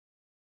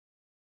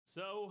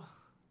So,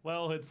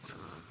 well, it's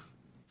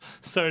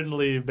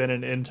certainly been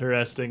an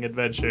interesting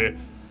adventure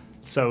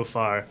so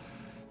far.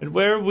 And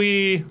where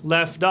we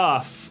left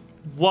off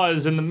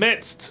was in the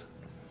midst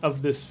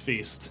of this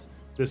feast,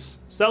 this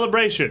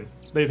celebration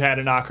they've had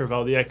in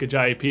Akerville, the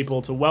Ekajai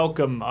people, to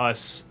welcome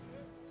us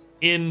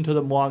into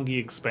the Mwangi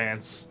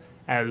Expanse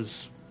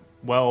as,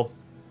 well,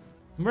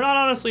 we're not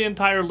honestly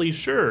entirely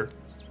sure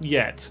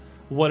yet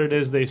what it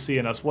is they see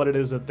in us, what it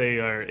is that they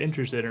are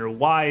interested in, or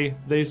why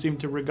they seem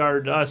to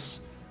regard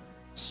us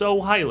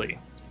so highly.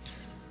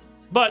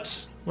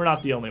 But we're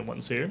not the only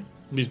ones here.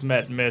 We've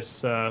met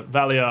Miss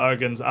Valia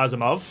Argans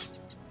Azimov,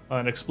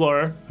 an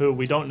explorer who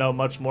we don't know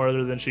much more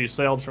other than she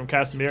sailed from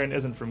Casimir and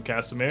isn't from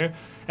Casimir.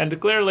 And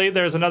clearly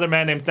there's another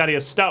man named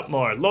Thaddeus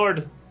Stoutmore,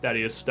 Lord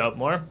Thaddeus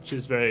Stoutmore.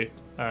 She's very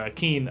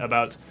keen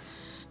about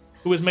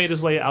who has made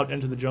his way out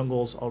into the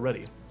jungles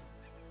already.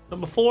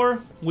 But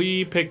before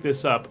we pick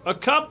this up, a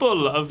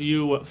couple of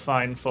you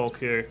fine folk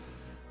here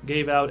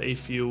gave out a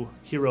few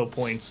hero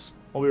points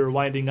while we were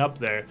winding up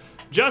there,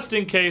 just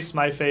in case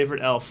my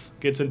favorite elf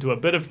gets into a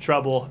bit of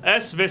trouble.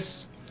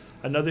 Esvis,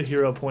 another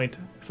hero point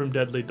from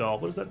Deadly Doll.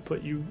 What does that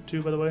put you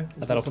to, by the way?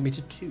 That'll put me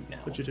to 2 now.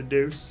 Put you to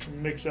deuce.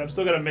 Make sure. I'm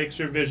still gonna make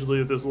sure visually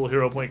that this little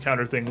hero point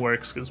counter thing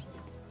works, because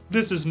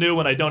this is new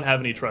and I don't have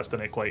any trust in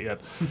it quite yet.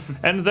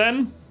 And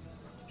then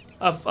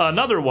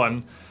another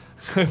one.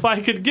 If I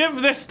could give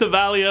this to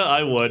Valia,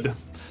 I would.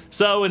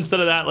 So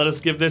instead of that, let us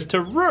give this to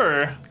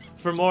Rur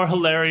for more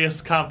hilarious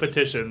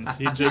competitions.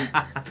 He just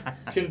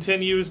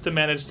continues to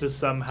manage to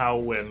somehow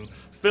win.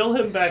 Fill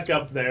him back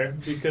up there,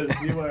 because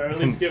you are, or at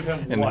least give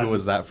him And one. who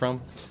was that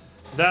from?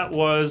 That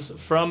was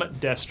from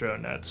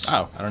Destronets.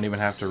 Oh, I don't even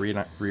have to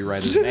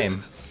rewrite his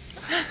name.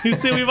 You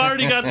see, we've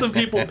already got some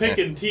people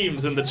picking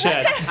teams in the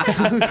chat.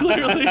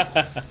 Clearly,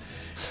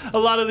 a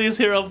lot of these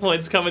hero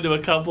points coming to a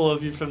couple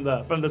of you from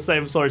the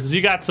same sources.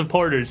 You got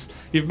supporters.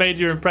 You've made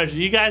your impression.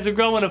 You guys are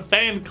growing a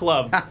fan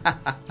club.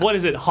 What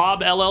is it?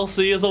 Hob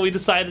LLC is what we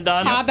decided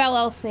on. Hob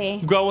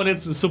LLC. Growing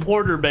its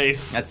supporter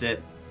base That's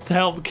it. to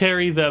help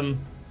carry them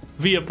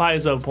via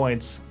Paizo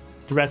points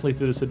directly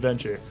through this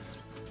adventure.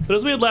 But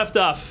as we had left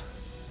off,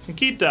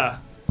 Nikita,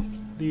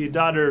 the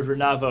daughter of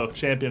Renavo,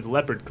 champion of the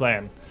Leopard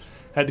Clan,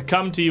 had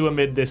come to you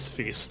amid this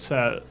feast.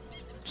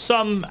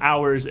 Some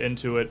hours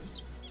into it,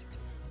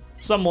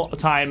 some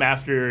time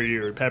after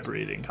your pepper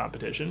eating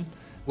competition,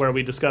 where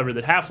we discovered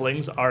that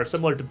halflings are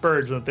similar to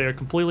birds in that they are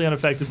completely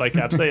unaffected by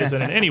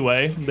capsaicin in any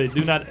way. They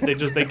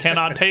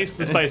cannot taste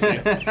the spicy.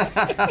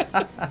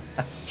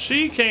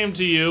 She came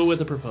to you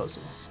with a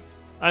proposal.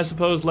 I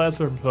suppose less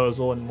of a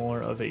proposal and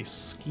more of a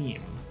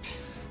scheme,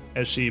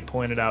 as she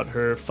pointed out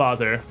her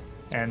father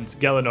and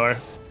Gelinor,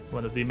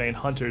 one of the main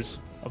hunters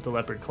of the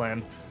Leopard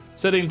Clan,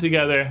 sitting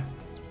together,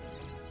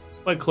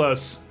 quite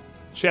close,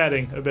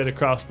 chatting a bit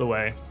across the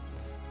way.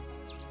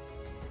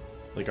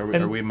 Like,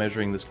 are we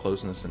measuring this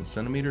closeness in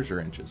centimeters or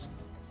inches?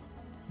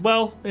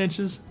 Well,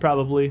 inches,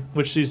 probably,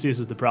 which she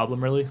sees as the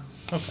problem, really.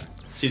 Okay.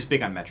 She's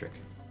big on metric.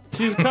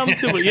 She's come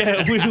to it.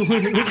 Yeah,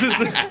 this is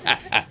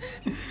the...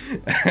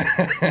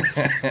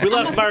 We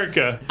left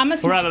America. I'm a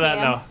We're out of that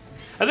smart now.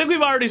 I think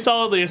we've already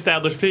solidly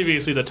established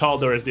previously that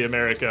Taldor is the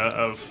America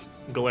of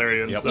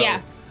Galarian. Yep. So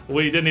Yeah.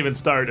 we didn't even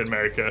start in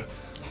America.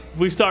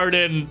 We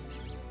started in,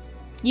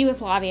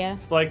 Yugoslavia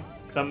like,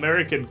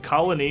 American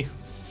colony,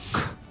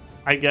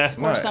 I guess.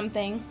 or What?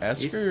 something.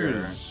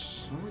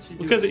 Eskers. What would you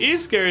do? Because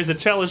Isker is a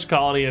Chelish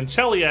colony and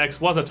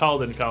Cheliax was a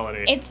Taldan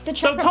colony. It's the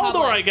So Czech Taldor,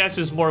 Republic. I guess,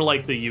 is more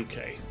like the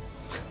UK.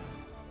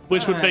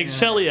 Which would make yeah.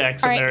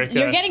 Cheliax All right, America,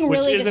 you're getting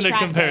really which isn't a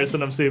distracted.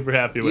 comparison I'm super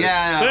happy with.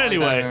 Yeah, But I know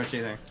anyway, what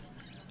you think.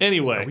 Are we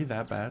anyway.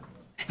 that bad?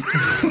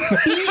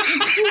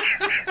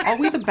 Are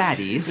we the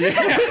baddies?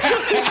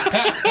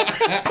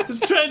 This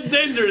trends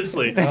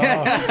dangerously.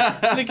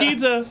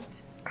 Nikita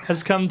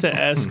has come to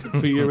ask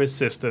for your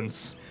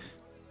assistance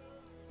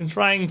in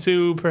trying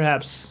to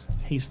perhaps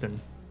hasten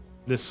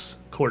this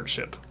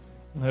courtship.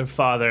 Her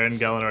father and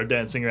Galenor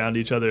dancing around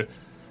each other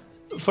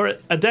for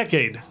a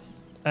decade,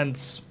 and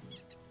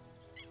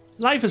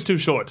life is too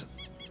short,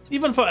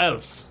 even for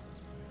elves.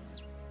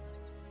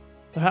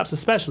 Perhaps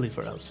especially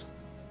for elves.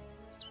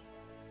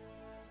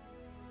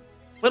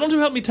 Why don't you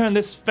help me turn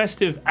this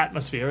festive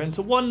atmosphere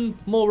into one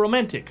more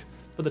romantic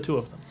for the two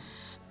of them?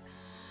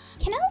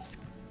 Can elves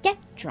get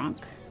drunk?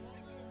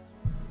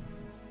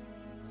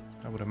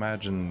 I would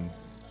imagine.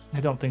 I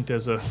don't think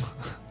there's a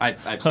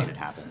I've seen it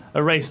happen.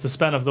 race the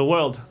span of the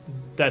world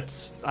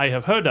that I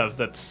have heard of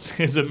that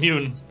is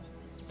immune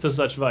to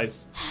such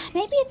vice.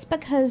 Maybe it's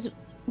because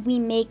we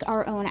make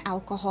our own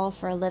alcohol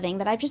for a living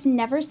that I've just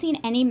never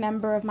seen any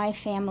member of my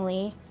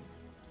family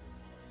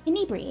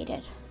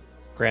inebriated.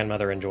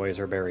 Grandmother enjoys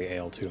her berry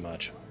ale too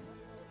much.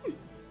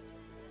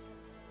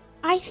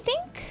 I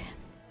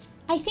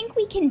think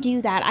we can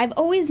do that. I've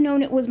always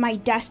known it was my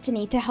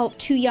destiny to help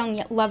two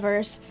young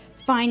lovers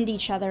find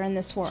each other in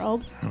this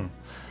world.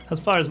 As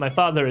far as my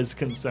father is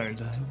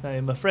concerned, I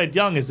am afraid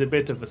young is a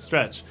bit of a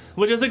stretch,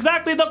 which is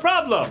exactly the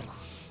problem.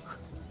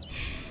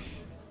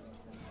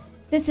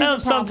 This is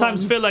Elves a problem.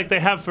 sometimes feel like they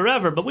have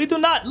forever, but we do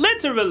not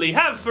literally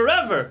have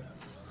forever.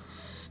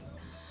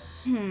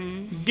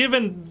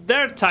 Given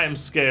their time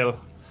scale,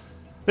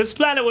 this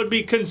planet would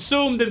be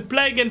consumed in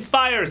plague and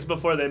fires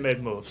before they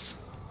made moves.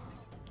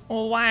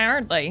 Well, why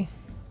aren't they?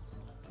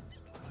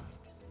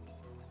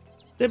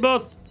 They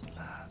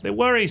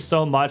worry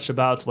so much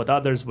about what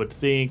others would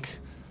think,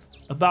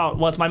 about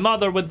what my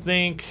mother would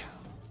think.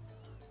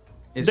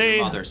 Is They-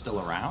 your mother still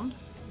around?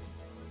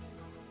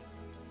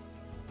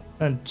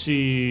 And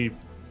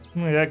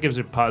that gives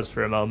her pause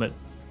for a moment.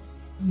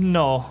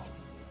 No.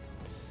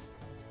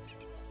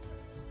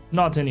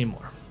 Not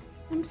anymore.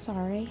 I'm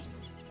sorry.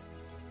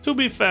 To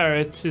be fair,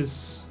 it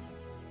is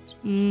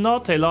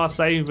not a loss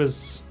I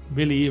was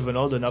really even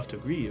old enough to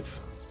grieve.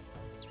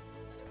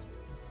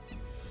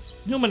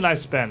 Human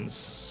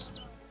lifespans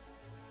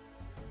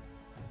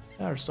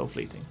are so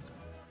fleeting.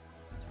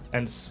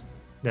 Hence,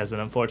 there's an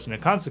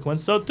unfortunate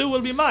consequence, so too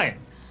will be mine.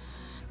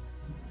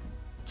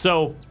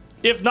 So,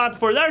 if not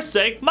for their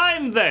sake,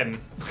 mine then.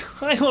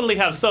 I only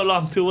have so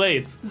long to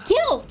wait.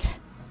 Guilt!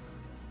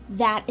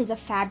 That is a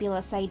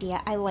fabulous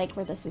idea. I like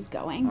where this is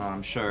going.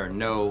 I'm sure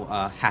no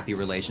happy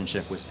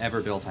relationship was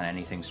ever built on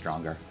anything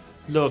stronger.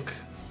 Look,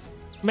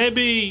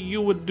 maybe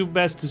you would do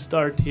best to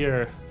start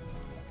here,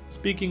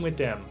 speaking with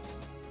them.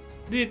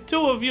 The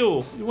two of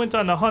you went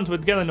on a hunt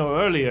with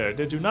Gelinor earlier,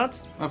 did you not?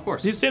 Of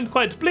course. You seemed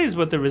quite pleased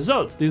with the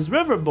results. These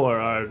river boar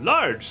are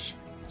large.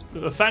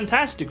 A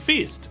fantastic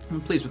feast.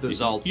 I'm pleased with the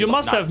results. You but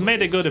must not have made a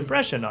pleased. good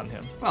impression on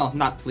him. Well,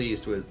 not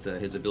pleased with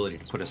his ability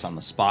to put us on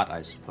the spot,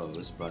 I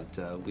suppose, but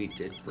we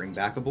did bring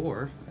back a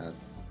boar.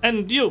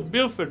 And you,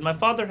 Buford, my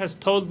father has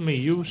told me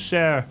you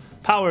share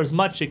powers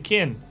much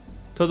akin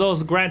to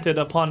those granted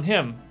upon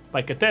him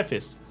by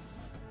Cathepis.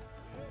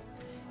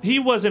 He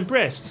was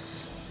impressed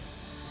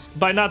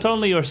by not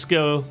only your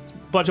skill,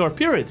 but your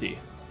purity.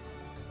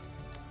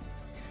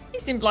 He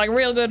seems like a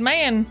real good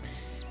man.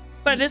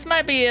 But this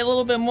might be a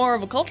little bit more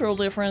of a cultural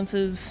difference,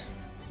 is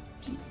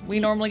we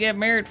normally get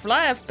married for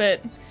life,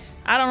 but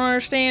I don't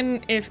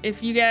understand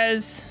if you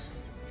guys...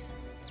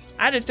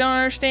 I just don't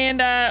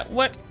understand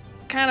what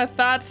kind of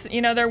thoughts,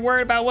 they're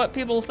worried about what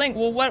people think.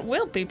 Well, what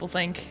will people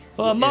think?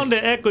 Well, among the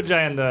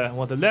Ekujai and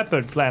the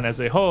Leopard clan as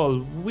a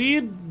whole,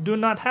 we do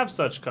not have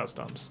such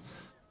customs.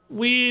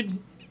 We,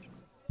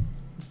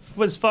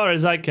 as far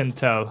as I can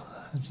tell,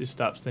 she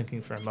stops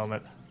thinking for a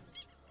moment.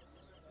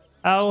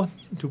 How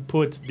to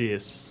put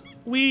this?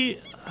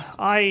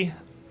 I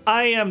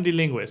am the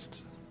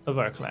linguist of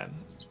our clan.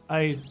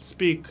 I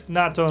speak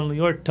not only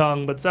your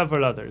tongue, but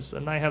several others,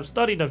 and I have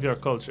studied of your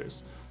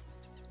cultures.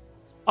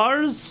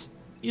 Ours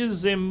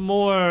is a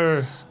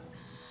more...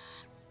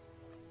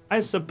 I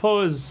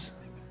suppose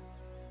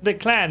the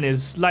clan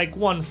is like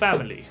one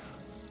family.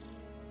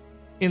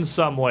 In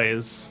some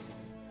ways.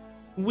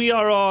 We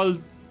are all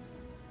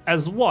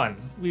as one.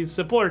 We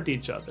support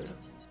each other.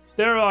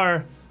 There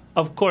are,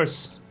 of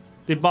course,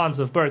 the bonds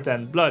of birth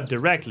and blood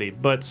directly,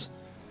 but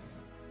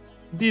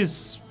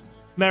these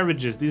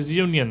marriages, these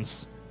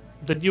unions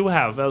that you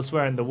have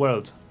elsewhere in the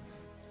world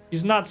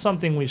is not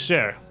something we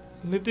share.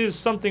 It is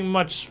something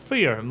much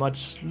freer,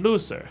 much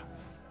looser.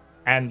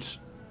 And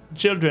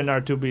children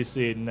are to be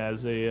seen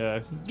as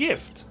a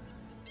gift,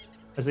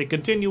 as a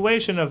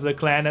continuation of the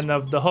clan and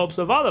of the hopes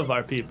of all of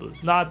our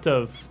peoples, not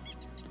of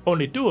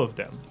only two of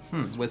them.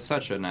 With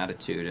such an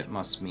attitude, it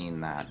must mean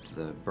that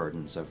the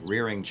burdens of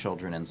rearing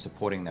children and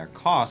supporting their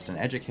cost and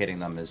educating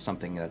them is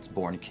something that's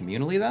borne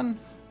communally, then?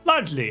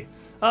 Largely.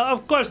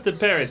 Of course, the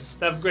parents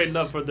have great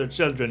love for their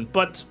children,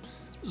 but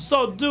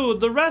so do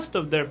the rest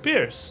of their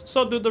peers.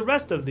 So do the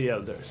rest of the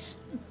elders.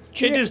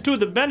 It is to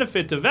the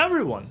benefit of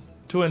everyone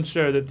to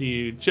ensure that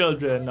the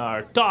children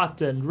are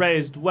taught and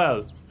raised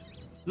well,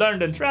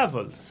 learned and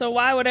traveled. So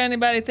why would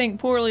anybody think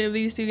poorly of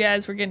these two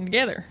guys for getting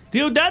together?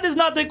 Dude, that is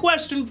not a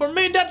question for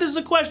me. That is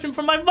a question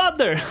for my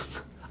father.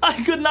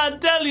 I could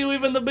not tell you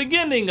even the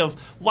beginning of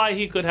why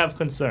he could have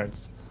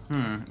concerns.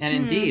 And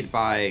indeed,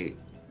 by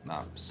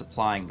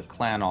supplying the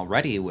clan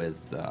already with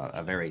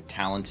a very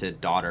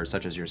talented daughter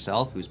such as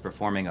yourself who's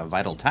performing a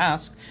vital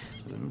task,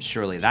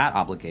 surely that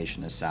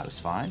obligation is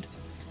satisfied.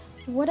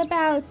 What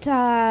about,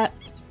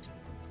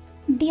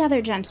 the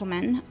other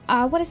gentleman?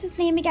 What is his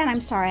name again?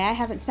 I'm sorry, I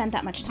haven't spent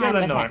that much time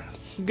with Gelinor.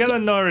 him.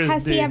 Gelinor is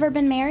Has he ever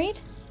been married?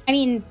 I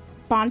mean,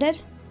 bonded?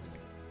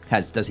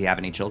 Does he have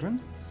any children?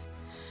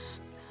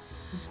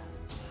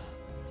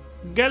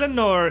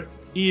 Gelinor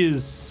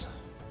is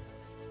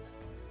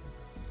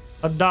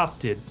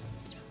adopted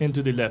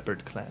into the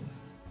Leopard clan.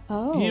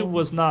 Oh. He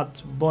was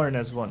not born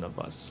as one of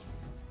us.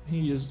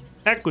 He is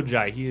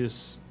Ekujai. He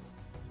is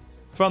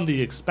from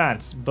the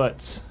Expanse,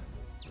 but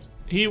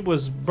he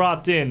was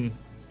brought in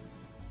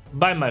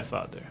by my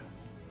father.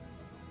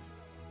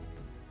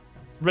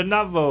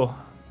 Renavo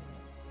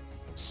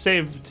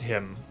saved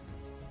him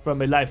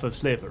from a life of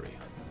slavery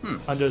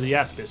under the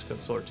Aspis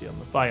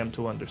Consortium, if I am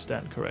to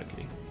understand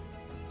correctly.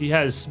 He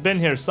has been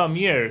here some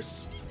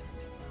years,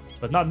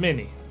 but not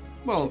many.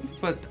 Well,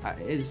 but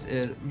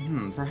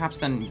perhaps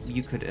then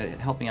you could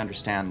help me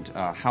understand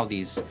how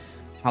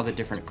the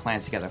different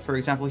clans together. For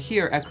example,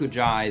 here,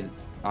 Ekujai,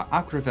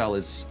 Akravel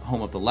is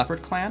home of the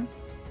Leopard clan,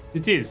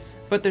 It is.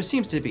 but there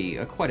seems to be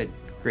quite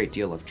great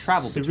deal of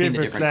travel between the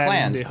River different Clan,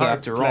 clans. the Though, Heart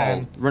after Clan.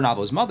 all,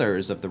 Renavo's mother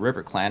is of the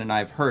River Clan, and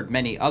I've heard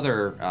many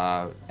other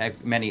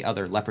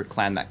Leopard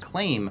Clan that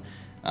claim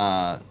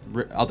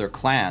other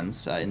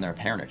clans in their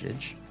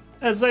parentage.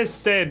 As I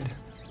said,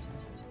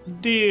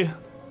 the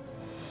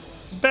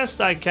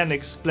best I can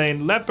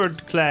explain,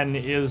 Leopard Clan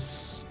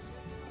is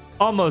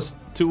almost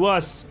to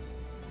us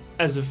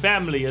as a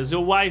family, as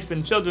your wife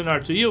and children are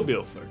to you,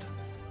 Bilford.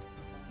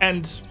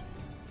 And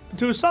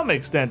to some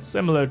extent,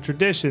 similar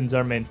traditions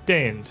are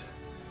maintained.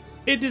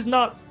 It is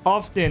not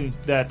often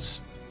that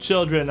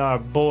children are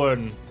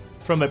born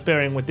from a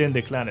pairing within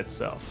the clan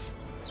itself.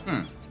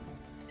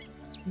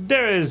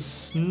 There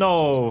is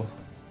no,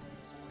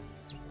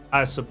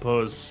 I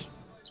suppose,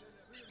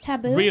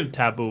 Taboo? real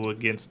taboo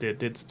against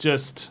it. It's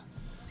just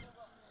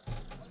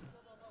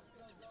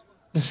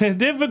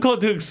difficult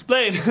to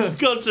explain a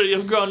culture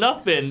you've grown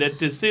up in that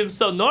just seems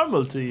so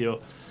normal to you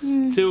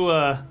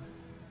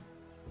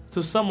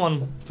to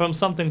someone from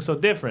something so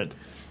different.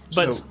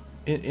 But So,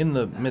 in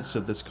the midst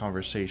of this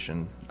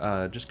conversation,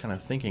 just kind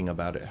of thinking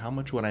about it, how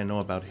much would I know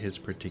about his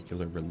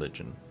particular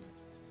religion?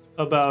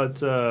 about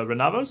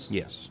Renavos,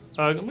 Yes.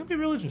 maybe a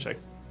religion check.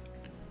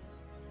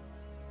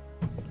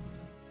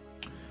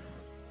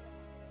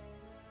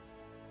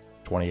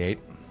 $28.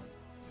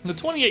 The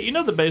 28, you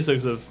know the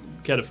basics of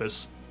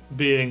Kedifis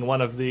being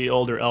one of the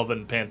older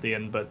elven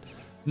pantheon, but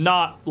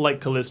not like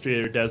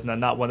Calistria or Desna,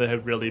 not one that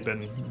had really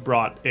been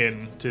brought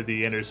into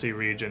the Inner Sea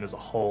region as a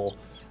whole.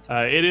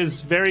 It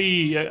is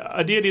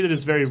a deity that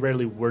is very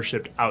rarely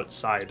worshipped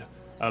outside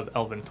of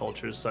elven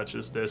cultures such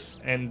as this,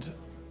 and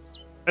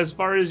as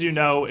far as you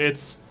know,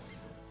 it's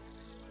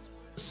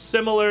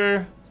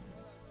similar.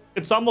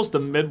 It's almost a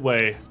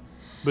midway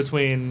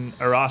between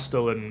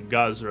Erastil and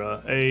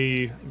Gazra,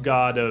 a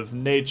god of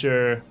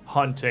nature,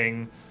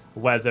 hunting,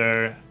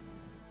 weather,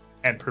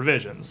 and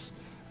provisions.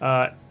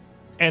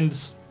 And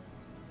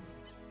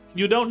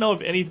you don't know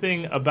of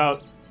anything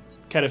about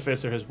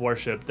Kedifis or his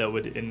worship that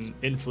would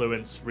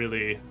influence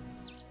really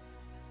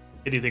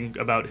anything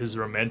about his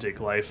romantic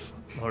life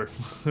or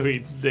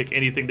like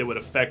anything that would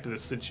affect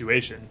this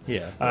situation.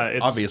 Yeah.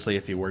 It's- Obviously,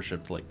 if you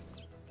worshipped, like,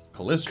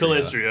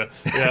 Calistria.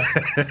 Yeah.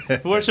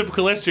 If you worship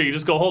Calistria, you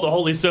just go hold a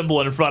holy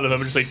symbol in front of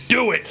him and just say,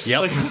 do it!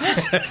 Yep.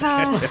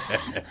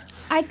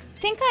 I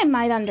think I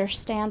might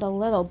understand a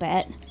little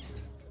bit.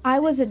 I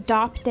was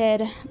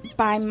adopted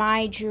by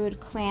my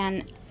druid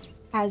clan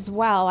as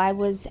well. I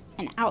was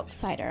an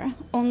outsider.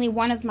 Only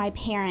one of my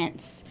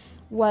parents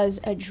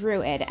was a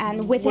druid,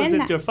 and within Was it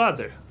that, your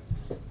father?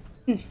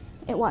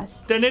 it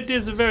was. Then it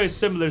is a very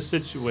similar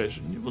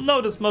situation. You will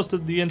notice most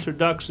of the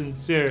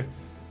introductions here,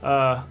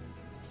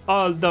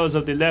 all those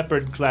of the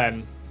Leopard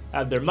clan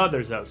have their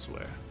mothers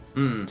elsewhere.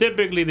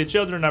 Typically, the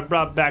children are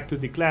brought back to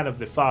the clan of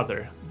the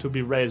father to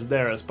be raised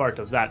there as part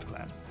of that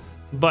clan.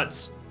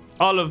 But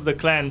all of the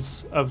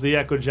clans of the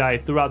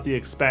Ekojai throughout the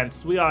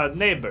expanse, we are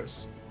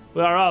neighbors.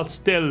 We are all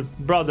still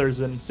brothers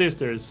and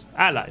sisters,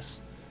 allies.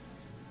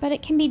 But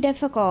it can be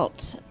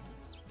difficult.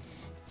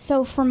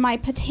 So for my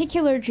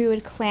particular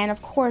druid clan,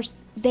 of course,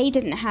 they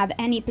didn't have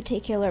any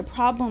particular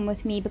problem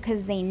with me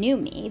because they knew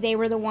me. They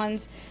were the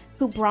ones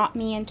who brought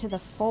me into the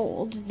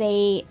fold.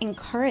 They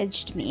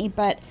encouraged me,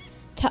 but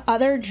to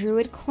other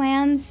druid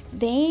clans,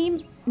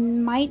 they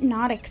might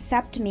not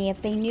accept me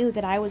if they knew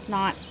that I was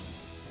not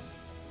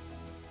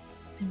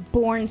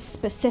born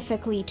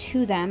specifically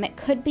to them. It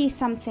could be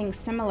something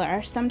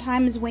similar.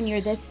 Sometimes when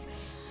you're this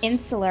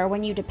insular,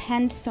 when you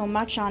depend so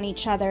much on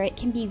each other, it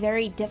can be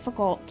very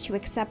difficult to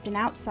accept an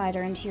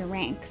outsider into your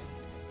ranks.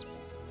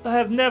 I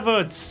have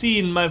never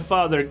seen my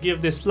father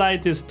give the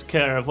slightest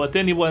care of what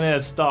anyone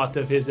else thought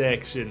of his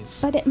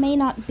actions. But it may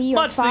not be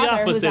your Much the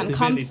father who's opposite,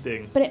 if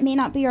anything. But it may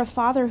not be your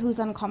father who's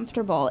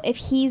uncomfortable. If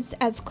he's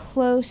as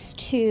close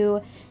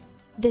to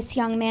this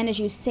young man as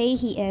you say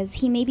he is,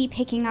 he may be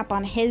picking up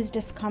on his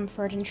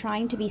discomfort and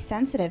trying to be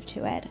sensitive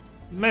to it.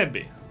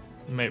 Maybe.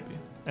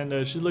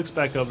 And she looks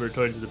back over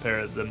towards the pair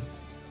of them.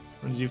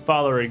 When you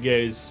follow her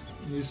gaze,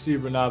 you see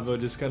Renavo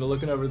just kind of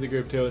looking over the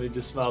group too, and he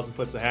just smiles and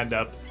puts a hand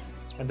up.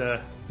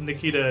 And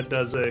Nikita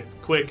does a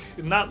quick,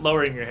 not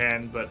lowering your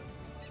hand, but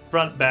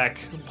front-back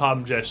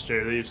palm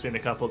gesture that you've seen a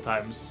couple of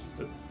times.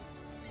 That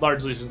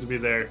largely seems to be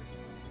their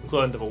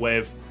equivalent of a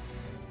wave.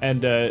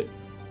 And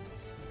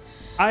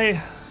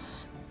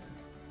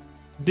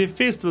the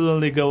feast will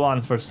only go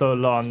on for so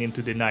long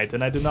into the night,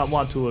 and I do not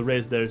want to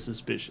raise their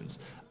suspicions.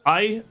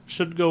 I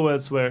should go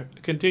elsewhere,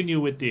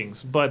 continue with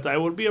things, but I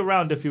will be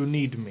around if you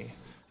need me.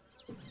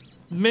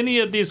 Many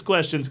of these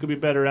questions could be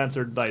better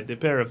answered by the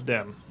pair of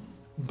them,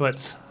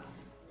 but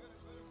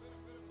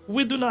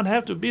we do not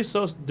have to be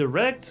so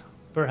direct,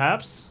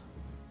 perhaps.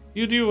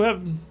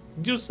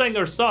 You sang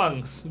our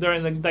songs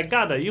during the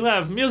Dagada. You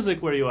have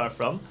music where you are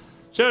from.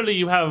 Surely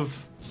you have...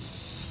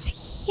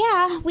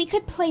 Yeah, we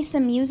could play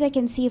some music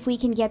and see if we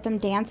can get them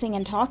dancing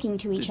and talking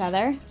to each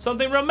other.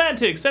 something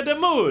romantic, set a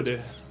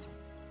mood.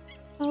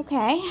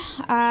 Okay,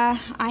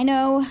 I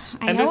know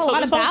a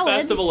lot this of whole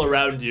ballads. festival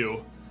around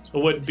you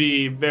would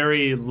be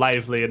very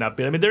lively and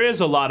upbeat. I mean, there is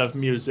a lot of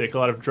music, a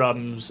lot of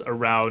drums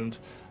around.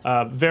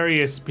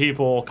 various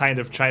people kind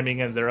of chiming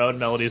in their own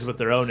melodies with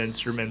their own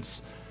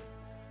instruments,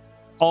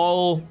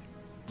 all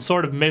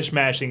sort of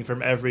mishmashing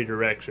from every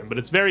direction. But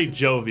it's very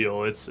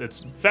jovial. It's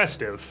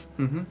festive.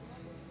 Mm-hmm.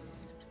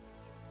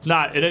 It's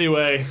not in any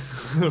way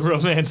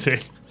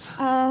romantic.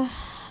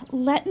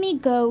 Let me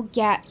go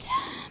get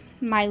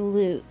my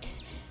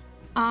lute.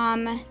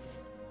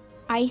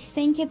 I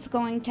think it's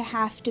going to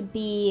have to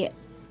be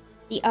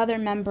the other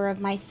member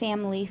of my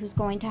family who's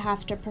going to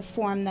have to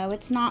perform, though.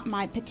 It's not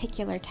my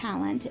particular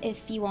talent,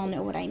 if you all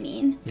know what I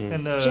mean.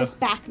 And Just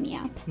back me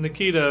up.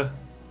 Nikita,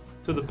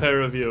 to the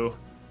pair of you,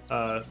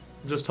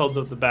 just holds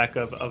up the back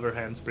of her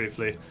hands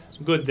briefly.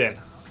 Good then.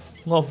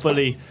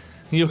 Hopefully,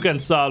 you can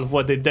solve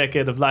what a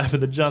decade of life in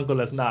the jungle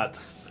has not.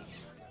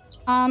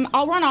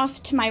 I'll run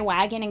off to my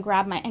wagon and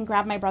grab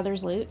my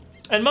brother's lute.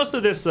 And most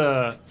of this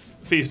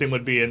feasting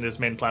would be in this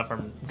main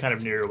platform, kind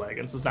of near your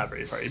wagon, so it's not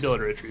very far. You'd be able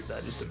to retrieve that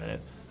in just a minute.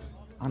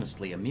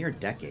 Honestly, a mere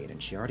decade,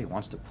 and she already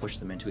wants to push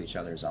them into each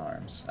other's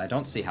arms. I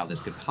don't see how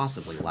this could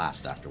possibly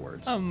last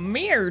afterwards. A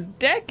mere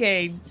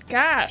decade?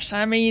 Gosh,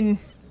 I mean,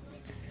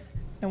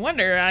 no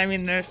wonder. I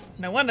mean,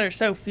 no wonder there's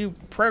so few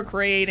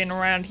procreating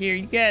around here.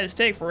 You guys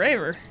take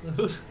forever.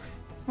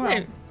 Well,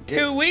 Hey,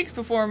 2 weeks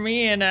before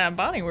me and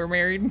Bonnie were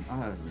married.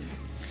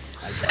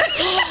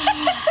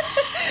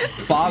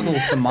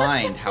 Boggles the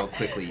mind how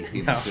quickly you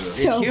humans do it.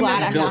 So If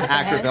glad humans I'm built not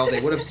there. Acroville,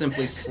 they would have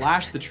simply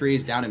slashed the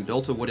trees down and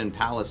built a wooden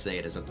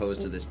palisade as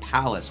opposed to this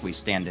palace we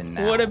stand in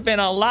now. Would have been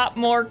a lot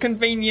more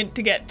convenient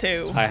to get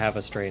to. I have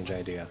a strange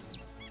idea.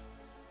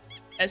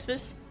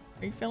 Esphus,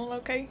 are you feeling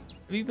okay?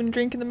 Have you been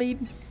drinking the mead?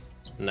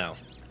 No.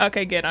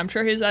 Okay, good. I'm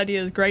sure his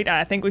idea is great.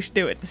 I think we should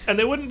do it. And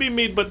they wouldn't be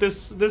mead, but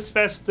this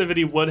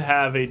festivity would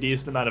have a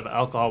decent amount of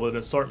alcohol with an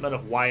assortment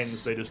of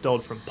wines they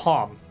distilled from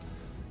palm.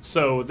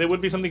 So they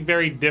would be something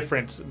very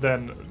different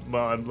than,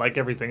 well, like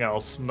everything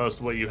else, most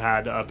of what you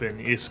had up in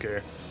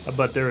Isker.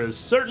 But there is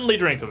certainly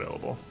drink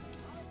available.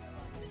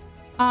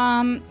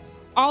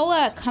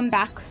 I'll come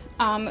back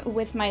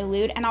with my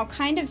lute, and I'll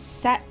kind of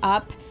set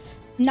up,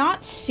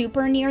 not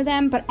super near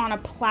them, but on a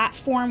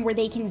platform where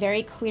they can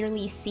very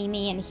clearly see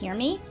me and hear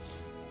me.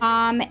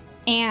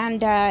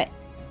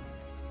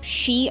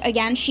 She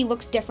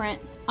looks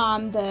different.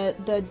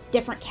 The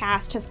different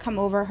cast has come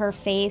over her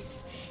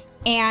face,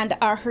 and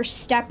her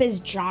step is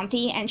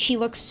jaunty, and she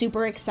looks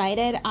super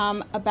excited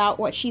about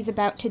what she's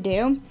about to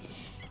do.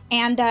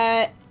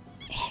 And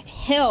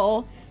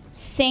he'll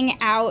sing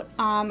out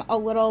a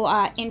little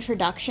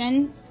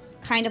introduction,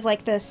 kind of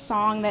like the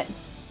song that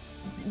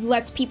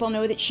lets people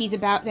know that he's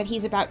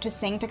about to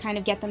sing, to kind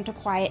of get them to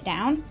quiet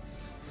down.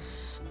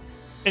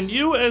 And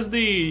you, as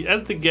the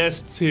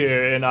guests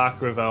here in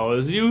Acroville,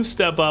 as you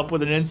step up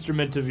with an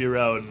instrument of your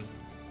own,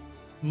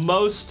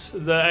 most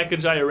the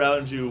Ekajai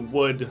around you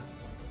would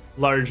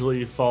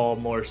largely fall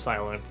more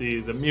silent.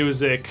 The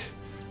music,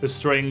 the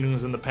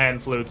strings, and the pan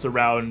flutes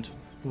around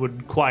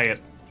would quiet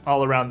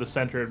all around the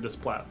center of this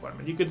platform.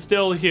 And you could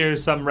still hear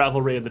some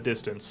revelry in the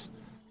distance.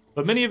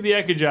 But many of the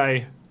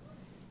Ekajai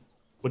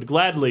would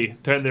gladly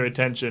turn their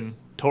attention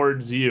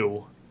towards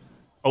you,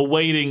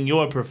 awaiting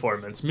your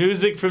performance.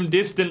 Music from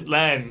distant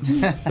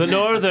lands. The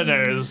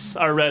Northerners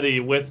are ready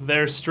with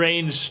their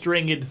strange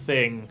stringed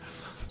thing.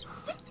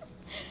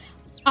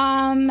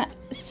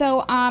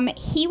 So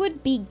he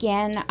would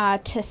begin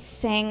to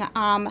sing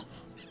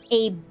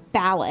a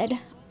ballad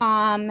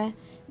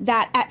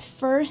that at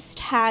first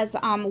has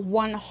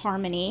one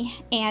harmony,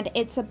 and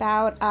it's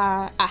about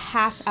a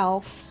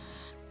half-elf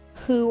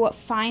who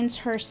finds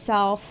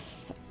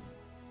herself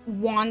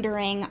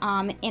wandering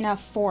in a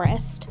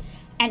forest,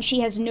 and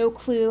she has no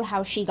clue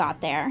how she got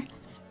there.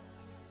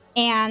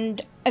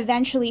 And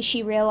eventually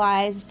she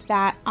realized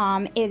that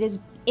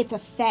it's a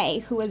fae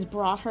who has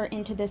brought her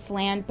into this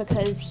land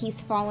because he's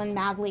fallen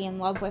madly in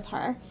love with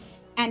her,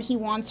 and he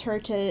wants her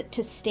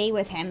to stay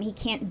with him. He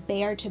can't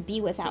bear to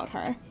be without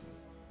her.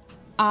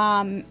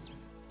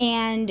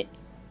 And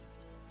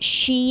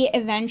she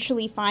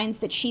eventually finds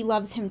that she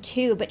loves him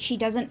too, but she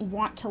doesn't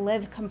want to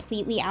live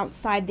completely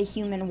outside the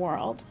human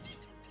world.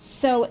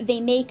 So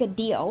they make a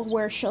deal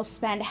where she'll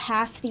spend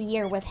half the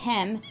year with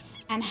him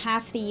and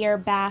half the year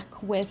back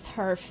with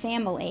her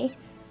family.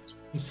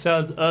 It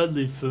sounds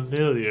oddly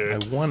familiar. I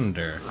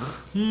wonder.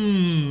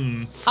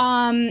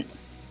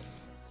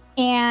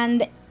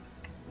 And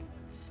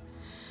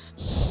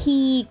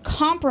he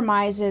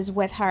compromises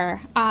with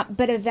her,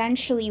 but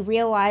eventually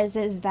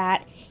realizes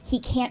that he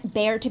can't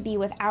bear to be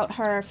without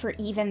her for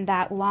even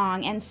that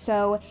long, and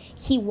so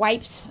he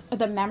wipes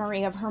the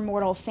memory of her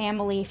mortal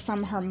family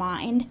from her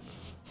mind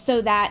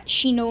so that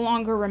she no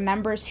longer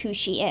remembers who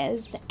she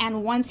is.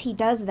 And once he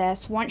does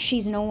this, once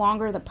she's no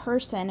longer the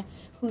person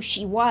who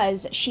she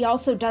was, she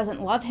also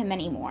doesn't love him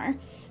anymore,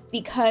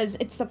 because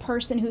it's the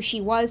person who she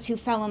was who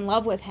fell in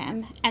love with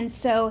him. And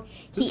so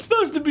It's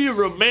supposed to be a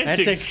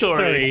romantic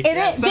story.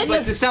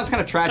 This sounds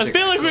kind of tragic. I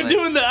feel like we're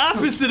doing the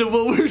opposite of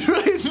what we're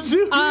trying to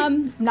do.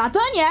 not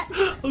done yet.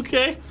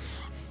 Okay.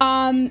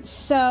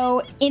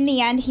 So in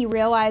the end, he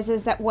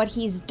realizes that what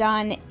he's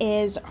done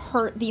is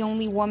hurt the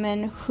only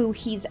woman who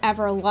he's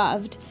ever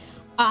loved,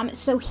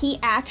 So he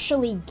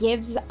actually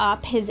gives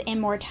up his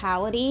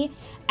immortality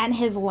and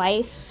his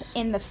life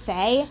in the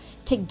Fae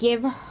to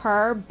give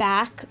her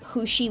back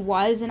who she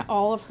was and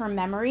all of her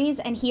memories,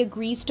 and he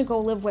agrees to go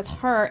live with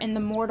her in the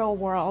mortal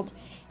world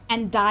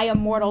and die a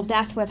mortal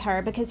death with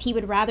her because he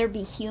would rather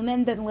be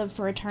human than live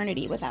for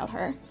eternity without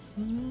her.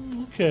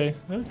 Okay.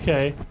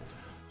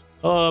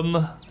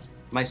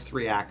 Nice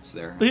 3 acts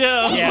there.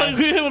 Yeah, like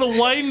we have a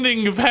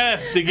winding path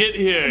to get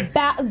here.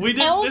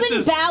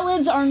 Elven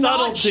ballads are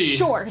not subtlety.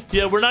 short.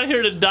 Yeah, we're not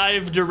here to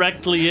dive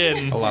directly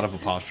in. A lot of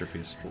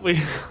apostrophes.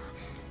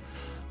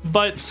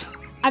 But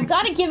I've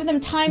got to give them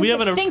time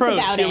to think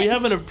about it. We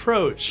have an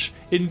approach.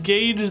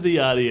 Engage the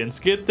audience,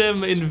 get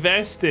them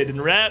invested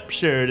and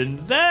raptured, and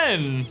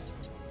then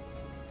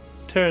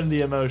turn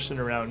the emotion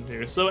around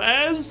here. So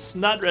as,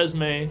 not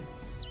Resme,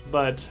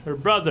 but her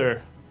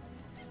brother,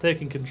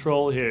 taking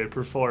control here,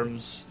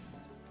 performs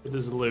with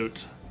his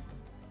lute.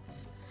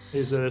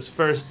 This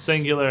first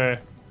singular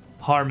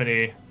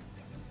harmony,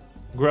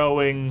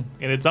 growing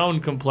in its own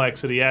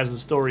complexity as the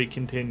story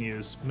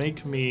continues.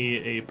 Make me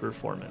a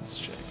performance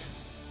check.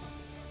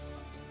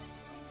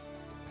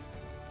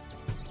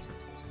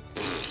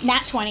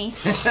 Nat 20.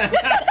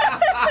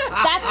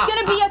 That's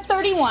gonna be a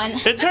 31.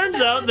 It turns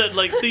out that,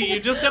 you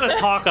just gotta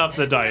talk up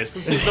the dice.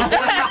 The more you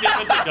give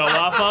it to go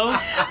off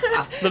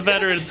of, the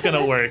better it's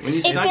gonna work. When you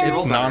If see there's-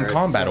 It's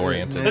non-combat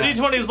oriented. The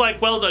D20 is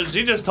like, well,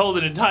 she just told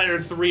an entire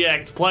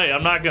 3-act play.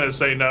 I'm not gonna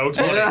say no.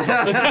 20.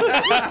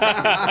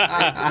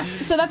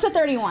 So that's a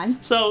 31.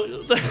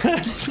 So,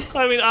 that's,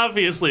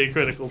 obviously a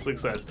critical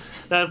success.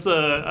 That's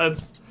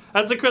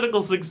a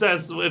critical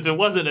success if it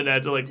wasn't an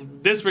edge,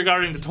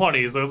 disregarding the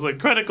 20s. It's a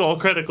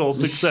critical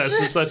success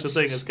if such a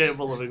thing is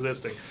capable of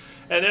existing.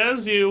 And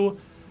as you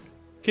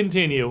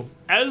continue,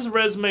 as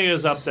Resme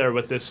is up there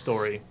with this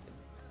story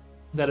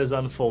that is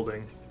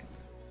unfolding,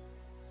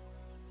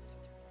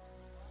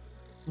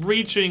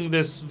 reaching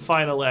this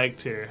final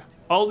act here,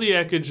 all the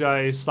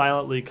Ekagi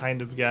silently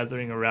kind of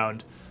gathering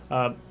around.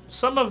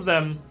 Some of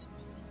them,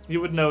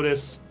 you would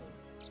notice,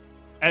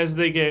 as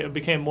they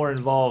became more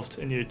involved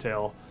in your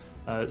tale,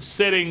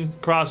 sitting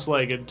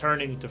cross-legged,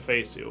 turning to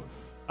face you.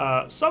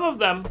 Some of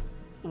them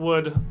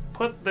would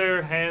put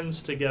their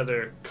hands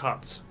together,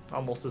 cupped,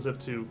 almost as if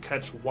to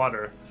catch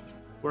water,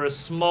 where a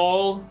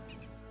small,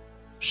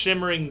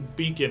 shimmering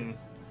beacon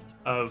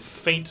of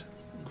faint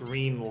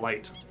green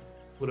light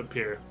would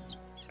appear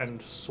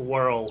and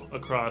swirl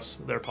across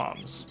their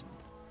palms.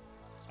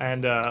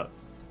 And a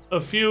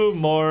few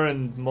more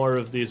and more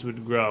of these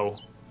would grow,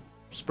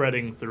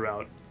 spreading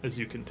throughout as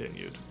you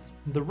continued.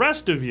 The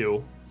rest of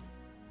you,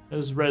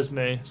 as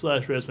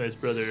Resme's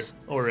brother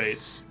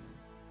orates,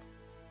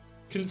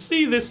 can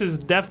see this is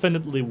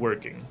definitely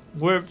working.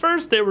 Where at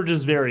first they were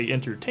just very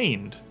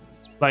entertained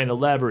by an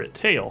elaborate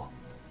tale,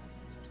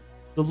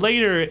 the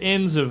later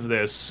ends of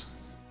this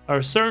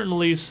are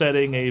certainly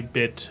setting a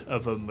bit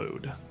of a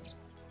mood.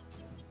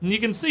 And you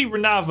can see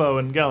Renavo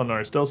and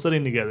Galanor still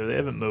sitting together. They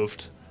haven't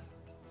moved.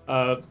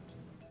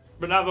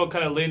 Renavo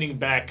kind of leaning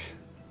back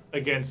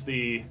against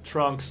the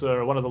trunks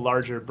or one of the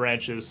larger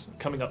branches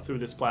coming up through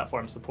this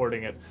platform,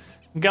 supporting it.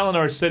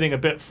 Galanor sitting a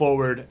bit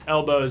forward,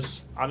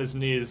 elbows on his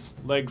knees,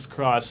 legs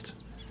crossed,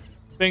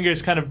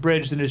 fingers kind of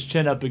bridged and his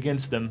chin up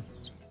against them,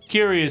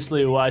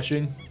 curiously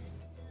watching.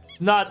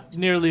 Not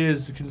nearly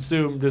as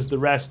consumed as the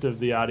rest of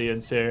the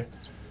audience here.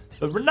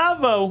 But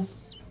Renavo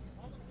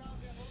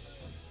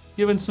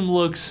giving some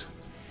looks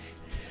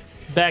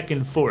back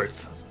and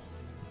forth.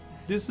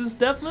 This is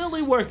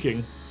definitely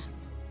working.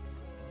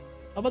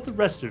 How about the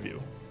rest of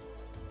you?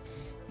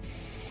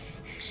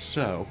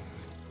 So,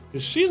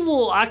 'Cause she's a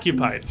little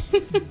occupied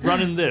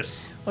running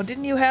this. Well,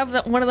 didn't you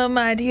have one of them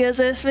ideas,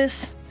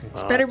 Esvis?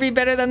 It's better be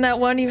better than that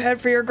one you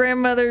had for your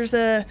grandmother's,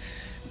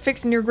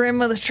 fixing your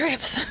grandmother's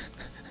trips.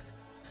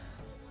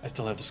 I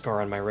still have the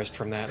scar on my wrist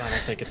from that. I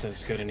don't think it's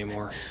as good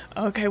anymore.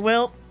 Okay,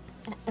 well,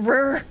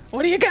 Rur,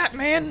 what do you got,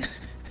 man?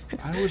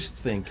 I was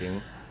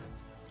thinking,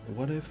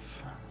 what if,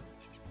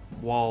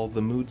 while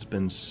the mood's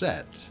been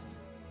set,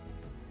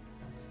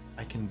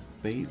 I can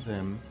bait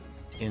them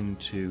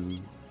into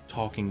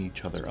talking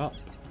each other up.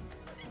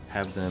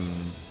 Have them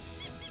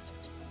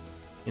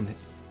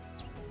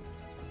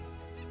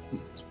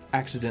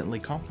accidentally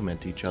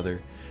compliment each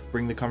other.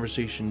 Bring the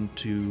conversation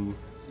to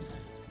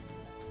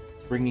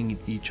bringing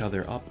each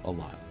other up a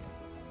lot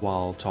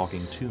while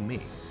talking to me.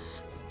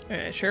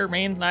 Sure,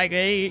 man.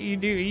 Hey, you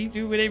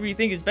do whatever you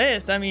think is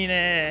best.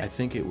 I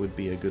think it would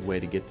be a good way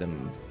to get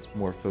them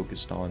more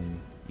focused on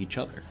each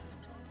other.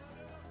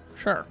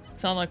 Sure.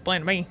 Sounds like a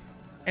plan to me.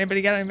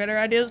 Anybody got any better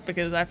ideas?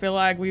 Because I feel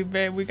like we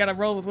got to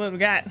roll with what we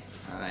got.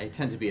 I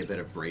tend to be a bit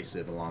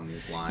abrasive along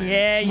these lines.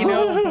 Yeah, you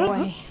know. Oh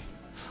boy.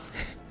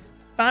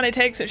 Bonnie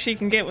takes what she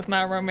can get with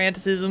my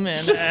romanticism,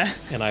 and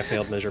And I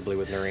failed miserably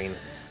with Noreen.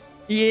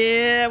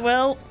 yeah,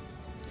 well,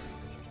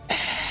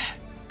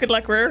 good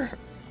luck, Rur.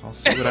 I'll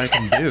see what I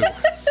can do.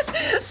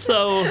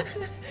 So,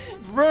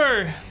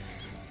 Ver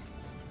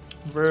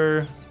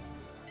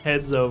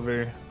heads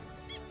over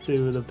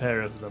to the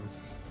pair of them.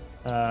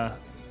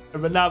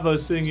 Renavo,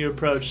 seeing you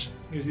approach,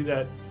 gives you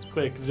that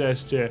quick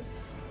gesture.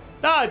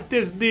 Ah, it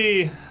is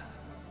the.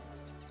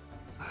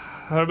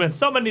 There have been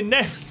so many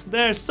names.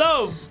 They're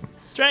so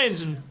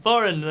strange and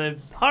foreign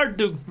and hard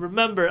to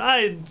remember.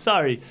 I'm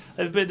sorry.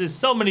 There's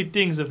so many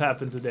things have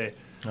happened today.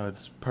 No,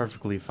 it's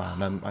perfectly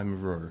fine.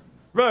 I'm Rur.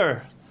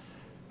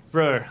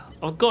 Rur.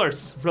 Of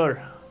course,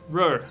 Rur.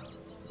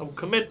 I'll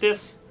commit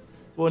this.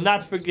 Will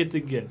not forget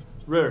again.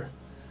 Rur.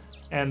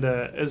 And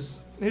as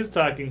he's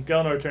talking,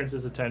 Gelnor turns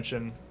his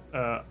attention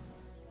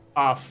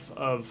off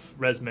of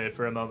Resme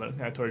for a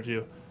moment, towards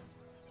you.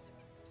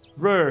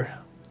 Rur,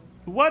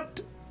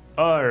 what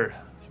are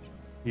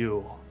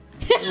you?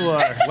 You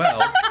are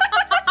Well,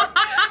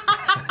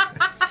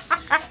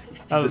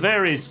 a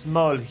very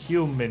small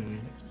human,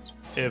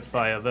 if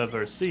I have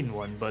ever seen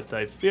one, but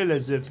I feel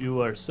as if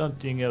you are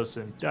something else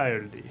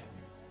entirely.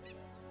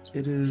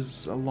 it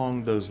is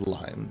along those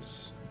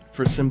lines.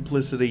 For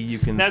simplicity, you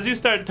can. And as you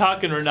start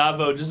talking,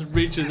 Renavo just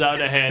reaches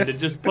out a hand and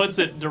just puts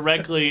it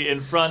directly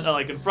in front of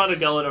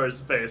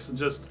Gelenor's face, and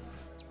just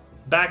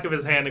back of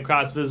his hand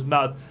across his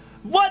mouth.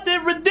 What a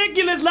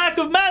ridiculous lack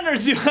of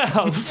manners you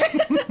have!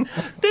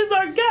 These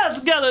are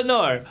guests,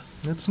 Gelenor!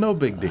 It's no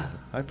big deal.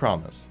 I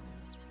promise.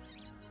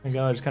 And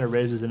Gelenor just kind of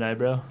raises an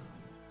eyebrow.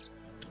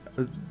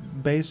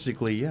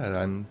 Basically, yeah,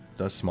 I'm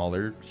a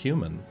smaller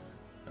human.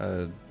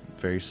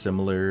 Very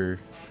similar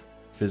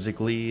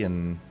physically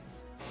and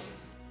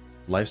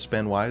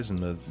lifespan-wise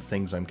and the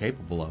things I'm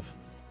capable of.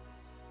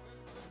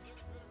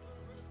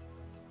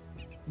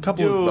 A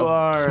couple You of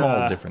are,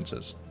 small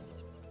differences.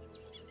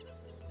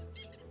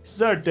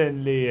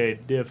 Certainly a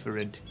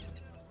different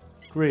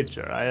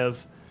creature.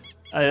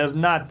 I have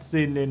not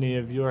seen any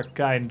of your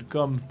kind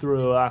come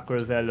through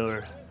Aquavel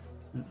or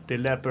the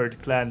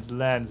Leopard Clan's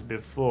lands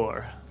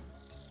before.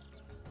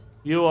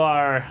 You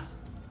are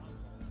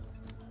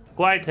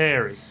quite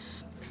hairy.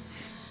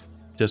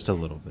 Just a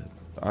little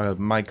bit.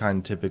 My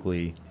kind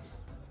typically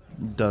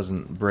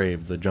doesn't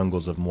brave the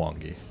jungles of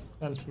Mwangi.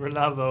 And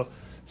Renavo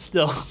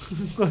still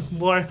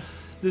more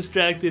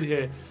distracted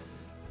here.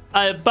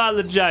 I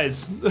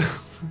apologize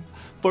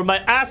for my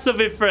ass of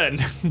a friend.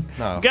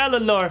 No.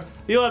 Gelenor,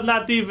 you have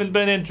not even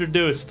been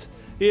introduced.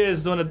 He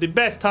is one of the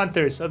best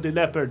hunters of the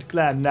Leopard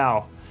Clan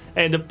now,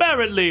 and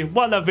apparently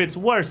one of its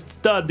worst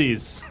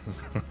studies.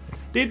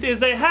 It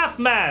is a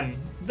half-man.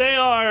 They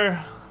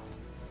are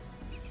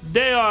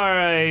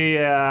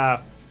a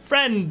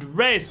friend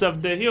race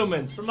of the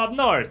humans from up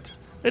north.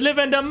 They live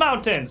in the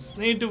mountains.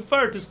 They need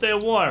fur to stay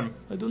warm.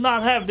 They do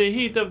not have the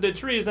heat of the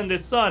trees and the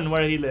sun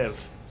where he live.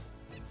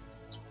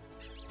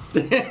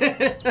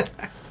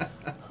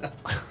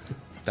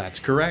 That's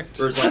correct.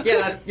 Rur's like,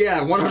 yeah,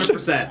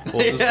 100%.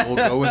 We'll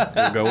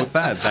go with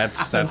that.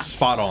 That's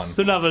spot on.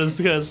 So Nava just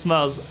kind of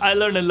smiles. I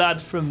learn a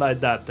lot from my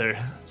daughter.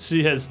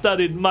 She has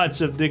studied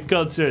much of the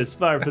cultures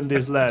far from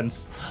these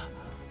lands.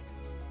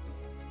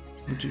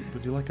 Would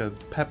you like a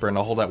pepper? And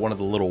I'll hold out one of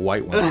the little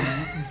white ones.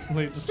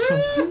 Wait, just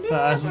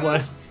that's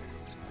why.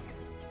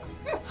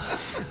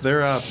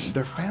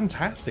 They're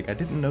fantastic. I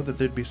didn't know that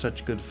there'd be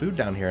such good food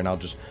down here, and I'll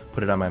just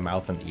put it on my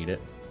mouth and eat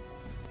it.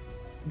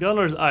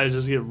 Gelenor's eyes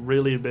just get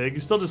really big.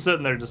 He's still just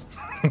sitting there, just.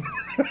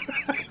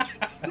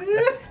 And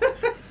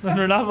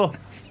Renavo.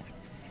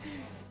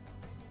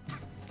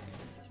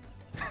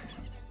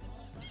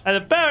 And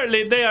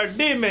apparently they are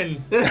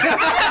demon.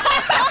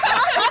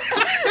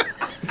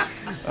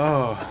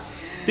 Oh.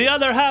 The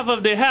other half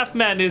of the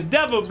half-man is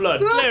devil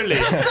blood, clearly.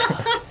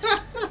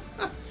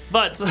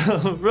 But,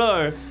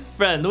 Roar,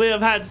 friend, we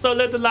have had so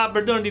little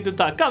opportunity to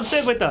talk. Come,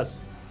 sit with us.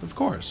 Of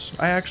course.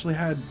 I actually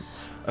had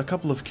a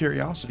couple of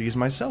curiosities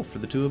myself for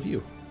the two of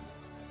you.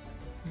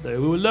 We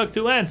will look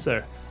to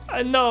answer.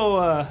 I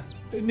know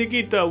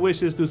Nikita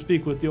wishes to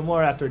speak with you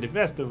more after the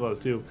festival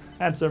to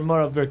answer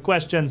more of your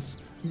questions,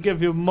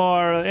 give you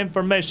more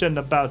information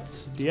about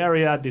the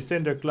area, the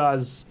Cinder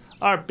Claws,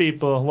 our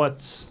people,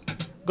 what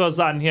goes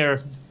on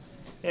here.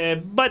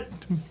 But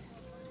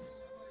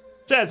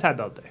just had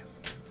all day.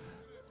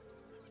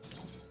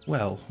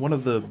 Well, one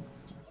of the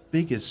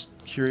biggest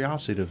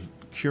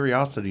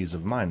curiosities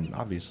of mine,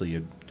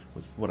 obviously,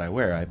 with what I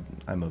wear,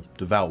 I'm a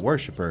devout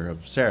worshiper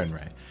of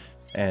Sarenrae,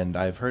 and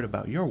I've heard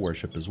about your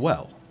worship as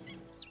well.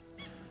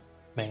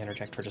 May I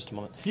interject for just a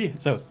moment? Yeah.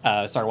 So,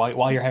 sorry,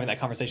 while you're having that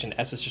conversation,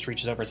 Estes just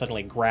reaches over and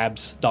suddenly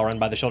grabs Dalrun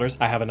by the shoulders.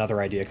 I have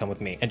another idea, come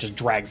with me, and just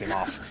drags him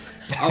off.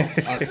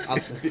 I'll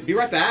be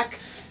right back.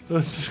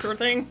 Sure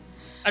thing.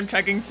 I'm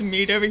tracking some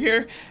meat over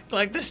here.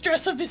 Like the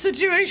stress of the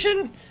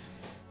situation.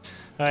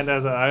 And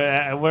as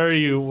where are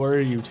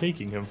you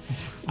taking him?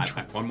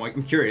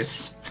 I'm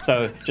curious.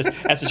 So,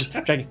 Estes just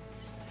dragging.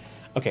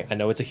 Okay, I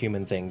know it's a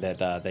human thing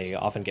that they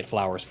often get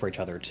flowers for each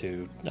other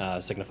to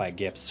signify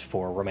gifts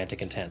for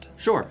romantic intent.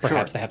 Sure,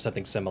 Perhaps sure. they have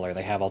something similar.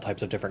 They have all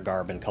types of different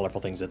garb and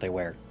colorful things that they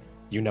wear.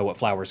 You know what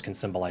flowers can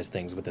symbolize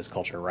things with this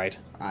culture, right?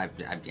 I've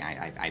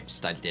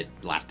studied it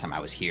last time I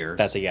was here.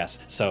 That's a yes.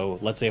 So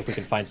let's see if we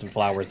can find some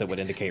flowers that would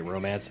indicate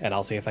romance, and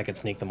I'll see if I can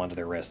sneak them onto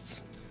their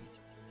wrists.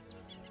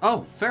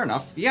 Oh, fair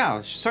enough.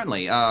 Yeah,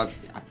 certainly. I'm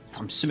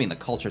assuming the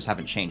cultures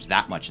haven't changed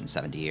that much in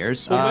 70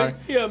 years. Well,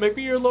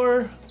 maybe your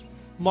lore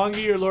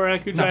Mongi or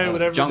Lorakujai, No,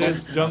 whatever jungle. it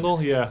is.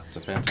 Jungle, yeah. It's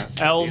a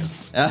fantastic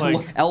Elves,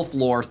 like, Elf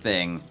lore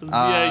thing.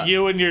 yeah,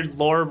 you and your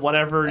lore,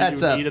 whatever you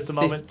That's a need at the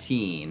moment.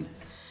 15.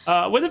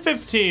 With a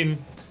 15,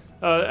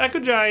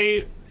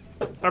 Ekujai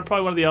are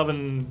probably one of the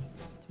elven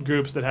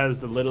groups that has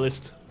the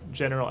littlest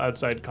general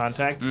outside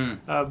contact.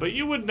 But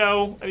you would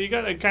know, you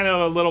got a kind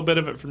of a little bit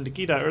of it from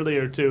Nikita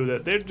earlier too,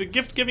 that the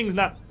gift giving is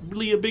not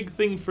really a big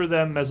thing for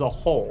them as a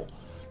whole.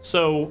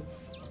 So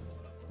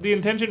the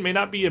intention may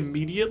not be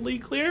immediately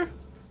clear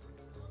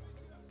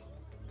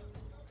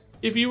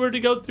if you were to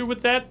go through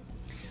with that.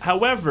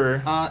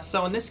 However,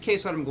 So in this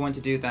case, what I'm going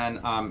to do then,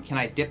 can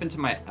I dip into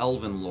my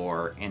elven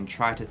lore and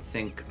try to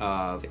think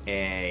of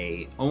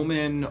a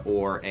omen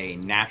or a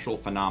natural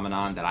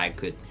phenomenon that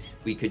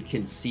we could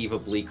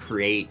conceivably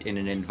create in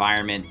an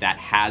environment that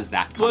has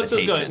that let's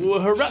just connotation? go.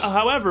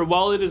 However,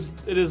 while it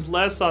is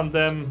less on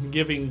them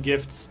giving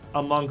gifts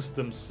amongst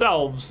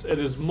themselves, it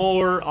is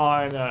more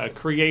on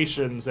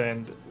creations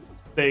and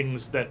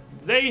things that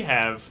they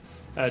have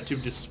to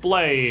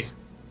display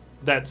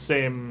that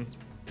same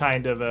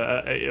kind of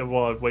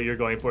well, what you're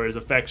going for is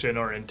affection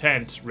or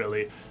intent,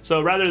 really.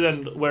 So rather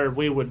than where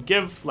we would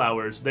give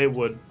flowers, they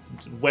would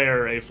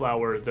wear a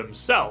flower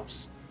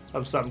themselves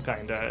of some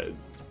kind.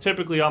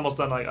 Typically almost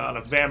on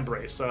a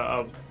vambrace,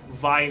 a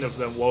vine of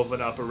them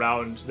woven up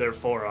around their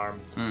forearm.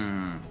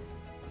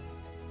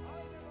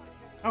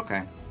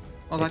 Okay.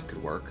 Well, that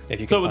could work.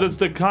 If you can So find,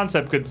 the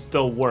concept could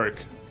still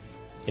work.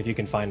 if you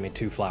can find me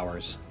 2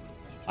 flowers,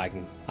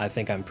 I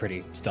think I'm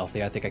pretty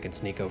stealthy. I think I can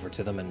sneak over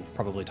to them and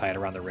probably tie it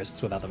around their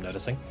wrists without them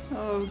noticing.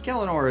 Oh,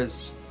 Galenor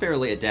is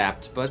fairly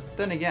adept, but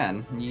then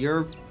again,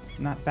 you're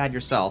not bad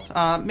yourself.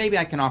 Maybe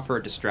I can offer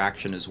a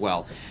distraction as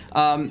well.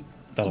 That'll be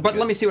But good.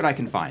 let me see what I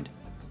can find.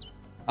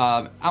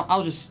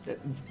 I'll just...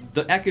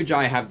 The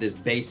Ekujai have this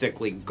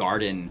basically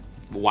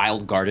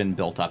wild garden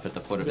built up at the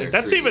foot of their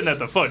That's trees. even at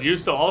the foot. You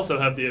still also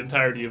have the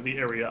entirety of the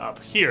area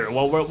up here.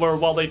 Well,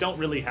 while they don't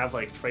really have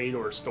like trade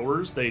or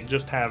stores, they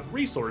just have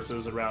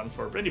resources around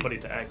for anybody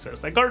to access.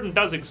 That garden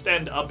does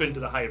extend up into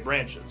the high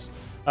branches.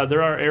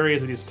 There are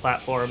areas of these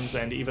platforms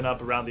and even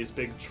up around these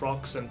big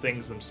trunks and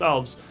things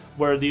themselves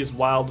where these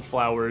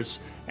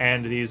wildflowers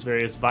and these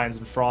various vines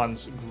and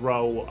fronds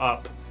grow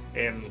up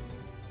in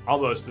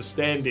almost a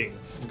standing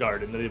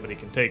garden that anybody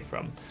can take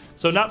from.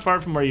 So not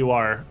far from where you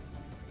are,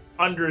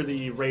 under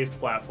the raised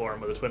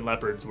platform where the twin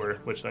leopards were,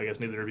 which I guess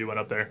neither of you went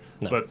up there,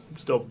 No. but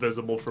still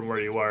visible from where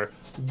you are,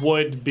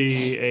 would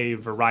be a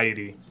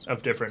variety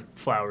of different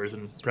flowers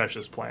and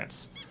precious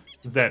plants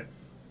that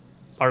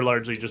are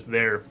largely just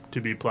there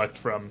to be plucked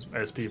from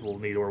as people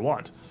need or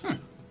want.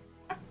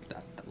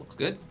 That looks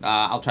good.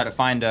 I'll try to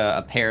find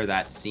a pair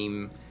that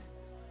seem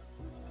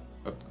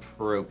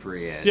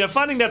appropriate. Yeah,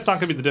 finding that's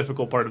not going to be the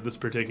difficult part of this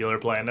particular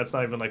plan. That's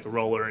not even like a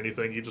roll or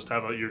anything. You just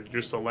have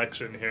your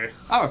selection here.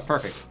 Oh,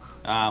 perfect.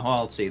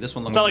 Well, let's see. This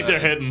one looks It's not like good.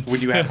 they're hidden.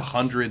 When you have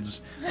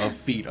hundreds of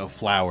feet of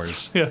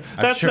flowers, Yeah, I'm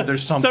that's sure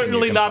there's something you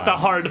certainly can not the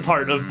find. hard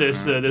part of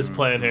this this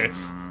plan here.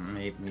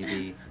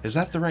 Maybe. Is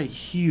that the right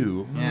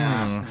hue?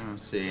 Yeah.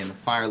 Let's see. In the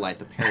firelight,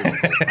 the pair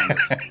looks kind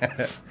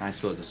of... I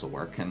suppose this will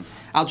work. And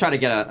I'll try to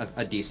get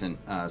a decent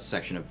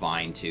section of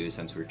vine, too,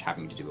 since we're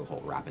having to do a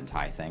whole wrap and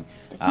tie thing.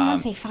 Did someone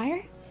say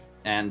fire?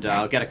 And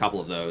I'll get a couple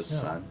of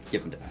those.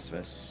 Give them to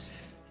Esvis.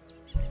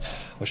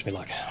 Wish me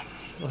luck.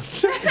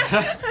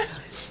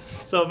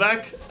 So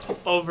back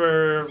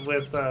over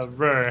with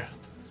Renavo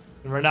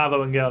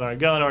and Galenor.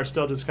 Galenor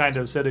still just kind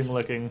of sitting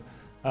looking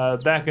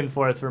back and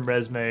forth from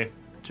Resme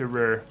to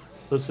Rur,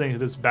 listening to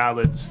this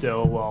ballad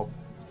still while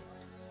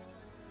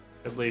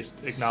at least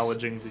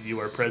acknowledging that you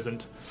are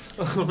present.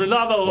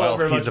 Renavo Well,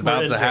 over he's much about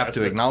more to have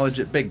to interested. acknowledge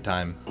it big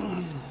time.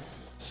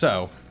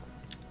 So,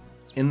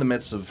 in the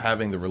midst of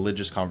having the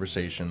religious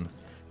conversation,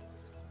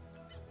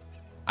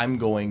 I'm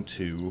going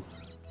to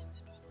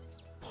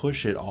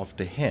push it off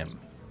to him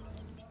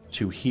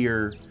to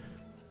hear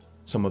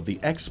some of the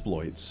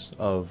exploits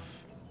of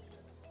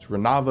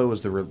Renavo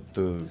is the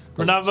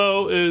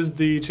Renavo is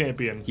the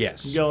champion.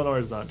 Yes. Galenor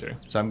is the hunter.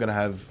 So I'm going to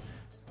have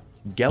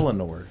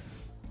Galenor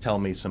tell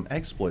me some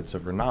exploits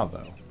of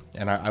Renavo.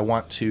 And I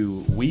want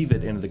to weave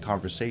it into the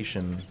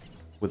conversation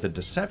with a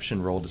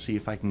deception roll to see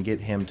if I can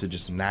get him to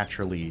just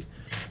naturally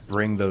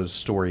bring those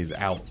stories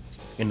out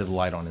into the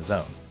light on his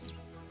own.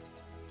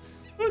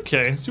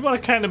 Okay, so you want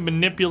to kind of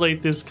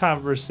manipulate this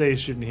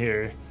conversation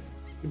here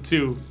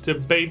to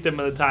bait them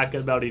into talking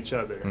about each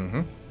other.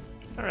 Mm-hmm.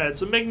 All right,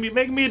 so make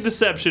me a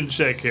deception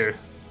check here,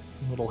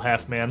 little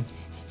half man.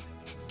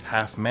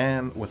 Half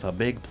man with a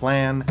big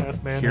plan.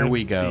 Half man. Here half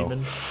we go.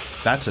 demon.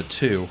 That's a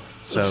 2.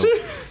 So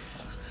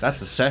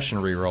that's a session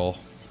reroll.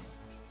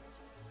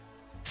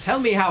 Tell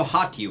me how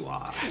hot you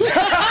are.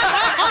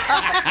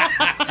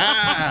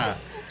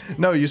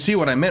 No, you see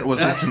what I meant was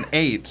that's an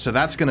 8. So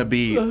that's going to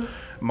be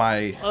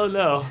my... Oh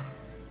no. Well,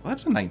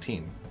 that's a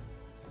 19.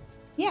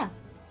 Yeah.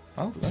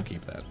 I'll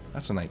keep that.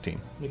 That's a 19.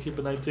 You keep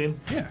a 19.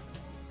 Yeah.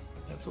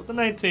 That's what the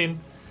 19.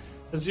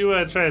 As you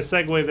try to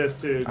segue this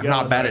to, I'm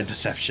not bad Galenor, at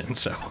deception,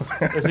 so...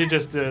 Is he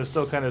just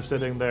still kind of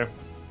sitting there?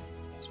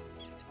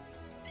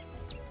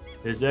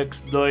 His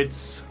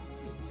exploits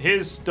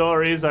his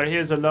stories are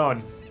his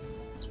alone.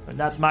 They're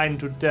not mine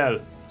to tell.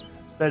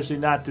 Especially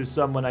not to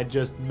someone I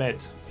just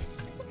met.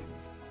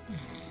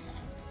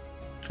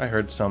 I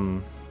heard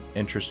some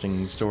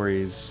interesting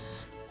stories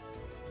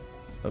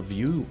of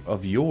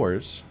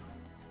yours,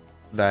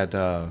 that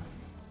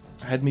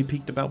had me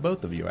peaked about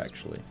both of you,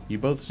 actually. You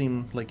both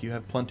seem like you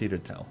have plenty to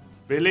tell.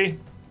 Really?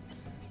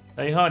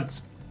 I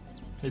hunt.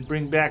 I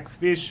bring back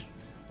fish.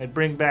 I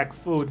bring back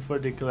food for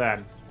the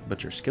clan.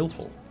 But you're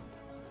skillful.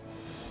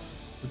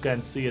 You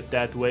can see it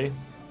that way.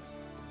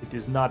 It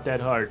is not that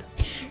hard.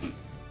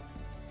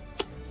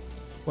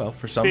 Well,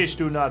 for some... Fish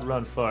do not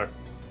run far.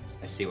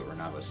 I see what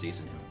Renavo sees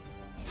in him.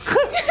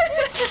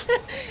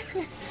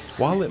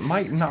 While it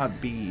might not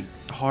be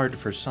hard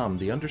for some,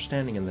 the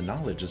understanding and the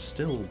knowledge is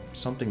still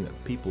something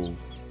that people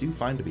do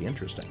find to be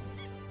interesting.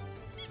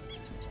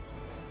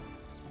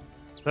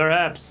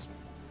 Perhaps.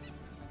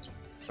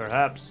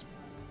 Perhaps.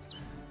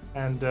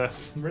 And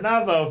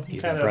Renavo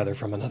He's my kind brother of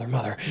from another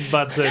mother.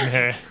 butts in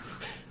here.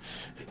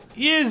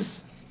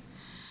 Is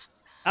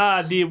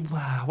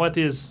what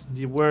is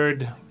the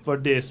word for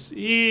this?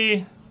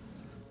 He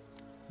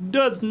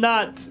does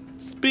not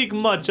speak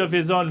much of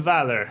his own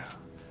valor.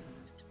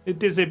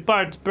 It is a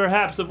part,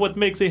 perhaps, of what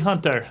makes a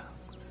hunter.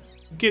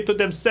 Keep to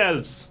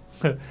themselves.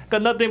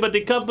 Got nothing but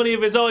the company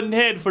of his own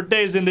head for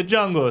days in the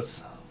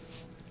jungles.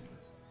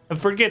 And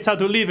forgets how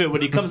to leave it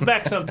when he comes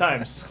back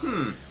sometimes.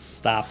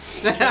 Stop.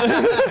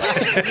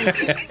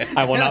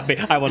 I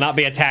will not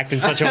be attacked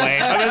in such a way.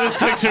 I'm in this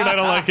picture and I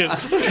don't like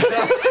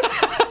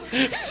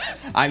it.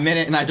 I'm in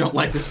it and I don't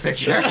like this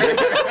picture.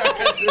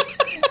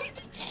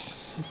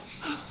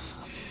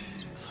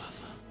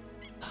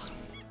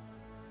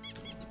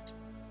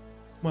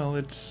 Well,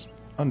 it's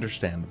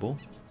understandable.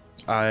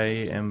 I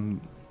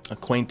am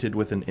acquainted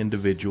with an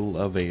individual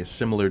of a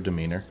similar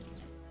demeanor.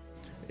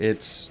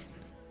 It's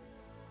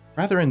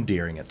rather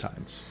endearing at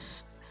times.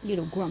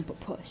 Little grumpa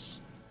puss.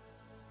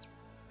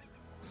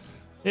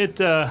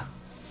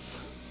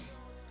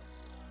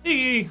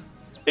 He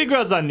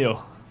grows on you.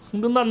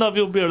 Do not know if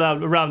you'll be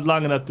around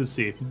long enough to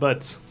see,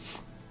 but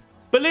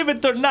believe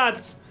it or not,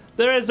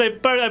 there is a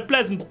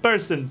pleasant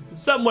person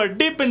somewhere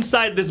deep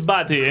inside this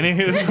body, and he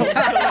goes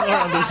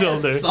around the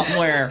shoulder.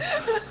 Somewhere.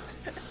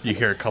 You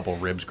hear a couple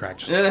ribs crack.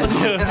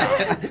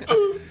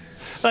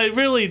 I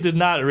really did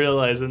not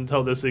realize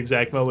until this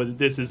exact moment that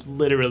this is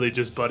literally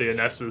just Buddy and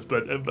Esmus,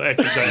 but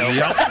extra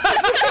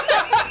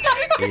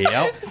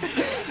Yep.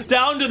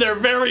 down to their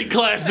very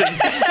classes.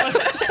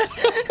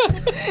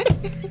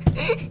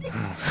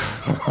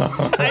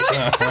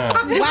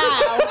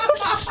 Wow.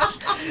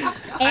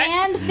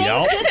 And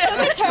things just took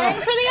a turn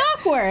for the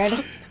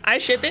awkward. I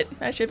ship it.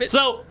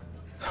 So,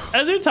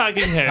 as you're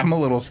talking here, I'm a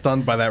little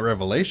stunned by that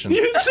revelation.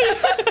 and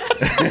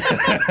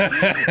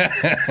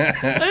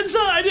so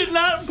I did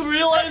not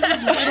realize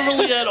this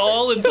literally at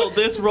all until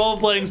this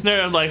role-playing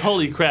scenario. I'm like,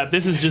 holy crap,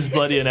 this is just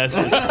Buddy and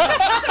Estes.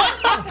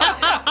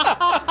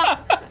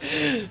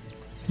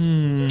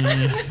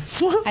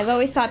 I've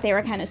always thought they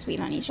were kind of sweet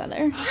on each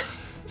other.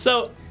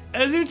 So,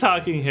 as you're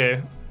talking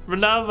here,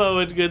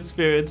 Renavo in good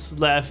spirits,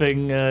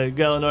 laughing,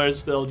 Galanor is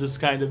still just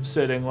kind of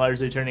sitting,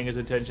 largely turning his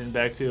attention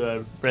back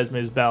to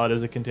Resme's ballad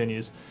as it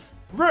continues.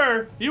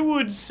 Rur, you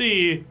would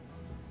see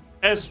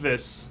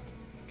Esvis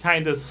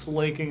kind of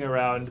slinking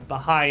around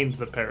behind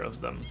the pair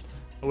of them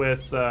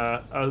with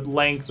a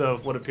length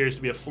of what appears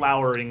to be a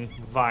flowering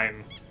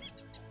vine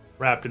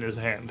wrapped in his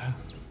hand.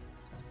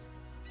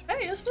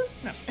 Hey, is this?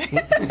 No.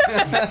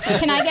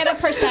 Can I get a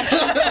perception?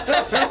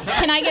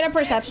 Can I get a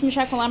perception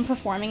check while I'm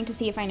performing to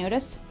see if I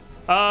notice?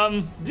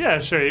 Yeah,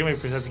 sure. You make a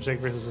perception check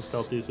versus a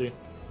stealth DC.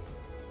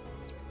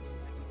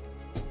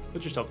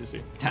 What's your stealth DC?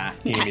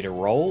 You need me to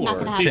roll? Not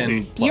Or? gonna happen.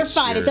 10 plus You're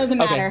fine. your- It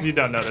doesn't Okay. matter. You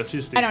don't notice.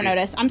 You I don't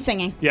notice. I'm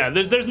singing. Yeah,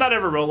 there's not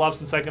ever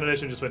roll-ups in second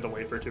edition. Just wait to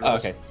wait for 2 Oh,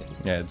 rolls. okay.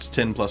 Yeah, it's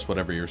 10 plus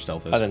whatever your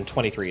stealth is. Then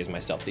 23 is my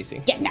stealth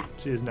DC. Yeah, no.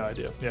 She has no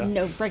idea. Yeah.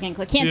 No friggin'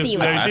 clue. Can't Yes, see you.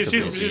 no, at all.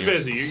 she's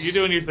busy. You're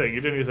doing your thing.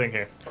 You're doing your thing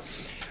here.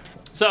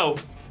 So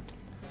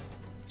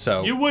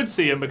So, you would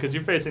see him because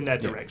you're facing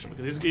that direction.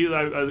 Because he's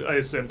I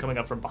assume coming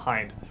up from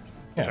behind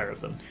the Yeah. pair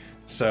of them.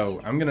 so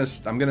I'm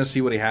gonna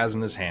see what he has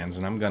in his hands,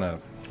 and I'm gonna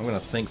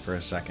think for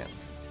a second.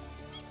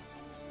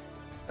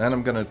 Then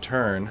I'm gonna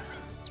turn.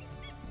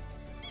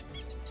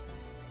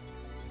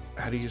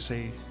 How do you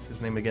say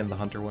his name again? The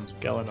hunter one.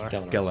 Galanor.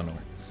 Galanor.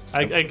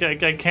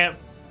 Galanor. I can't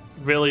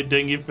really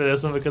ding you for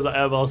this one because I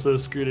have also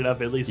screwed it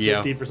up at least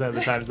Yeah. 50% of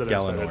the times that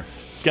I've said it.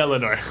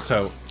 Galanor. Galanor.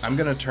 So I'm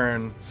gonna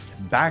turn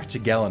back to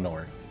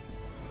Galanor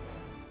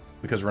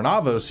because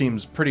Renavo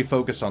seems pretty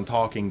focused on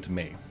talking to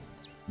me.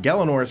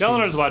 Galanor's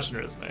watching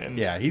Resme. And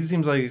Yeah, he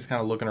seems like he's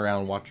kind of looking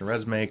around, watching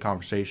resume,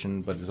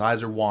 conversation, but his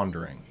eyes are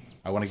wandering.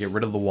 I want to get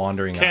rid of the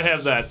wandering Can't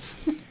eyes. have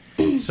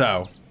that.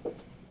 So,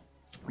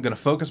 I'm going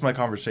to focus my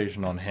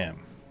conversation on him.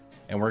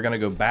 And we're going to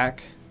go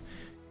back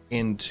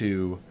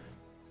into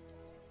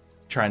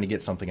trying to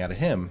get something out of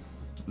him,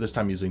 this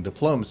time using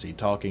diplomacy,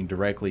 talking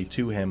directly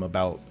to him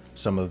about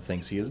some of the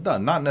things he has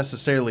done. Not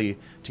necessarily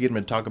to get him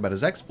to talk about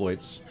his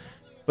exploits,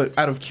 But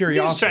out of You're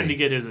curiosity, just trying to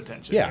get his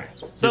attention. Yeah.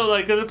 Here. So,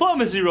 like, the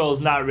diplomacy roll is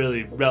not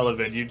really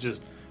relevant. You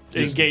just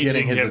engaging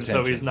getting his him so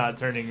attention. he's not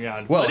turning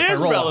around. Well, What if I is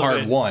roll a relevant,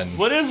 hard one.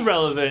 What is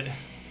relevant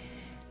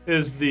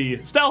is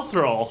the stealth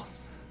roll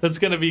that's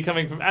going to be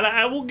coming from. And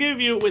I will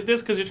give you with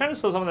this because you're trying to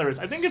sell some of the risk.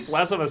 I think it's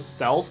less of a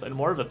stealth and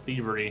more of a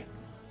thievery,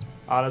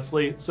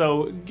 honestly.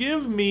 So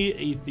give me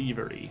a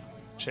thievery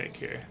check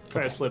here.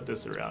 Try to slip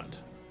this around.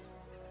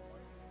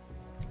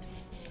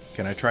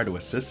 Can I try to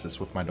assist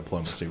this with my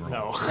diplomacy roll?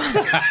 No.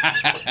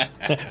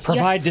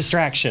 Provide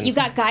distraction. You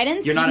got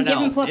guidance? You're not you an can give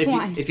him elf. plus if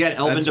one. You, if you had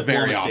elven That's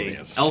very diplomacy,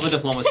 obvious. elven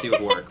diplomacy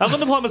would work. Elven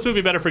diplomacy would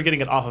be better for getting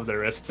it off of their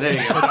wrists. There you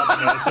go. without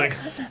them noticing.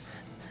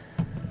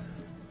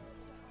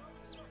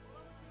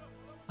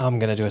 I'm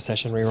gonna do a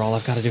session reroll.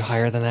 I've got to do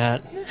higher than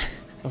that.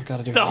 I've got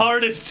to do The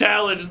hardest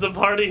challenge the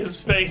party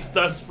has faced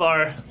thus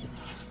far.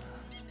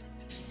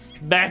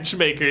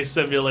 Matchmaker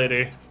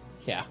simulator.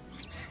 Yeah.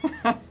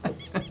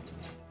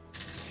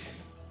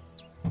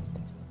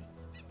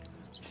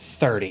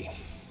 30.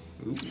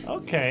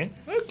 Okay.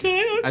 Okay.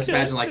 I just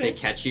imagine like they okay.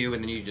 catch you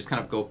and then you just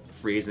kind of go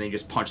freeze and then you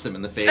just punch them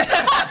in the face.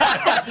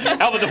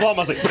 Elven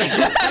diplomacy.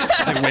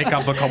 I wake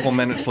up a couple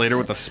minutes later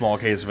with a small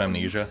case of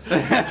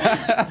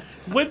amnesia.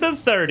 With a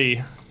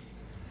 30,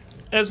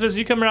 as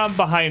you come around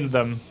behind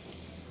them,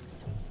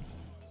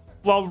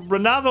 while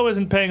Renavo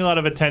isn't paying a lot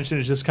of attention,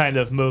 he's just kind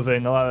of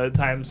moving a lot of the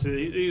times.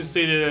 He's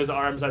seated, his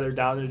arms either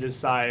down at his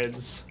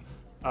sides,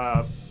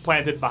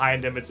 planted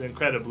behind him. It's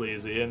incredibly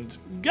easy. And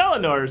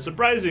Galanor,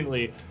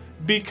 surprisingly,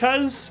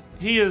 because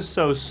he is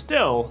so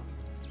still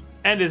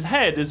and his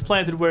head is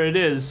planted where it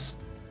is,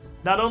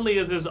 not only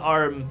is his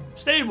arm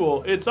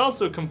stable, it's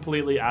also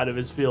completely out of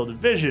his field of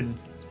vision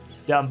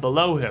down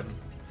below him.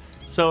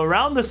 So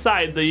around the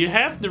side, though, you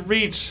have to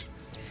reach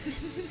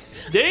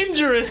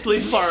dangerously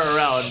far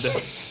around.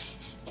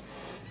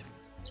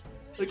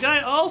 The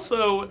guy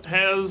also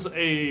has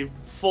a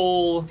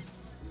full,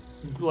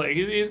 like,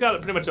 he's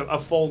got pretty much a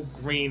full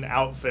green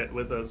outfit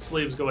with the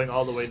sleeves going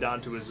all the way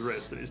down to his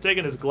wrist. And he's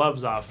taken his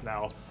gloves off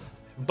now,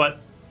 but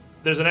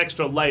there's an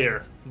extra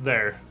layer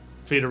there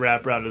for you to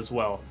wrap around as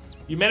well.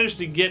 You managed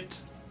to get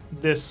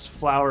this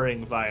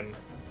flowering vine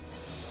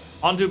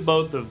onto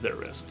both of their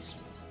wrists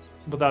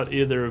without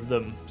either of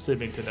them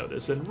seeming to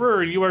notice. And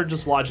Rur, you are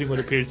just watching what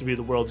appears to be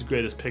the world's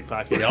greatest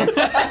pickpocket.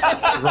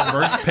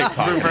 Reverse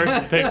pickpocket.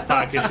 Reverse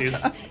pickpocket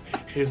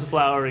these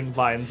flowering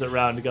vines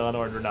around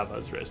Galanor and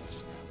Renavo's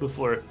wrists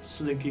before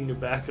slinking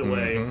back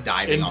away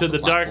Diving into off the the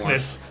platform.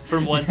 darkness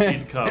from whence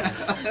he'd come.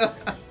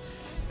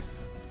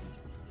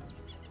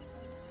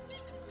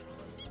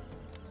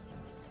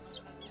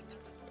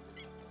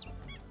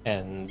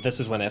 And this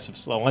is when once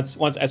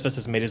Espis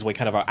has made his way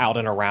kind of out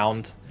and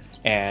around,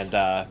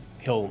 and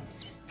he'll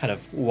kind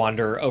of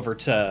wander over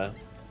to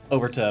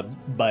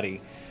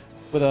Buddy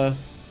with a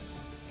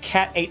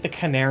cat ate the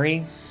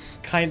canary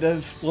kind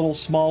of little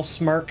small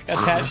smirk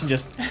attached, and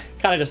just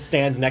kind of just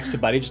stands next to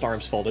Buddy, just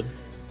arms folded.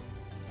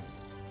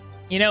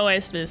 You know,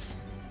 Espis,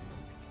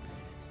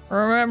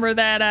 remember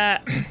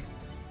that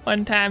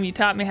one time you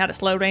taught me how to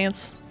slow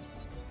dance?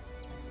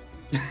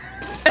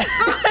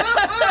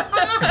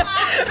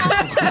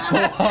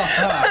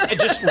 It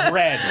just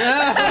red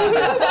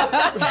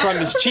from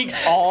his cheeks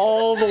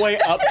all the way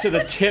up to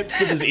the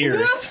tips of his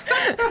ears.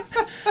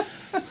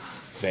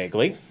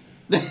 Vaguely.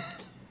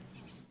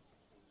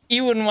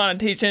 You wouldn't want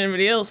to teach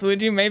anybody else,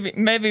 would you?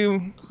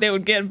 Maybe they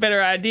would get a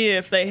better idea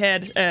if they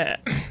had a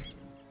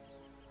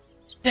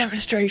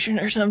demonstration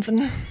or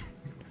something.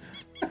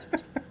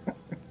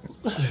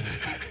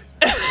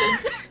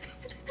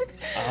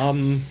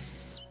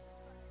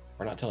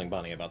 We're not telling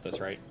Bonnie about this,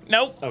 right?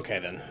 Nope. Okay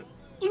then.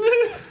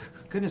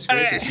 Goodness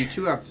gracious, you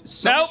two have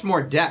so much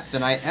more depth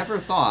than I ever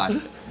thought.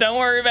 Don't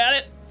worry about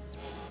it.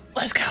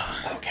 Let's go.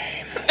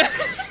 Okay.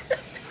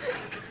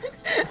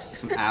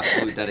 Some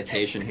absolute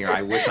dedication here.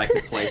 I wish I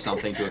could play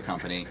something to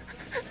accompany.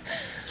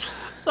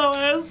 So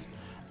as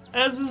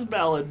this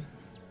ballad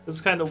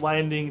is kind of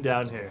winding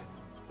down here,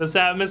 this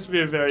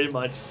atmosphere very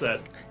much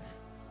set.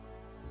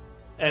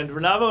 And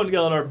Renavo and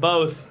Galanor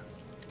both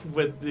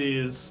with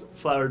these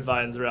flowered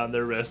vines around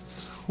their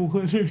wrists.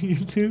 What are you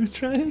two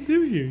trying to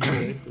do here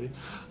exactly?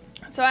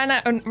 So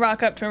I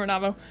rock up to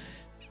Renavo.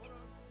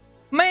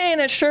 Man,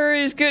 it sure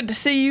is good to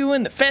see you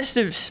in the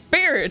festive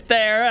spirit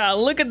there.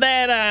 Look at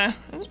that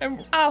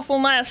awful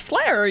nice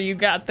flower you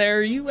got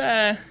there. You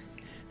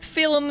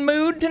feeling the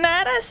mood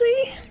tonight, I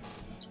see?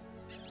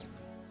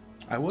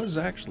 I was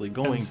actually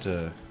going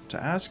to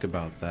ask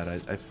about that.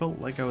 I felt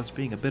like I was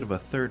being a bit of a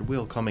third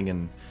wheel coming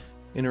and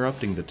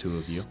interrupting the two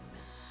of you.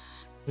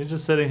 You're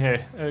just sitting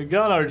here.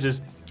 Galanor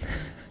just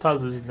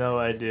has no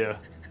idea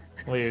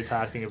what you're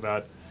talking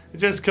about.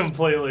 Just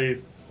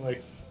completely,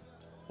 like,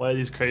 why are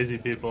these crazy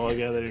people all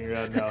gathering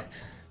around now?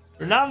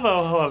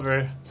 Renavo,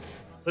 however,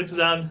 looks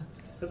down.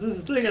 This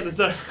is thing at the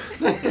side.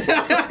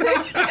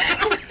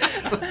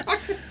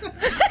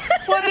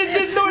 What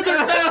did the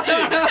northern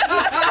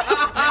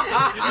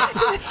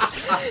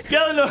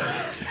Galanor.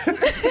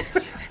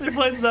 He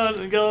points down,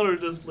 and Galanor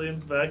just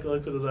leans back,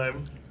 looks at his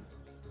arm.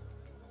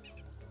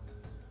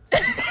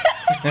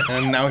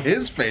 And now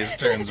his face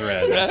turns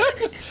red.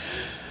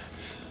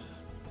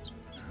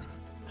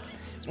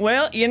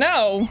 Well, you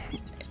know,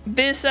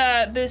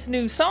 this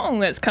new song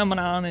that's coming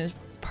on is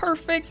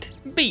perfect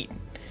beat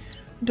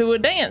to a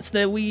dance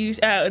that we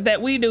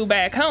do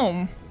back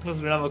home. I'm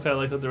kind of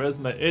like the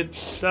resume.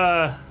 It's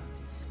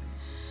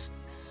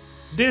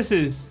this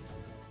is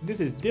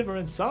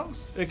different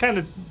songs. It kind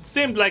of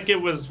seemed like it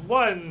was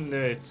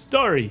one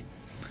story.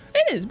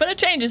 It is, but it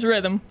changes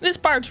rhythm. This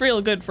part's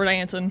real good for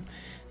dancing.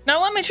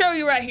 Now let me show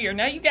you right here.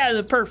 Now you guys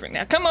are perfect.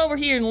 Now come over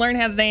here and learn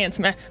how to dance.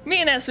 Me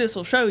and Esvis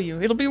will show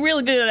you. It'll be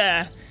really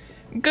good,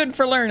 good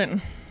for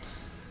learning.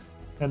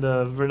 And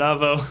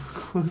Vernavo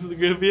looks at the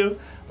group of you.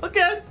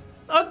 Okay.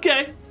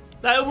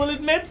 I will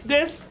admit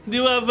this.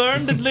 You have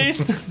earned at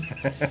least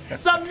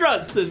some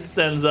trust. And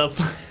stands up.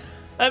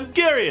 I'm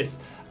curious.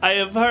 I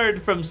have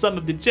heard from some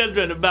of the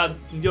children about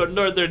your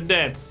northern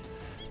dance.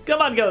 Come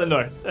on,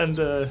 Galenor. And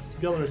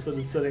Galenor still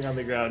is sitting on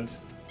the ground.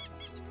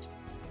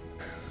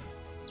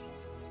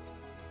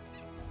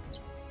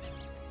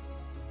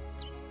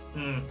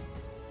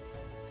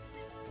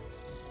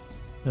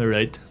 All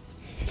right.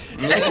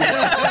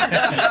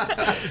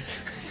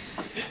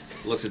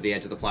 Looks at the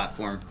edge of the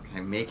platform. Can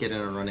I make it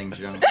in a running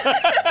jump?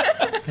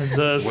 And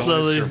Will I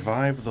slowly,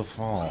 survive the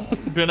fall?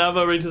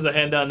 Granavo reaches a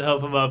hand down to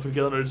help him up, and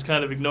Galenor just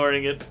kind of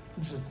ignoring it.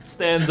 Just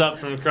stands up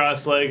from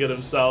cross-legged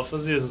himself.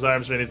 Doesn't use his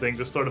arms or anything,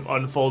 just sort of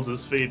unfolds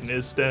his feet and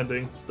is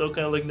standing. Still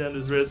kind of looking down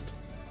his wrist.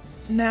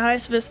 Now,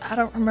 Esvis, I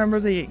don't remember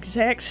the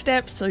exact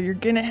steps, so you're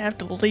gonna have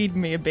to lead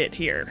me a bit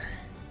here.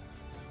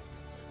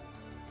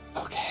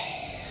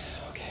 Okay.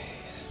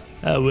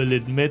 I will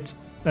admit,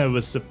 I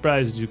was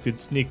surprised you could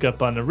sneak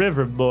up on a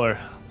river boar.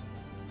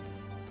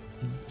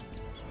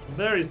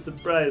 Very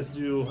surprised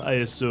you, I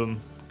assume,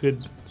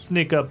 could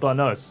sneak up on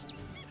us.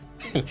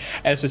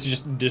 Esvis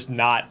is just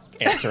not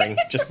answering,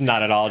 just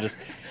not at all, just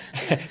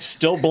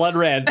still blood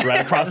red right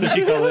across the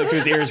cheeks all the way to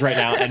his ears right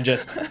now, and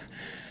just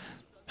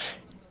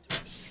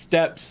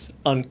steps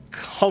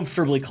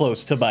uncomfortably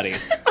close to Buddy.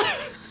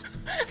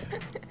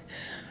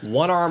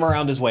 One arm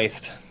around his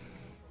waist,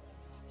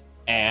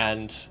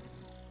 and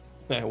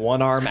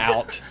one arm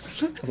out.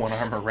 One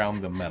arm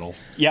around the metal.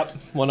 Yep,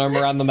 one arm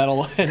around the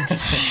metal, and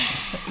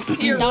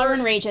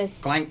Nalrin rages.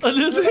 Clank.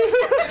 Fireworks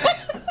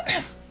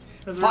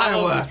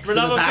Fireworks in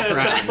the Renavo kind of steps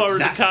background. forward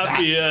Zap, to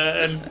copy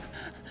and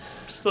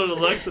just sort of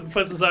looks and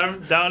puts his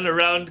arm down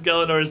around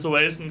Galenor's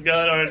waist, and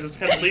Galenor just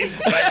kind of leans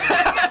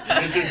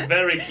back. This is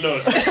very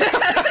close.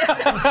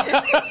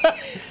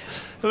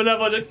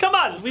 Renavo, come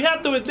on, we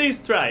have to at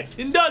least try.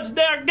 Indulge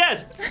their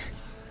guests.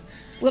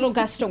 Little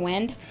gust of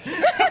wind.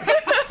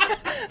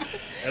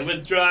 I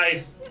will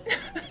try.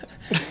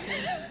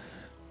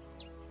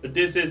 But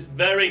this is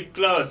very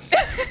close.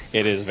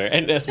 it is very,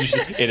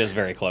 it is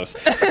very close.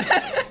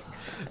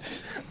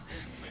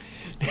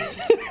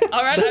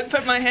 All right, I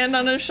put my hand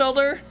on his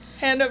shoulder,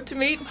 hand up to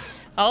meet.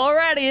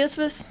 Alrighty,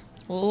 Esvis,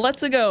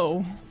 let's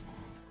go.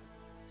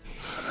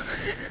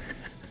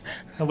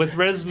 With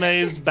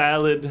Resme's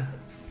ballad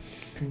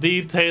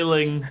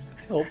detailing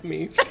Help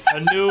me. a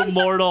new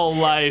mortal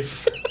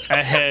life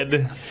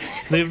ahead,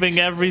 leaving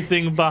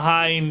everything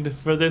behind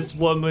for this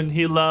woman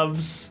he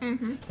loves.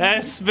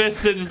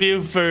 Esvis and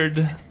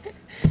Buford,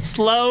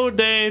 slow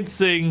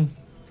dancing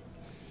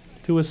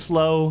to a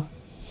slow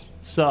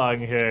song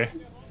here.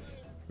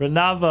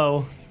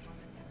 Renavo,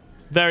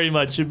 very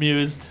much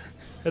amused,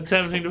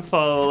 attempting to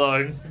follow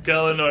along.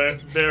 Galenor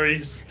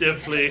very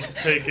stiffly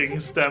taking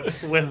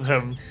steps with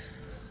him.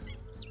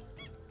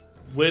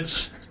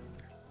 Which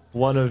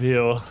one of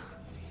you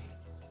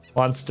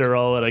wants to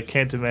roll it? I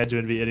can't imagine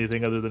it would be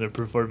anything other than a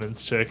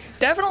performance check.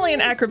 Definitely an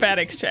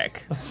acrobatics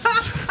check.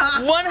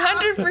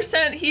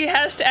 100% he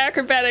has to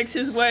acrobatics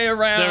his way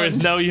around. There is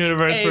no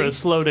universe where a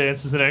slow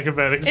dance is an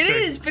acrobatics It check.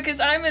 is, because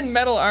I'm in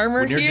metal armor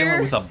When you're here.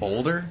 dealing with a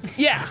boulder,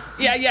 Yeah.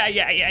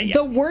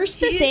 The worse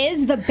this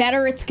is, the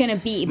better it's gonna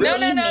be. No,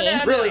 Believe no, me.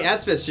 no. Really,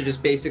 Esvis should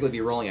just basically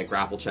be rolling a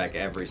grapple check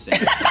every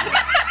single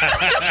time.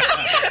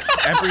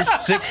 every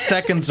 6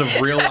 seconds of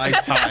real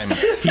life time,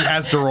 he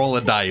has to roll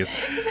a dice.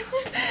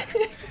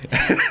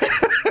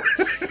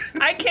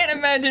 I can't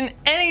imagine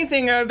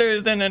anything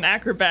other than an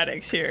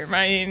acrobatics here.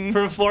 I mean,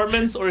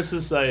 Performance or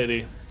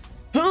society?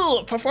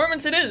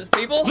 performance it is,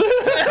 people. This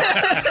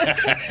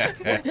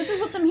is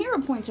what them hero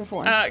points are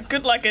for.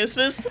 Good luck,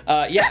 Esvis.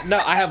 Yeah, no,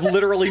 I have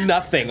literally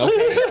nothing,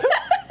 okay?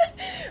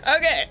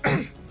 Okay.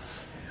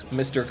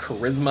 Mr.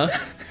 Charisma.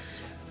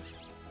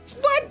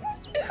 What?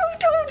 Who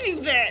told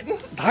you that?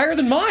 It's higher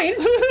than mine.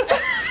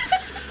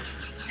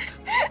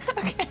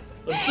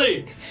 Let's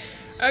see.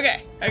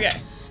 Okay.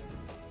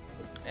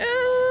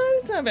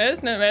 It's not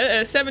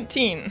bad.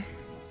 17.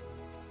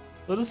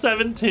 So the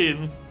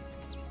 17.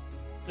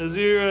 As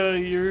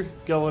you're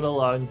going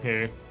along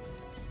here,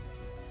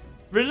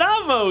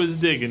 Renavo is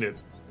digging it.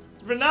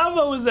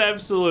 Renavo is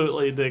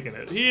absolutely digging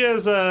it. He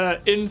is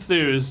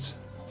enthused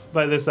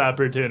by this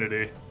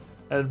opportunity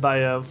and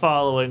by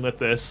following with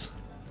this.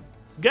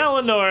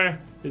 Galenor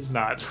is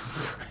not.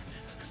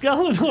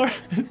 Galenor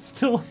is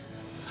still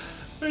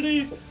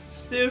pretty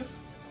stiff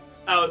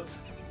out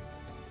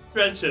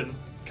stretching,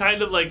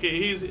 kind of like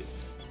he's.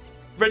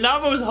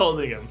 Renama's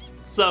holding him,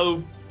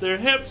 so their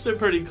hips are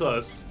pretty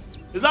close.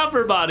 His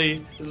upper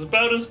body is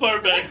about as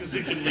far back as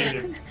you can lead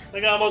him,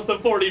 like almost a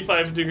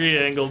 45-degree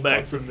angle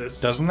back from this.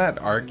 Doesn't that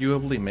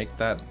arguably make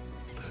that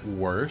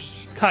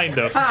worse? Kind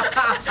of.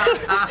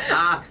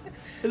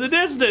 In the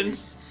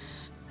distance,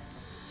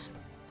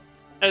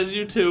 as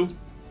you two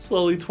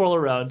slowly twirl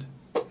around,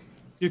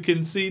 you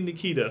can see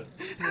Nikita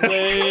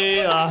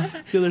way off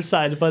the other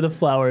side by the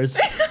flowers,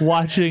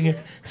 watching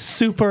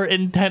super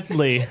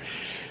intently.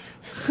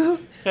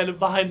 Kind of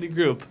behind the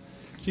group.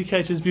 She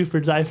catches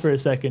Buford's eye for a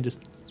second, just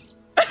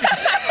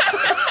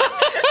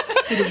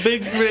with a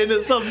big grin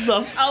and thumbs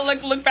up. I'll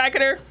look back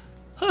at her.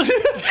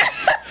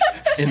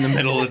 In the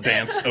middle of the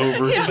dance,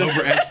 over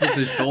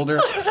Espus's shoulder.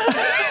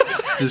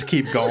 Just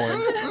keep going.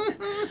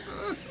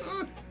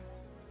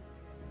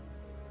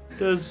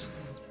 Does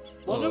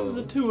one of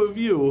the two of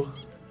you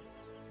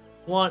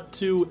want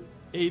to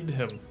aid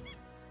him?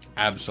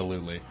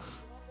 Absolutely.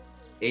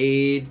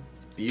 Aid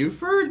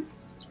Buford?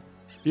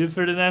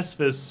 Buford and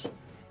Espus.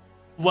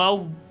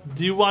 Well,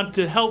 do you want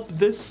to help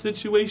this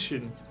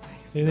situation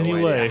in any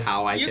No way? idea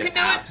how I You can can do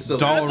it.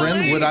 absolutely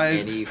Dalren,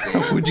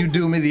 anything. would you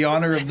do me the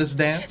honor of this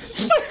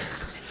dance?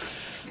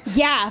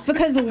 Yeah,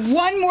 because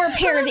one more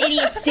pair of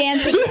idiots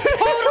dancing is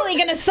totally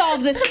gonna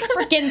solve this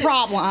freaking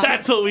problem.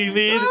 That's what we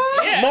need.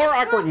 More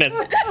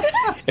awkwardness.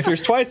 If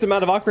there's twice the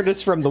amount of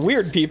awkwardness from the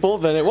weird people,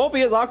 then it won't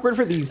be as awkward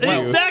for these two.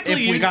 Exactly.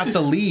 If we got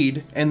the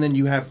lead, and then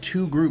you have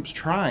two groups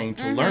trying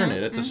to learn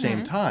it at the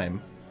same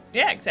time,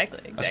 Yeah,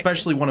 exactly.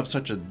 especially one of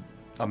such a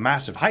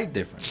massive height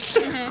difference,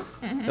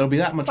 it'll be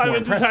that much more I'm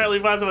impressive. entirely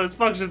possible as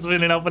functions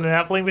with an open and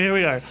halfling, but here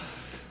we are.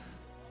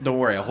 Don't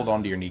worry, I'll hold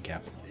on to your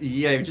kneecap.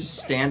 Yeah, just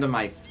stand on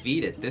my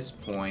feet at this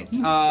point.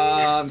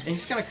 And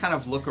he's gonna kind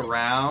of look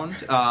around.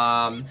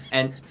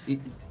 And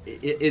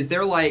is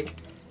there like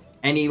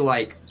any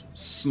like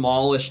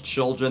smallish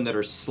children that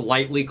are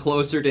slightly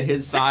closer to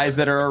his size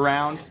that are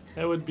around?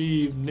 That would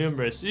be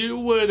numerous. You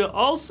would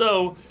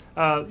also,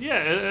 as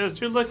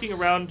you're looking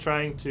around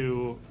trying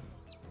to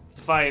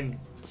find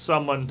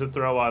someone to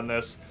throw on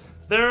this,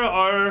 there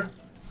are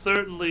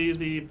certainly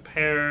the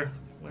pair.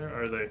 Where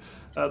are they?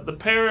 The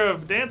pair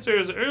of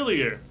dancers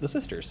earlier. The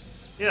sisters.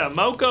 Yeah,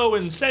 Moko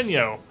and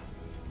Senyo.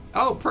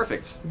 Oh,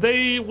 perfect.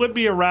 They would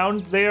be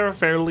around. They are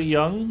fairly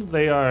young.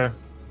 They are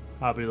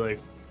probably like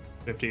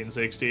 15,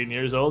 16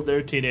 years old.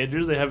 They're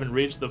teenagers. They haven't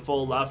reached the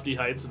full lofty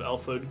heights of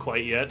elfhood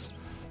quite yet.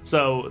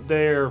 So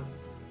they're...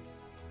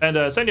 And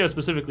Senyo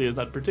specifically is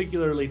not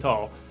particularly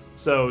tall.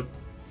 So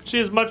she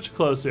is much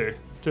closer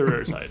to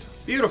her side.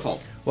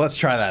 Beautiful. Let's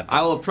try that.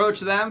 I will approach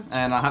them,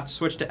 and I'll have to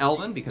switch to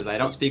Elven because I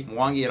don't speak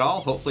Mwangi at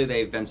all. Hopefully,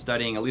 they've been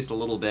studying at least a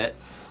little bit.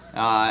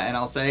 And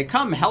I'll say,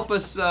 "Come, help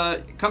us.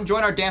 Come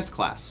join our dance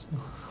class."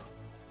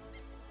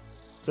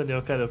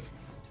 Senyo kind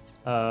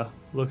of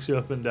looks you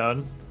up and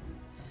down.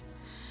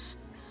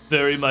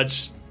 Very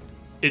much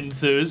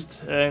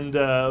enthused. And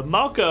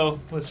Malko,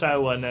 the shy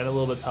one and a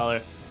little bit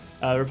taller,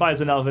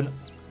 replies in Elven,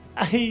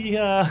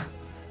 I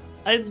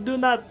do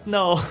not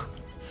know.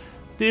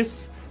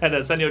 This... And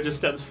Senyo just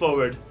steps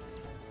forward.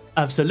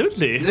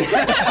 Absolutely.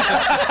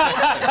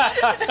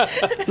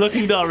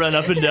 Looking to run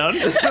up and down.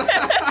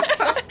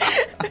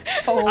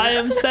 I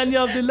am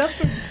Senyo of the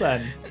Leopard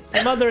Clan.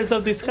 My mother is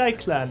of the Sky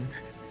Clan.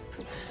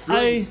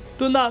 I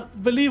do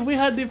not believe we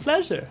had the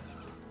pleasure.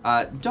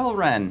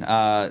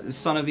 Dalren,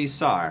 son of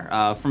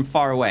Isar, from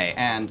far away,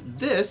 and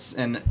this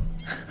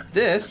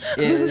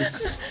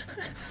is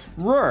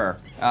Rur.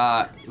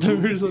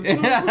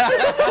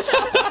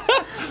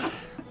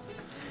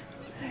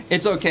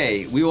 It's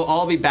okay. We will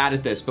all be bad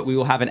at this, but we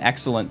will have an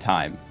excellent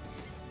time.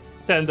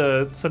 And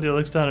Senyo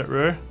looks down at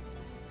Rur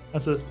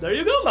and says, "There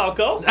you go,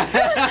 Malco.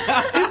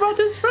 He brought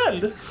his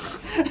friend."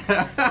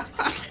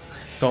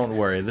 Don't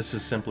worry, this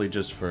is simply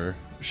just for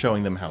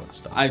showing them how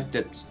it's done. I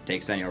just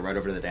take Senyo right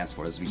over to the dance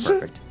floor. This will be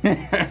perfect.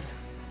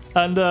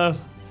 And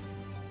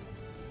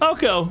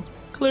Malco,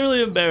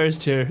 clearly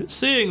embarrassed here,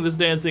 seeing this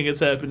dancing that's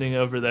happening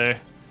over there,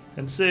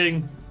 and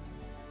seeing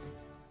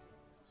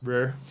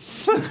Rur.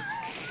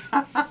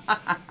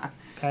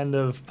 Kind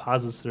of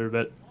pauses for a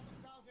bit.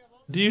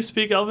 Do you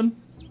speak Elven?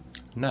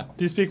 No.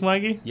 Do you speak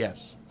Maggie?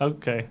 Yes.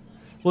 Okay.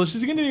 Well,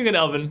 she's continuing in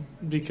Elven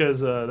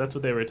because that's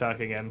what they were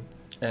talking in.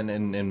 And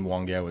in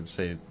Wongi, I would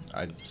say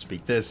I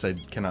speak this. I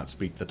cannot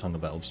speak the tongue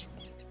of elves.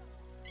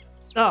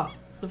 Ah,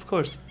 of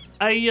course.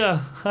 I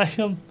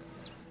am.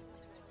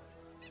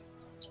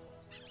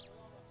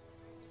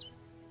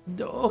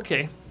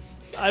 Okay,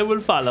 I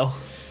will follow.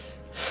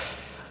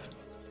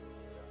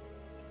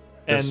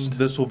 And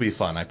This will be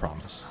fun, I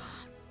promise.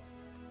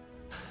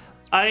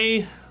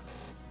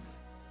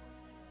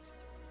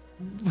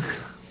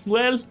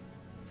 Well,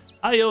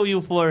 I owe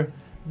you for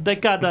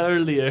Decada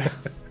earlier.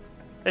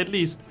 At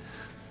least.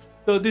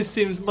 Though this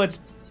seems much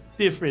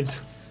different.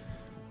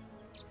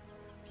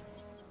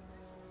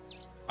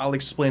 I'll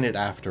explain it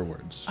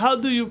afterwards. How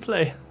do you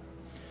play?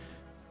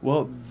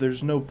 Well,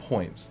 there's no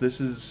points.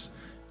 This is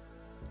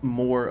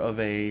more of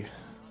a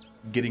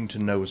getting to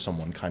know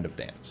someone kind of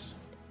dance.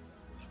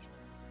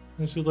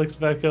 And she looks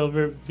back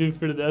over at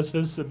Buford and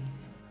Esphus and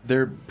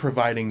They're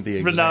providing the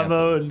example.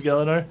 Renavo and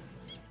Galenor.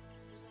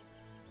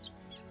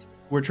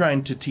 We're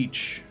trying to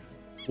teach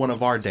one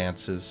of our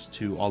dances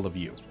to all of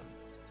you.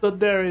 So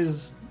there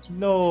is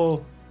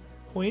no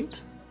point?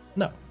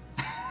 No.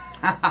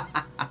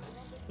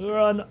 We're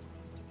on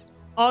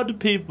odd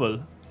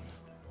people.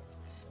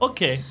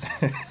 Okay.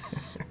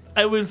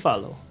 I will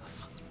follow.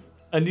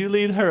 And you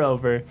lead her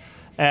over.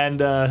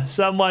 And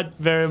somewhat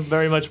very,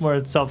 very much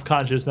more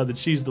self-conscious now that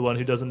she's the one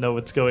who doesn't know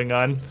what's going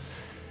on.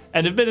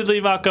 And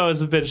admittedly, Mako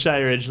is a bit shy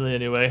originally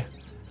anyway.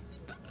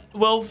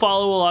 We'll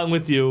follow along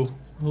with you.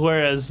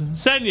 Whereas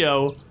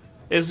Senyo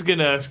is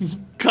gonna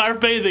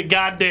carpe the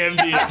goddamn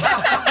diem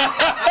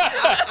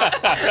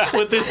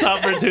with this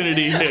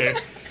opportunity here.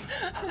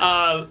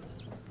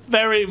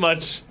 Very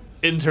much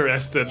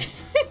interested.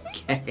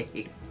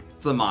 Okay.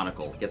 It's the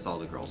monocle. Gets all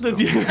the girls. going.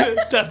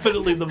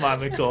 Definitely the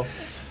monocle.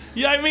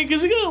 Yeah, I mean,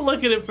 because you gotta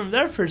look at it from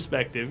their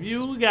perspective.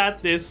 You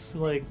got this,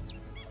 like,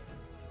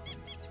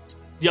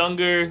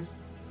 younger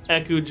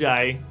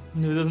Ekujai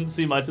who doesn't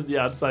see much of the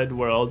outside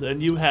world,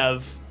 and you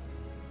have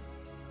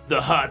the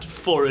hot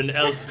foreign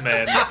elf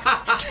man.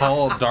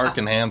 Tall, dark,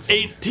 and handsome.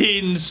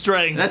 18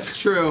 strength. That's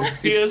true.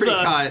 He He's is, pretty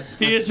hot.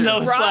 he That's is true.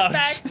 no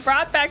slouch.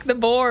 Brought back the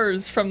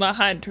boars from the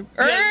hunt.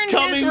 Earned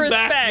Coming his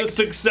back, respect. the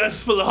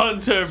successful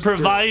hunter,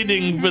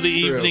 providing for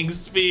the True.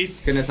 evening's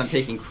feast. Goodness, I'm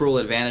taking cruel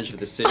advantage of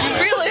the situation. You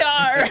really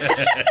are.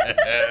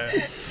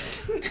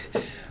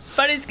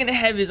 Buddy's gonna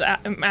have his.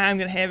 I'm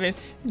gonna have it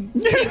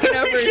peeking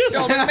over his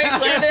shoulder. Make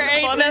sure there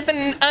ain't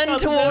nothing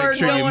untoward Make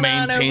sure you going on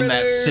maintain over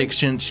that there.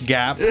 6-inch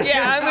gap.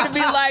 Yeah, I'm gonna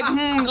be like,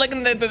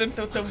 looking at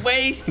the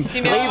waist,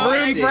 you know.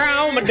 Leave room for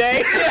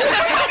Almaday.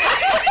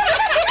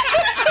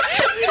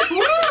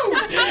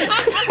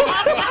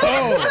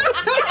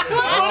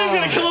 Oh, he's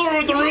gonna kill over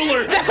with the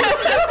ruler.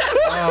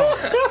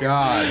 Oh,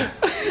 God.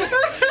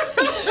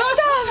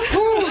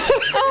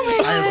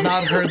 I have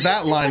not heard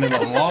that line in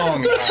a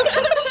long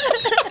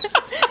time.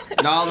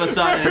 And all of a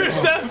sudden,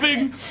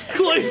 Zapping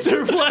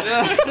cloister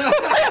flesh.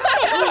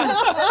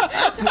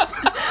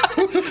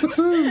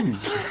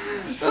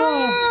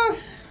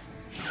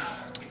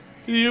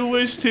 Do you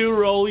wish to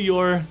roll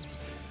your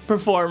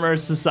performer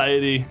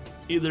society?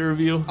 Either of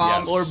you,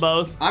 Yes. or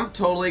both? I'm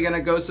totally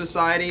gonna go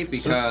society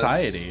because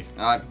Society?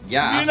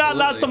 Yeah, You're not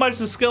absolutely. so much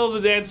the skill of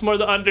the dance, more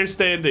the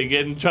understanding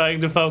and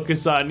trying to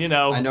focus on, you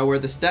know. I know where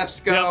the steps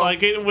go. Yeah, like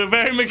we're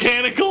very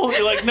mechanical.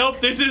 You're like, nope,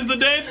 this is the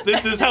dance.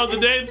 This is how the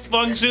dance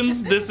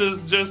functions. This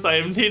is just I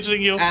am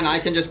teaching you. And I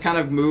can just kind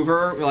of move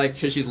her, like,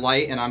 because she's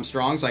light and I'm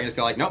strong, so I can just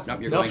go like, nope,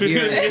 you're Nope, going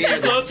you're here, good. and You're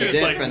here, closer, this is it's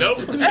the like, dip, and nope.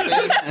 this is the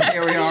spin, and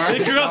here we are. Pick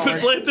This her is up how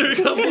and we're- blade her a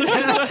couple of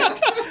times.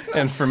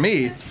 And for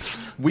me,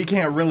 we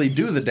can't really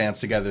do the dance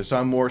together, so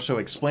I'm more so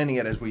explaining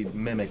it as we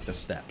mimic the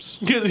steps.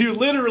 Because you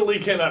literally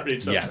cannot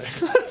reach something.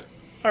 Yes.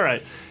 All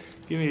right.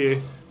 Give me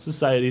a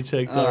society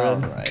check, All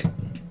Thorin. right.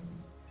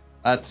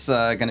 That's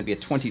going to be a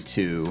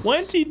 22.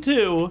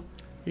 22.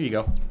 Here you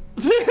go.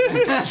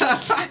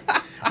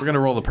 We're gonna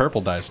roll the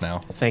purple dice now.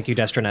 Thank you,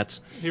 Destronets.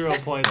 Hero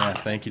points. Yeah,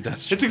 thank you,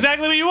 Dustin. It's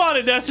exactly what you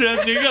wanted,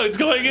 Destro. Here you go. It's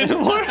going into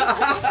more,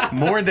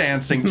 More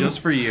dancing just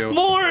for you.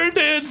 more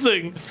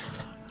dancing.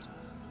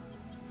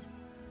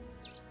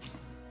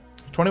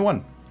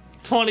 21.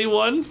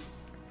 21.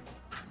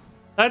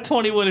 That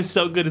 21 is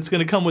so good, it's going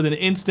to come with an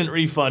instant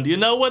refund. You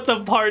know what?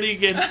 The party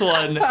gets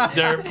one,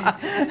 derp.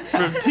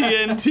 From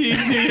TNT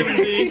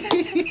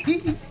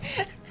TMD.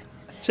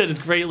 Chet is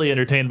greatly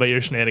entertained by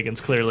your shenanigans,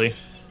 clearly.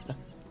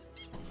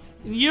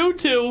 You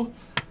two,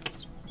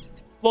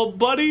 well,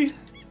 Buddy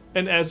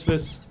and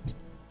Esphus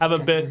have a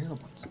bit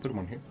I put them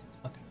on here.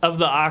 of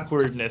the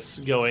awkwardness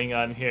going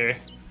on here.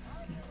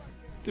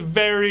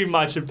 Very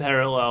much a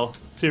parallel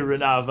to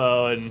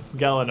Renavo and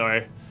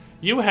Galenor.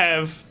 You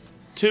have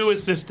two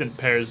assistant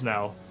pairs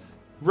now.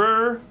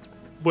 Rur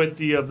with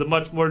the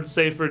much more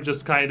safer,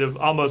 just kind of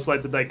almost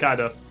like the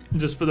Daikata,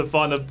 just for the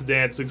fun of the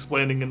dance,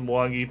 explaining in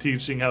Mwangi,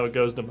 teaching how it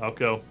goes to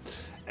Malko.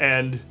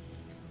 And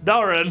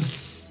Dalren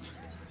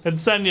and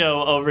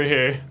Senyo over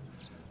here,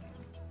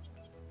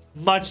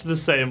 much the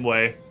same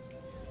way.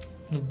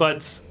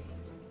 But,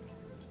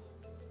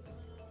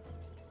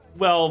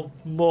 well,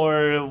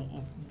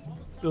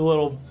 a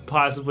little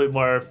possibly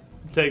more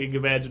taking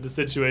advantage of the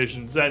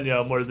situation.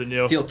 Senyo more than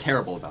you. I feel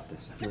terrible about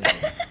this. I feel like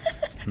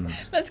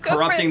Let's go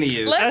Corrupting for, the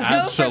youth. Let's go for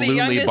Absolutely the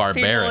youngest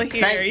barbaric.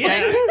 people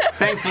here.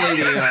 thankfully,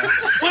 the,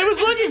 Well, he was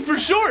looking for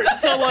short,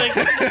 so like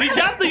he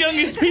got the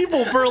youngest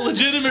people for a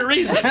legitimate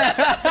reason.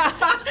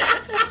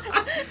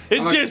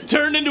 It just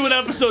turned into an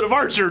episode of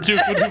Archer too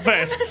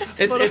fast.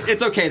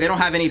 it's okay. They don't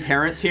have any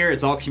parents here.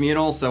 It's all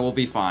communal, so we'll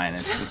be fine.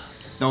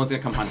 No one's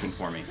gonna come hunting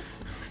for me.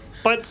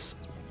 But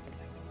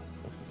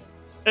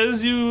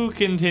as you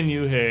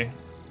continue here,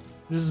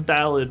 this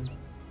ballad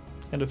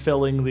kind of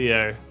filling the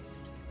air,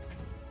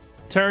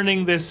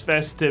 turning this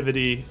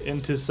festivity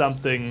into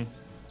something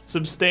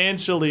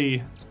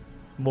substantially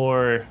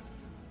more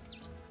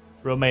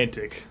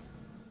romantic.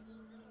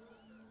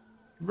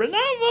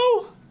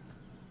 Renavo,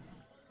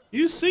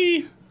 you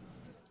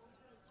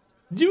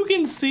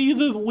can see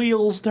the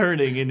wheels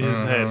turning in his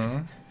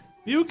head.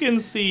 You can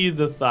see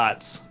the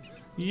thoughts.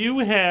 You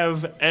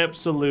have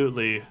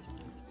absolutely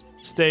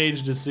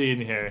staged a scene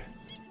here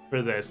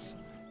for this.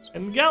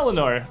 And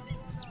Galenor,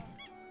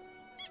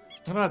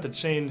 I'm gonna have to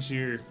change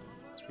your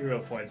hero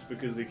points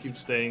because they keep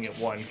staying at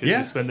 1 because Yeah.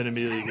 you spend it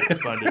immediately to get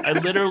funded. I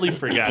literally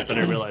forgot, but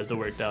I realized it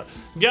worked out.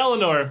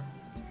 Galenor,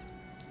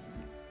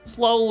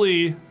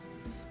 slowly,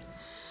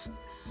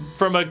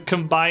 from a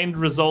combined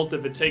result,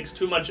 if it takes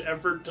too much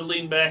effort to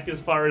lean back as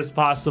far as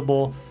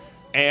possible,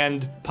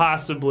 and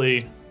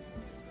possibly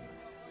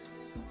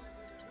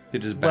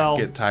Did his back Well-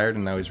 get tired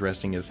and now he's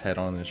resting his head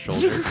on his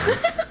shoulder?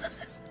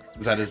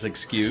 Is that his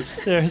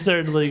excuse? they're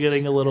certainly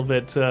getting a little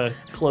bit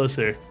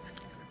closer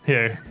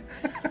here.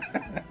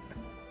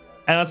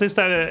 And as they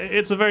start,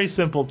 it's a very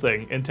simple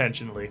thing,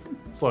 intentionally,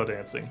 slow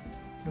dancing.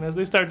 And as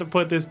they start to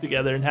put this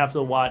together and have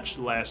to watch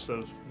less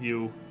of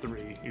you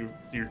three,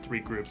 your 3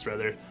 groups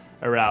rather,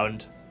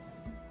 around,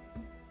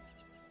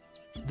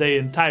 they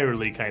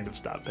entirely kind of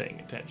stop paying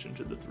attention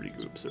to the 3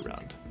 groups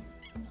around.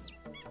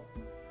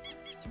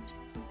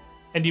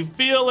 And you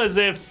feel as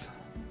if,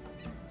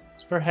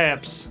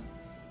 perhaps,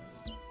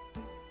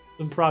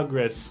 some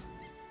progress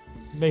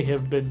may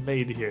have been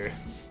made here.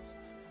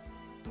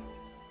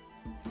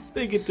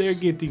 They're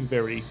getting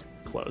very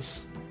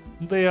close.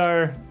 They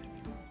are.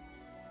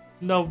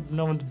 No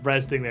one's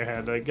resting their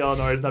head. Like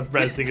Galenor is not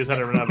resting his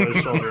head on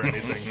Renavo's shoulder or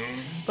anything.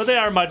 But they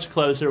are much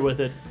closer with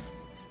it.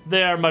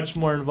 They are much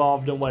more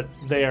involved in what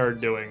they are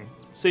doing,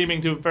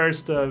 seeming to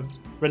first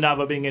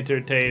Renavo being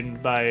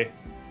entertained by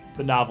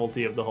the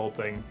novelty of the whole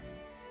thing,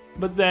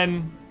 but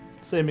then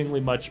seemingly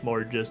much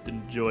more just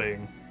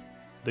enjoying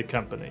the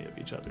company of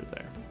each other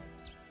there.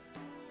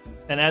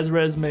 And as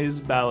Resme's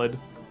ballad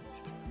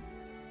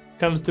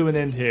comes to an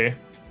end here,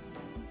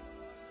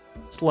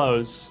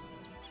 slows,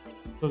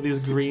 with these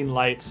green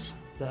lights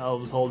the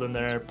elves hold in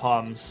their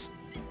palms,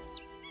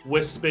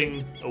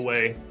 wisping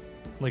away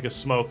like a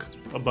smoke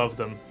above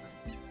them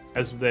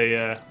as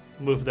they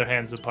move their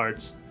hands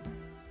apart.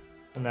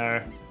 And there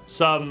are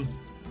some,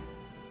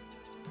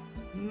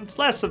 it's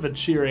less of a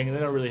cheering, they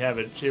don't really have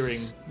it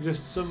cheering,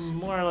 just some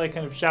more like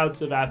kind of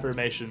shouts of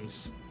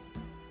affirmations,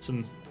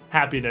 some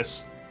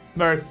happiness,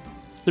 mirth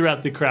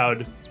throughout the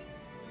crowd.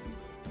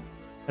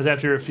 As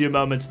after a few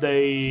moments,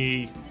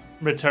 they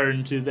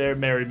return to their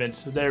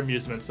merriment, their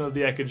amusement. Some of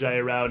the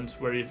Ekajai around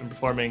where you've been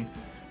performing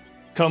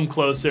come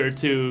closer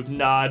to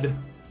nod,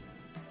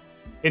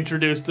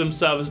 introduce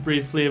themselves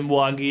briefly, and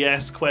Mwangi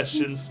ask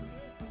questions.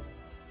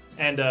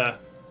 And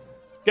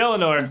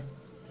Galenor,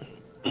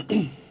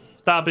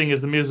 stopping as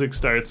the music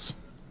starts,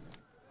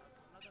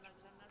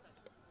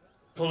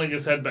 pulling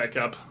his head back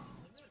up.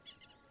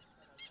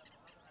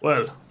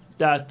 Well,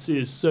 that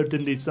is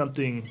certainly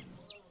something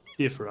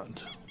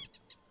different.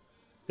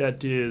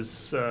 That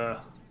is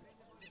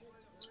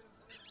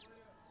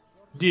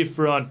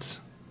different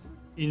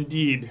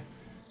indeed.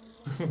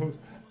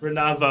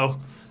 Renavo,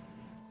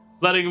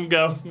 letting him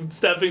go,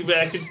 stepping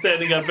back and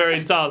standing up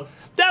very tall.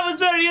 That was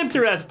very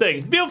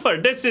interesting.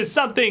 Buford, this is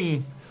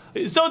something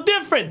so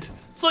different,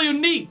 so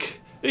unique.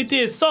 It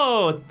is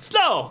so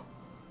slow.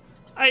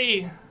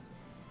 I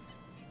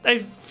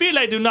feel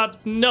I do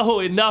not know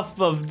enough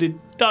of the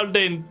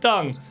Daldan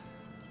tongue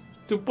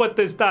to put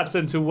these thoughts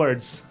into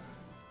words.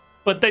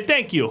 But I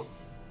thank you.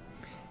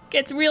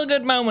 Gets a real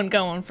good moment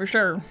going for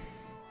sure.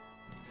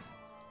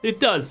 It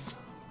does.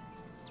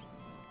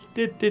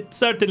 It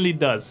certainly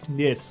does,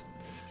 yes.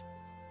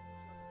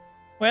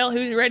 Well,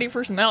 who's ready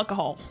for some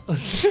alcohol?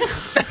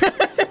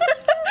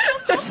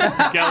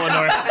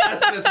 Galenor,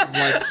 This is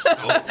like so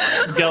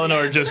funny.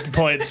 Galenor just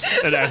points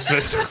at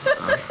Asmus.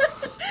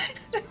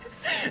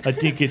 I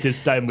think it is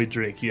time we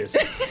drink, yes.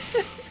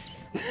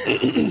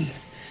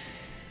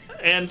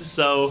 And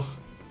so,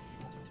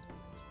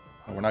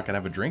 We're not gonna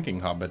have a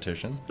drinking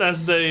competition.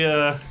 as they,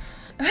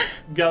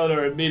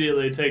 Galenor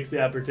immediately takes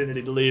the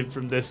opportunity to leave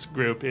from this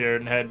group here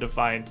and head to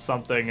find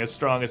something as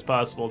strong as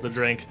possible to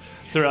drink.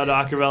 Throughout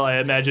Akravel, I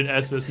imagine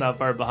Esmus not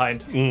far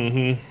behind.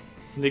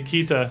 Mm-hmm.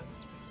 Nikita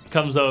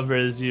comes over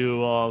as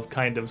you all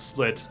kind of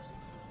split.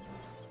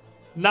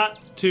 Not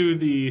to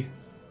the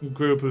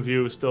group of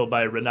you still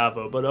by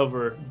Renavo, but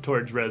over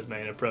towards Resme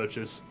and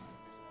approaches.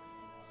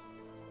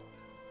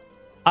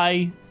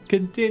 I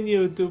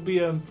continue to be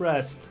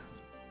impressed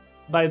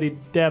by the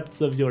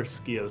depth of your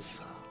skills.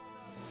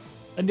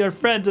 And your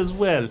friends as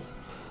well.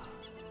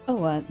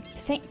 Oh,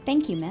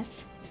 thank you,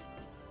 miss.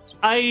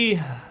 I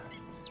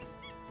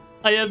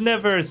have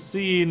never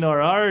seen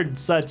or heard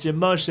such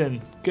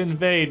emotion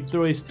conveyed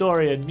through a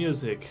story and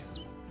music.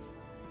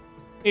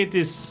 It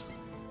is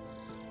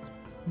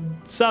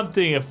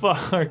something a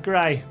far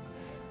cry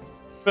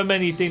from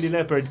anything the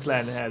Leopard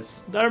Clan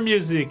has. Our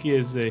music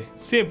is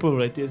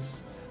simple, it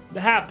is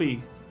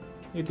happy,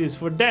 it is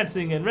for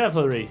dancing and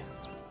revelry.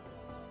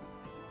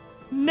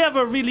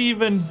 Never really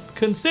even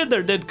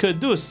considered it could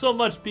do so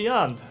much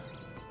beyond.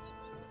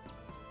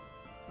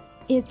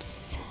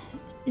 It's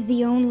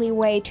the only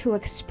way to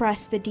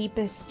express the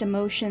deepest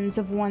emotions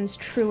of one's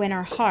true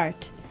inner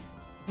heart.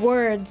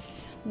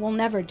 Words will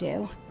never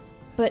do,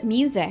 but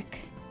music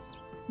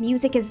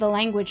Music is the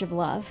language of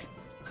love.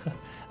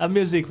 A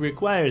music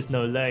requires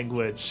no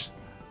language.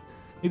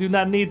 You do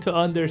not need to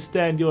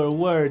understand your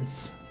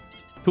words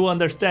to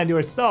understand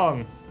your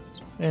song.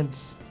 And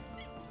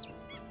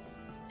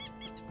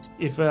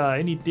if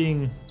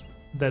anything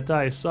that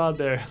I saw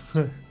there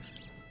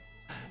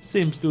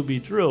seems to be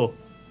true,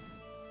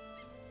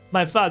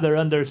 my father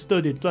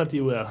understood it plenty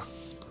well.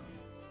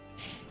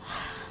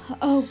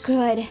 Oh,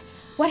 good.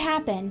 What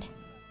happened?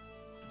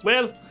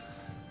 Well,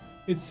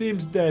 it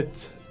seems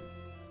that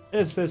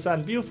Esfes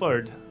and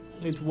Buford,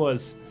 it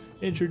was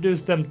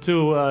introduced them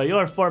to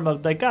your form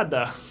of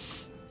Daikata.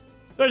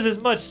 Yours is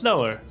much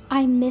slower.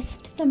 I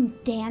missed them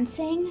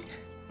dancing?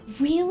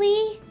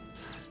 Really?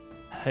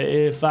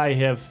 If I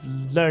have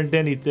learned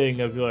anything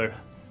of your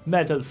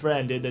metal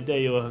friend in the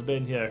day you have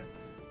been here,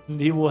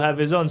 he will have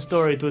his own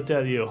story to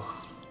tell you.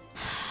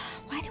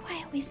 Why do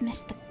I always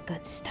miss the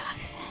good stuff?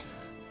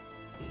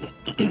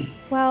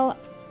 Well,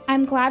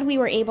 I'm glad we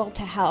were able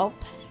to help.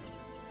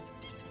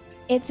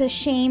 It's a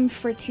shame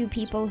for two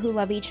people who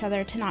love each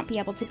other to not be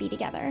able to be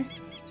together.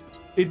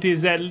 It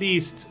is at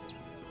least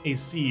a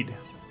seed.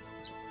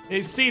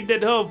 A seed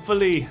that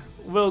hopefully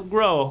will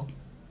grow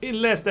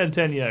in less than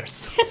 10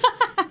 years.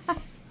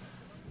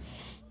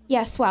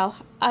 Yes, well,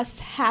 us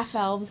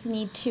half-elves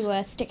need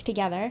to stick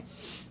together.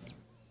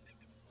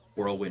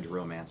 Whirlwind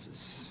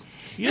romances.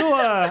 You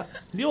are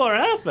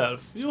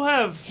half-elf. You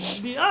have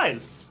the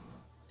eyes.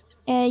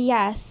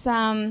 Yes,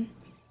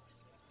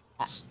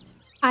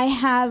 I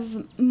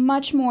have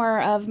much more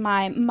of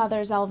my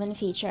mother's elven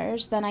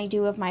features than I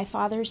do of my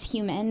father's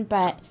human,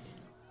 but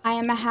I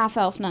am a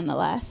half-elf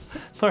nonetheless.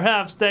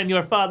 Perhaps then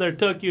your father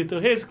took you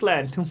to his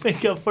clan to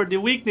make up for the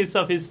weakness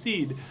of his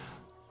seed.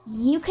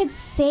 You could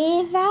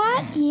say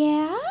that,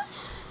 yeah?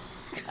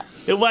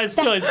 A wise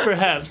choice,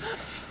 perhaps.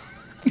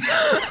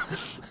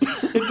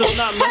 It does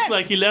not look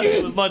like he left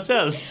you with much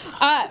else.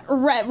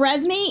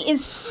 Resme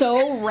is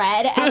so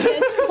red at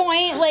this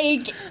point,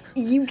 like,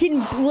 you can,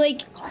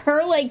 like,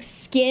 her, like,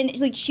 skin,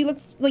 like, she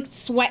looks like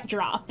sweat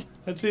drop.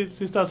 And she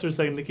stops for a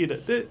second,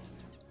 Nikita.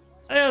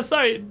 I am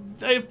sorry,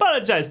 I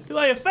apologize. Do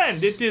I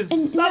offend? It is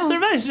No.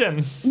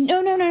 observation.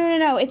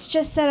 No. It's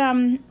just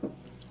that,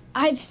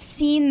 I've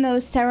seen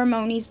those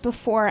ceremonies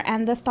before,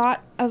 and the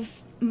thought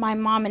of my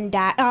mom and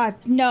dad,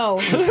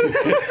 no.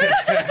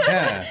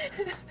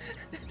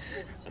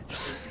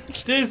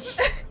 This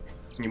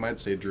You might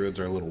say druids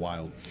are a little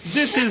wild.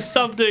 this is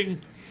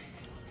something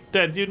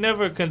that you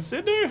never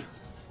consider?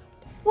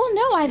 Well,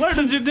 no, I've... Where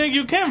did you think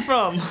you came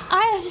from?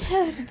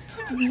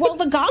 Well,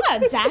 the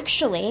gods,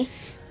 actually.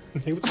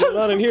 Hey, what's going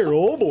on in here?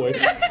 Oh boy.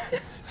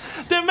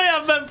 There may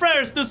have been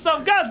prayers to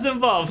some gods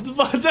involved,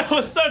 but there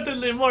was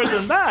certainly more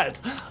than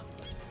that.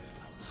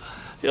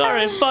 You are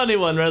a funny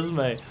one,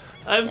 Resume.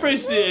 I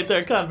appreciate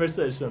our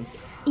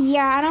conversations.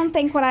 Yeah, I don't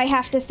think what I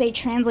have to say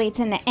translates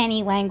into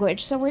any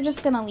language, so we're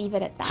just gonna leave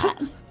it at that.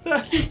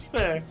 That is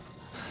fair.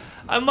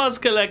 I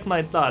must collect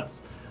my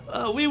thoughts.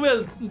 We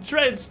will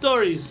trade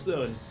stories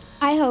soon.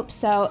 I hope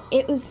so.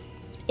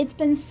 It's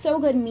been so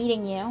good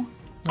meeting you.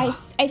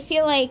 I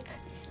feel like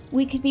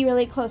we could be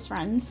really close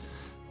friends.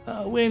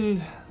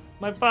 When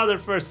my father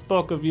first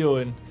spoke of you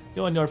and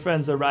your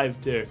friends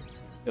arrived here,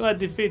 you had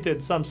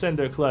defeated some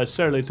Cinderclaws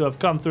surely to have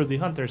come through the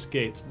Hunter's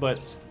Gate,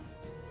 but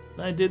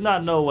I did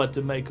not know what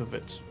to make of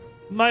it.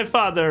 My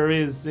father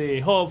is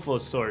a hopeful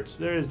sort.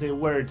 There is a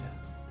word.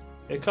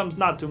 It comes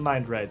not to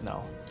mind right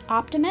now.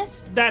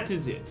 Optimist? That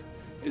is it.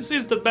 He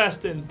sees the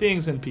best in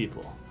things and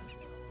people.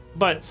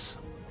 But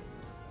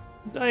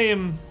I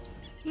am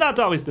not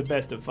always the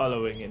best at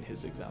following in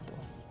his example.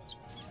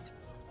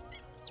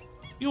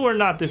 You were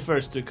not the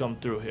first to come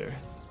through here,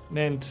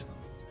 and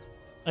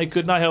I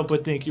could not help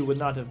but think you would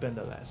not have been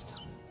the last.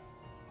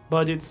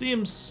 But it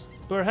seems,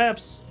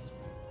 perhaps,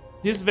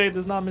 this faith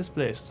is not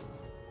misplaced.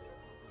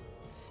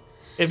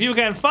 If you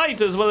can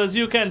fight as well as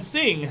you can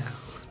sing,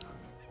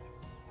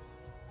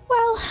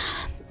 Well,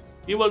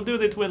 you will do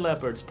the Twin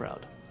Leopards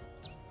proud.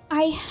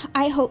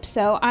 I hope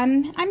so.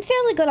 I'm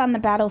fairly good on the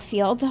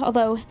battlefield,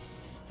 although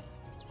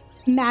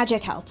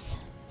magic helps.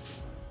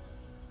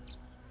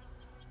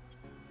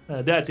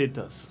 That it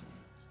does.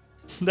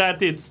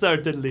 That it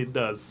certainly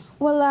does.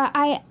 Well,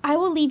 I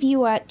will leave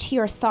you to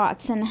your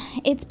thoughts, and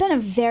it's been a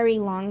very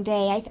long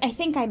day. I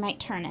think I might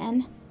turn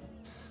in.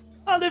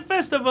 Oh, the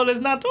festival is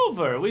not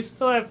over. We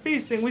still have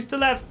feasting. We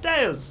still have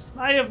tales.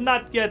 I have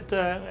not yet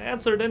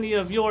answered any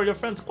of your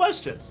friend's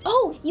questions.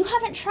 Oh, you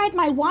haven't tried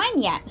my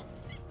wine yet.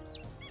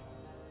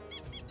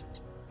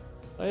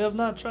 I have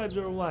not tried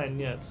your wine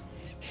yet.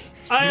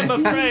 I am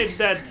afraid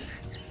that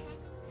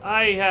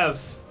I have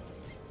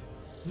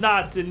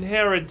not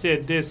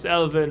inherited this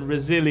elven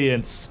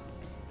resilience.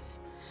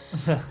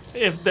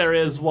 If there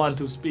is one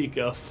to speak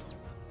of.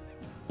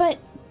 But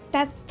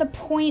that's the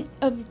point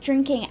of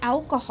drinking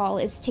alcohol,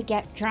 is to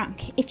get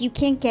drunk. If you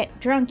can't get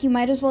drunk, you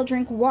might as well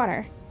drink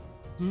water.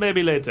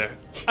 Maybe later.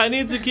 I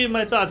need to keep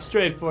my thoughts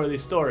straight for the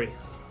story.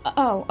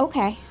 Oh,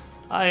 okay.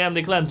 I am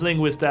the clan's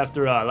linguist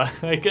after all.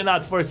 I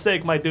cannot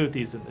forsake my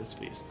duties in this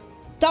feast.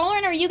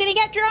 Dolan, are you gonna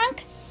get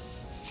drunk?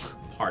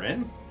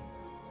 Pardon?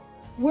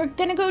 we're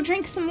gonna go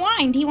drink some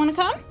wine. Do you want to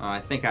come? I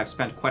think I've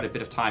spent quite a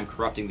bit of time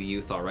corrupting the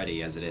youth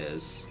already as it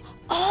is.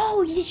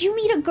 Oh, did you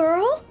meet a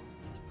girl?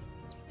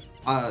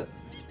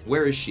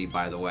 Where is she,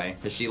 by the way?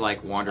 Has she,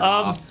 like, wandered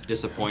off,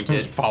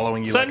 disappointed?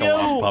 Following you like a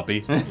lost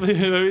puppy.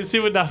 She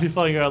would not be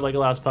following around like a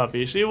lost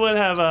puppy. She would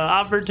have an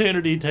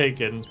opportunity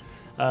taken.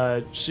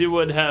 She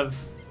would have,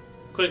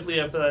 quickly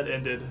after that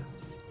ended,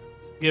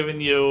 given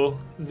you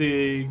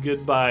the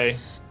goodbye,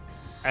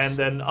 and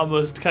then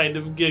almost kind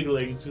of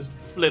giggling, just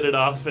flitted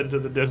off into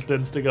the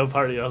distance to go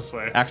party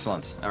elsewhere.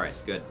 Excellent. All right,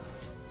 good.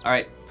 All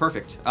right,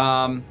 perfect.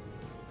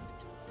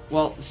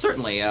 Well,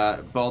 certainly,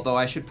 although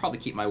I should probably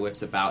keep my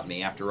wits about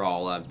me. After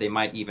all, they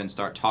might even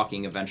start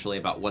talking eventually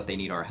about what they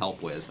need our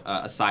help with,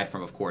 aside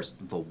from, of course,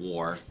 the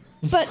war.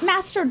 But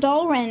Master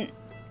Dalrin,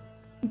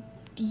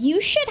 you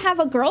should have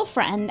a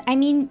girlfriend. I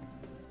mean,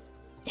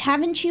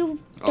 haven't you?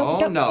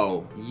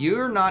 No.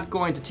 You're not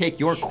going to take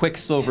your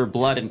Quicksilver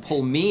blood and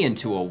pull me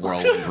into a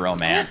whirlwind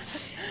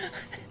romance.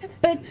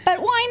 But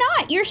why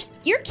not?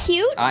 You're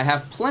cute. I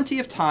have plenty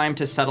of time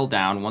to settle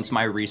down once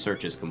my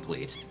research is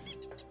complete.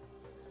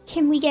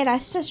 Can we get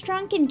Estes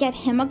drunk and get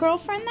him a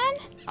girlfriend then?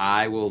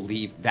 I will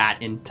leave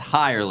that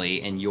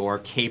entirely in your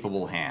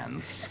capable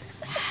hands.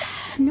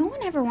 No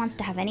one ever wants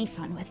to have any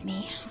fun with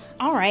me.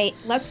 All right,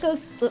 let's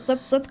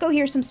go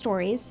hear some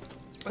stories.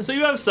 So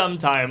you have some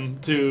time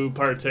to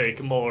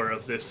partake more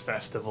of this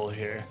festival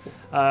here.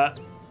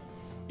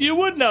 You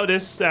would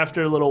notice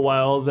after a little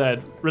while that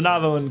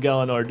Renavo and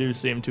Galenor do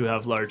seem to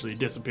have largely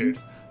disappeared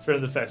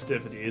from the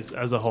festivities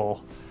as a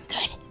whole.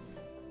 Good.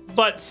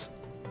 But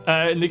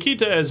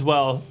Nikita as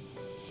well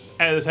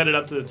has headed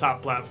up to the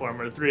top platform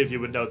where the three of you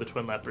would know the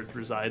Twin Leopards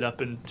reside,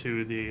 up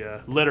into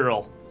the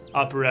literal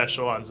upper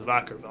echelons of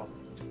Ackerville.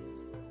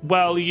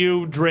 While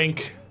you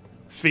drink,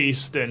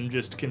 feast, and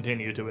just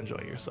continue to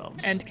enjoy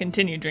yourselves. And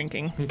continue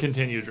drinking. And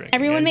continue drinking.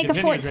 Everyone and make a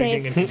continue fort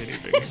drinking save. and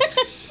continue drinking.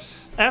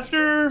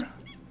 After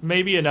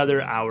maybe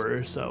another hour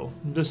or so,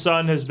 the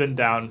sun has been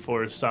down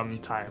for some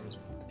time.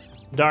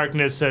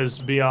 Darkness has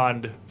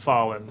beyond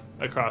fallen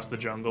across the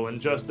jungle, and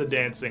just the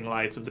dancing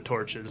lights of the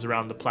torches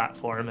around the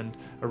platform and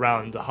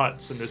around the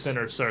huts in this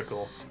inner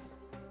circle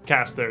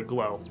cast their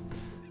glow.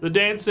 The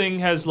dancing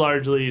has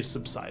largely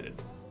subsided,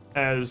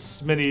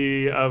 as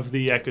many of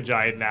the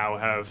Ekajai now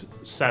have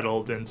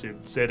settled into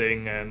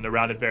sitting and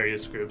around in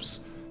various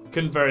groups,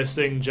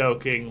 conversing,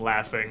 joking,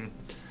 laughing.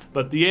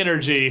 But the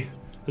energy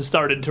has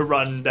started to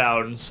run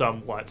down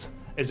somewhat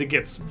as it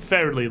gets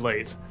fairly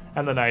late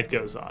and the night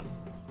goes on.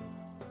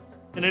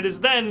 And it is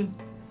then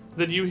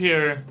that you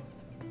hear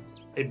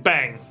a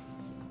bang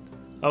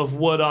of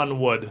wood on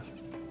wood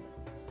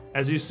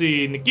as you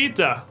see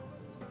Nikita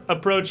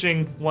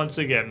approaching once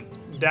again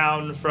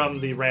down from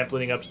the ramp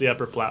leading up to the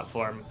upper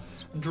platform,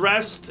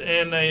 dressed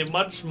in a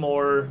much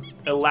more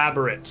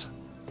elaborate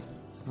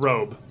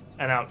robe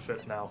and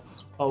outfit now.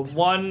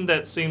 One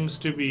that seems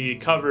to be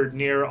covered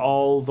near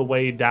all the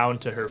way down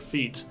to her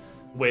feet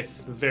with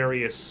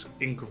various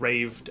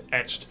engraved,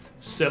 etched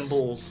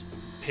symbols,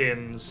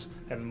 pins,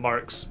 and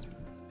marks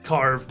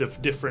carved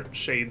of different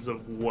shades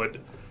of wood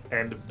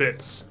and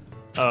bits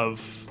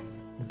of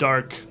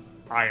dark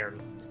iron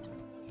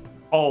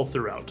all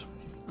throughout.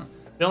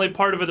 The only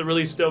part of it that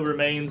really still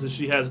remains is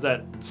she has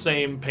that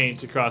same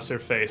paint across her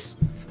face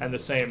and the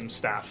same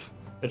staff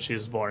that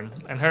she's borne.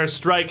 And her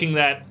striking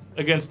that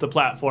against the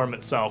platform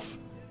itself,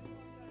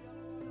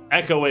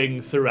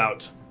 echoing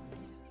throughout,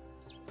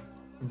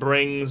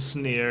 brings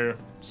near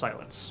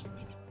silence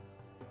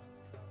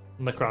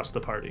across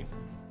the party.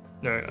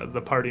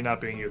 The party not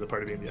being you, the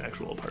party being the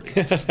actual party.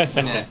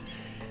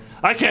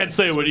 I can't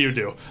say what you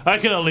do. I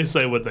can only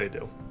say what they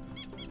do.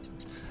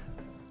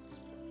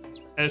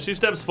 And she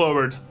steps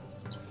forward.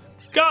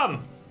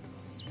 Come,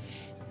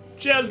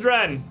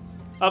 children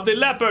of the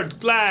Leopard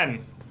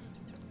clan.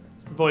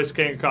 Voice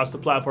came across the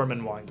platform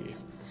in Wangi.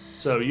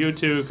 So you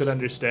two could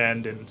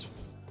understand and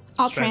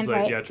I'll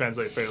translate. Yeah,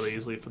 translate fairly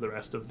easily for the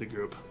rest of the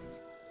group.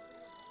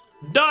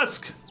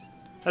 Dusk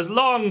has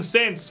long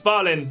since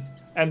fallen,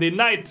 and the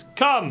night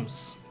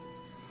comes.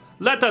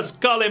 Let us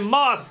call a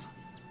moth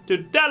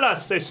to tell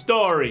us a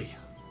story.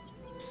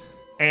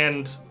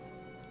 And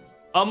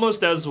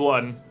almost as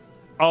one,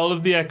 all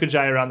of the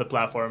Ekajai around the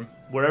platform,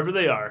 wherever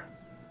they are,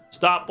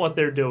 stop what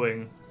they're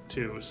doing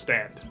to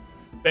stand.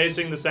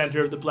 Facing the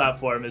center of the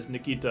platform as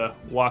Nikita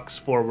walks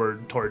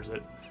forward towards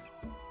it.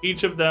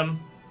 Each of them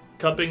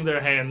cupping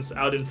their hands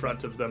out in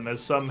front of them,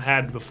 as some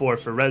had before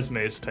for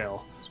Resme's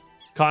tale,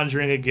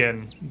 conjuring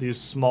again these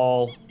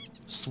small,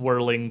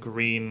 swirling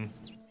green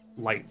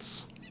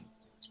lights.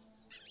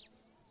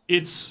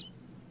 It's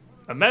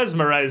a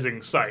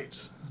mesmerizing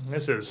sight.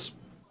 This is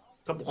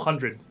a couple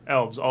hundred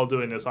elves all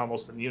doing this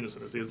almost in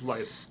unison as these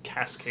lights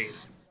cascade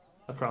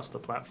across the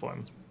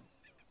platform.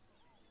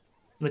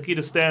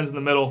 Nikita stands in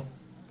the middle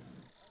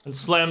and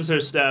slams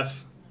her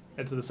staff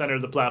into the center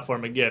of the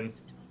platform again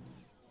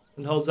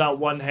and holds out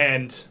one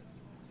hand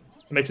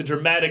and makes a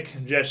dramatic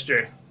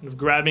gesture of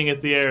grabbing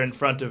at the air in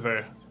front of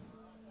her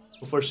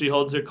before she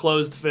holds her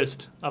closed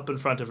fist up in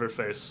front of her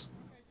face.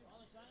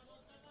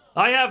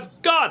 I have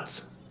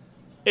got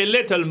a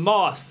little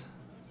moth.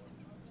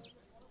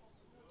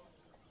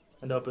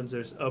 And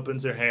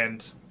opens her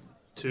hand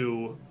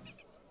to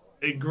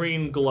a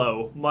green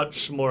glow,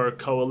 much more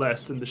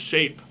coalesced in the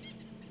shape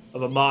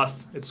of a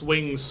moth, its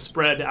wings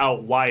spread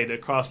out wide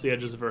across the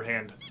edges of her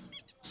hand,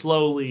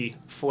 slowly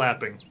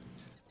flapping.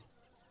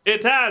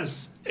 It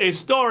has a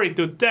story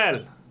to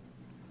tell.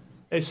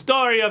 A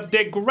story of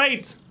the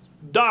great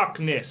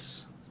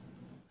darkness.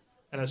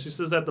 And as she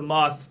says that, the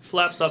moth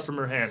flaps up from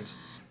her hand.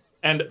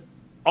 And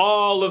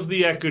all of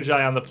the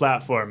Ekujai on the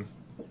platform,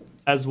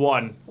 as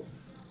one,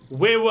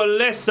 we will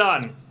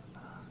listen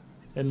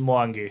in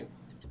Mwangi.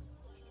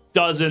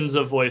 Dozens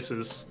of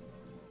voices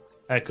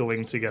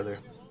echoing together.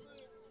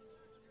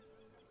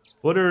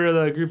 What are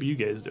the group of you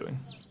guys doing?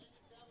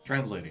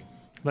 Translating.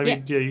 I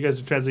mean, yeah, you guys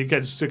are translating. You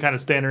guys just kind of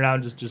standing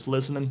around, just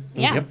listening.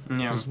 Yeah. Yep.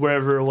 Yeah. Just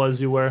wherever it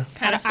was you were.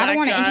 Kind of I don't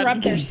want to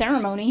interrupt their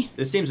ceremony.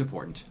 This seems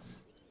important.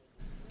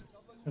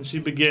 And she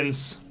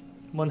begins,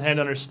 one hand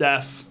on her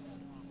staff,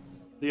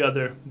 the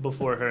other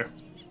before her.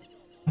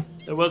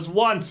 There was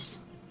once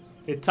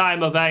a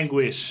time of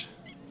anguish,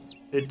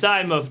 a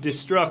time of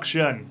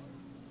destruction,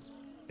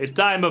 a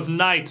time of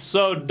night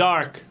so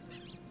dark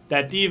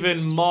that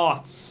even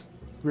moths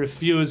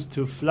refused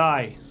to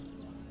fly.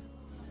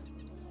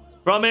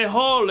 From a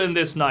hole in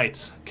this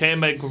night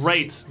came a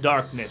great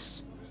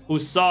darkness, who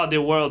saw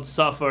the world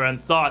suffer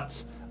and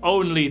thought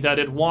only that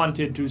it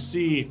wanted to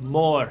see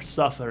more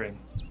suffering.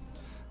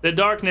 The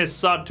darkness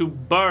sought to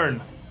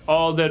burn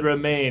all that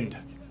remained,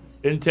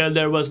 until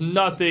there was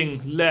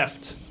nothing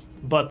left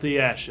but the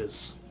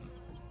ashes.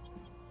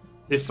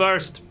 The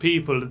first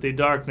people that the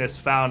darkness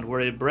found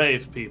were a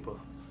brave people,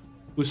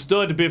 who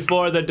stood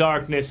before the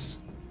darkness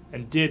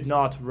and did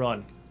not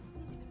run,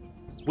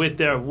 with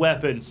their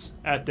weapons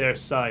at their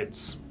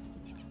sides.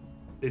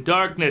 The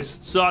darkness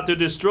sought to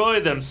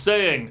destroy them,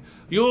 saying,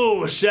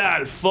 "You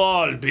shall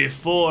fall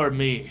before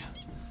me,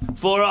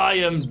 for I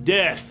am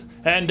death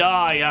and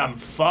I am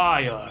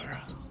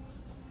fire."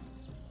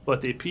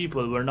 But the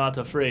people were not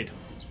afraid,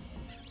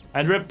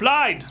 and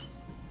replied,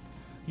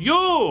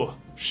 "You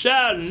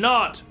shall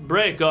not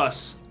break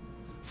us,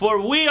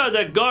 for we are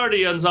the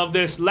guardians of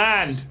this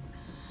land,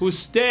 who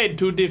stayed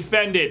to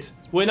defend it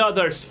when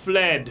others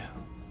fled."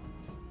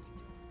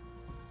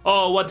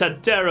 Oh, what a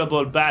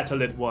terrible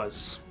battle it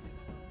was.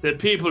 The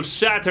people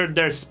shattered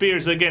their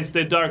spears against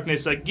the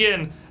darkness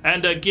again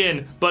and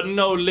again, but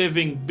no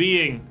living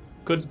being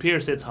could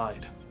pierce its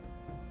hide.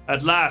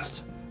 At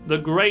last, the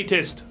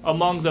greatest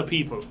among the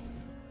people,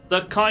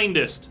 the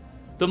kindest,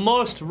 the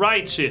most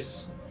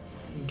righteous,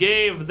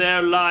 gave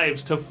their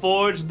lives to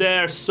forge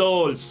their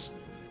souls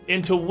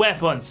into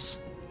weapons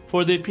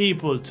for the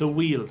people to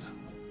wield.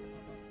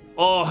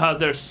 Oh, how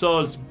their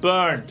souls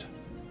burned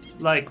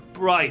like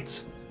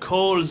bright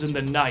coals in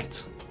the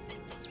night.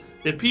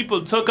 The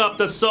people took up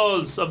the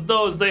souls of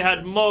those they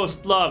had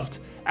most loved,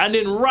 and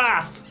in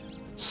wrath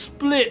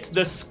split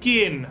the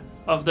skin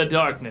of the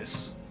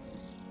darkness.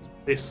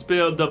 They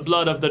spilled the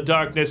blood of the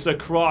darkness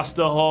across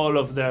the whole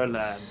of their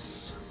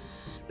lands.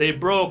 They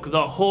broke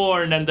the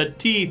horn and the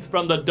teeth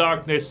from the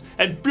darkness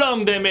and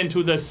flung them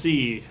into the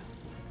sea.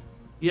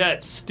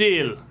 Yet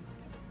still,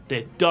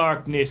 the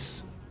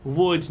darkness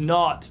would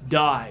not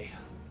die.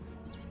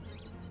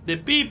 The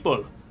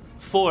people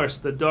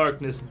forced the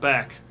darkness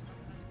back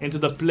into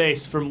the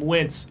place from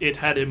whence it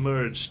had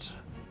emerged.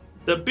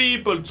 The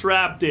people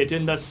trapped it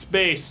in the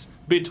space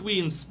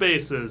between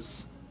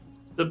spaces.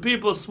 The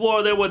people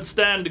swore they would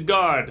stand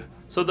guard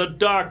so the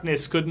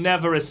darkness could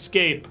never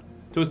escape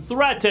to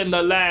threaten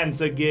the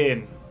lands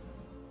again.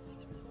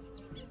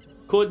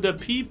 Could the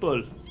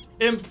people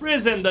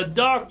imprison the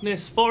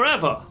darkness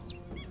forever,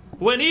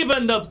 when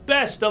even the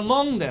best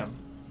among them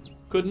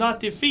could not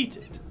defeat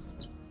it?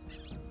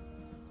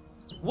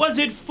 Was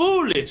it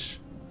foolish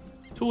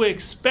to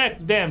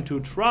expect them to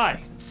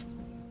try?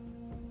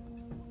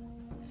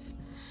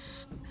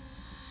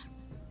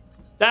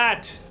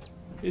 That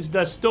is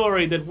the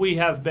story that we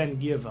have been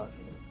given.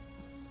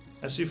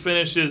 As she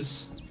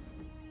finishes,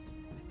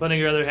 putting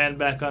her other hand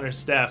back on her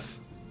staff,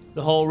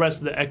 the whole rest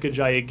of the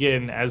Ekujai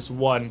again as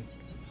one.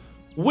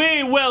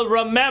 We will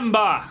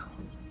remember!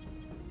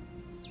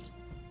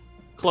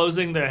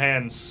 Closing their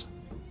hands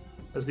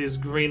as these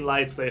green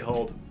lights they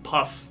hold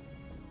puff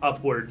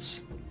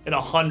upwards in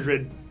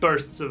 100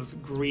 bursts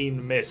of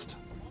green mist.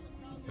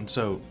 And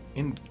so,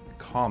 in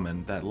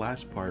common, that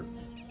last part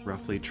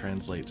roughly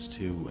translates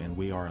to, "and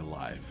we are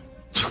alive."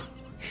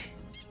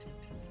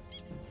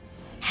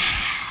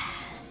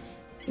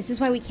 This is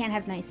why we can't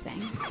have nice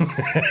things.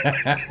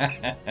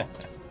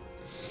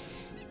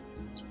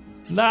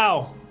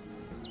 Now,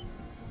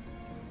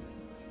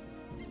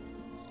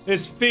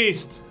 this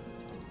feast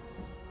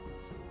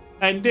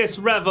and this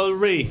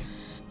revelry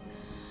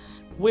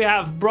we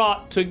have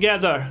brought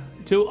together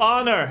to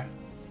honor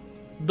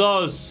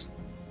those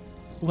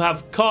who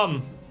have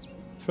come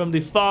from the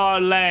far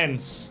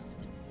lands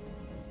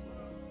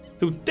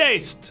to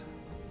taste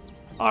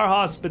our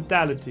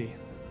hospitality.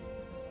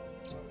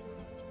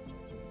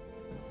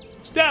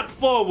 Step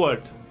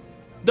forward,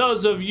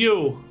 those of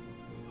you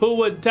who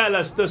would tell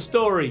us the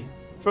story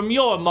from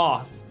your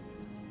moth.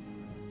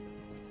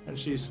 And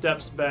she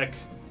steps back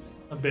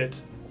a bit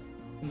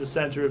in the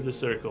center of the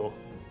circle,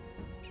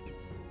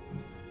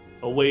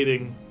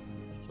 awaiting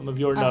some of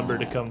your number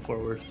to come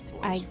forward.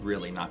 Well, it's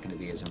really not going to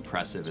be as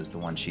impressive as the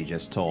one she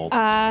just told.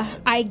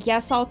 I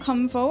guess I'll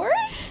come forward.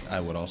 I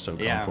would also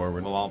come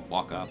forward. Well, I'll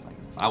walk up.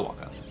 I'll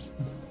walk up.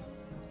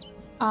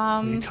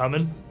 You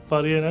coming,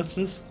 Buddy and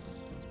Estus?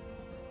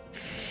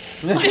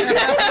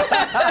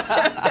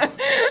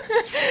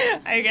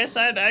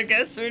 I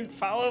guess we'd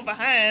follow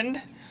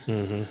behind.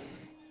 Mm-hmm.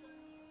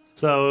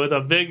 So with a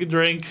big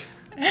drink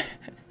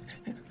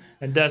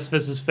and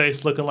Despis's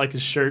face looking like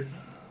his shirt,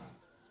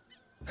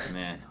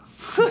 Meh.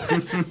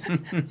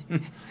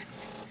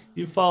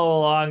 you follow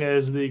along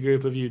as the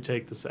group of you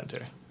take the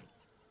center.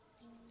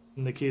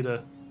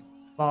 Nikita,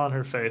 fall on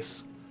her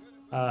face,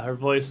 her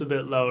voice a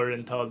bit lower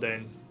in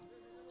Taldane,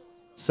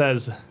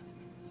 says,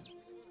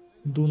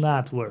 "Do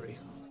not worry.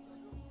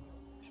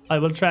 I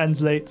will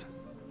translate.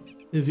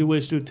 If you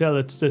wish to tell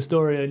it the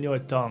story in your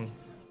tongue,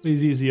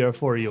 it's easier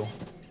for you."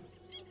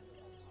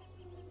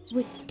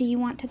 Do you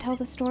want to tell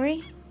the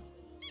story?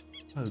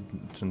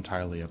 It's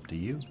entirely up to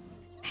you.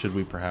 Should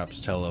we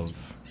perhaps tell of...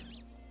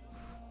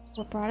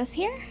 What brought us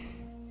here?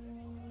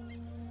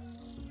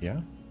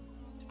 Yeah?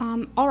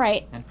 All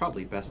right. And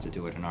probably best to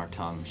do it in our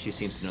tongue. She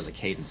seems to know the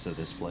cadence of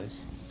this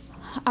place.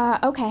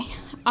 Okay.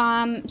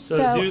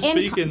 So as you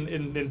speak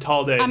in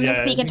Taldane, I'm gonna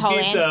speak in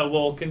Taldane. Nikita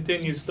will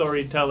continue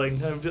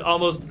storytelling,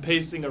 almost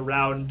pacing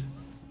around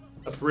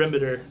a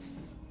perimeter,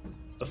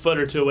 a foot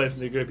or two away from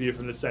the group of you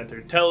from the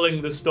center,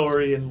 telling the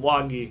story in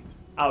Wangi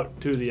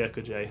out to the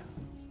Ekujay.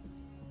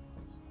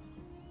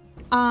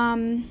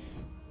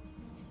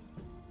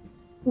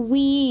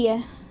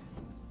 We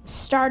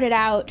started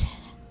out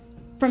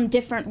from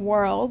different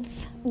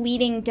worlds,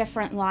 leading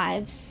different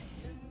lives.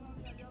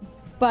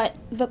 But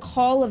the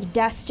call of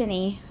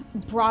destiny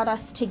brought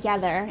us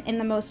together in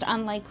the most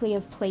unlikely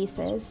of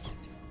places.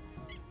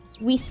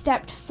 We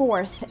stepped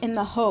forth in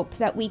the hope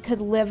that we could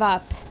live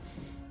up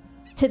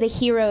to the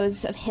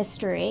heroes of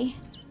history.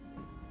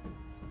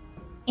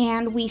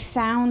 And we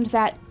found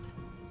that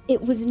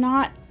it was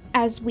not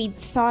as we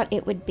thought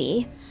it would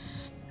be.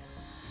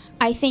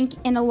 I think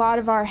in a lot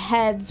of our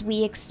heads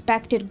we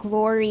expected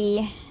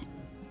glory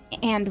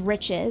and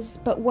riches,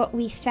 but what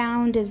we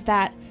found is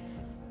that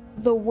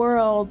the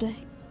world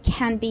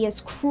can be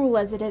as cruel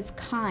as it is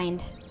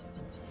kind,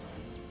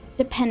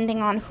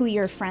 depending on who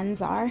your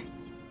friends are.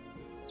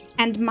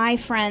 And my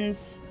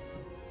friends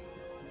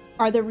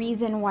are the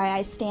reason why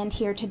I stand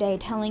here today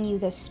telling you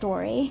this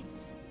story.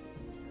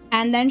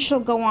 And then she'll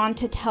go on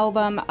to tell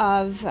them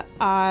of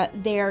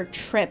their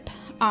trip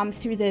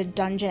through the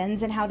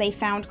dungeons and how they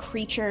found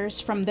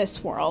creatures from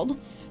this world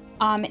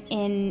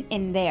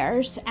in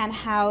theirs, and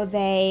how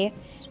they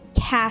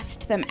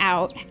cast them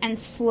out and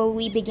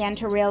slowly began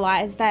to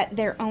realize that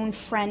their own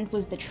friend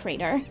was the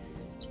traitor.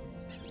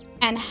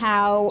 And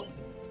how,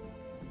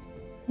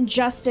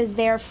 just as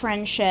their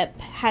friendship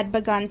had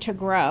begun to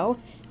grow,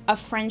 a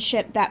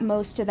friendship that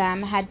most of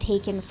them had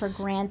taken for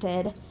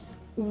granted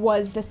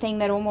was the thing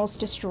that almost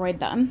destroyed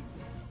them.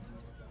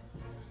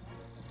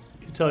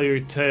 You tell your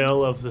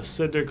tale of the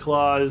Cinder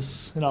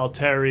Claws and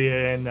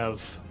Altarian,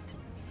 of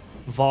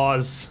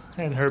Voz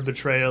and her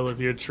betrayal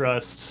of your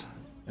trust.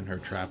 And her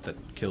trap that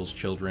kills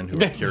children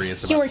who are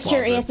curious about You were closets.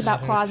 curious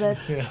about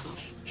closets. Yeah.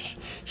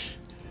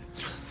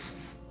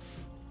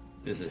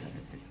 Is it?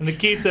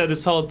 Nikita,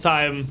 this whole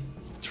time,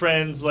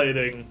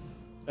 translating,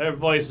 her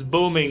voice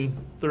booming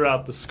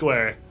throughout the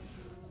square.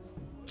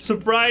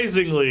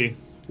 Surprisingly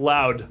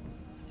loud,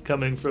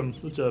 coming from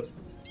such a...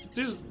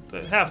 She's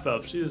a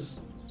half-elf. She's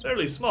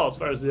fairly small as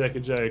far as the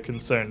Ekujay are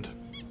concerned.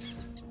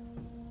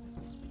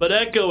 But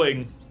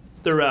echoing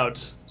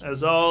throughout,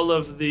 as all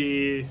of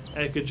the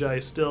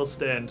Ekujay still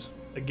stand,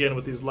 again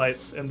with these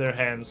lights in their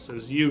hands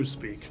as you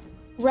speak.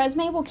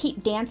 Resme will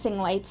keep dancing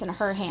lights in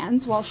her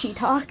hands while she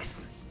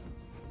talks.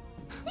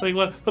 Putting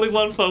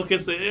one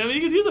focus. I mean,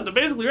 you could use it to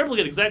basically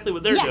replicate exactly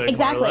what they're Yeah, doing,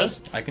 exactly. more or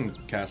less. I can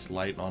cast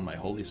light on my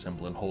holy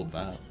symbol and hold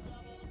that.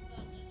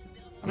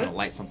 I'm gonna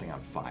light something on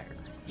fire.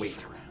 Wait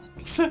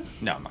around.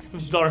 No, I'm not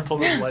gonna. Darn, pull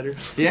this lighter.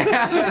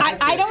 Yeah.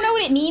 I don't know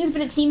what it means,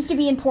 but it seems to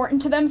be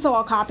important to them, so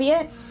I'll copy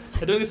it.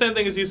 And doing the same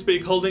thing as you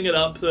speak, holding it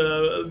up.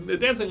 The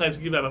dancing lights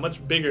give them a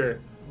much bigger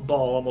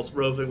ball, almost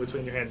roving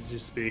between your hands as you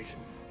speak.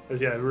 As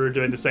yeah, we're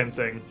doing the same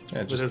thing.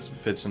 Yeah, it with just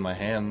fits in my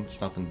hand.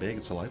 It's nothing big.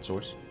 It's a light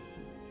source.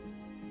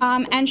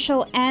 And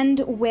she'll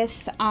end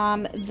with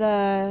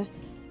the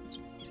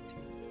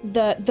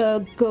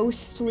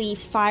ghostly,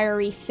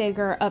 fiery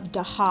figure of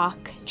Dahak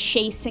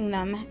chasing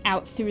them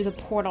out through the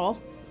portal.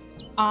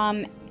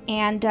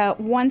 And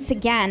once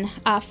again,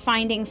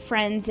 finding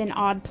friends in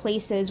odd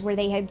places where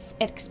they had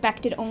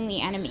expected only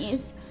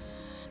enemies.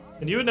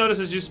 And you would notice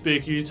as you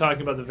speak, you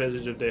talking about the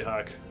visage of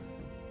Dahak.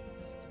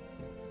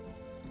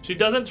 She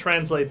doesn't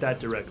translate that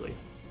directly.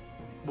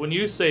 When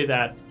you say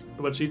that,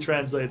 what she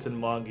translates in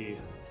Mongi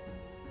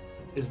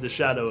is the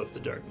shadow of the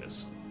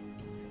darkness.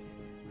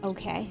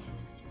 Okay,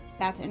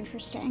 that's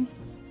interesting.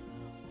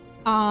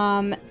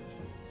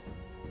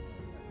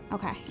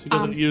 Okay. She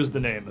doesn't use the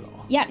name at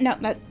all. Yeah, no,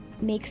 that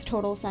makes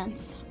total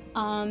sense.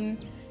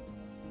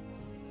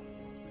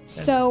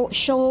 So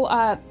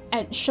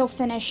she'll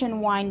finish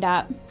and wind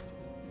up.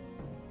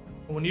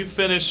 When you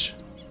finish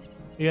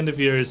the end of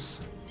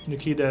yours,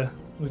 Nikita,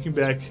 looking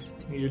back,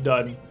 you're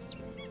done.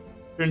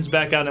 Turns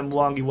back on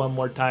Mwangi one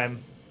more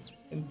time.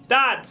 And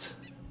that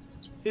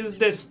is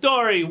the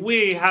story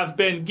we have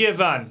been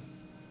given.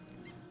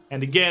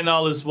 And again,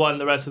 all is one,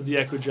 the rest of the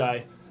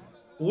Equidai.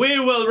 We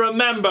will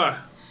remember!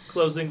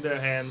 Closing their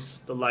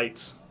hands, the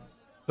lights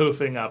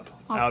poofing up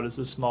out as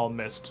a small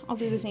mist. I'll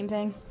do the same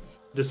thing.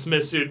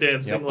 Dismiss your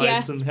dancing Yep.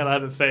 lights Yeah. and kind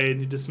of have it fade.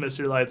 You dismiss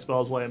your light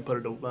spells away and put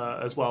it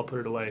put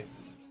it away,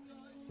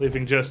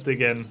 leaving just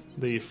again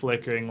the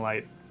flickering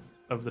light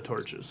of the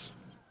torches.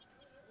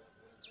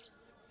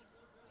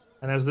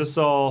 And as this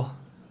all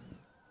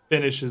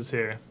finishes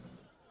here,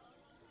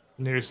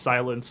 near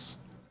silence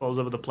falls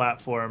over the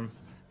platform,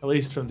 at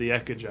least from the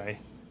Equidai.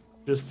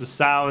 Just the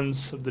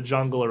sounds of the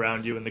jungle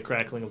around you and the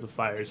crackling of the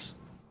fires.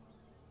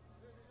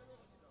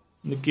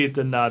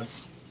 Nikita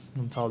nods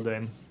from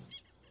Taldane.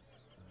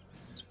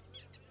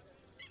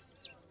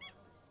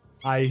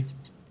 I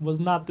was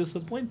not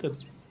disappointed.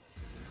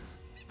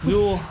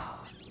 You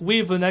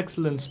weave an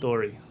excellent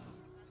story.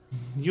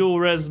 Your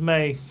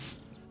resume,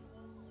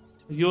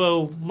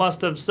 you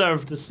must have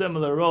served a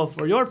similar role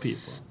for your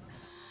people.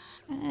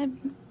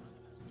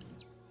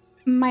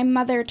 My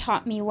mother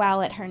taught me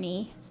well at her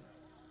knee.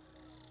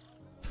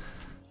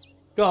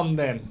 Come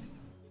then,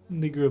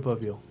 the group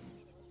of you.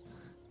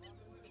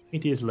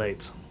 It is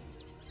late.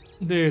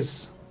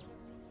 There's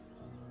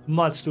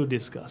much to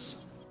discuss.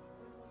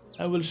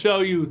 I will show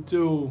you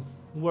to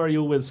where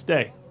you will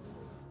stay,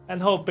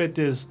 and hope it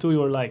is to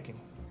your liking.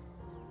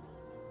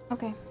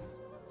 Okay.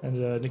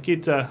 And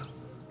Nikita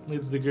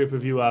leads the group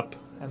of you up,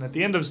 and at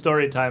the end of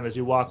story time, as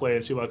you walk away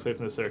and she walks away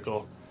from the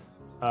circle,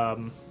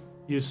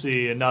 you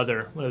see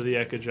another one of the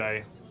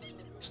Equidai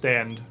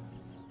stand,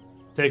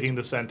 taking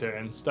the center,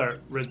 and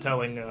start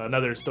retelling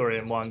another story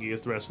in Mwangi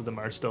as the rest of them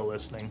are still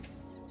listening.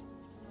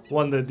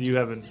 One that you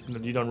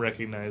don't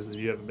recognize, that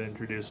you haven't been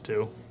introduced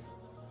to.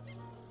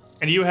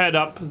 And you head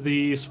up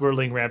the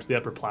swirling ramp to the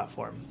upper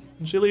platform.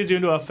 And she leads you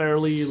into a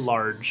fairly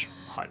large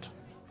hut.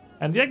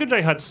 And the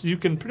Equidai huts, you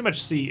can pretty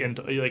much see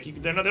into,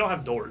 they don't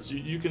have doors.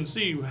 You can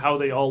see how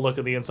they all look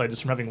on the inside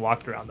just from having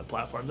walked around the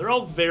platform. They're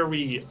all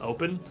very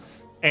open,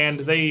 and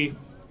they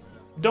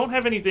don't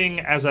have anything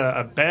as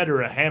a bed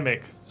or a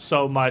hammock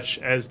so much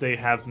as they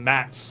have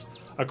mats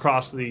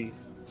across the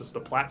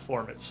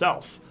platform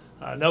itself.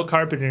 No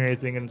carpeting or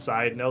anything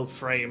inside, no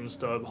frames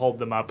to hold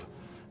them up.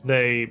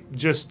 They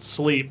just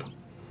sleep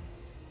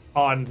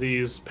on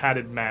these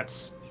padded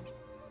mats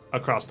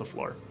across the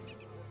floor.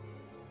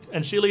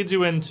 And she leads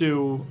you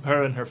into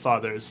her and her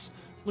father's,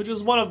 which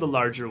is one of the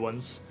larger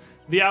ones.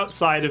 The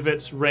outside of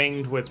it's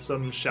ringed with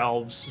some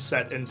shelves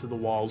set into the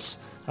walls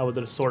with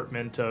an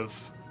assortment of,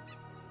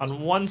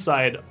 on one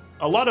side,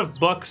 a lot of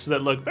books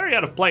that look very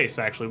out of place,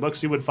 actually.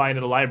 Books you would find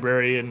in a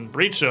library in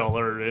Breachill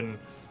or in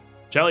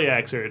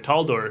Jeliax or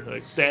Taldor,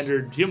 like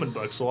standard human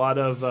books. A lot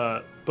of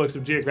books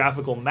of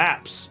geographical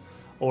maps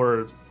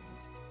or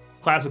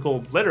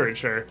classical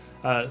literature,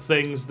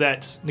 things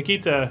that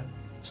Nikita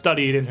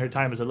studied in her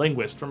time as a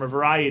linguist from a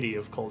variety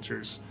of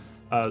cultures.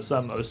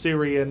 Some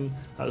Osirian,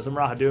 some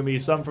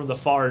Rahadumi, some from the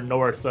far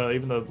north,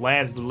 even the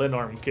lands of the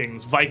Linorm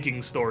kings,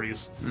 Viking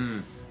stories.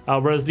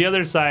 Whereas the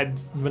other side,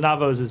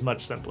 Vinavo's, is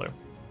much simpler.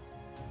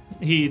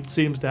 He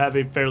seems to have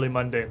a fairly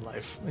mundane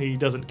life. He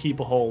doesn't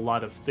keep a whole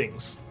lot of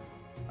things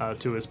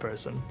to his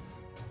person.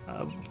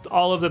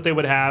 All of that they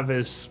would have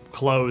is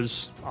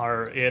clothes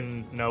are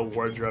in no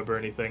wardrobe or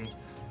anything.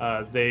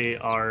 They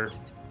are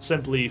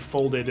simply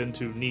folded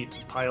into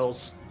neat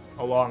piles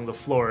along the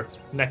floor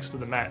next to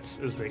the mats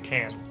as they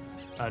can.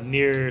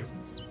 Near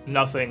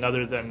nothing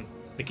other than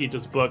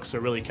Nikita's books are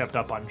really kept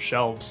up on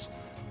shelves,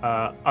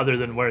 other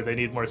than where they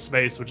need more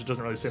space, which it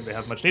doesn't really seem they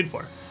have much need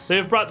for. They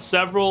have brought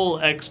several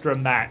extra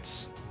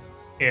mats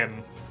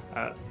in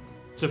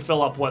to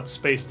fill up what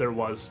space there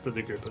was for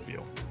the group of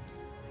you.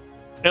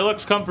 It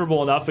looks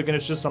comfortable enough, again,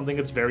 it's just something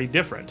that's very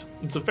different.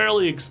 It's a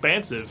fairly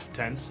expansive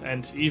tent,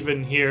 and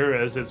even here,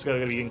 as it's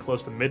going to be getting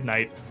close to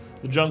midnight,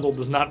 the jungle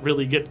does not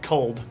really get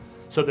cold,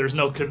 so there's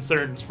no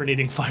concerns for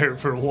needing fire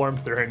for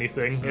warmth or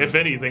anything. If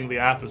anything, the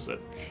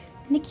opposite.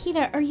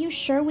 Nikita, are you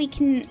sure we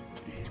can...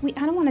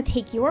 I don't want to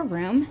take your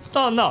room.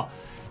 Oh, no.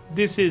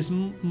 This is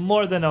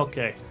more than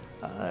okay.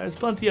 There's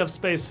plenty of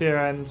space here,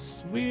 and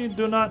we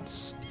do not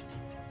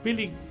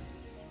really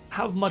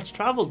have much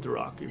travel through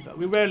Akiva.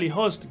 We rarely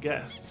host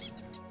guests.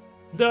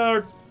 There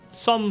are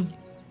some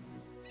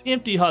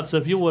empty huts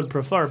if you would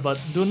prefer, but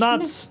do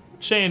not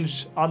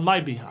change on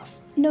my behalf.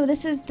 No,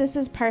 this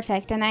is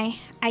perfect, and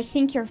I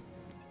think your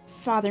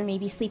father may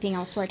be sleeping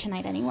elsewhere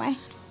tonight anyway.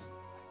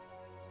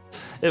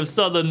 If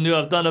so, then you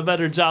have done a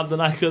better job than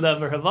I could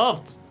ever have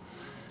hoped.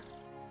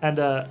 And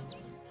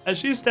as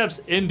she steps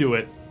into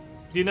it,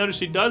 do you notice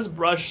she does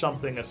brush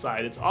something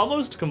aside? It's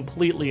almost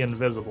completely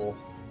invisible,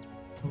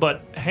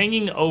 but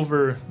hanging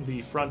over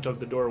the front of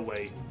the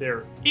doorway,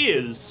 there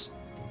is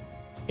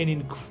an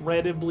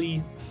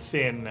incredibly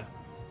thin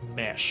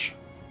mesh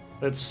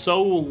that's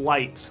so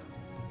light.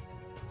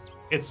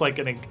 It's like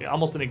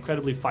almost an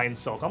incredibly fine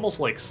silk, almost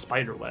like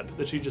spider web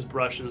that she just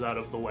brushes out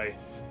of the way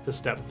to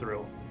step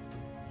through.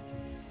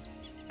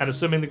 And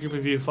assuming the group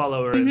of you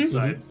follow her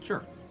inside,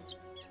 Sure.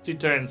 she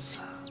turns.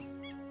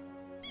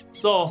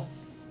 So,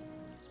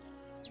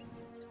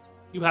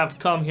 you have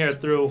come here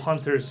through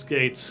Hunter's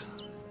Gate,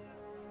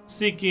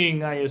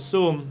 seeking, I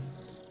assume,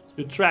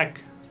 to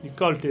track the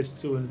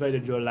cultists who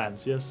invaded your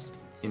lands, yes?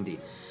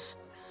 Indeed.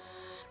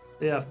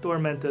 They have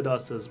tormented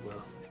us as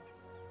well.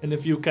 And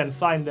if you can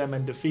find them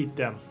and defeat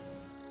them,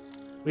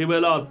 we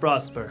will all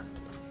prosper.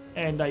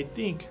 And I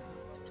think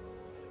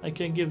I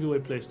can give you a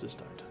place to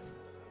start.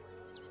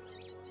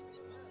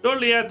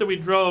 Shortly after we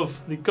drove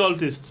the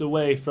cultists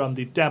away from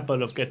the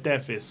Temple of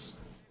Ketefis,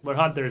 where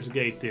Hunter's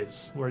Gate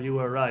is, where you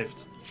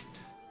arrived,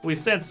 we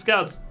sent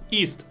scouts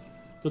east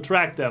to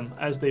track them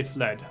as they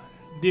fled.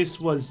 This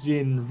was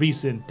in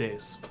recent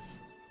days.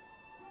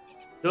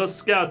 Those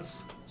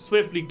scouts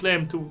swiftly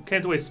came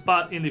to a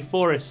spot in the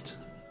forest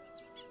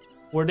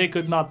where they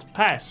could not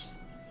pass.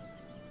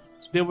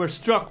 They were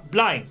struck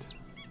blind.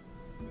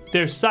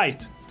 Their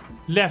sight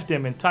left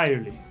them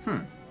entirely,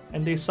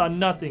 and they saw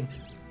nothing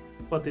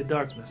but the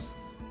darkness.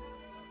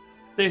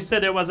 They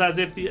said it was as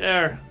if the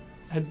air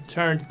had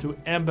turned to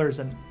embers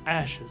and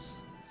ashes,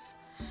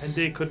 and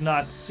they could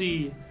not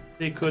see,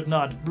 they could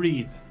not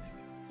breathe,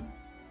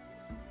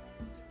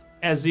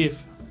 as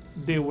if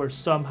they were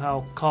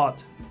somehow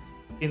caught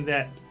in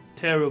that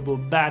terrible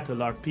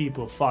battle our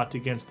people fought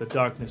against the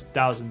darkness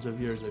thousands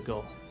of years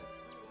ago.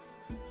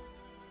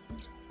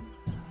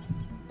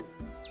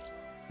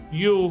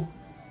 You,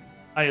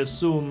 I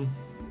assume,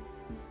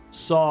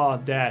 saw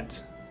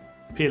that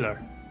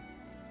pillar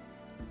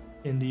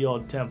in the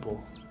old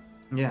temple.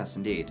 Yes,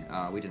 indeed.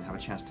 We didn't have a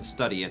chance to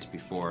study it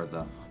before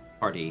the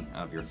party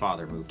of your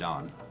father moved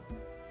on.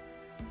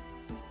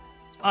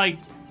 I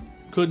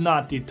could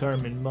not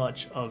determine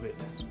much of it.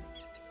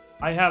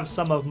 I have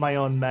some of my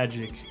own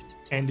magic,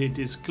 and it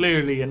is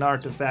clearly an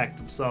artifact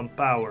of some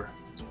power.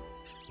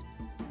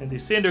 And the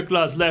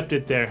Cinderclaws left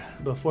it there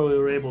before we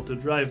were able to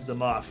drive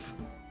them off.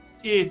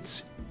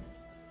 It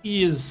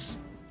is,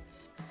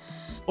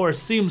 or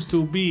seems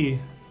to be,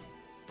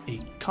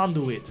 a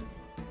conduit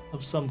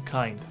of some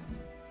kind.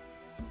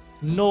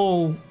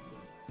 No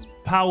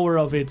power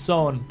of its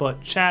own,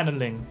 but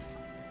channeling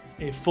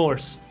a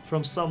force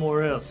from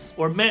somewhere else,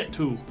 or meant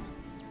to.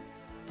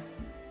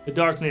 The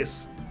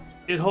darkness,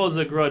 it holds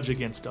a grudge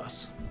against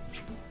us.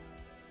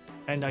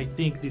 And I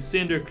think the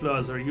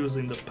Cinderclaws are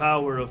using the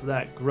power of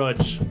that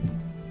grudge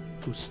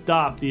to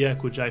stop the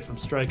Equigi from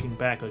striking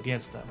back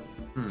against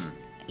them.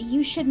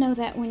 You should know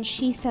that when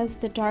she says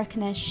the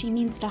darkness, she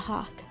means the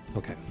hawk.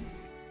 Okay.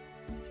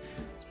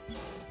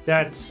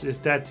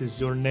 If that is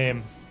your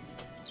name,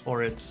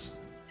 or it's...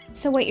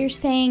 So what you're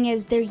saying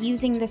is they're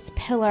using this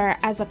pillar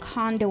as a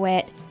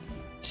conduit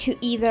to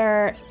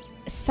either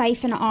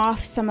siphon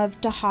off some of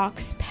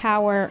Dahak's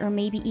power or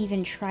maybe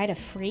even try to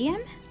free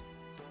him?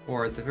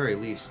 Or at the very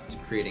least,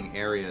 creating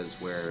areas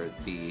where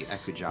the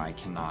Equigi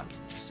cannot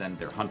send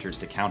their hunters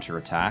to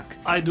counterattack.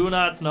 I do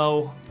not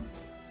know,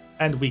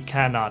 and we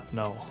cannot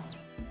know.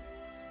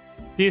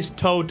 This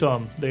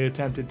totem they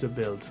attempted to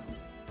build,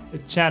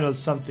 it channels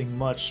something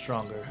much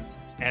stronger,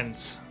 and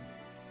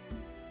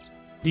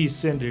these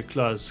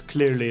Cinderclaws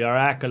clearly are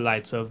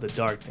acolytes of the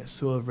darkness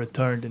who have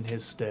returned in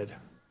his stead.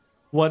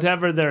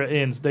 Whatever their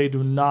ends, they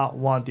do not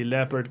want the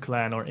Leopard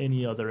clan or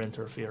any other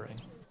interfering.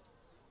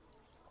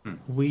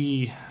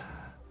 We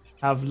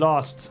have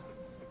lost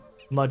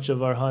much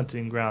of our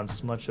hunting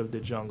grounds, much of the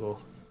jungle.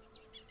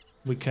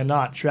 We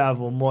cannot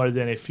travel more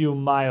than a few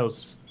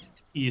miles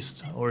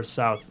east or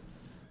south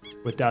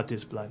without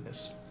this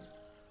blindness.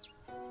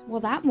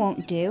 Well, that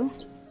won't do.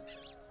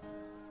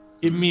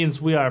 It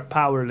means we are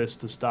powerless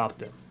to stop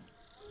them.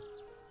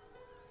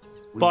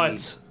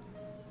 But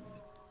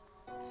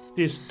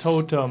this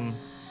totem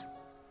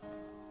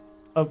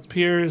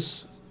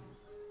appears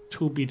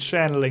to be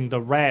channeling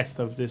the wrath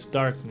of this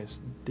darkness,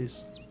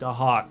 the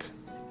hawk.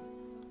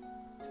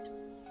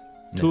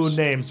 Two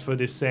names for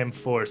this same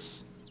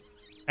force.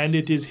 And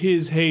it is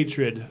his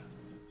hatred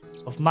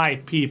of my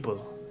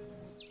people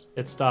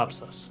that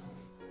stops us.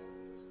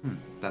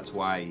 That's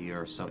why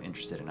you're so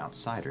interested in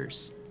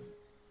outsiders.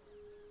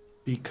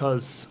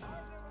 Because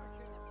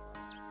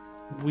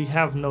we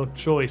have no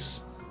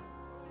choice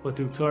but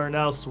to turn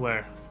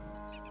elsewhere.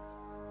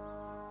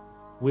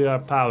 We are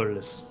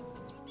powerless.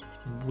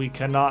 We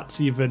cannot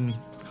even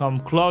come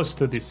close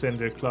to the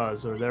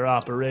Cinderclaws or their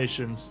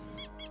operations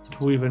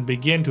to even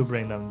begin to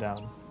bring them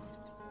down.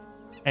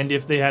 And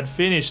if they had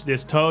finished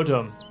this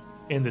totem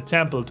in the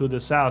temple to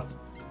the south,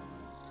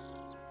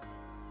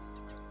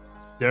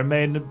 there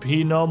may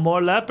be no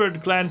more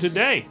Leopard clan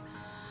today.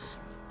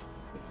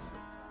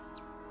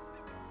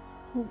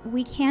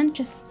 We can't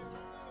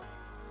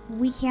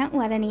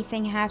let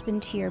anything happen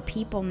to your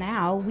people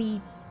now.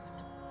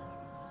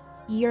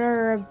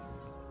 You're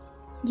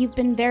You've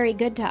been very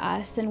good to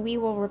us, and we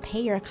will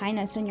repay your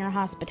kindness and your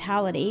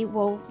hospitality.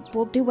 We'll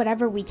do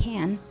whatever we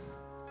can.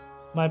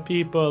 My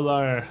people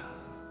are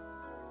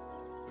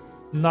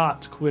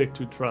not quick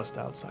to trust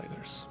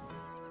outsiders.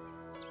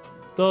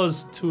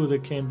 Those two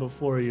that came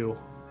before you,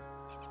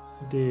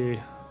 the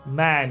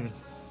man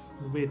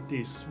with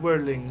the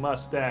swirling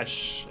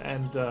mustache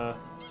and the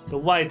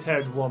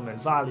white-haired woman,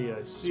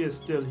 Valia, she is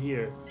still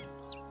here.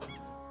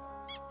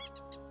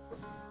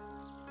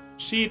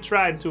 She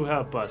tried to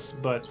help us,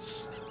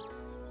 but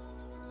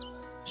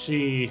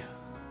she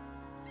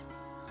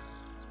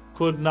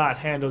could not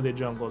handle the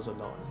jungles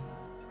alone.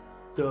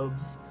 The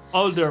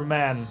older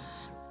man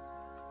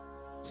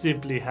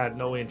simply had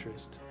no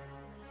interest.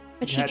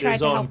 But He she had tried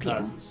his to own help you.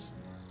 causes.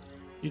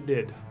 He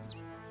did.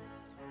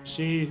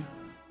 She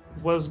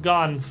was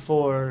gone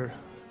for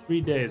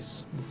 3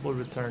 days before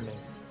returning.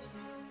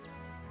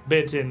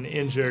 Bitten,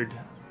 injured,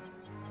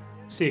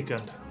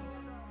 sickened.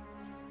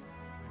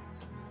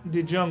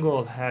 The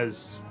jungle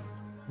has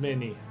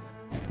many,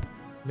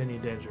 many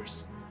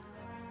dangers.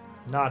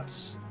 Not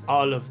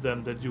all of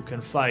them that you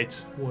can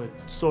fight with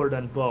sword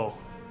and bow,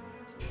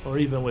 or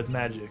even with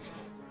magic.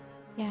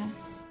 Yeah.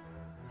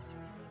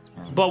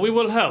 But we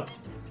will help,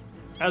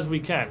 as we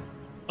can,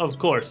 of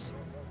course.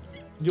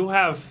 You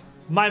have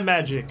my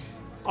magic,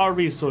 our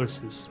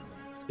resources.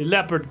 The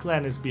Leopard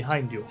clan is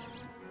behind you.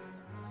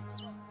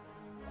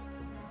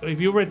 If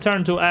you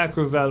return to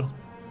Acrovel,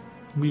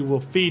 we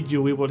will feed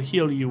you, we will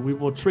heal you, we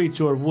will treat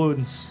your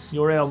wounds,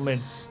 your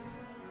ailments.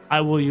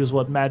 I will use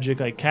what magic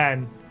I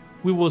can.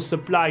 We will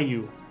supply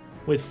you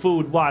with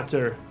food,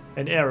 water,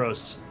 and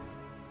arrows.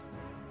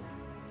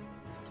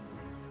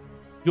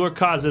 Your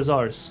cause is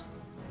ours.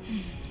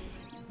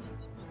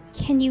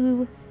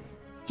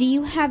 Do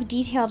you have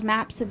detailed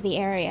maps of the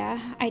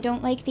area? I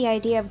don't like the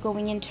idea of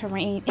going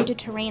into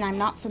terrain I'm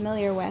not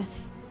familiar with.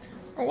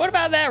 Or what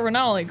about that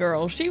Renali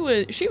girl? She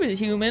was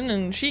human,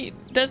 and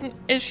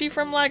is she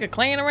from like a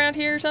clan around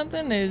here or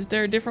something? Is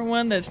there a different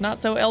one that's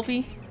not so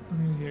elfy?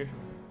 Here.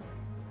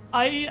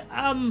 I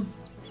am.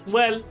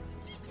 Well,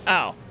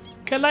 Oh,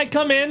 can I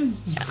come in?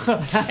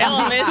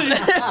 hello, miss.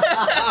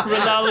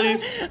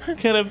 Renali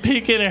kind of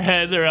peeking her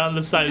head around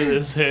the side of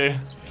this hair.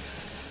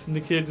 And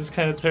the kid just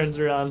kind of turns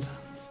around.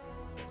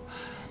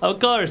 Of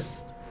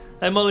course.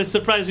 I'm only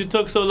surprised you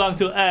took so long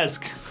to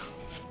ask.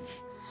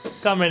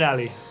 Come,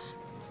 Renali.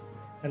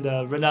 And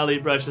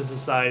Renali brushes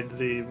aside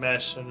the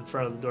mesh in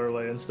front of the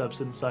doorway and steps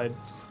inside.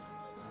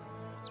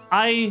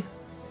 I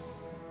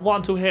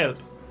want to help.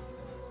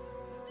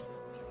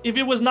 If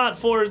it was not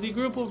for the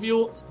group of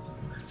you,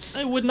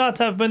 I would not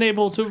have been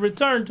able to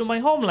return to my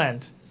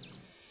homeland.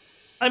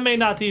 I may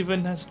not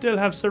even still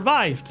have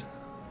survived.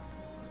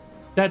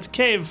 That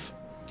cave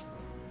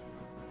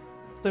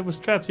that was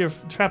trapped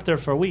there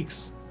for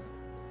weeks.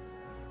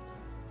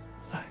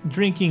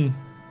 Drinking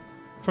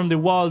from the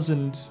walls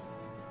and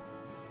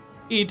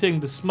eating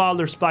the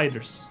smaller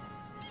spiders.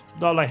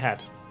 All I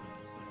had.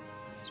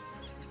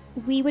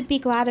 We would be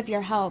glad of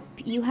your help.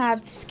 You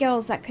have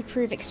skills that could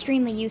prove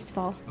extremely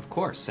useful. Of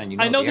course, and you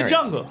know I know the area.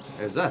 jungle.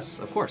 There's us,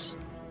 of course.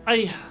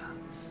 I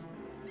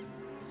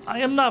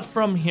am not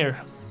from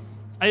here.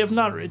 I have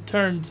not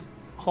returned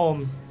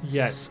home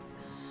yet.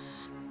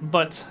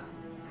 But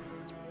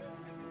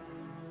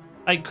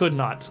I could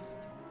not.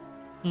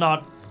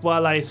 Not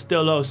while I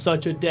still owe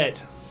such a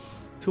debt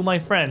to my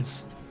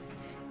friends.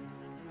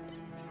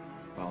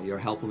 Well, your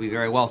help will be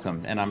very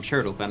welcome, and I'm sure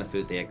it'll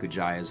benefit the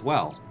Ekujai as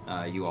well.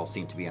 You all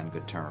seem to be on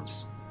good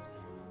terms.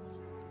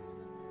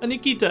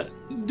 Nikita,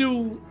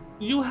 do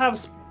you have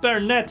spare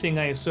netting,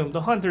 I assume?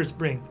 The hunters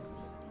bring.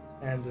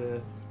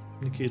 And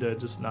Nikita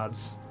just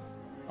nods.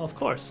 Of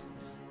course.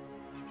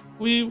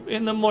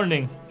 In the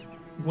morning,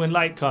 when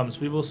light comes,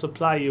 we will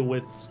supply you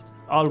with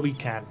all we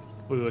can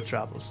for your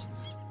travels.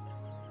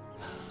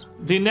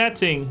 The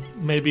netting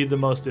may be the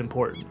most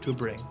important to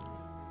bring.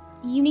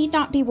 You need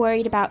not be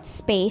worried about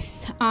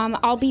space.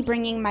 I'll be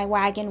bringing my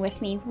wagon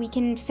with me. We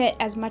can fit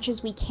as much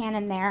as we can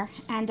in there,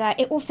 and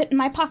it will fit in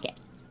my pocket.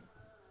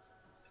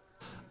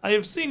 I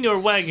have seen your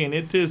wagon.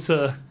 It is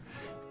a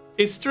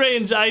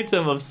strange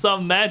item of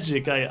some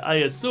magic, I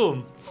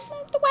assume.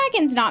 The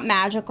wagon's not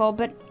magical,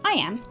 but I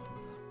am.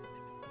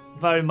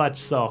 Very much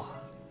so.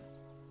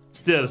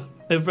 Still,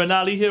 if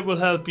Renali here will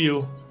help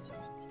you,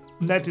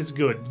 that is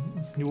good.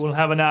 You will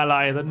have an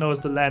ally that knows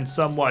the land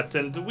somewhat,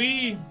 and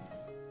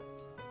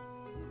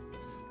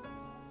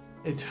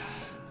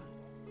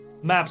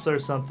maps are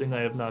something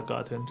I have not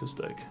gotten to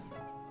stick.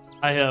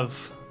 I have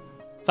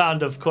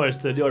found, of course,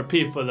 that your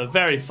people are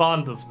very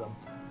fond of them,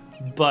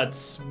 but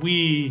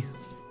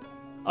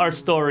our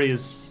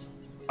stories,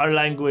 our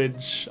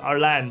language, our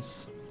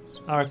lands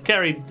are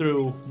carried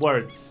through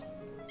words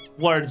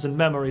and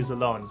memories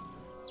alone.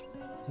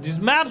 These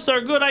maps are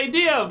a good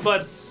idea,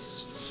 but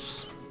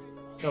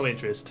no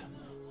interest.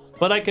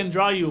 But I can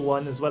draw you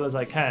one as well as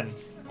I can.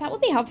 That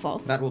would be helpful.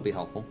 That will be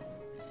helpful.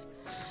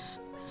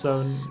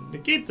 So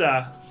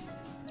Nikita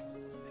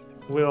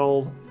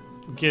will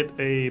get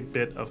a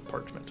bit of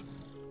parchment.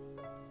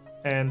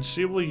 And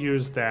she will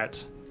use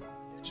that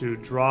to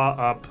draw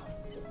up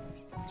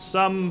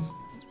some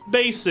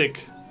basic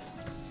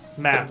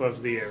map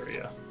of the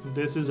area.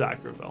 This is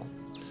Ackerville.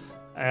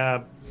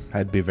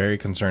 I'd be very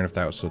concerned if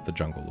that was what the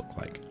jungle looked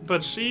like.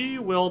 But she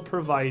will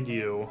provide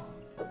you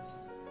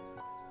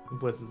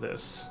with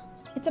this.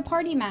 It's a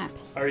party map.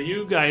 Are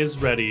you guys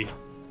ready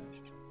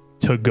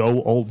to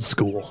go old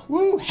school?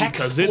 Woo,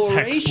 Because it's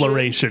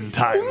exploration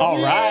time.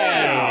 All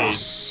right.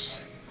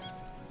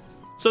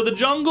 So the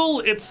jungle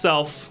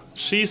itself,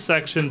 she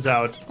sections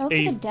out That looks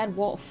like a dead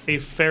wolf. a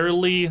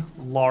fairly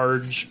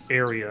large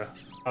area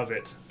of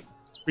it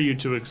for you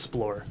to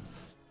explore.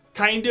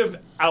 Kind of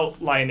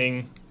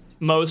outlining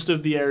most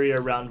of the area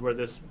around where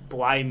this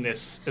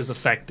blindness is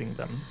affecting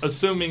them.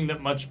 Assuming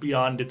that much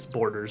beyond its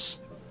borders,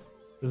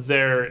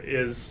 there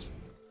is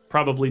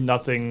probably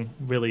nothing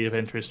really of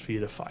interest for you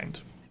to find.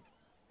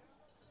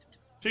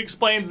 She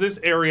explains this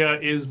area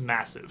is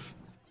massive,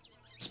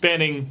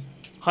 spanning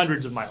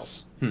hundreds of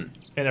miles in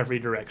every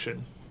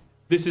direction.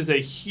 This is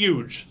a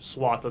huge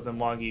swath of the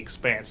Mwangi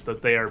expanse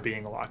that they are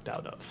being locked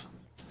out of.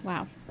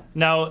 Wow.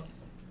 Now,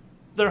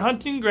 their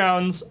hunting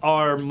grounds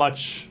are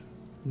much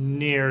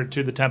near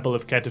to the Temple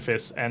of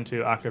Ketefis and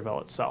to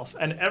Ackerville itself.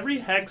 And every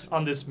hex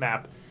on this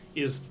map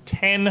is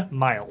 10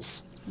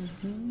 miles.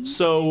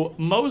 So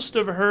most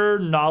of her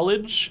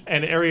knowledge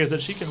and areas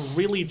that she can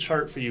really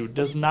chart for you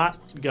does not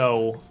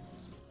go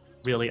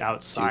really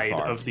outside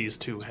far. of these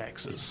two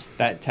hexes.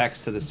 That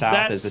text to the south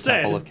That is the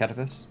said- Temple of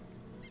Ketefis?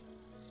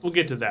 We'll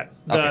get to that.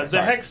 Okay, The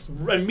sorry. hex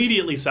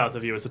immediately south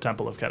of you is the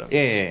Temple of Ketefis.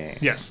 Yeah.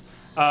 Yes.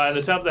 And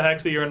the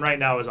hex that you're in right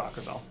now is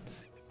Ackerville.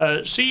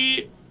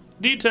 She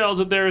details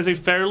that there is a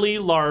fairly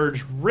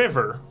large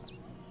river,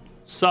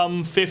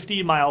 some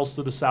 50 miles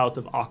to the south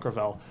of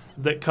Ackerville,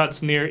 that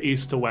cuts near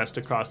east to west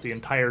across the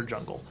entire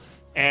jungle,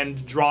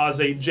 and draws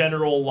a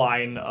general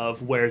line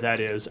of where that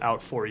is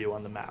out for you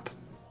on the map.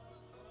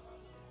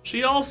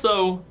 She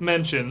also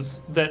mentions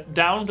that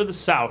down to the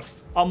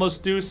south,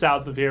 almost due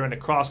south of here and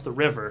across the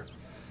river,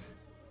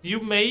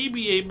 you may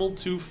be able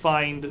to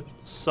find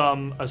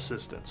some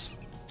assistance.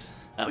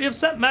 Now, we have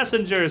sent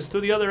messengers to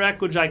the other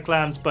Equigi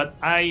clans, but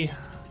I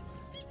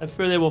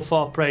fear they will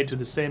fall prey to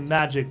the same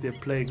magic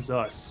that plagues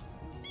us.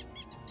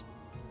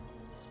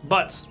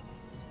 But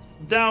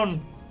down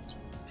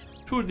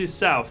to the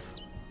south,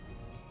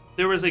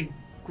 there is a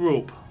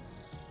group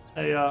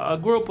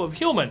of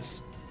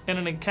humans in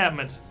an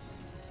encampment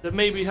that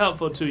may be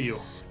helpful to you.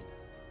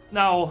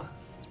 Now,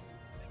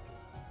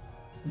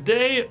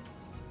 they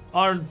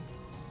are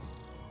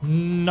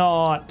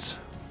not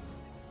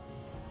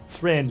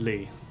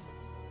friendly.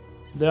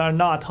 They are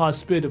not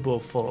hospitable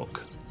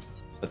folk.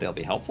 But they'll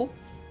be helpful?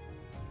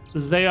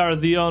 They are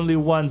the only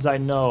ones I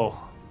know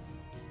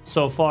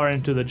so far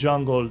into the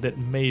jungle that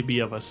may be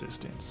of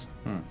assistance.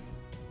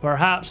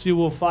 Perhaps you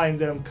will find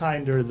them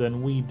kinder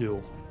than we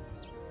do.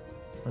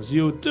 As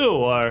you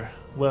too are,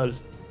 well,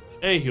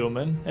 a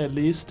human, at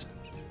least.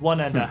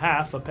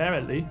 1.5,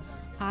 apparently.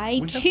 I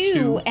have too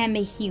two. am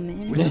a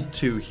human. We had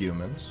 2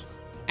 humans.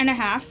 And a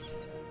half.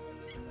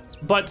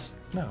 But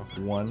No,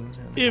 1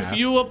 and a if half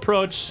you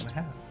approach and a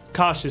half.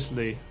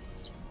 cautiously,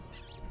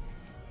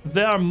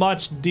 they are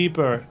much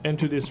deeper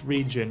into this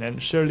region,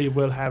 and surely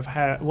will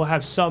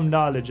have some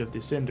knowledge of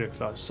this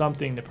Enderclaw,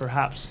 something that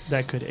perhaps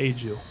that could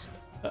aid you.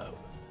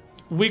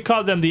 We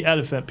call them the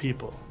Elephant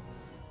People.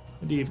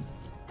 The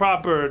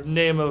proper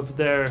name of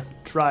their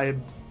tribe,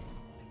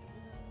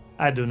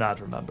 I do not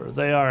remember.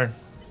 They are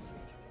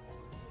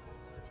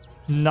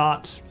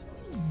not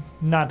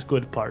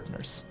good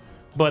partners,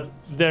 but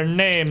their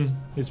name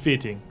is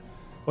fitting.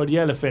 Or the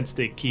elephants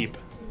they keep.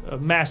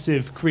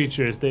 Massive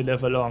creatures they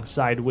live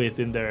alongside with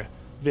in their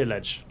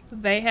village.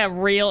 They have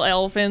real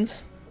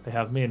elephants. They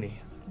have many.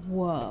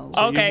 Whoa.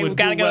 So Okay, you we would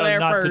gotta do go well there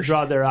not to first.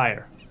 draw their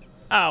ire.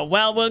 Oh,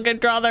 well, we'll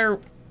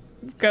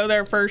go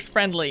there first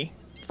friendly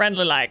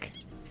like.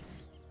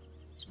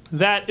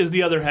 That is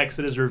the other hex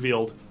that is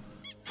revealed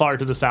far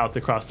to the south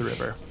across the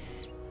river.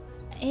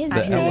 Is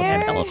The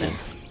there elephants.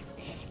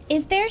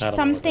 is there I don't know what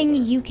something those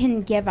are. you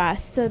can give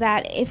us so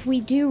that if we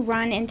do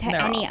run into They're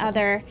any awful.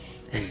 other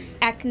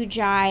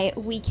Ekujai,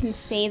 we can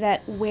say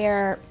that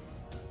we're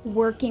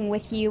working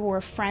with you or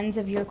friends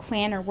of your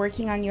clan or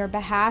working on your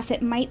behalf?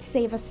 It might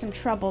save us some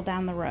trouble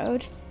down the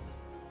road.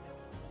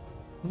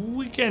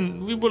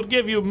 We will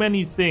give you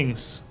many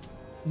things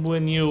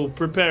when you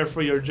prepare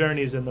for your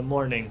journeys in the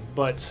morning,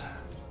 but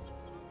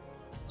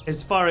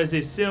as far as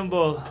a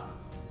symbol,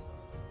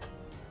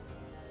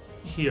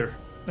 here,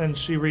 and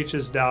she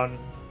reaches down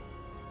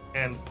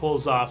and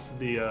pulls off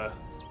the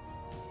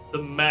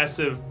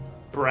massive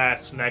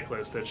brass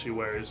necklace that she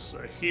wears,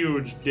 a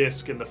huge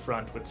disc in the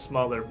front with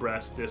smaller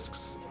brass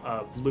discs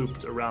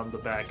looped around the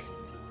back.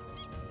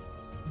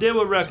 They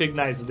will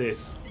recognize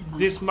this.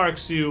 This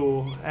marks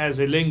you as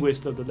a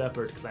linguist of the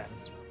Leopard clan.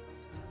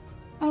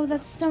 Oh,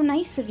 that's so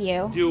nice of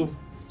you. You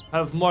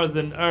have more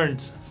than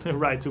earned the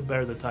right to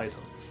bear the title.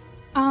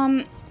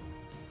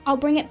 I'll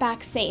bring it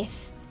back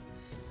safe.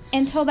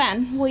 Until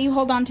then, will you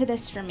hold on to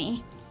this for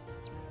me?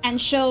 And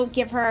she'll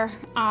give her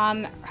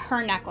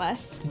her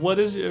necklace.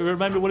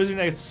 Remind me, what is your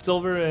name? It's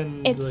silver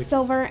and It's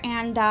silver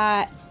and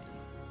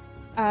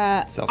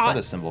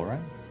Salsetta symbol, right?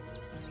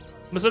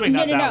 I'm assuming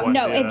not that one.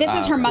 Yeah. This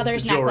is her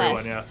mother's the jewelry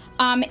necklace.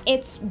 one, yeah.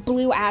 It's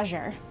blue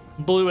azure.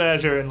 Blue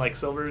azure and like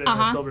silver in a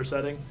Uh-huh. silver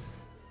setting.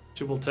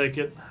 She will take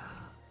it.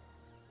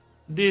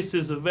 This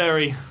is a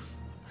very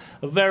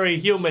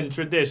human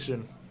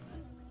tradition,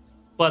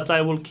 but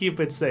I will keep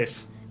it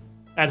safe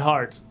at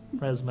heart,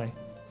 Resme.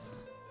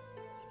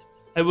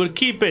 I will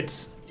keep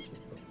it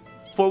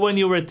for when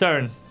you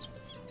return,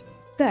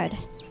 Good.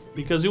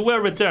 because you will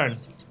return.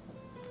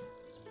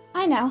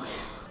 I know.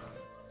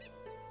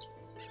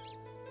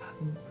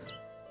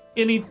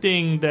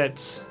 Anything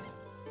that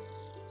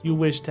you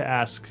wish to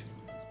ask,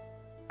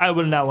 I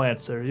will now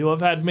answer. You have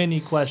had many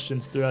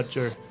questions throughout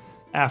your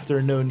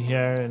afternoon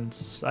here, and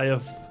I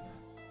have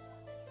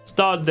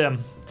stalled them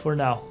for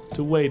now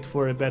to wait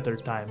for a better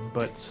time,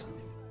 but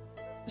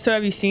So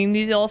have you seen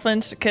these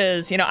elephants?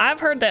 Because, I've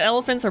heard that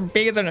elephants are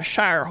bigger than a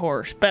shire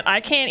horse, but I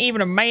can't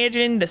even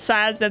imagine the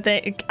size that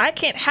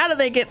how do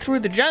they get through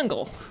the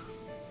jungle?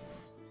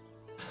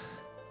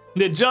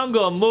 the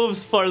jungle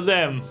moves for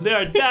them. They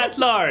are that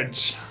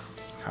large.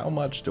 How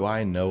much do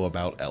I know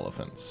about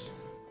elephants?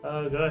 Go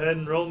ahead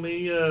and roll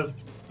me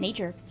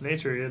Nature.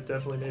 nature. Yeah,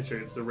 definitely nature.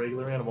 It's a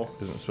regular animal.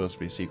 Isn't it supposed to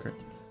be secret?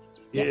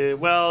 Yeah,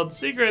 well,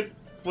 secret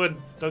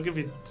they'll give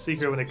you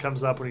secret when it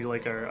comes up when you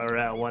are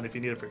at one if you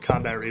need it for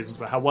combat reasons.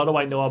 But what do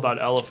I know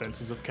about elephants?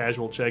 Is a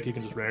casual check. You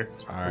can just roll.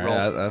 All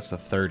right, that's a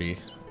 30.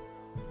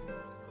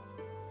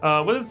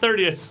 With a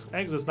 30, it's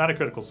not a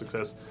critical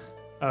success.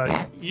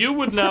 You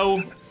would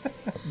know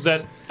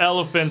that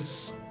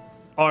elephants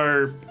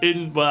are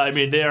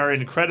they are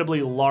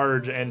incredibly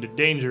large and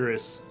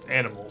dangerous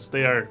animals.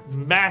 They are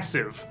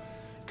massive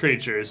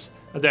creatures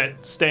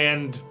that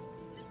stand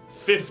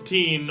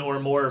 15 or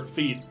more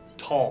feet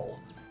tall,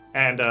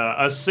 and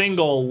a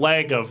single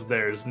leg of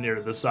theirs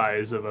near the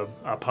size of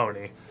a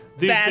pony.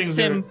 These That's things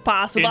are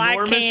impossible. I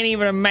enormous- can't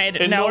even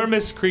imagine. No.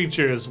 Enormous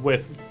creatures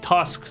with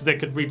tusks that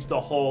could reach the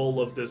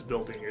whole of this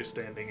building you're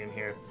standing in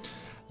here.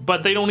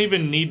 But they don't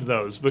even need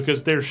those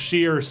because their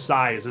sheer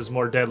size is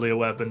more deadly a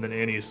weapon than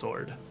any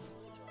sword.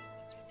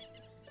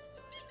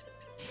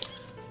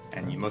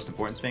 And the most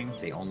important thing,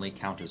 they only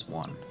count as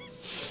one.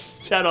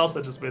 Chad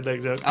also just made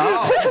that joke.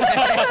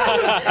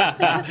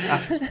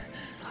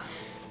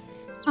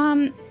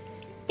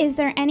 Is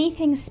there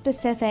anything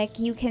specific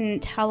you can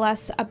tell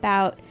us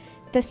about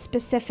the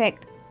specific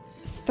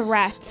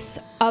threats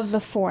of the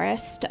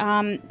forest?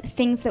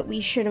 Things that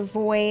we should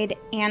avoid,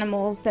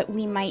 animals that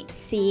we might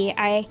see?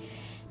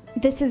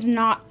 This is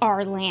not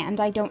our land.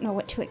 I don't know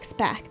what to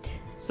expect.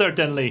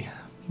 Certainly.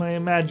 I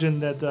imagine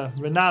that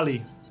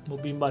Renali will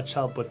be much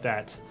help with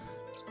that.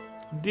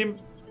 The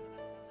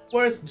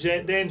worst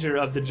danger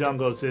of the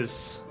jungles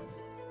is...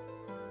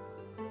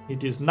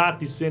 It is not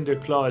the Cinder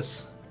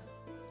Claws.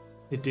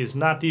 It is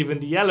not even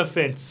the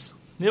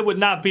elephants. It would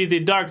not be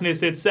the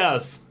darkness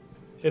itself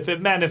if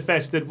it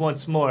manifested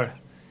once more.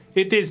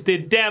 It is the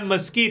damn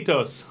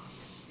mosquitoes.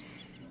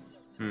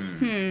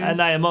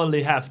 And I am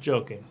only half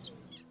joking.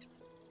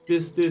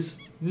 This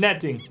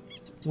netting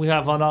we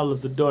have on all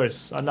of the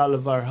doors, on all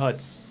of our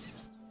huts,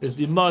 is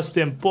the most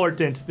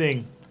important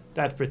thing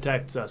that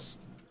protects us.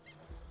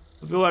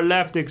 If you are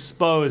left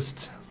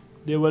exposed,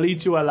 they will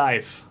eat you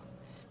alive.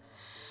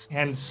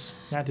 And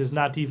that is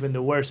not even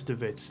the worst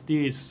of it.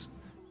 These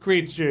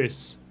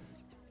creatures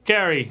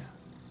carry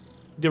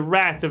the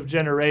wrath of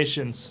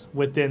generations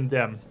within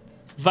them.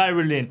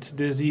 Virulent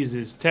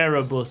diseases,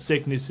 terrible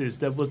sicknesses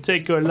that will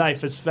take your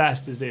life as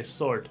fast as a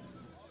sword.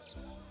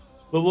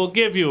 We will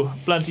give you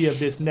plenty of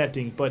this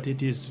netting, but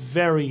it is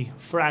very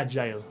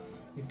fragile.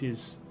 It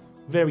is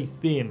very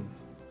thin.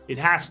 It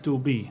has to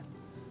be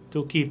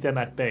to keep them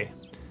at bay.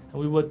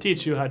 And we will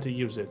teach you how to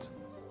use it.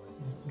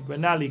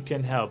 Renali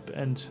can help,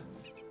 and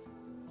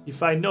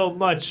if I know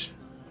much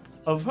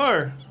of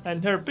her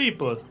and her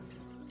people,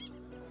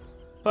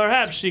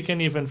 perhaps she can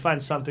even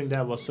find something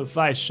that will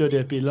suffice should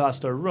it be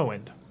lost or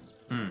ruined.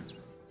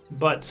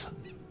 But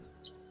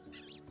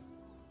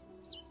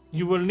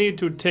you will need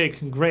to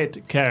take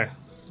great care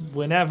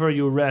whenever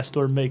you rest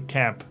or make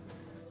camp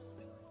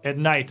at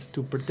night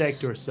to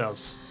protect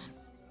yourselves.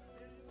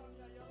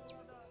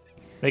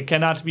 They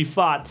cannot be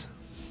fought.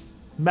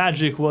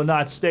 Magic will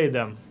not stay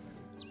them.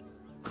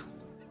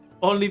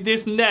 Only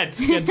this net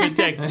can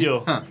protect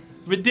you.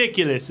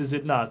 Ridiculous, is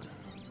it not?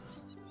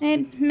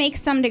 It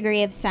makes some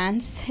degree of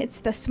sense. It's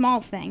the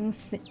small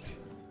things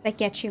that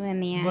get you in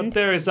the end. But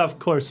there is, of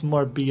course,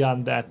 more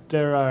beyond that.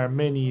 There are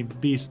many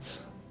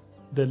beasts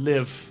that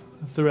live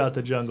throughout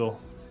the jungle.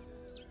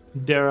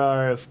 There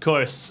are, of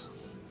course,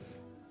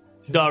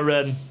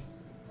 Darren,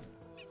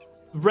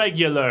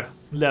 regular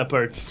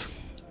leopards.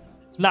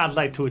 Not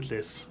like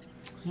Toothless.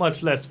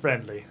 Much less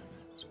friendly.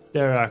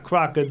 There are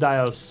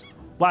crocodiles,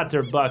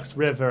 water bucks,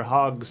 river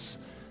hogs,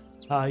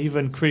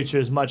 even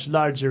creatures much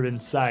larger in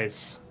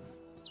size.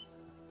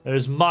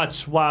 There's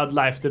much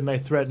wildlife that may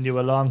threaten you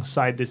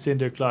alongside the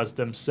Cinderclaws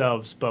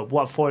themselves, but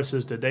what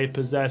forces do they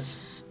possess?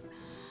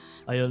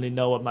 I only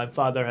know what my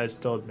father has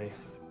told me.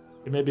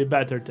 It may be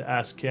better to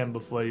ask him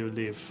before you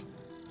leave.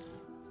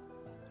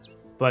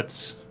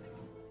 But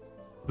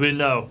We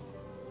know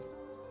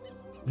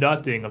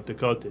nothing of the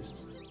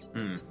cultists.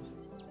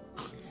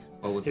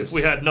 Well, with If this,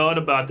 we had known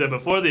about them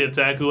before the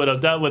attack, we would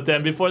have dealt with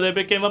them before they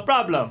became a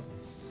problem.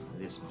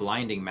 this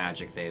blinding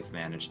magic they've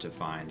managed to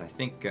find, I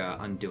think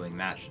undoing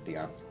that should be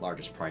our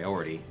largest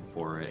priority,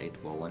 for it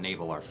will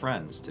enable our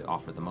friends to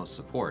offer the most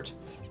support.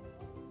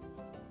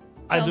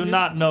 I do Sounds good.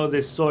 not know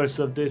the source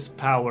of this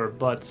power,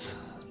 but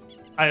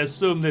I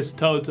assume this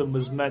totem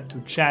was meant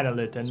to channel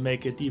it and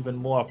make it even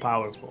more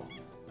powerful.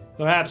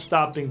 Perhaps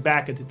stopping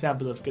back at the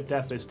Temple of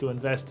Catephis to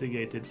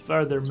investigate it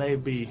further may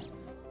be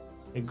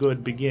a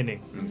good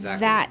beginning. Exactly.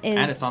 That And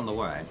is- it's on the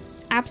way.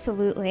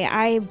 Absolutely.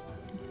 I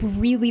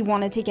really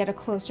wanted to get a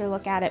closer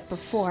look at it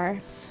before.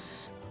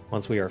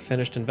 Once we are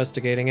finished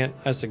investigating it,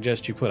 I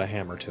suggest you put a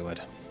hammer to it.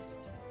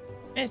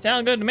 It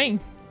sounds good to me.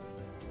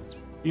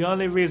 The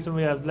only reason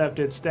we have left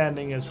it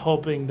standing is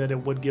hoping that it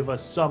would give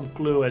us some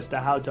clue as to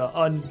how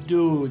to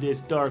undo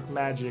this dark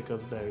magic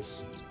of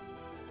theirs.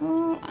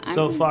 Well,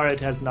 So I'm- far it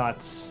has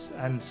not,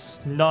 and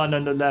none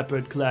in the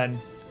Leopard clan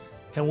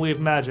can weave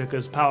magic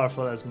as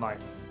powerful as mine.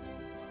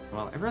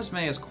 Well,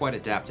 Eresme is quite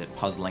adept at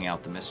puzzling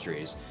out the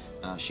mysteries.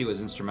 She was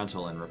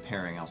instrumental in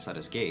repairing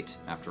Alcetta's gate,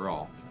 after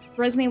all.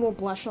 Resme will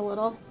blush a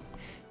little.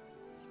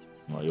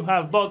 Well, you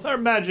have both her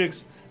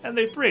magics and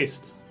the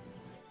priest.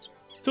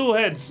 Two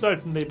heads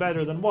certainly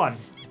better than one,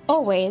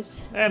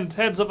 Always. and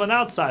heads of an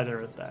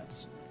outsider at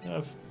that. You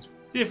have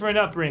different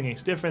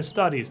upbringings, different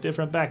studies,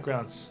 different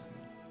backgrounds.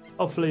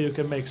 Hopefully you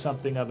can make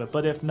something of it,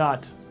 but if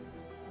not,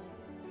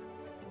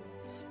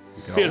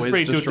 You can feel always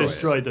free to it.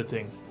 destroy the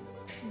thing.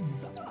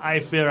 I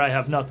fear I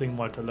have nothing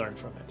more to learn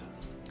from it.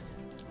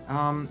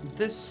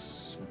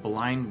 This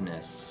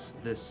blindness,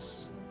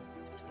 this...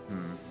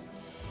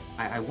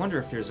 I wonder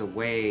if there's a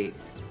way...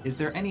 Is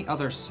there any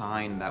other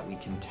sign that we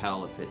can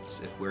tell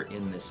if we're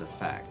in this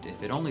effect?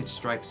 If it only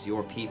strikes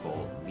your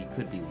people, we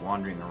could be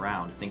wandering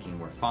around thinking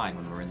we're fine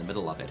when we're in the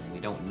middle of it, and we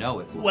don't know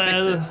if we'll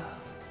fix it. Well,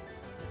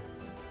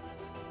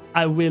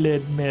 I will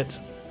admit,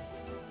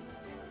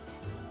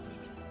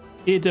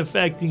 it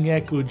affecting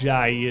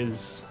Ekujai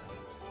is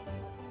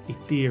a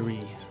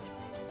theory.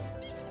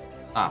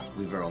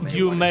 We very may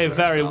You want to may do it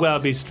very well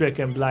ourselves. be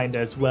stricken blind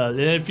as well. And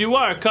if you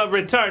are, come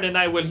return and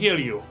I will heal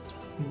you.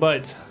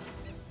 But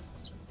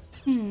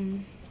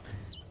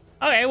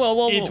Okay,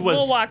 well, It we'll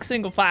was walk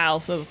single file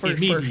so the first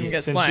person immediate,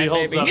 gets and she blind,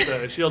 holds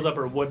maybe. she holds up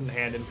her wooden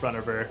hand in front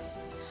of her,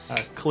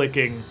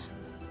 clicking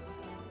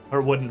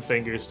her wooden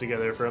fingers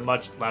together for a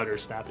much louder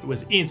snap. It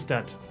was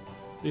instant.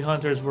 The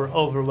hunters were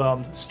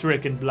overwhelmed,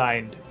 stricken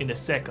blind in a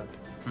second.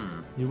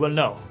 You will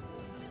know.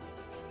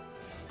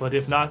 But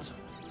if not,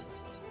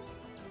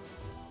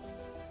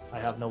 I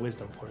have no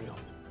wisdom for you.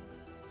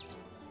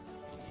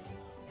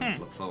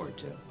 Look forward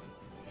to.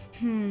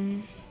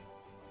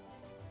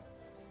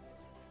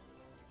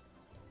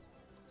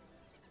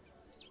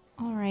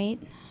 All right.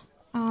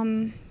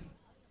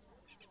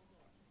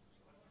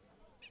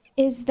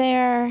 Is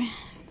there...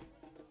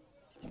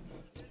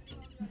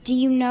 Do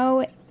you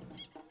know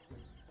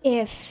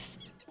if...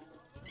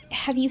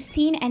 Have you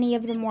seen any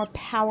of the more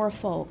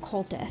powerful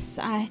cultists?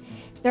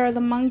 There are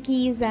the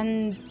monkeys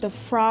and the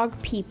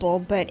frog people,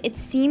 but it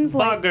seems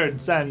like...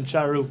 Boggards and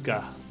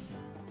Charuka.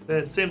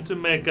 They seem to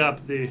make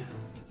up the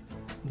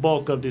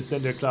bulk of the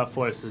Cinderclaw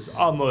forces,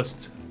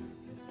 almost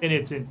in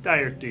its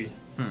entirety.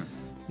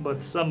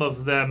 But some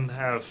of them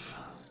have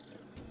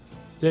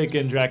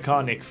taken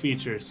draconic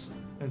features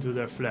into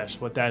their flesh.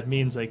 What that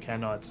means, I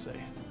cannot say.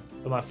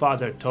 But my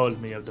father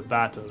told me of the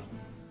battle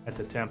at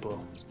the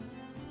temple.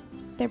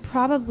 They're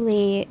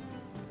probably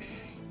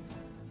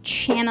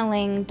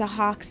channeling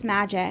Dahak's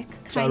magic.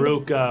 Kind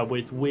of. Charuka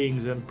with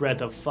wings and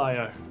breath of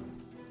fire.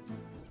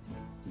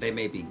 They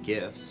may be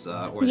gifts,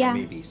 or Yeah.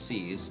 they may be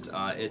seized.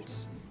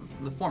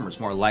 The former's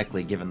more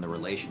likely given the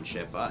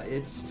relationship.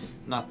 It's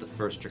not the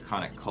first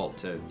draconic cult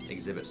to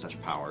exhibit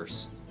such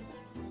powers.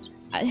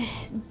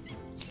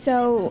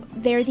 So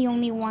they're the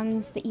only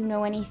ones that you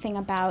know anything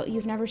about.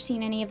 You've never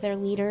seen any of their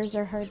leaders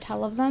or heard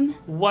tell of them?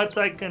 What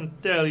I can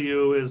tell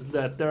you is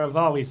that there have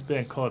always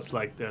been cults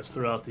like this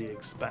throughout the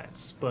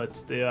expanse,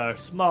 but they are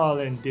small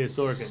and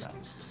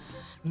disorganized.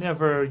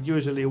 Never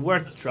usually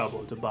worth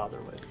trouble to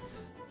bother with.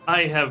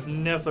 I have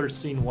never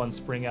seen one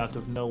spring out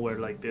of nowhere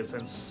like this,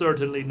 and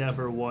certainly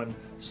never one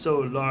so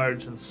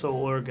large and so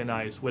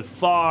organized, with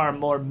far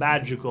more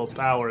magical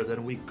power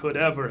than we could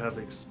ever have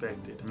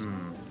expected.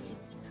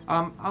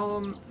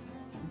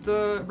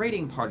 The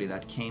raiding party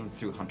that came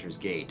through Hunter's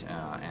Gate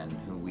and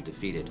who we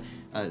defeated,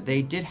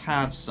 they did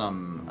have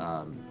some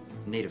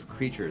native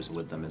creatures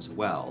with them as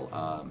well.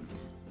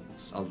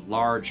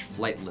 Large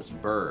flightless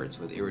birds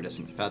with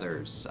iridescent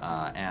feathers,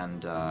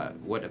 and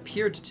what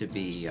appeared to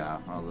be,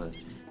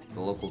 the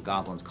local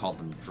goblins called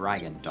them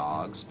dragon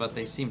dogs, but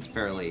they seemed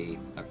fairly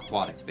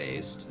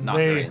aquatic-based, not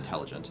They- very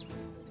intelligent.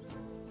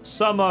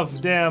 Some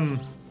of them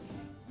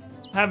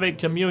have a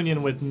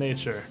communion with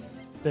nature.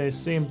 They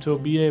seem to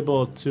be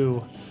able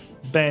to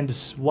bend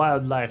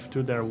wildlife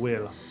to their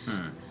will.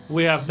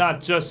 We have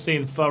not just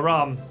seen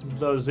Faram,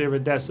 those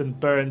iridescent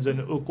birds, and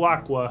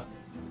Ukwakwa,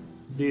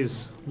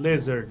 these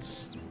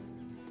lizards.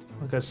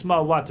 like a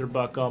small water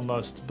buck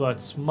almost,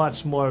 but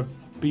much more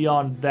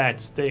beyond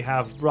that. They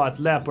have brought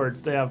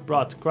leopards, they have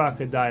brought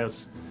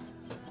crocodiles.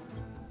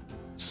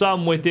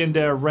 Some within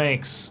their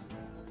ranks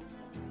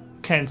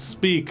can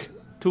speak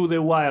to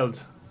the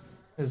wild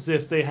as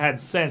if they had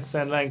sense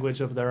and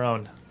language of their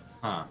own.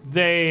 Huh.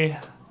 They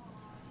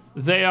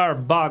are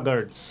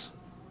boggards,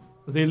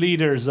 the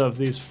leaders of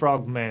these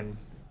frogmen.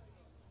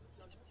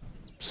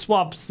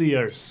 Swamp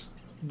seers,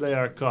 they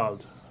are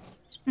called.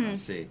 I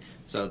see.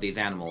 So these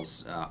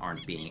animals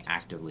aren't being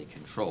actively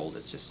controlled.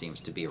 It just seems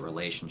to be a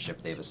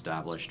relationship they've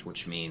established,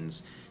 which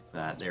means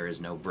that there is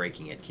no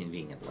breaking it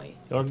conveniently.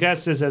 Your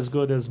guess is as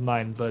good as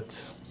mine, but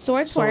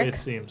Swords so work. it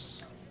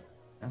seems.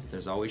 Yes,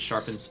 there's always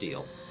sharpened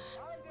steel.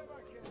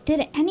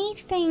 Did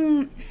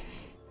anything...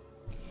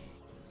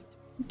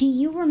 Do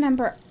you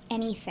remember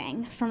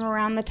anything from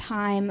around the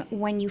time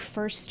when you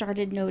first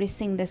started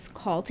noticing this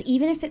cult,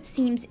 even if it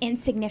seems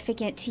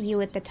insignificant to you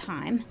at the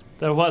time?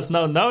 There was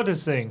no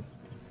noticing.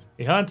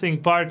 The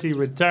hunting party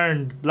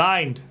returned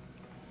blind.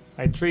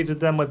 I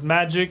treated them with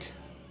magic,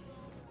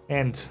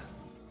 and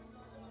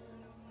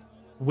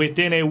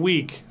within a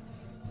week,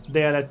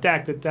 they had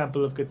attacked the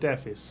Temple of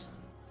Ketefis.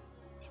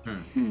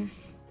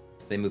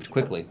 They moved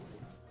quickly.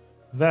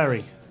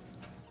 Very.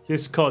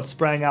 This cult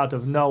sprang out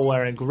of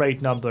nowhere in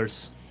great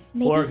numbers,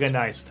 Maybe-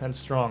 organized and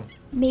strong.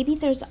 Maybe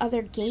there's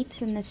other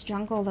gates in this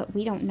jungle that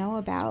we don't know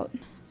about.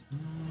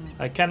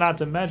 I cannot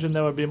imagine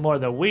there would be more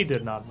that we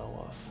did not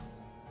know of.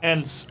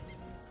 And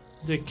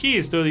the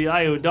keys to the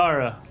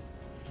Ayudara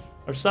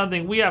are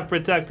something we have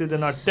protected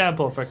in our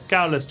temple for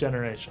countless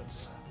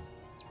generations.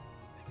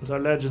 As our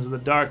Legends of the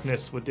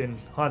Darkness within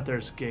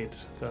Hunter's Gate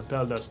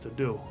compelled us to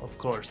do, of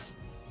course.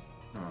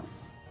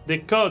 The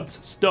cult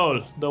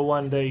stole the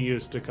one they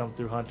used to come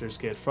through Hunter's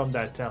Gate from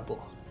that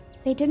temple.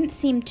 They didn't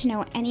seem to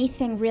know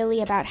anything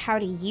really about how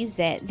to use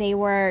it. They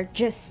were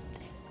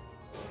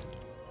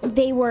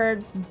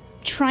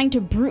trying to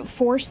brute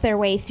force their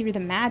way through the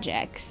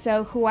magic.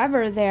 So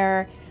whoever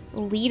their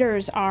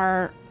leaders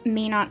are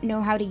may not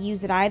know how to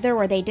use it either,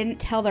 or they didn't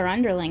tell their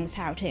underlings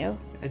how to.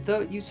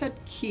 Though you said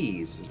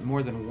keys,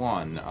 more than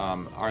one.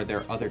 Are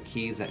there other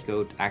keys that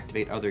go to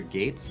activate other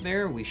gates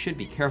there? We should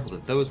be careful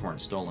that those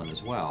weren't stolen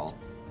as well.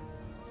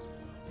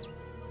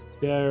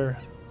 There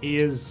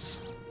is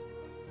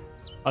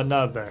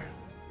another,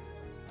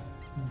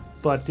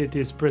 but it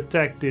is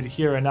protected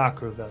here in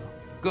Acreville.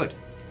 Good.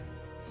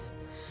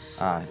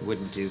 It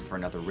wouldn't do for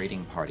another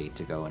raiding party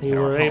to go and We hit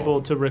our were home.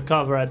 able to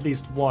recover at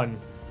least one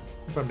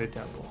from the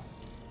temple.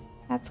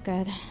 That's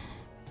good.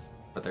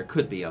 But there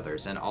could be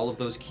others, and all of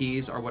those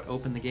keys are what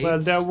open the gates? Well,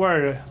 there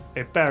were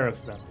a pair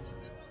of them.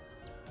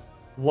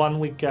 One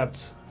we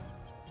kept,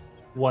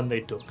 one they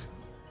took.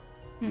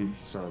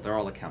 So they're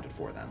all accounted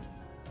for then.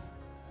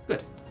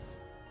 Good.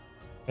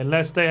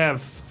 Unless they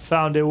have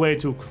found a way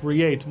to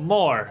create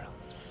more,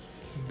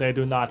 they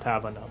do not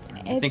have another.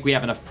 I think we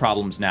have enough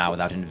problems now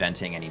without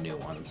inventing any new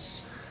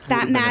ones.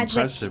 That Would've been magic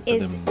impressive for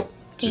is them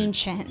to-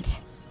 ancient.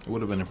 It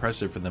would have been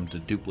impressive for them to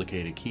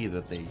duplicate a key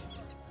that they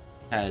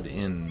had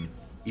in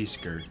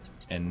Isker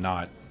and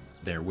not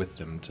there with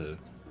them to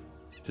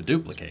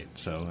duplicate.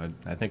 So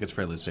I think it's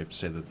fairly safe to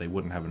say that they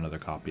wouldn't have another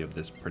copy of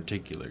this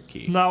particular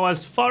key. Now,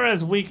 as far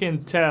as we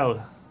can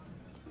tell,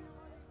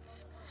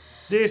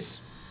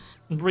 this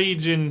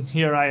region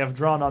here I have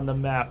drawn on the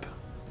map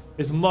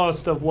is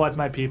most of what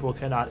my people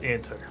cannot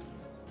enter.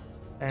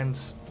 And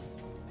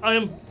I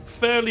am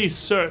fairly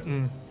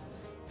certain,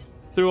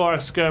 through our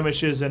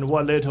skirmishes and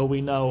what little we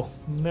know,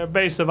 their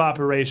base of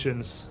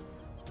operations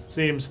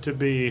seems to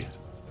be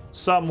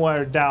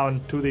somewhere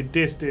down to the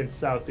distant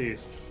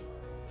southeast,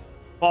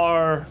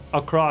 far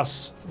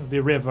across the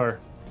river,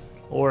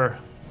 or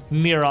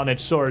near on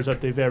its shores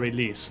at the very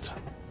least.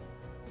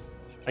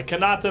 I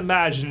cannot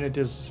imagine it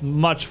is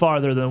much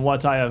farther than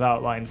what I have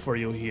outlined for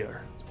you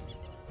here.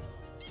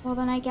 Well,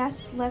 then I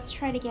guess let's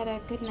try to get a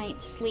good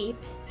night's sleep.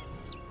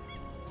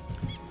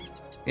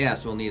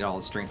 Yes, we'll need all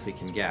the strength we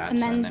can get, And and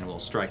then- then we'll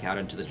strike out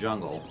into the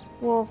jungle.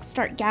 We'll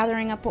start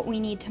gathering up what we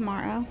need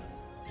tomorrow.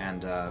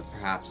 And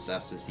perhaps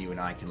Estes, you and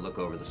I can look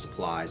over the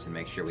supplies and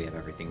make sure we have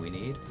everything we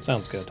need.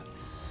 Sounds good.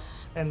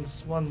 And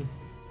one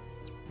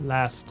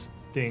last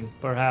thing,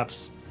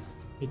 perhaps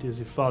it is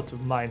a fault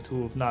of mine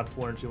to have not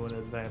warned you in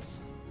advance.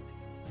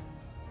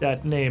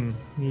 That name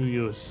you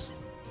use,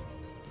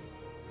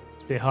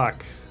 the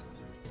Hawk.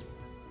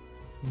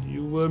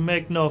 You will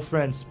make no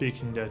friends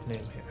speaking that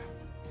name here.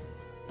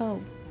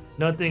 Oh,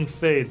 Nothing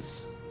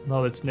fades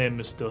while its name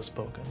is still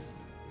spoken.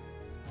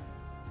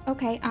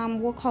 okay.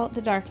 We'll call it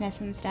the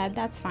darkness instead.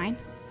 That's fine.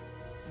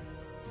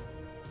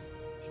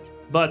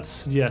 But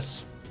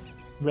yes,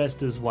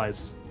 rest is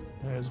wise.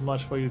 There is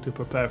much for you to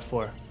prepare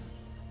for.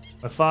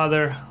 My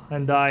father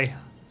and I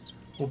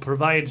will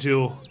provide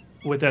you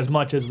with as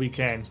much as we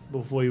can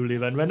before you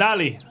leave. And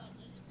Renali,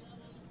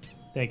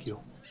 thank you.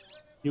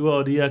 You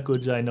owe the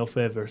Ekujai no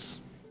favors.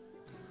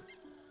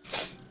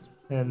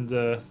 And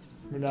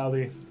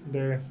Renali,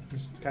 there,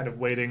 just kind of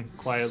waiting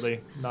quietly,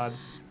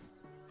 nods.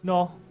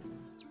 No,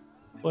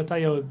 but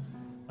I owe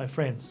my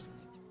friends.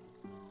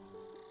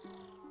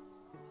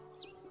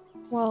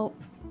 Well,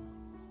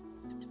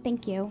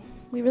 thank you.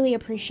 We really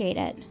appreciate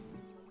it.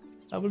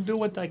 I will do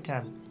what I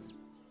can.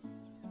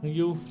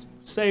 You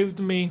saved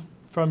me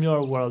from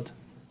your world.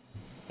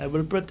 I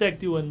will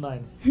protect you in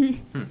mine.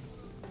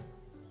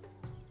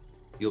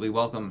 You'll be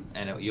welcome,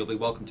 and you'll be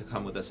welcome to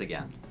come with us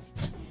again.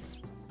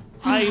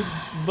 I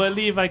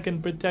believe I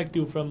can protect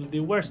you from the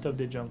worst of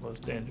the jungle's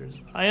dangers.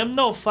 I am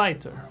no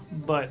fighter,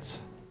 but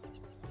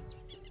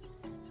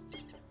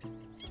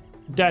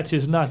that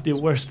is not the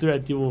worst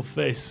threat you will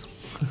face.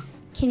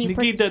 Can you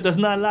Nikita does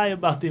not lie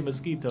about the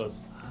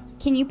mosquitoes.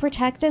 can you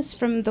protect us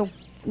from the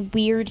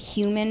weird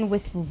human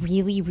with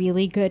really,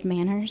 really good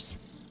manners?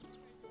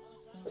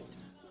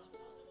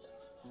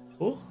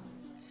 Oh,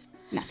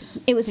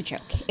 Nothing. It was a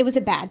joke. It was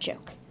a bad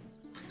joke.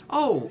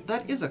 Oh,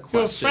 that is a your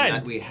question friend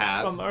that we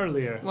have. from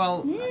earlier.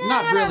 Well,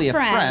 Not not really a a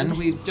friend. friend.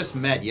 We just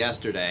met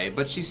yesterday,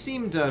 but she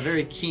seemed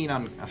very keen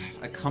on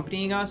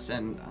accompanying us,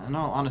 and in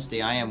all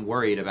honesty, I am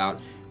worried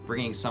about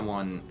bringing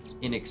someone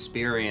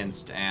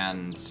inexperienced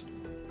and,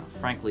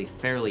 frankly,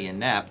 fairly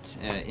inept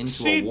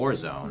into a She- war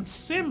zone.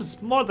 Seems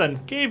more than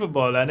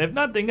capable, and if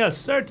nothing else,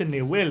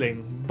 certainly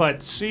willing,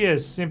 but she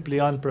is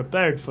simply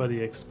unprepared for the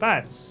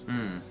expanse.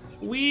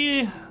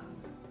 We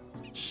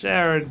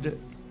shared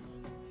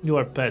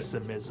your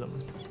pessimism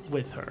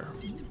with her.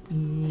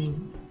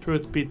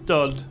 Truth be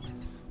told,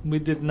 we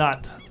did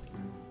not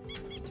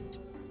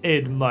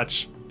aid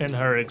much in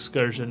her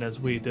excursion as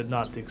we did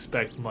not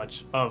expect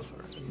much of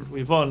her.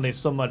 We've only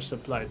so much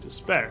supply to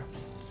spare.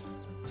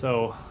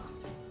 So,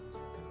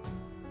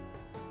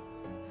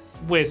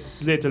 with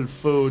little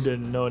food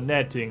and no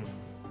netting,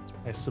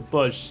 I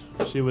suppose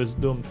she was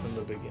doomed from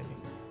the beginning.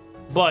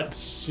 But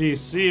she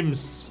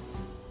seems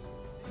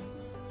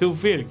to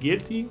feel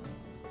guilty,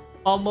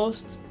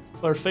 almost,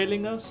 for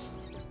failing us.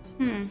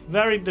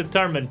 Very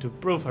determined to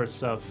prove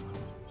herself.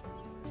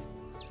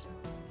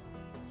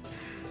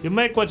 You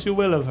make what you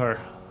will of her.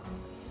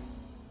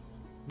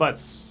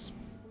 But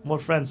more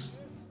friends,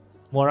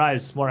 more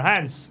eyes, more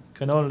hands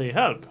can only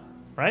help,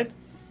 right?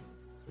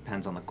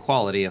 Depends on the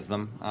quality of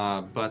them,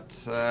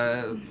 but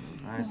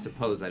I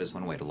suppose that is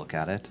one way to look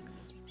at it.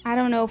 I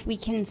don't know if we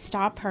can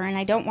stop her, and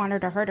I don't want her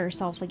to hurt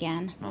herself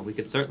again. Well, we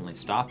could certainly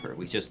stop her.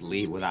 We just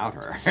leave without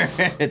her.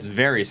 It's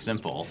very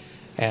simple.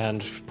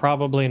 And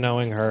probably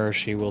knowing her,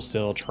 she will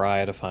still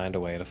try to find a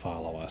way to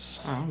follow us.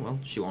 Oh, well,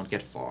 she won't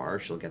get far.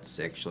 She'll get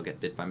sick. She'll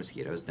get bit by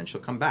mosquitoes. Then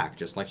she'll come back,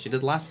 just like she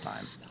did last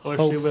time. Or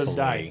she will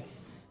die.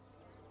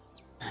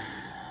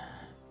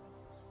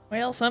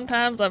 Well,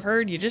 sometimes I've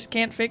heard you just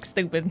can't fix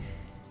stupid.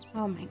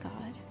 Oh my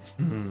god.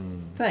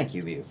 Thank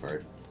you,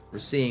 Buford, for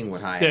seeing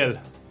what I... Still,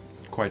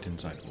 Quite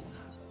insightful.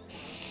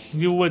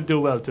 you would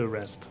do well to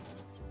rest.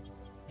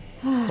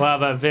 We'll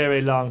have a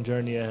very long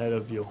journey ahead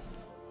of you.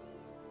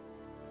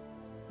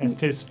 And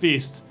this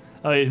feast,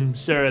 I'm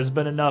sure, has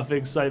been enough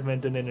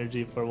excitement and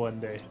energy for one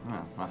day.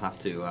 Well, I'll have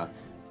to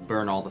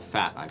burn all the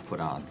fat I put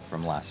on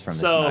from this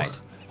So, night.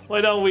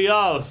 why don't we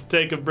all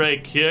take a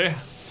break here,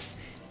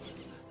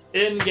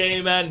 in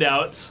game and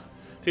out,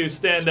 to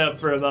stand up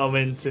for a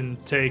moment and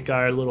take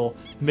our little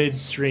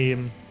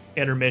midstream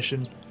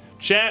intermission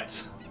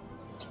chat.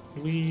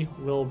 We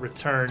will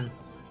return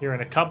here in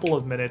a couple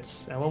of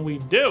minutes, and when we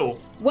do,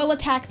 We'll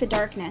attack the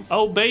darkness.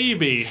 oh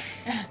baby,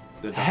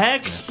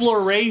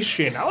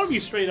 Hexploration. I want to be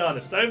straight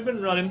honest. I've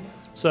been running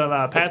some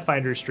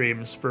Pathfinder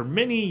streams for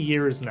many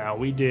years now.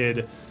 We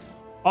did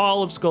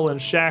all of Skull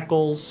and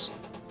Shackles,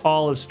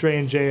 all of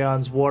Strange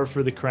Aeon's War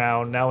for the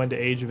Crown, now into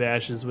Age of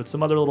Ashes with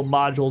some other little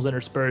modules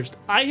interspersed.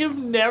 I have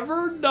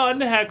never done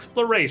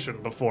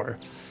Hexploration before.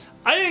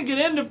 I didn't get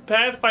into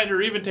Pathfinder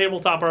or even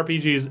tabletop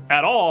RPGs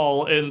at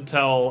all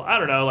until, I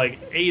don't know,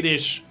 like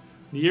 8-ish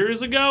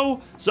years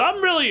ago. So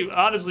I'm really,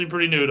 honestly,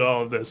 pretty new to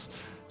all of this.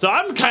 So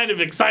I'm kind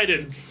of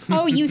excited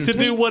Oh, you to sweet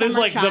do what is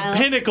summer like child.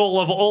 the pinnacle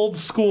of old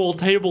school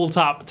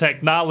tabletop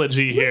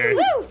technology here.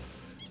 Woo!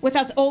 With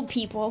us old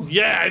people.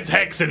 Yeah, it's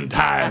hexing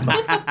time.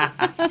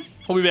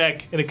 We'll be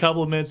back in a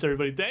couple of minutes,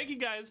 everybody. Thank you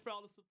guys for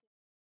all the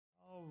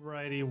support.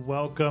 Alrighty,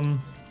 welcome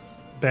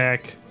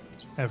back,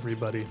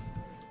 everybody.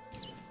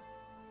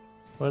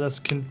 Let us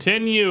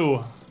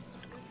continue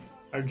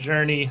our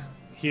journey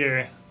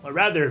here, or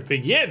rather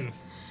begin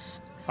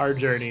our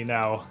journey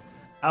now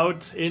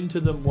out into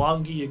the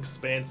Mwangi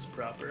Expanse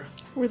proper.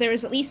 Where there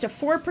is at least a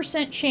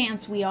 4%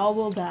 chance we all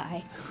will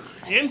die.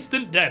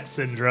 Instant death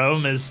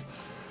syndrome is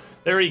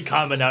very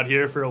common out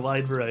here for a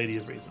wide variety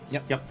of reasons.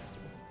 Yep.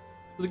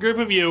 The group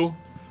of you,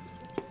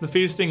 the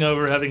feasting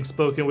over, having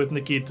spoken with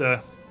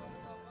Nikita,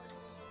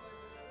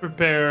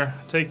 prepare,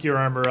 take your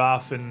armor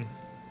off, and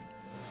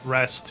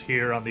rest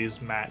here on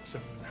these mats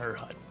in her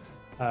hut.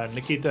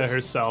 Nikita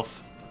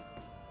herself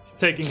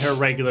taking her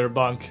regular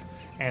bunk,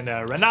 and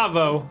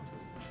Renavo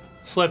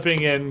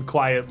slipping in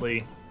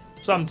quietly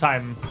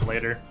sometime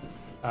later.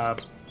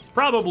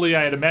 Probably,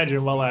 I'd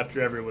imagine, well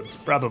after everyone's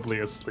probably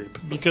asleep,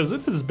 because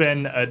it has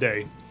been a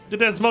day. It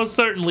has most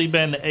certainly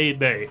been a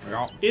day.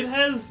 Yeah. It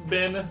has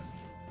been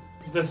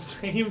the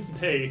same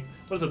day.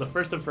 What is it, the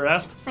 1st of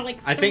Frost? For like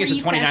I think it's the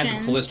 3 29th sessions.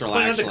 of Calistral,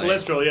 29th actually. of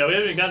Calistral, yeah, we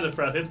haven't even gotten to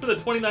Frost. It's been the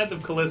 29th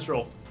of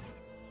Calistral.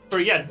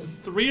 for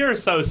 3 or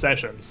so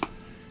sessions.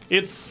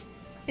 It's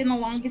Been the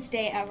longest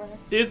day ever.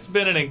 It's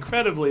been an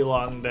incredibly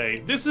long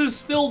day. This is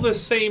still the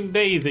same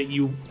day that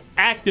you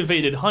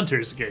activated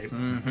Hunter's Gate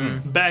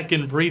back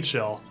in Breach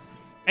Hill.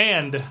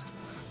 And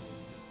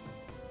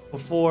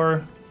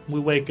before we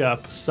wake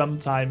up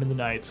sometime in the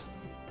night,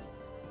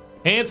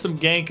 Handsome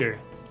Ganker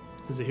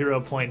is a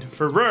hero point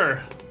for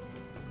Rur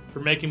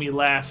for making me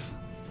laugh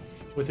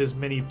with his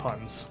mini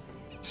puns.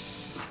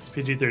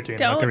 PG-13. I'm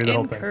not gonna Don't read the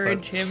whole thing,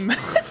 encourage him.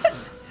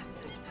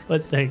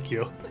 but thank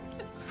you.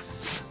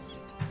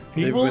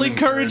 He They've will been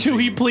encourage who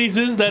he encouraging-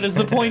 pleases. That is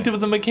the point of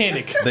the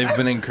mechanic. They've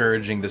been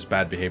encouraging this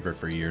bad behavior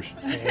for years.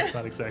 Yeah, it's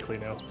not exactly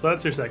new. So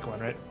that's your second one,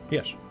 right?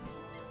 Yes.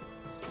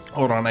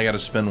 Hold on, I gotta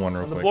spin one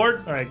real On the quick.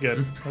 board? All right,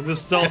 good.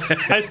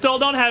 I still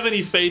don't have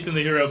any faith in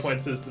the hero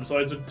point system, so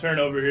I just turn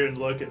over here and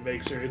look and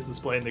make sure it's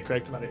displaying the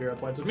correct amount of hero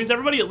points, which means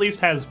everybody at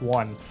least has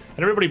one, and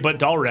everybody but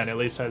Dalren at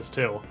least has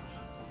two.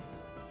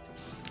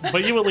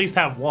 But you at least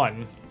have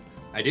one,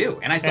 I do,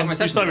 and I still have and my you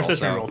session still have your roll,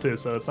 session so- roll too,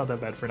 so it's not that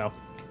bad for now.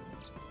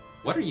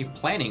 What are you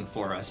planning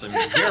for us? I'm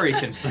very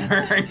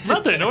concerned.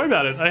 Nothing. Don't worry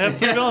about it. I have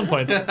 3 villain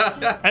points.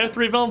 I have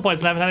 3 villain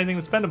points, and I haven't had anything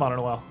to spend them on in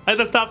a while.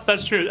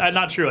 That's true.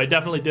 Not true. I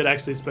definitely did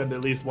actually spend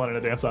at least one in a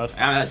dance off.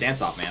 That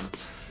dance off, man.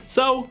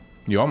 So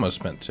You almost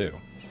spent 2.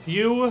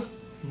 you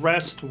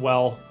rest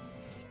well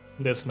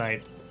this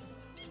night,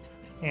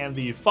 and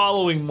the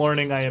following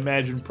morning, I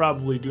imagine,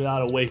 probably do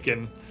not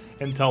awaken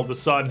until the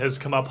sun has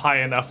come up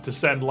high enough to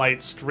send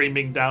light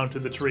streaming down to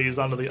the trees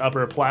onto the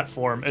upper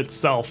platform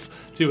itself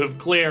to have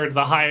cleared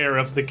the higher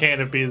of the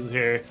canopies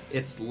here.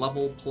 It's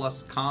level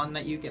plus con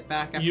that you get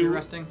back after You-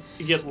 resting?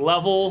 You get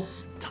level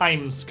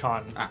times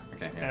con Ah,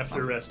 okay. Yeah,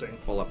 after I'm resting.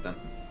 full up then.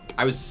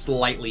 I was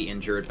slightly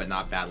injured, but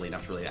not badly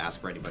enough to really ask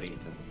for anybody to...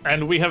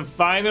 And we have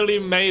finally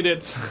made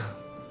it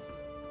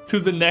to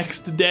the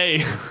next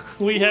day.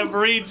 We have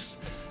reached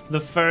the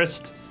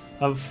first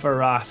of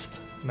Farast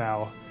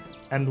now.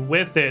 And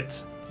with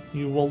it,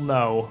 you will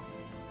know,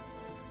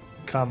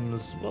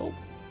 comes, well,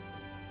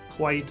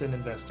 quite an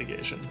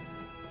investigation.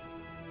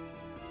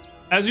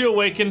 As you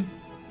awaken,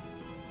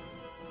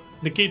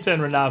 Nikita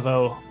and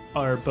Renavo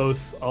are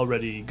both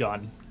already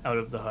gone out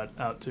of the hut,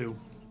 out to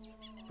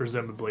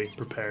presumably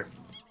prepare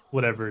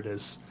whatever it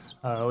is.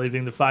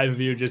 Leaving the 5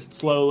 of you just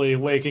slowly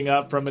waking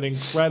up from an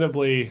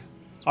incredibly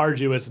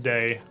arduous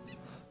day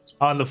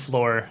on the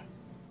floor.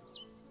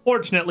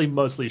 Fortunately,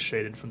 mostly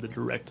shaded from the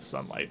direct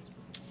sunlight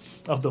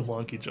of the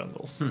wonky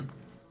jungles.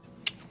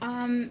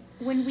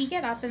 When we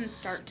get up and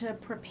start to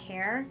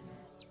prepare,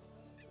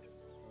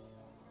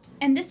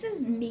 and this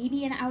is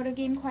maybe an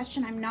out-of-game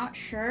question, I'm not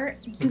sure.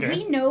 Do Okay.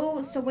 we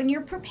know, so when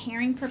you're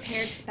preparing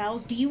prepared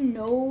spells, do you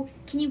know,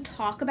 can you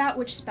talk about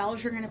which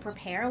spells you're going to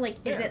prepare? Like,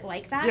 is it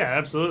like that? Yeah,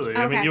 absolutely.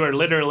 I mean, Okay. you are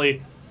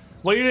literally...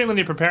 What you're doing when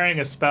you're preparing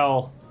a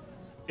spell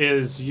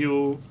is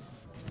you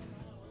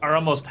are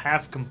almost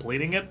half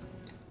completing it.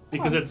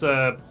 Because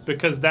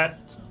because that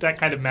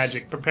kind of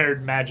magic,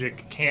 prepared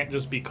magic, can't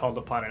just be called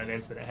upon in an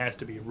instant. It has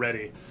to be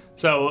ready.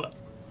 So,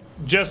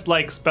 just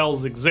like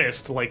spells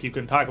exist, like you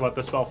can talk about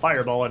the spell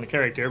Fireball in a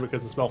character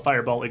because the spell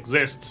Fireball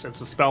exists.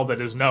 It's a spell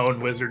that is known.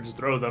 Wizards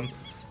throw them.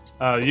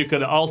 You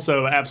could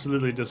also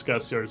absolutely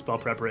discuss your spell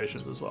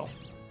preparations as well.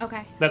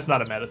 Okay. That's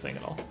not a meta thing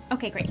at all.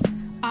 Okay, great.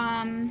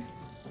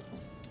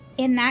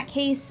 In that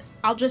case,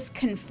 I'll just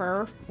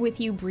confer with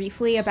you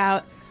briefly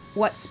about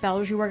what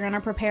spells you were going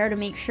to prepare to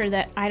make sure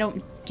that I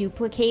don't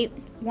duplicate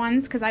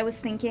ones, because I was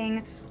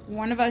thinking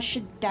one of us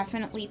should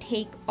definitely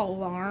take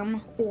Alarm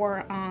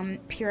or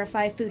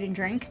Purify Food and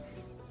Drink.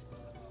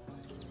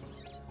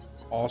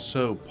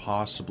 Also,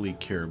 possibly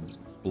cure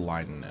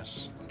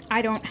blindness.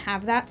 I don't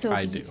have that, so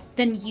I if do.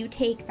 then you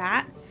take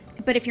that.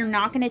 But if you're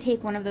not going to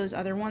take one of those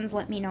other ones,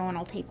 let me know and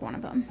I'll take one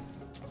of them.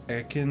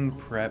 I can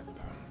prep,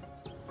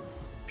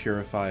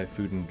 purify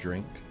food and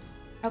drink.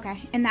 Okay,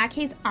 in that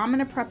case, I'm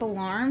going to prep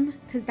Alarm,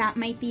 because that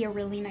might be a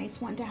really nice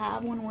one to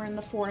have when we're in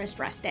the forest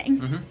resting.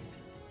 Mm-hmm.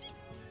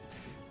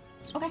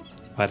 Okay.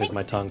 Why does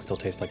my Thanks. tongue still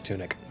taste like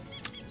tunic?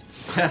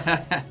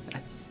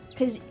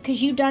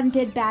 Because you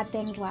did bad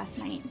things last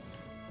night.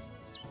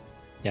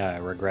 Yeah, I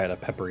regret a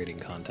pepper eating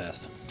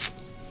contest.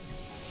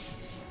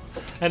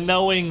 And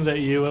knowing that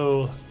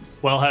you,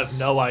 well, have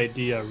no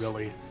idea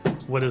really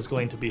what is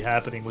going to be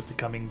happening with the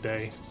coming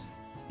day,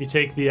 you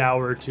take the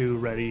hour or two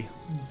ready,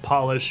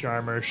 polish your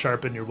armor,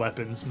 sharpen your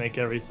weapons, make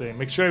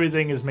sure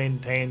everything is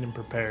maintained and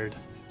prepared.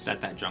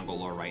 Set that jungle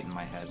lore right in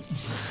my head.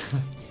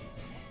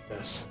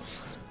 Yes.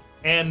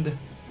 And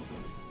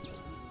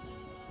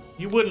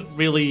you wouldn't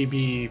really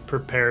be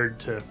prepared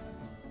to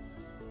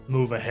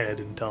move ahead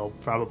until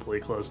probably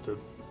close to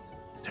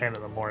 10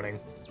 in the morning.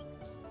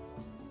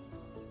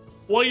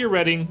 While you're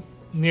ready,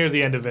 near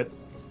the end of it,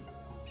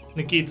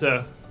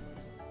 Nikita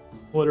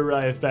would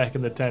arrive back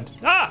in the tent.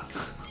 Ah!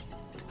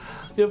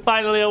 You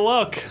finally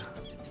awoke.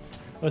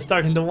 I was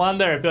starting to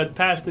wonder if you had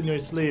passed in your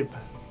sleep.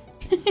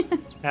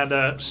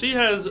 And she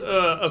has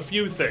a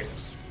few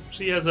things.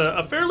 She has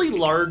a fairly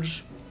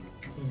large,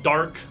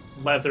 dark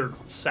leather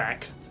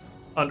sack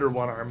under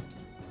one arm.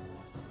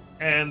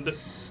 And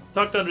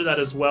Tucked under that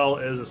as well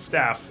is a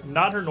staff,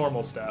 not her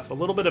normal staff, a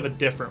little bit of a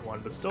different one,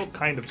 but still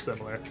kind of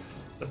similar.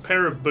 A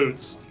pair of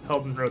boots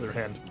held in her other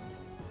hand.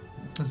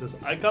 It says,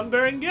 I come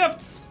bearing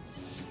gifts!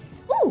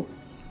 Ooh!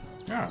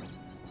 Yeah.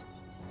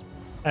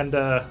 And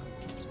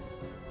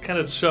kind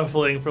of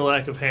shuffling for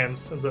lack of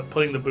hands, ends up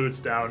putting the boots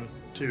down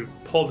to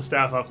pull the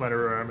staff off under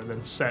her arm and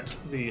then set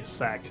the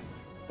sack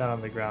down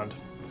on the ground.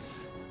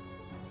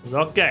 Says,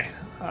 okay,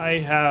 I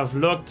have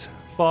looked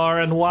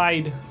far and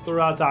wide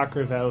throughout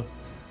Akerville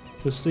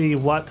to see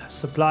what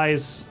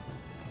supplies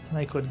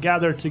I could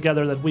gather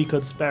together that we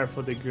could spare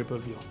for the group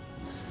of you.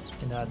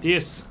 And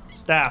this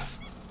staff,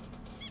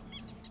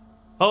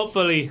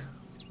 hopefully,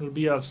 will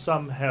be of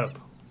some help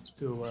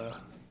to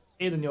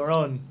aid in your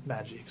own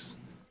magics,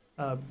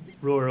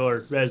 Roar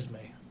or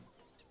Resme.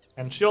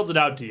 And she holds it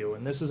out to you,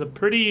 and this is a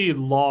pretty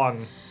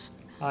long,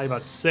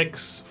 about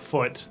 6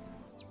 foot,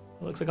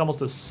 it looks like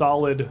almost a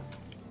solid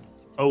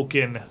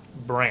oaken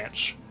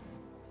branch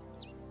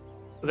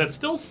that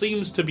still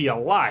seems to be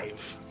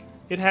alive.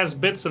 It has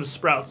bits of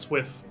sprouts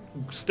with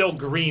still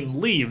green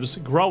leaves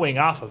growing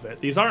off of it.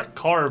 These aren't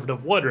carved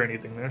of wood or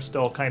anything. They're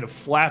still kind of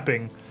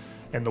flapping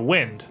in the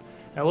wind.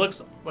 And it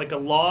looks like a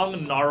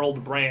long,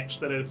 gnarled branch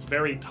that at its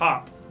very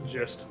top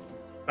just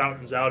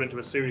fountains out into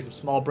a series of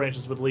small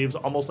branches with leaves,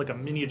 almost like a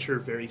miniature,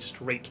 very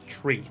straight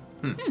tree.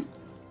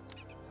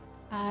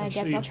 I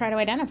guess I'll try to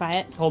identify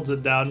it. Holds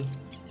it down,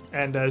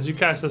 and as you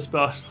cast a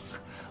spell,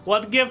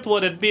 what gift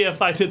would it be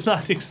if I did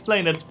not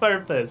explain its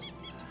purpose?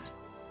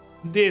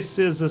 This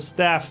is a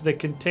staff that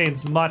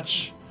contains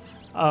much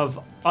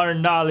of our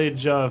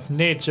knowledge of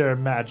nature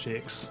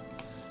magics.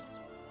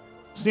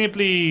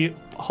 Simply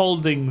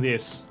holding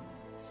this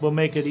will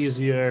make it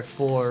easier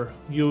for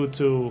you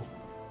to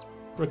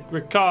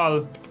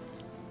recall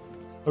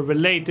or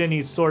relate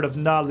any sort of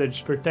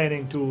knowledge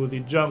pertaining to the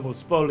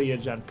jungle's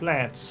foliage and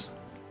plants.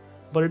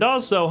 But it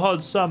also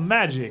holds some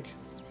magic.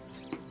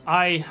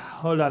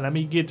 Hold on, let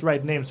me get the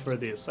right names for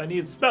this. I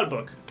need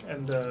spellbook.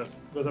 And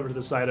goes over to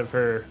the side of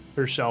her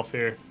shelf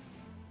here.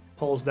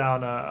 Pulls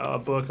down a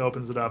book,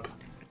 opens it up,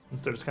 and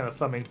starts kind of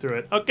thumbing through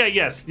it. Okay,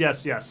 yes.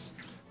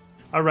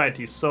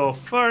 Alrighty, so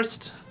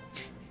first,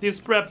 these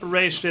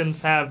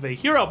preparations have a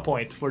hero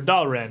point for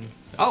Dalren.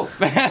 Oh.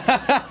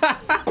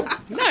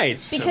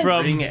 Nice. Because-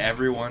 Bring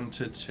everyone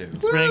to 2.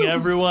 Bring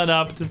everyone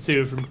up to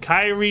 2 from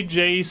Kyrie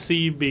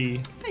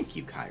JCB. Thank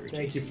you, Kyrie.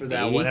 Thank you for JCB.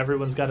 that one.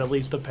 Everyone's got at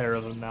least a pair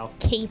of them now.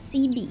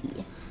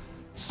 KCB.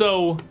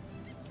 So,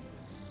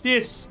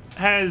 this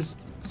has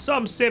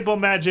some simple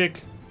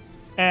magic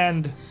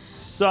and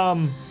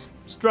some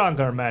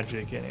stronger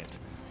magic in it.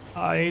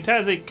 It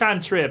has a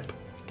cantrip,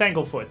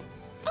 Tanglefoot.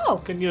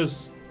 Oh, Can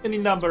use any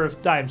number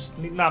of times,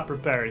 need not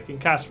prepare. You can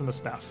cast from the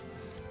staff.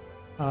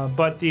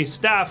 But the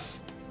staff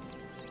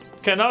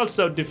can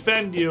also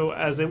defend you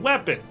as a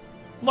weapon,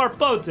 more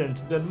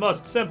potent than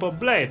most simple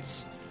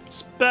blades.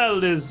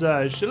 Spell is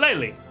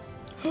Shillelagh.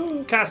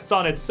 Casts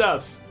on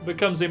itself,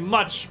 becomes a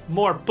much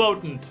more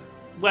potent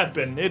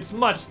weapon. It's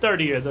much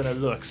sturdier than it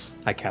looks.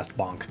 I cast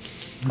bonk.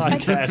 I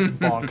cast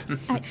bonk.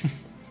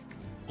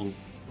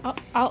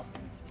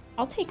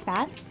 I'll take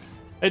that.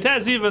 It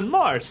has even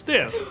more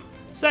still.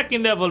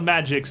 Second level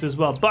magics as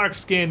well. Bark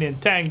skin,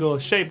 entangle,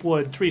 shape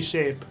wood, tree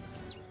shape.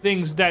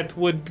 Things that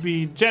would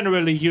be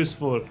generally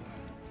useful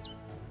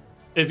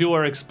if you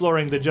were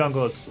exploring the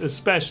jungles,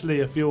 especially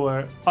if you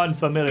were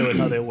unfamiliar with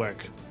how they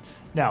work.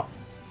 Now,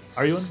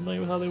 are you unfamiliar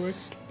with how they work?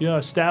 You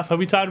know, staff? Have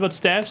we talked about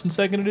staffs in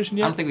 2nd edition I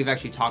yet? don't think we've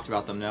actually talked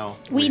about them, no.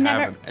 We never.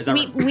 haven't. Is that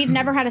right? We've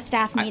never had a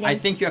staff meeting. I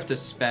think you have to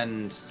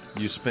spend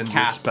You spend your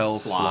cast spell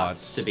slots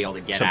slots to be able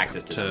to get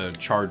access to them.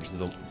 charge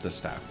the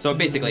staff. So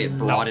basically, it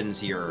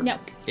broadens your No.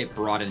 it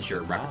broadens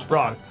your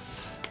repertoire.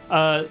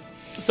 Wrong.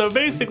 So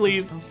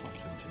basically,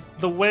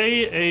 the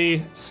way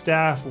a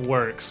staff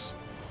works,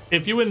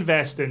 if you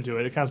invest into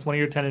it, it counts one of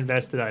your 10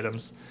 invested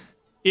items,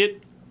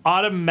 it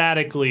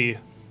automatically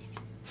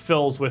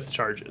fills with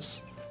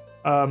charges.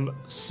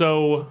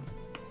 So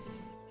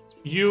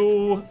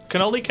you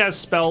can only cast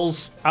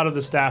spells out of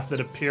the staff that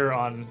appear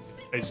on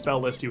a spell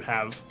list you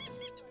have.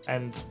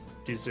 And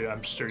these are,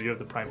 I'm sure you have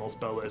the primal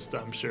spell list,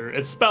 I'm sure.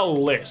 It's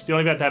spell list. You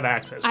don't even have to have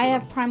access to I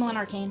them. have Primal and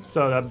Arcane.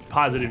 So I'm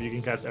positive you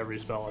can cast every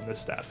spell on this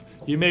staff.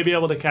 You may be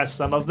able to cast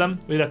some of them.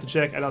 We'd have to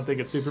check. I don't think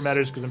it super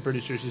matters because I'm pretty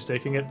sure she's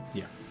taking it.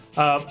 Yeah.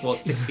 Well,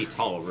 it's 6 feet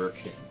tall. Rourke.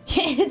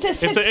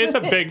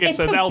 It's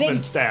an elven big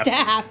staff.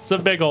 staff. It's a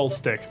big old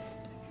stick.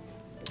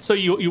 So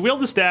you wield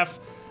the staff,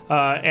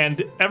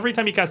 and every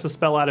time you cast a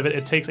spell out of it,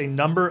 it takes a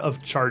number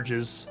of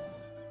charges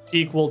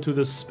equal to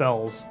the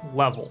spell's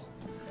level.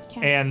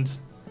 Okay. And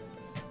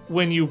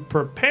when you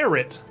prepare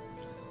it,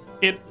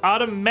 it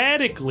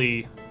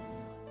automatically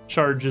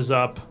charges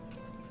up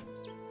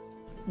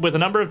with a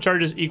number of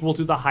charges equal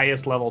to the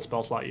highest level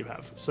spell slot you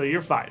have. So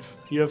you're 5.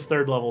 You have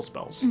 3rd level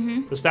spells.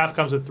 The staff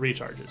comes with 3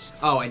 charges.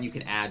 Oh, and you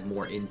can add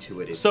more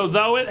into it. So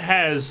though it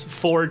has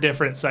 4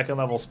 different 2nd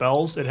level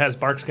spells, it has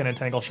Barkskin,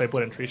 Entangle,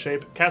 Shapewood, and Tree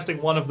Shape.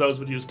 Casting one of those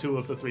would use 2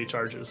 of the 3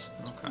 charges.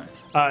 Okay.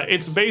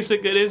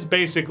 It is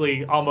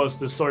basically almost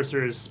the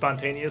sorcerer's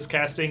spontaneous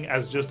casting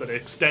as just an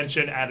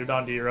extension added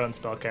onto your own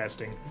spell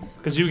casting,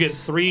 because you get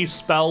 3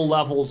 spell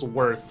levels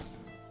worth.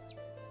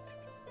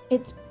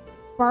 It's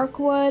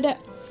Barkwood,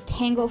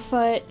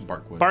 Tanglefoot.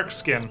 Barkwood.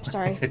 Barkskin.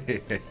 Sorry.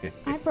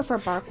 I prefer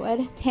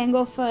Barkwood.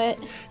 Tanglefoot.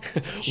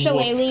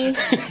 Shillelagh.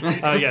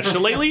 Yeah,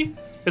 Shillelagh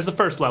is the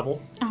 1st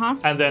level, Uh-huh.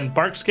 and then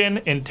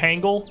Barkskin,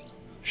 Entangle,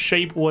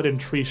 Shapewood, and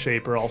Tree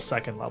Shape are all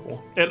 2nd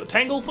level.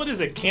 Tanglefoot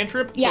is a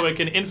cantrip, so Yeah. it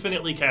can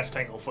infinitely cast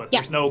Tanglefoot.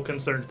 Yeah. There's no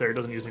concerns there. It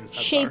doesn't use any stat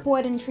power.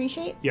 Shapewood and Tree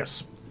Shape?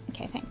 Yes.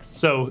 Okay, thanks.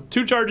 So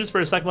 2 charges for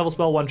a 2nd level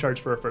spell, 1 charge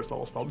for a 1st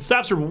level spell. The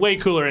staffs are way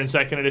cooler in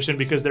 2nd edition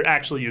because they're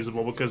actually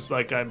usable. Because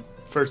the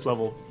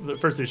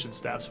 1st edition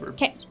staffs were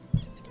Okay.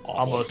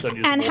 almost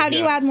unusable. And how do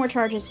you yeah. add more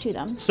charges to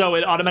them? So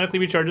it automatically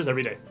recharges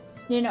every day.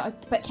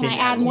 But can I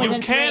add more You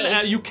than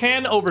can 3? you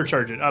can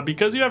overcharge it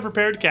because you have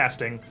prepared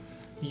casting.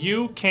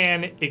 You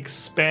can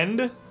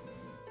expend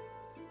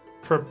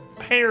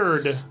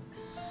prepared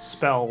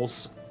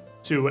spells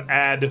to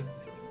add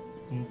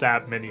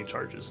that many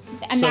charges.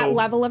 And So- that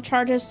level of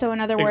charges, so in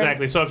other words...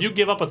 Exactly. So if you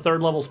give up a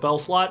 3rd level spell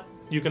slot,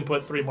 you can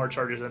put 3 more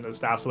charges into the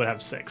staff, so it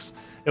have 6.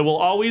 It will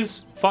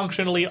always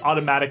functionally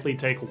automatically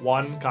take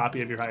 1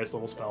 copy of your highest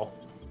level spell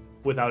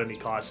without any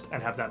cost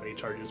and have that many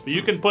charges. But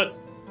you can put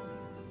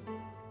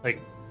like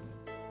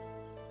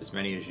As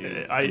many as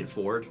you I- can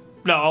afford.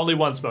 no, only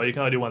 1 spell. You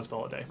can only do 1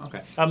 spell a day. Okay.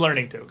 I'm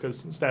learning too because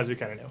stabs are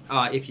kind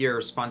of new. If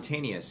you're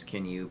spontaneous,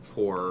 can you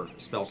pour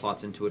spell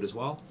slots into it as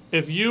well?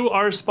 If you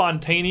are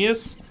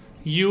spontaneous,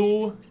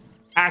 you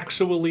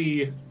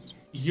actually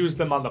use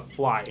them on the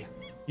fly.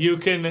 You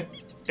can,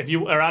 if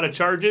you are out of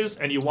charges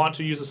and you want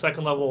to use a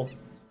 2nd level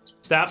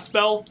staff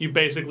spell, you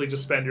basically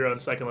just spend your own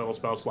 2nd level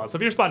spell slot. So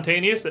if you're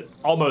spontaneous, it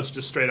almost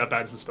just straight up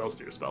adds the spells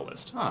to your spell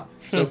list. Huh.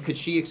 So could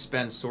she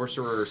expend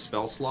sorcerer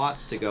spell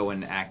slots to go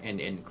and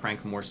and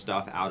crank more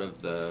stuff out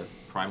of the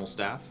primal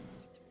staff?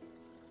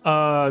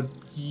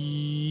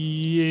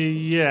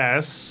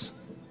 Yes.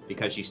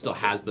 Because she still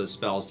has those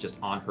spells just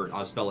on her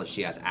spell list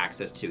she has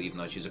access to, even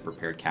though she's a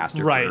prepared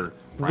caster. Right. For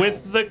primal.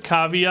 With the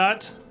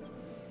caveat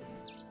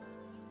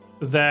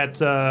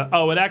that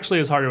it actually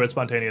is harder with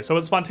spontaneous. So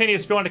with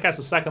spontaneous, if you want to cast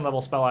a 2nd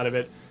level spell out of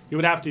it, you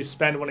would have to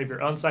spend one of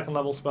your own 2nd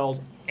level spells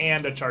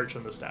and a charge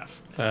from the staff.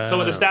 So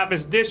when the staff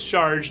is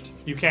discharged,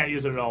 you can't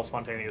use it at all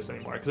spontaneous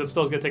anymore because it's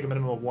still going to take a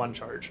minimum of 1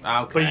 charge.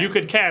 Okay. But you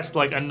could cast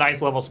like a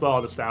 9th level spell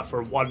on the staff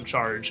for 1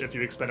 charge if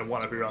you expended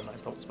one of your own 9th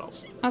level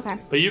spells. Okay,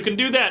 But you can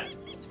do that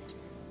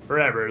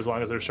forever as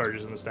long as there's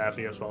charges in the staff and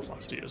you have spell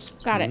slots to use.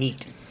 got it.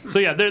 Neat. So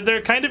yeah,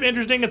 they're kind of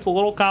interesting. It's a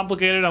little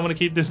complicated. I'm going to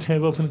keep this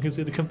tab open because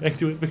I have to come back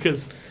to it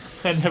because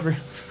I never...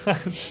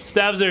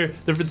 Stabs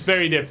it's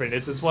very different.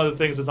 It's one of the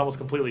things that's almost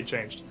completely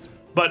changed.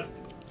 But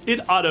it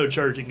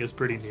auto-charging is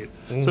pretty neat.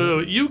 So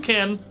you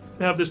can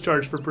have this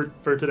charge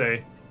for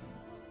today,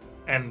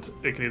 and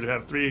it can either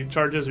have 3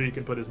 charges or you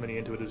can put as many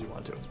into it as you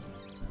want to.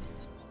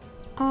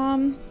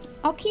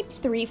 I'll keep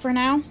 3 for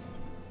now.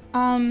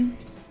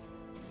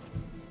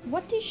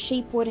 What does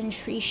Shapewood and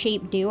Tree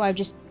Shape do?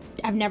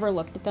 I've never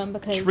looked at them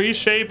because... Tree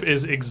shape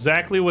is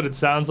exactly what it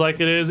sounds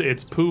like it is.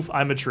 It's poof,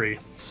 I'm a tree.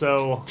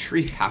 So...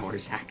 Tree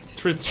powers active.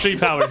 Tree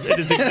powers. It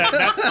is exact.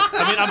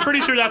 I'm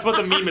pretty sure that's what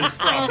the meme is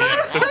from.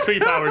 Yes, it's tree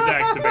powers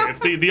activate. It's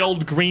the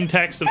old green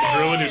text of the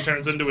druid who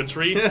turns into a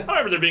tree.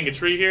 However, there being a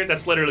tree here,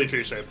 that's literally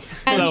tree shape.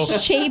 And So,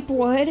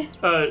 Shapewood?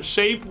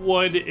 shape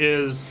wood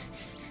is.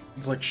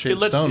 It's like it shaped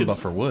lets- stone, it's-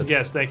 but for wood.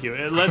 Yes, thank you.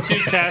 It lets you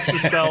cast the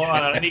spell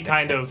on any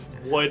kind of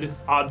wood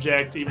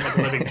object, even like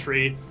a living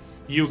tree.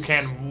 You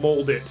can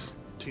mold it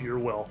to your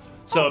will.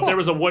 So if cool. there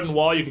was a wooden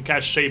wall, you could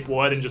cast shape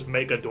wood and just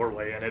make a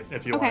doorway in it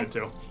if you Okay. wanted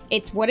to.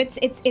 It's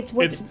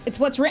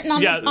what's written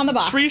on, Yeah, on the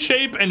box. tree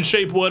shape and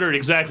shape wood are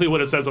exactly what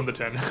it says on the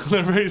tin.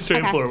 They're very Okay.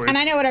 straightforward. And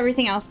I know what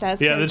everything else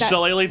does. Yeah, 'cause the that-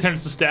 shillelagh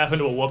turns the staff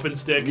into a whooping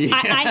stick.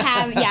 I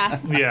have, yeah.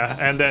 Yeah,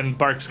 and then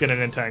Barkskin and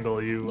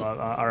Entangle, you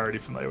are already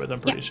familiar with, I'm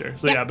pretty Yeah. sure.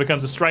 So Yeah. yeah, it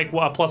becomes a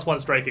 +1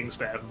 striking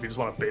staff if you just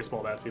want to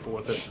baseball at people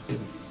with it,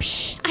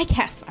 Psh, I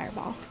cast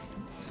Fireball,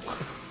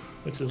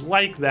 which is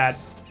like that,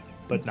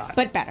 but not.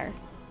 but better.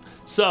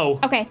 So,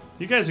 Okay.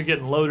 you guys are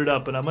getting loaded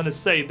up, and I'm going to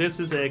say this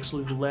is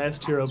actually the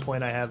last hero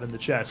point I have in the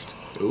chest.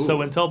 Ooh.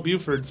 So until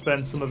Buford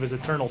spends some of his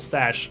eternal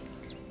stash,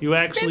 you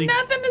actually There's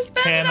nothing to spend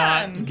it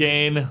cannot on.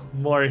 gain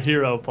more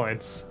hero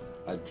points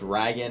A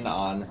dragon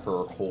on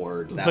her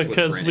hoard. That's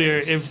because what we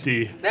are Bryn is.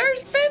 empty.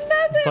 There's been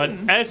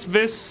nothing. But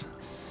Esvis,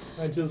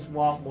 I just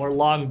want more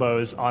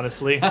longbows,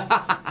 honestly.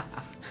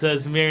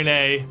 Says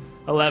Mirne,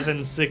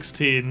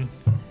 1116.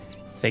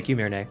 Thank you,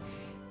 Mirne.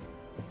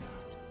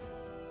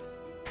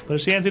 But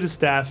she hands you the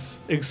staff.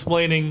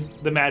 explaining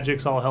the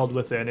magics all held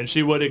within, and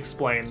she would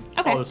explain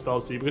Okay. all the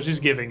spells to you because she's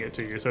giving it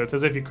to you. So it's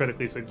as if you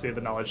critically succeed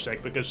the knowledge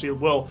check because she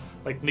will,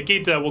 like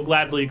Nikita, will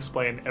gladly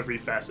explain every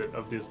facet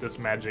of this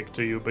magic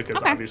to you because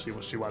Okay. obviously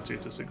she wants you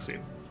to succeed.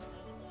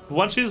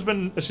 Once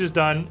she's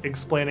done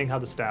explaining how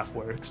the staff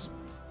works,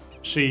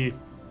 she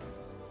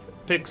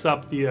picks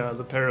up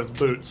the pair of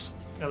boots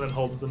and then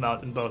holds them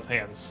out in both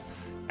hands.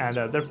 And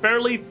they're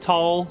fairly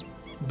tall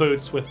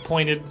boots with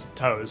pointed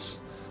toes,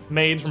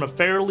 made from a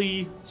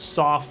fairly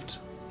soft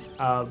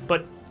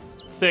but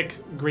thick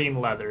green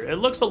leather. It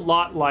looks a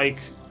lot like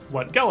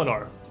what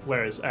Gelinor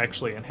wears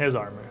actually in his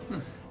armor.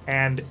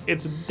 And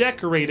it's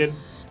decorated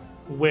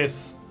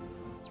with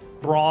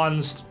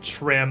bronzed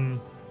trim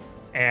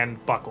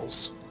and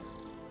buckles.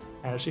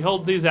 And she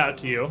holds these out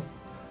to you.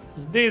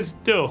 These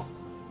too.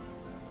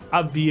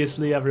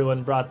 Obviously,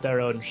 everyone brought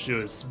their own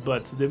shoes,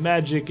 but the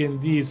magic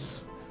in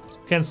these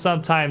can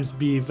sometimes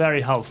be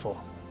very helpful.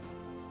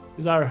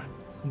 These are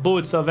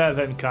boots of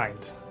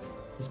Evenkind.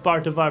 It's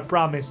part of our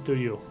promise to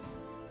you.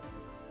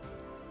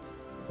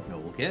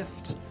 Noble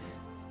gift.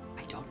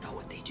 I don't know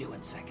what they do in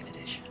 2nd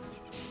edition.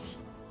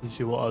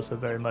 She will also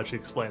very much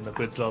explain the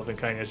boots of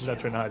Evenkind. She's not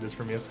trying to hide this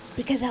from you.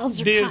 Because elves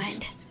are These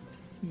kind.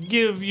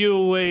 give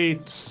you a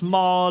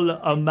small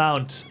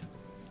amount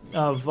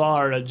of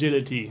our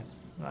agility,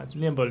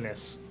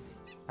 nimbleness,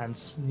 and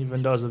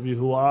even those of you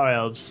who are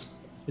elves,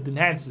 it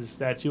enhances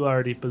that you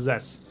already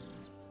possess,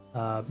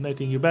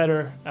 making you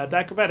better at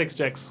acrobatics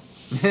checks.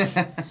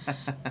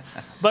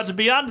 But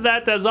beyond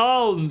that, there's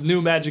all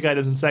new magic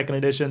items in 2nd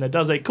edition that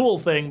does a cool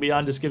thing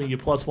beyond just giving you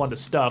 +1 to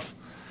stuff,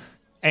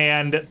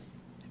 and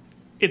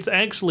it's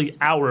actually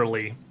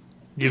hourly.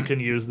 You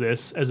can use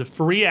this as a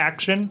free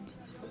action.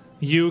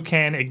 You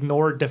can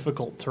ignore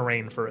difficult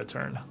terrain for a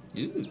turn.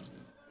 Ooh.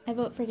 I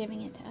vote for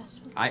giving it to us.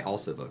 I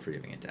also vote for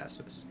giving it to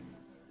Espis.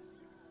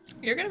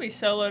 You're gonna be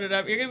so loaded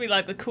up. You're gonna be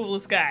like the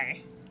coolest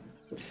guy.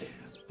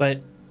 But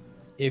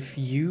if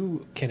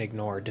you can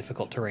ignore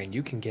difficult terrain,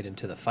 you can get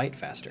into the fight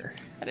faster.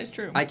 That is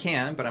true. I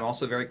can, but I'm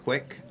also very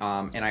quick,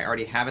 and I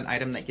already have an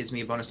item that gives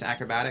me a bonus to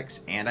acrobatics,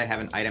 and I have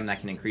an item that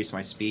can increase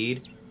my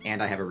speed,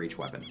 and I have a reach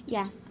weapon.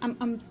 Yeah,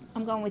 I'm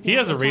going with you. He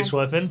has on a this reach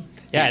one. weapon.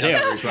 Yeah, It does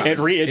have a reach weapon. It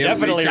It'll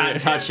definitely reach out and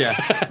touch you.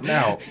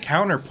 Now,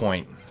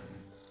 counterpoint.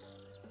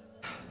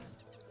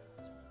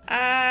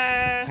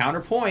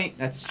 Counterpoint.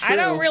 That's true. I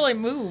don't really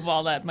move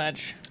all that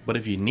much. But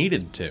if you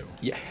needed to,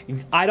 Yeah,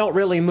 I don't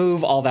really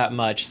move all that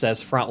much.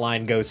 Says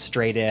Frontline goes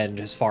straight in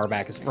as far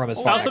back as from as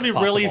It'd far also as be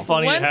possible. really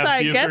funny Once to have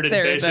I Buford get in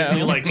there, basically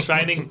though. like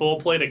shining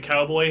full plate a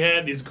cowboy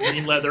hat, these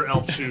green leather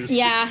elf shoes.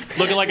 Yeah.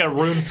 Looking like a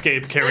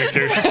RuneScape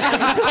character.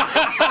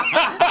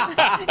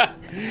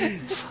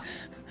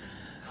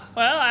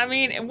 Well, I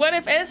mean, what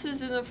if S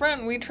was in the front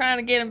and we trying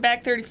to get him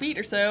back 30 feet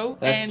or so?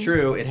 That's and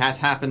true. It has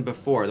happened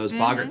before. Those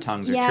boggart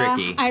tongues are Yeah,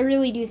 tricky. I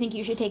really do think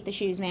you should take the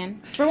shoes,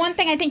 man. For one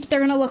thing, I think they're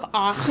gonna look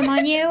awesome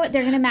on you.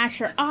 They're gonna match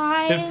your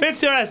eyes. It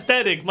fits your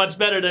aesthetic much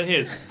better than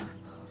his.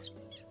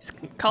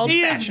 Called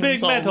He is fashion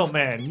big solve. metal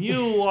man.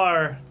 You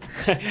are.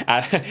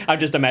 I'm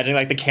just imagining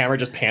like the camera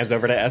just pans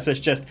over to us. It's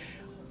just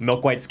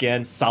milk white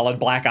skin, solid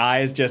black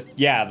eyes. Just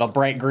the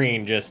bright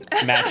green just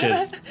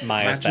matches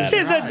my Matches It aesthetic.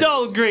 is a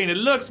dull green. It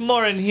looks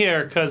more in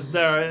here because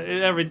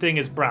everything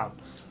is brown.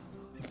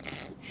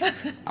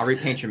 I'll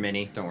repaint your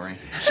mini. Don't worry.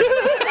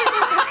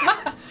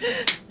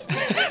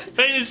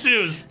 Painted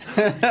shoes.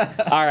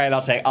 All right,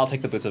 I'll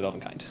take the boots of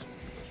Elvenkind.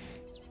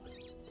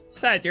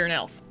 Besides, you're an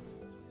elf.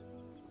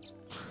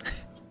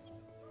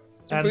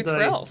 And Boots for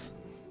elves.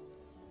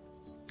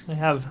 I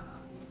have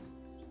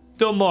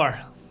two more.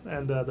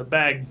 And the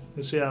bag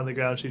that she had on the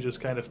ground, she just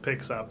kind of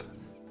picks up.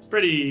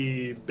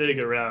 Pretty big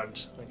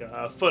around, like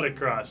a foot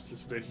across.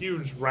 Just a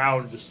huge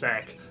round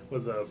sack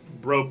with a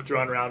rope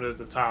drawn around it at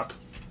the top,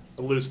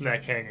 a loose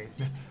neck hanging.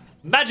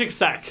 Magic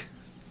sack.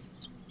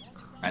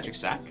 Magic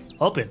sack.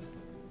 Open.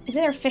 Is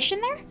there a fish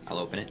in there? I'll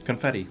open it.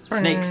 confetti.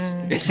 Snakes.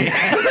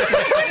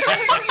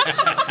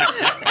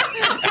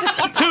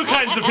 Two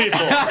kinds of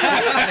people.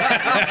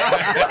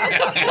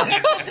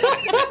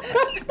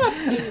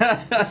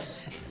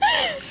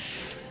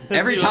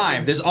 Every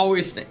time, there's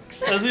always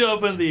snakes. As you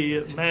open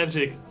the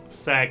magic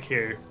sack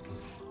here,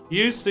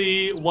 you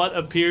see what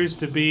appears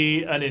to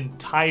be an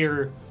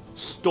entire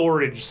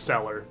storage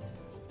cellar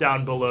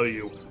down below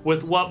you,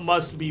 with what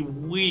must be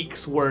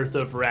weeks worth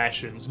of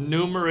rations,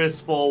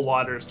 numerous full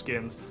water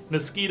skins,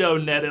 mosquito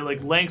netting,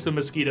 like lengths of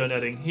mosquito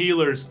netting,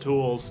 healer's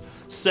tools,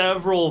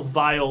 several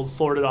vials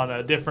sorted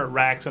on different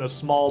racks, and a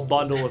small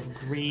bundle of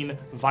green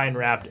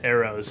vine-wrapped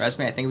arrows.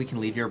 Resme, I think we can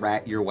leave your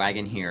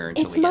wagon here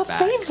until we get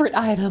back.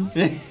 item.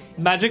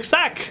 Magic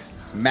sack!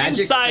 Magic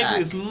Inside sack.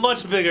 is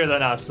much bigger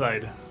than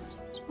outside.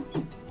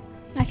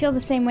 I feel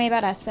the same way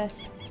about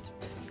Espis.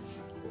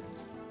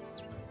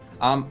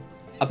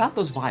 About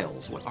those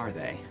vials, what are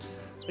they?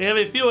 We have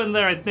a few in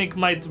there I think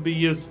might be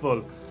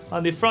useful.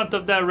 On the front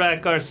of that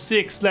rack are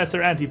 6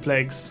 lesser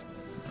anti-plagues,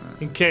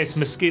 in case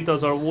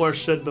mosquitoes or worse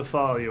should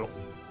befall you.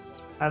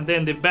 And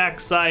then the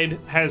back side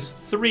has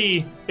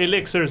 3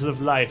 elixirs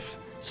of life,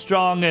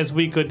 strong as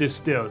we could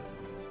distill.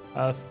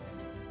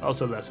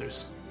 Also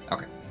lessers.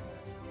 Okay.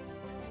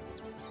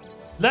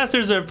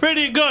 Lessers are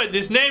pretty good.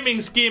 This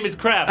naming scheme is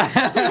crap.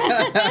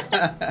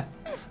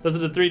 Those are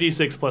the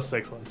 3d6 plus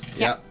 6 ones.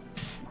 Yep.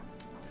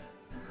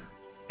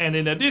 And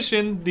in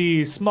addition,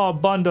 the small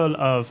bundle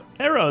of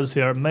arrows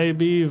here may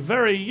be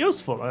very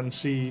useful. And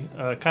she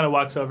kind of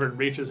walks over and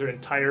reaches her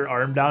entire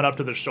arm down up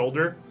to the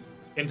shoulder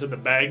into the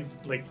bag.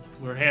 Like,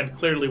 her hand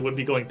clearly would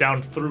be going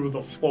down through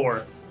the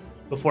floor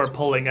before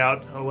pulling out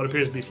what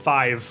appears to be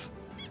 5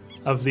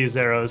 of these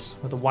arrows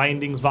with a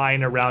winding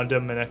vine around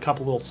them and a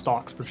couple little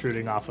stalks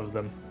protruding off of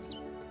them.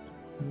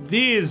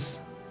 These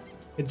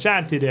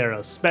enchanted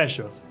arrows,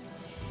 special.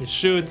 It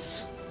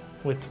shoots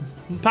with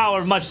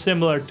power much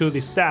similar to the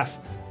staff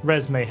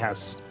Resme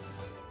has.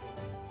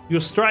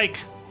 You strike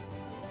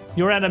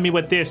your enemy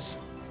with this,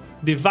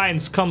 the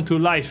vines come to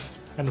life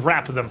and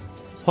wrap them,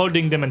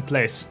 holding them in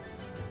place.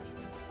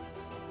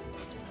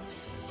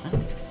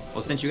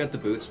 Well, since you got the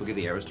boots, we'll give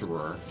the arrows to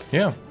Roar.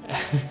 Yeah.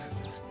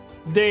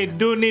 They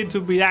do need to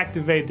be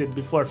activated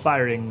before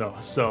firing, though,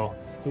 so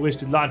if you wish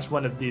to launch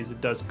one of these, it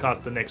does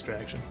cost an extra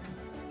action.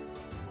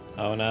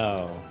 Oh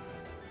no.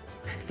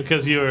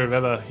 Because you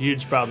have a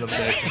huge problem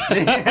there.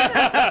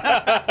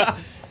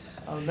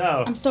 Oh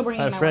no. I'm still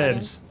bringing my my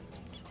friends.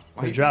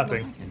 Why We're you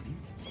dropping.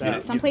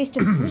 wagon. Someplace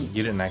to sleep.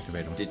 You didn't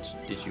activate them. Did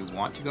you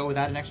want to go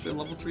without an extra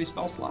level 3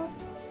 spell slot?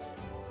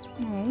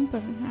 No,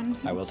 but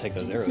I will take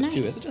those it's arrows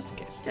too, nice. just in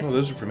case. No,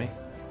 those are for me.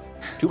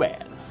 Too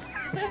bad.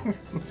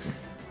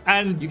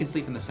 And You can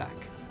sleep in the sack.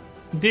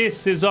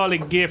 this is all a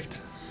gift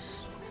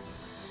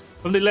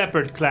from the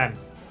Leopard clan.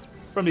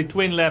 From the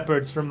twin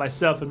leopards from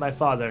myself and my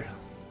father.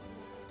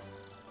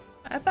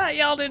 I thought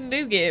y'all didn't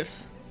do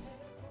gifts.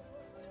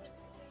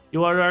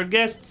 You are our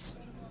guests.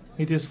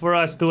 It is for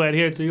us to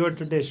adhere to your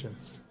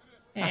traditions.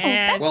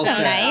 Yeah, that's so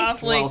nice.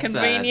 Awfully Well said.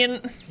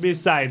 convenient.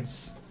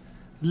 Besides,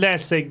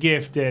 less a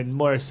gift and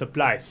more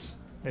supplies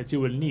that you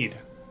will need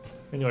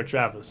in your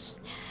travels.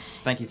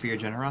 Thank you for your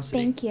generosity.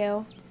 Thank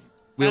you.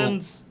 We'll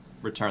And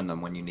return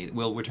them when you need.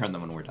 We'll return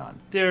them when we're done.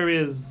 there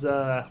is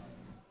a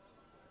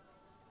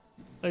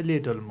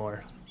little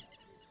more.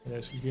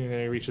 She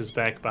reaches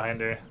back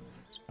behind her,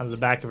 on the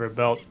back of her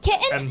belt,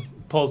 Kitten?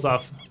 and pulls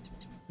off.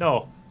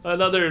 No,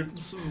 another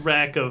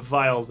rack of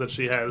vials that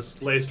she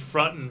has laced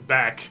front and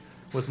back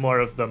with more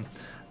of them.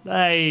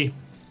 I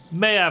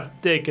may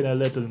have taken a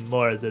little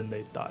more than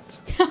they thought.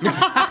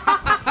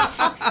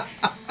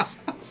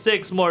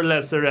 6 more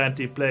lesser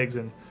anti-plagues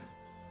and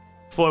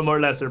 4 more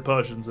lesser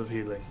potions of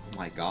healing. Oh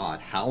my God,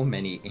 how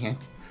many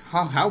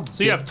how?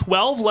 So you have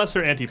 12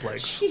 lesser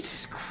anti-plagues.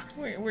 Jesus Christ.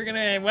 We're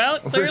gonna. Well,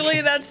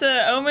 clearly that's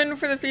an omen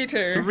for the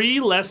future. 3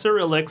 lesser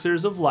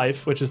elixirs of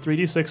life, which is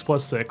 3d6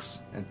 plus 6.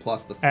 And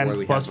plus the 4 And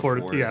we plus had 4,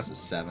 before yeah. is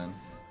 7.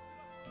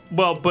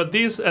 Well, but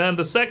these, and then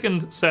the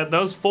second set,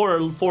 those four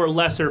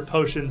lesser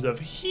potions of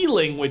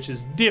healing, which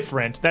is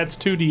different. That's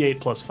 2d8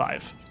 plus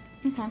 5.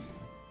 Okay.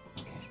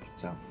 Okay,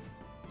 so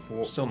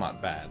Still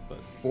not bad, but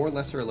 4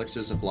 lesser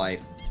elixirs of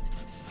life,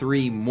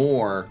 3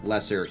 more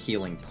lesser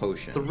healing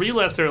potions. 3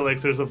 lesser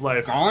elixirs of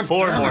life, God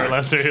 4 damn more it.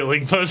 lesser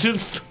healing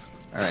potions.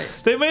 All right,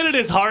 They made it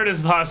as hard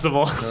as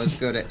possible those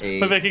go to 8.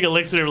 by making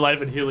elixir of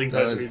life and healing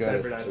Those potions go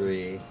separate to items.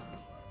 3.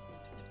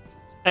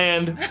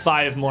 And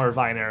 5 more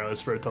vine arrows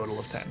for a total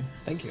of 10.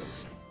 Thank you.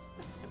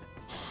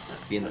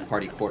 Being the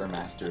party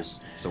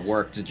quartermasters, it's a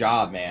work, it's a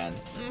job, man.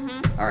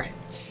 All right.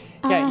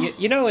 Yeah,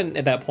 you know,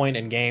 at that point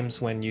in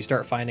games when you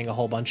start finding a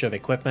whole bunch of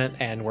equipment,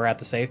 and we're at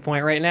the save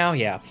point right now.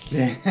 Yeah,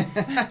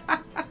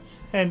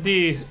 And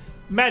the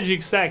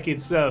magic sack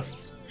itself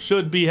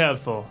should be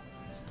helpful.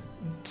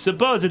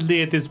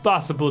 Supposedly it is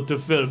possible to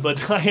fill,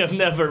 but I have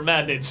never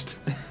managed.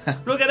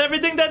 Look at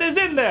everything that is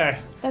in there.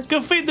 That's-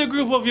 Could feed the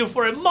group of you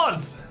for a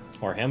month.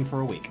 or him for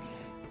a week.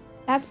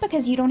 That's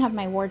because you don't have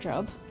my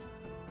wardrobe.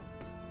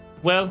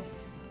 Well,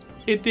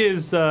 it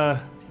is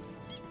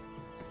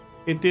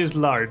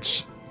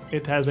large.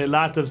 It has a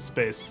lot of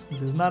space.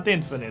 It is not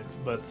infinite,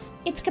 but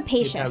It's it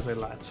capacious. has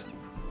a lot.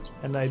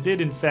 And I did,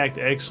 in fact,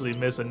 actually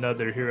miss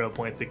another hero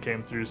point that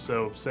came through.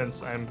 So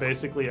since I'm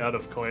basically out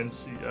of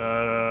coins,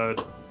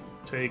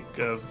 take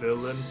a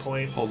villain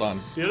point. hold on.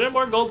 Are there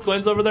more gold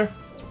coins over there?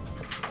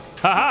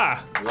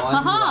 Haha!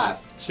 One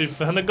left. She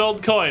found a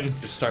gold coin.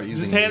 Just start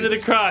using Just hand it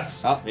these.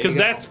 across. Oh, there you Because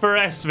go. that's for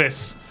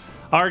Esvis.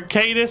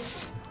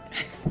 Arcadis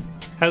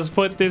has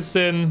put this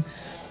in.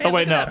 Oh, Hey,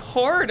 wait, look at no. that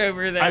horde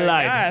over there. I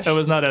lied. Gosh. That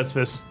was not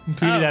Esvis.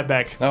 Give me Oh. that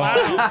back.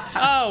 Wow.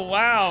 Oh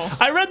wow.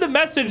 I read the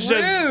message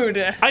says. Rude.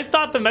 I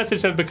thought the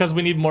message said because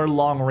we need more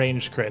long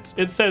range crits.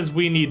 It says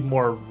we need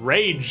more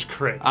rage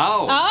crits.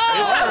 Oh.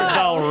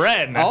 Oh,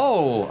 Ren.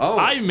 Oh.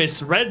 I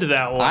misread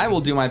that one. I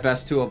will do my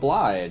best to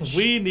oblige.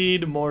 We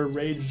need more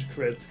rage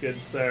crits, good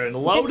sir. And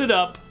load This- it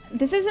up.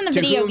 This isn't a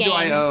To video whom game. do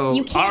I owe?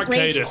 You can't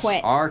rage Arcadis.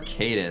 quit.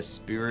 Arcadis.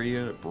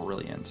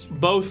 Brilliant.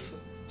 Both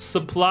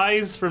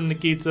supplies from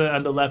Nikita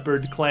and the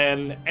Leopard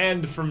clan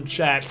and from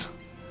chat.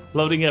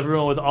 Loading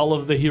everyone with all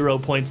of the hero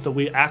points that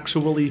we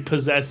actually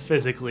possess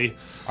physically.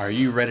 Are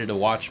you ready to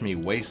watch me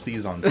waste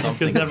these on something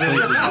Because everyone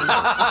completely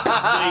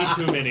has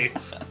way too many.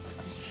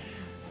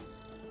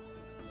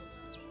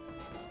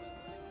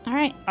 All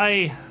right.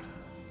 I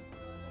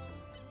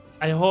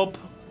I hope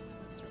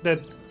that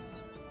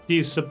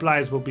these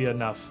supplies will be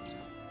enough.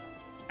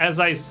 As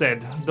I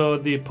said, though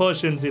the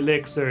potions,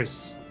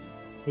 elixirs,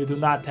 we do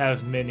not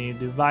have many.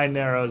 Divine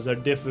arrows are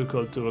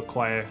difficult to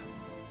acquire.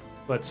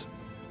 But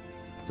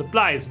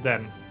supplies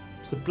then.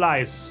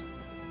 Supplies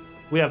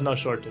we have no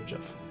shortage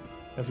of.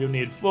 If you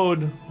need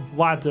food,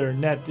 water,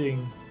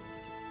 netting,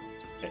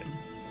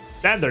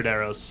 standard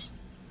arrows,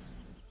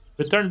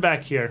 return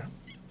back here.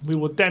 We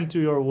will tend to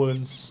your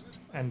wounds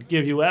and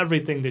give you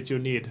everything that you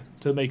need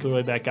to make your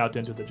way back out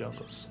into the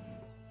jungles.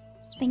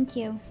 Thank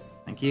you.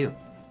 Thank you.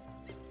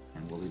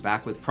 And we'll be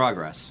back with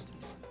progress.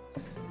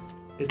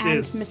 It And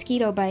is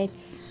mosquito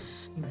bites.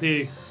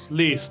 the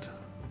least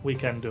we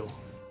can do.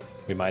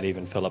 We might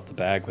even fill up the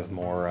bag with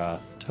more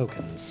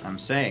tokens. I'm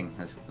saying,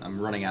 I'm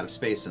running out of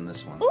space in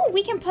this one. Ooh,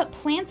 we can put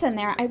plants in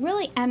there. I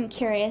really am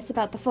curious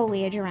about the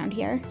foliage around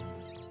here.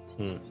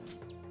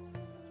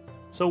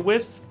 So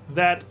with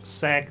that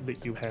sack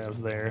that you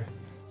have there,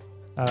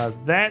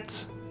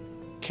 that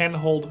can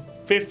hold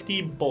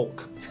 50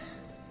 bulk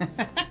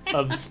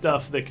of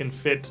stuff that can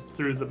fit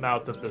through the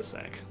mouth of the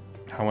sack.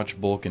 How much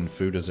bulk and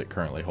food is it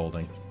currently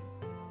holding?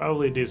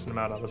 Probably a decent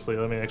amount, honestly.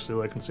 Let me actually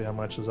look and see how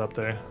much is up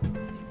there.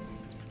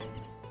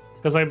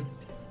 Because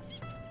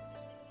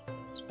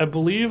I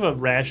believe a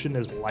ration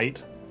is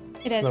light.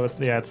 It is. So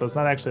it's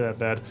not actually that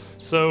bad.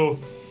 So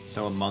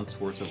So a month's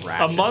worth of a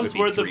rations. month's would be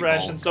worth of 3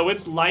 rations. bulk. So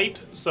it's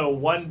light. So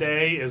one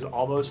day is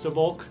almost a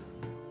bulk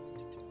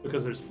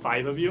because there's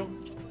 5 of you.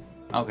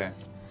 Okay.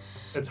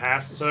 It's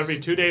half. So every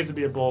 2 days would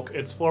be a bulk.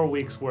 It's 4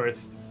 weeks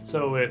worth.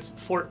 So it's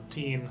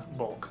 14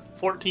 bulk.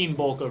 14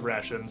 bulk of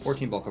rations.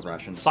 14 bulk of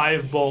rations.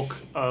 5 bulk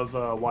of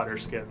water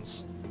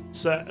skins.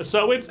 So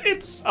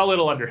it's a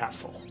little under half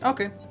full.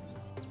 Okay.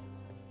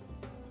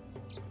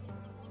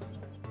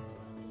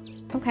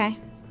 Okay.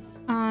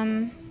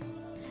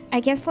 I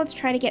guess let's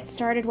try to get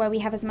started while we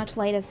have as much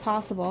light as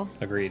possible.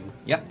 Agreed.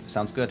 Yep,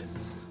 sounds good.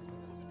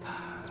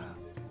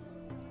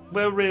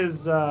 Where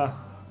is,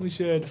 we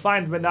should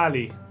find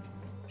Benali.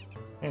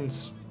 And,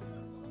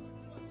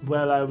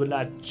 well, I will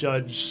not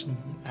judge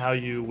how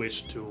you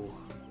wish to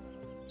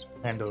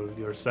handle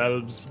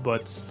yourselves,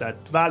 but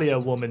that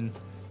Valia woman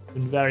has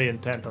been very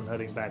intent on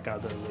heading back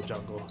out into the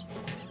jungle.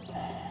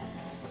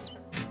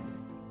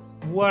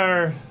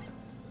 Were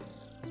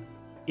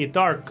it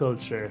our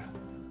culture,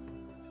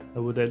 I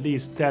would at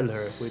least tell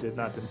her if we did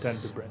not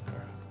intend to bring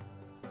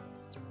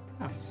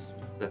her.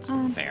 That's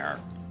Um, fair.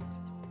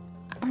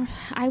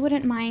 I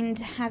wouldn't mind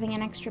having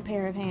an extra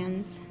pair of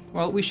hands.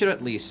 Well, we should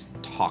at least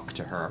talk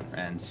to her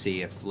and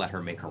let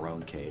her make her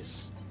own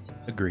case.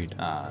 Agreed.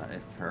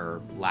 If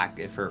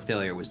her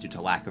failure was due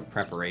to lack of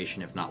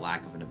preparation, if not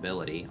lack of an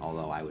ability,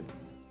 although I would,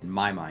 in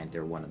my mind,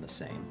 they're one and the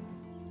same.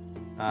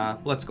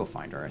 Let's go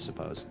find her, I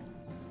suppose.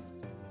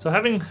 So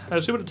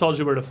she would have told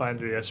you where to find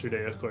her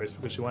yesterday, of course,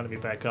 because she wanted to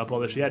be back up,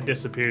 although she had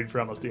disappeared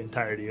for almost the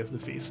entirety of the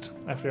feast,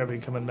 after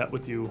having come and met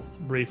with you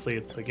briefly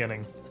at the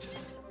beginning.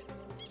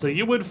 So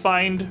you would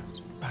find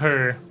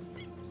her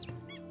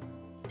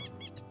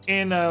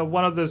in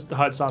one of the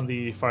huts on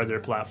the farther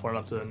platform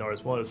up to the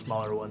north, one of the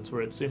smaller ones,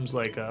 where it seems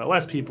like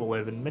less people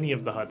live, and many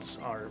of the huts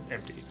are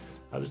empty.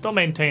 They're still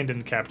maintained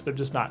and kept, they're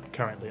just not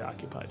currently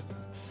occupied.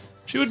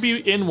 She would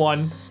be in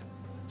one,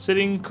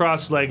 sitting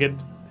cross-legged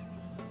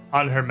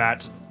on her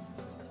mat,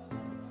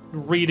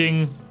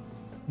 reading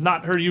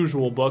not her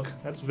usual book.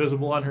 That's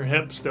visible on her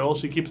hip still.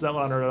 She keeps that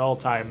one on her at all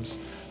times.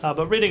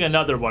 But reading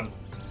another one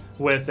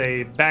with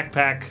a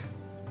backpack,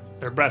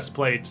 her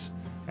breastplate,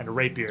 and a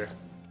rapier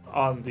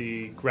on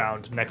the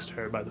ground next to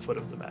her by the foot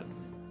of the mat.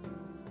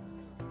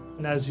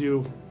 And as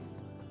you're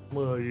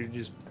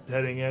just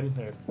heading in?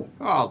 Or?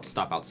 I'll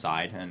stop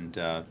outside, and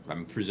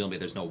presumably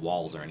there's no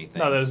walls or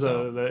anything. No, there's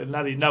so.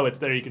 now that you know it's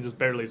there, you can just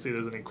barely see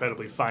there's an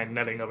incredibly fine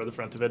netting over the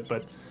front of it,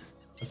 but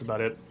that's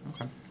about it.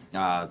 Okay.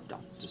 I'll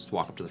just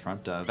walk up to the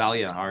front.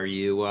 Valia, are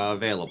you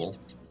available?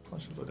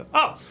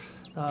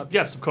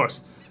 Yes, of course.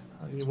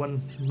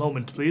 One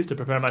moment, please, to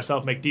prepare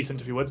myself, make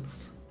decent, if you would.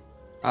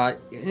 I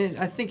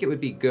think it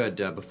would be good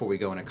before we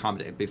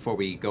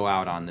go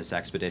out on this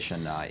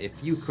expedition, if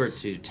you could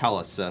to tell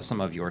us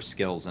some of your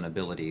skills and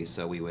abilities,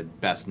 so we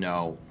would best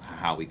know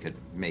how we could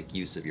make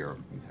use of your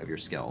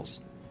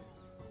skills.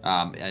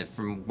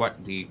 From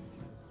what the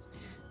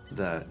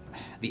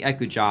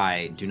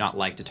Ekujai do not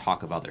like to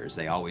talk of others.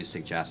 They always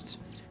suggest,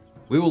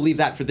 we will leave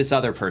that for this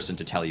other person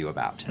to tell you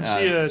about.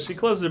 She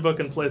closes her book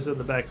and places it in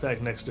the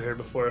backpack next to her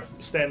before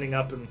standing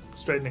up and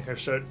straightening her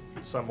shirt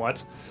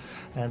somewhat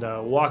and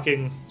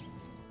walking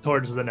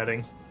towards the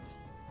netting.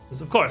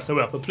 Says, of course, I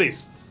will, but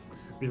please,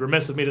 be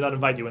remiss of me to not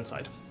invite you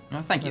inside.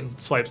 Thank you. And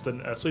sweeps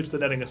the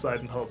netting aside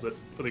and holds it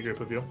for the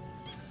group of you.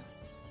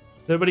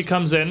 Everybody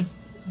comes in,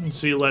 and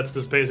she lets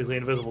this basically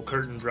invisible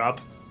curtain drop,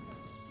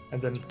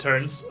 and then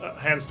turns,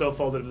 hands still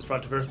folded in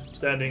front of her,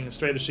 standing as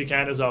straight as she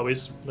can, as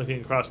always,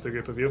 looking across the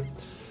group of you.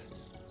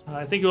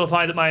 I think you will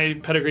find that my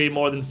pedigree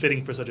more than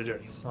fitting for such a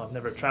journey. I've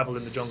never traveled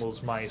in the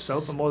jungles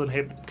myself. I'm more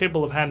than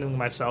capable of handling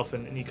myself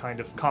in any kind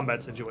of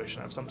combat situation.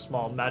 I have some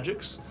small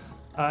magics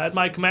at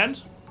my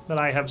command, that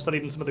I have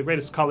studied in some of the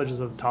greatest colleges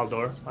of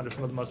Taldor under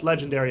some of the most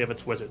legendary of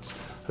its wizards,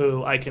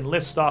 who I can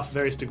list off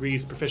various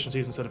degrees,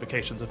 proficiencies, and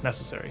certifications if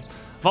necessary.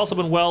 I've also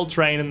been well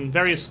trained in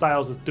various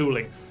styles of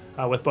dueling,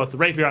 with both the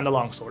rapier and the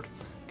longsword.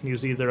 I can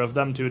use either of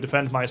them to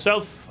defend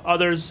myself,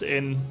 others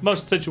in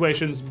most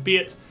situations, be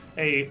it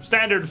a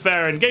standard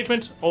fair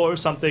engagement or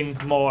something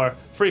more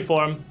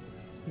freeform,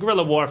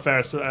 guerrilla warfare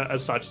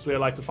as such, as we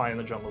like to find in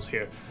the jungles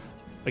here,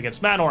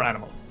 against man or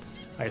animal.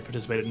 I have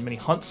participated in many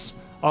hunts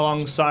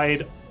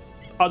alongside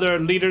other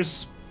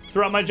leaders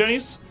throughout my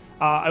journeys.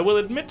 I will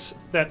admit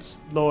that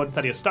Lord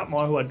Thaddeus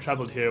Stoutmore, who I'd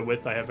traveled here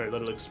with, I have very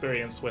little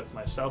experience with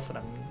myself, and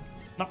I'm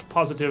not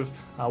positive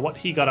what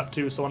he got up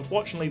to, so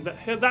unfortunately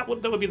that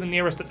would be the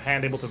nearest at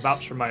hand able to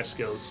vouch for my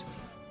skills.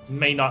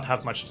 May not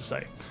have much to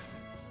say.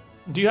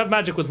 Do you have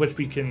magic with which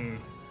we can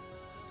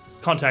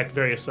contact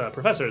various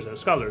professors or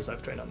scholars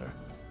I've trained under?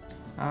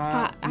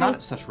 Not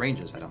at such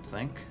ranges, I don't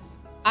think.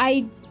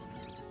 I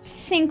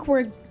think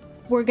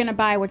we're gonna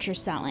buy what you're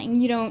selling.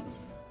 You don't.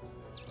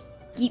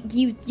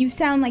 You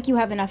sound like you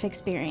have enough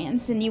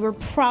experience, and you were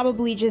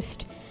probably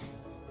just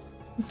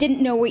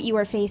didn't know what you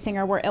were facing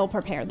or were ill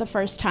prepared the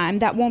first time.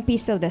 That won't be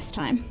so this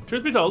time.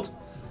 Truth be told,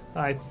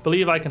 I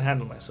believe I can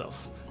handle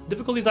myself.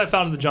 Difficulties I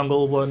found in the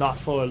jungle were not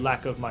for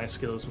lack of my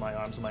skills, my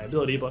arms, and my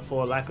ability, but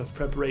for lack of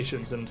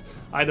preparations and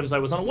items I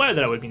was unaware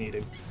that I would be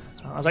needing.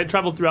 As I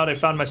traveled throughout, I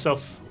found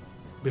myself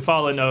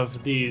befallen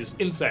of these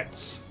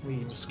insects, the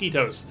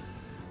mosquitoes,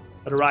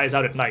 that arise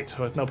out at night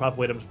with no proper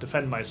way to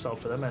defend myself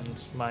for them,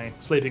 and my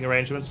sleeping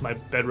arrangements, my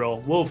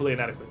bedroll, woefully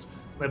inadequate.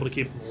 I'm able to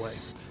keep them away.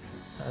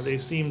 They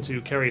seem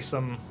to carry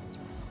some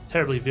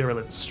terribly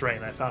virulent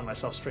strain. I found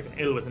myself stricken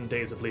ill within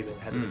days of leaving.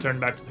 I had to return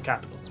back to the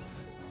capital.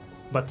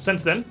 But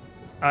since then,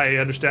 I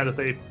understand that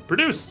they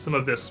produce some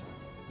of this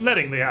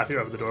netting they have here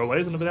over the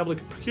doorways, and have been able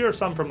to procure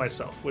some for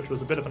myself, which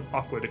was a bit of an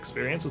awkward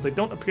experience, as they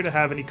don't appear to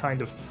have any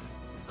kind of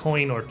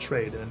coin or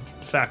trade, and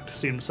in fact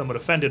seemed somewhat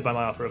offended by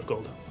my offer of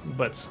gold.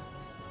 But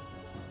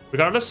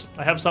regardless,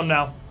 I have some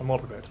now. I'm well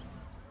prepared.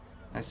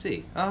 I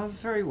see.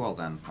 Very well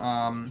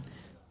then.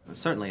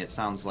 Certainly it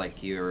sounds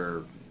like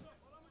you're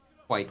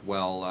quite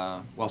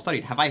well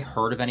studied. Have I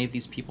heard of any of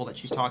these people that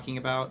she's talking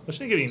about? Well, she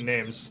didn't give any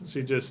names.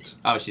 She just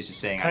Oh, she's just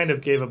saying kind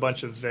of gave a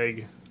bunch of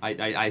vague...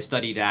 I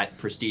studied at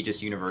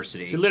prestigious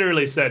university. She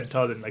literally said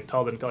Talden,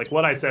 like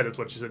what I said is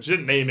what she said. She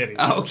didn't name anything.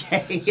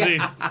 Okay.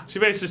 She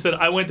basically said,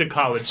 I went to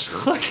college.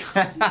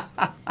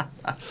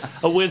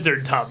 A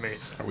wizard taught me.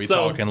 Are we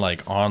talking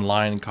like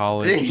online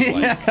college?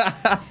 Like,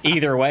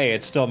 Either way,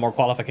 it's still more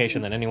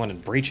qualification than anyone in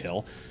Breach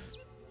Hill.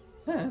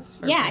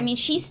 Yeah, I mean,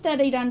 she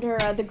studied under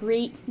the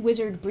great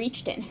wizard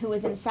Breachton, who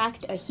is in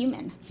fact a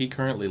human. he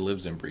currently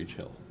lives in Breach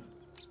Hill.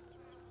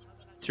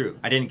 True.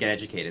 I didn't get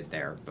educated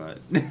there, but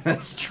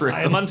that's true.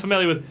 I am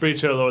unfamiliar with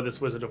Breach Hill or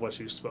this wizard of what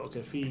you spoke.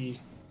 If he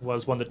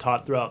was one that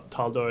taught throughout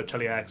Taldor,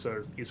 Cheliax,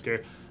 or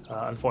Isker,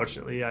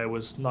 unfortunately, I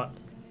was not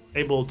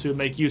able to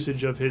make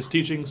usage of his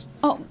teachings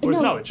Oh or his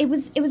no, knowledge. it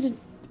was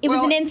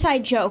Well, an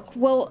inside joke.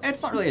 Well,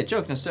 It's not really a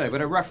joke necessarily, but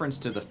a reference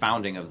to the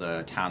founding of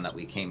the town that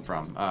we came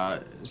from.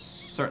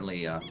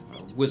 Certainly a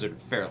wizard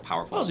fairly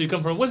powerful. Oh, so you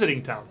come from a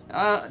wizarding town.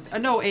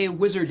 No, a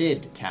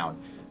wizarded town.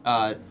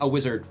 A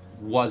wizard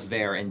was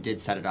there and did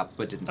set it up,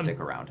 but didn't stick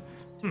around.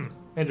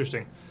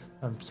 Interesting.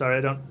 I'm sorry,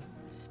 I don't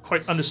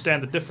quite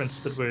understand the difference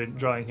that we're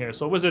drawing here.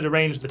 So a wizard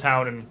arranged the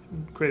town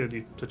and created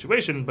the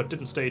situation, but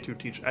didn't stay to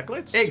teach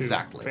acolytes?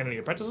 Exactly. To train any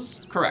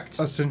apprentices? Correct.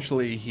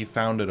 Essentially, he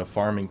founded a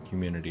farming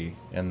community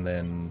and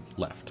then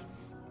left.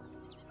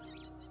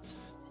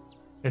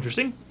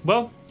 Interesting.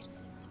 Well,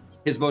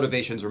 His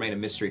motivations remain a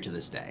mystery to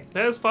this day.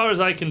 as far as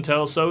I can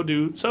tell, so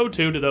too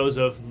do those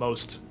of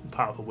most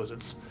powerful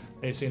wizards.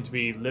 They seem to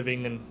be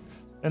living an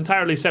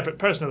entirely separate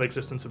personal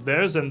existence of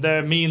theirs, and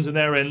their means and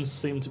their ends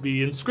seem to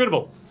be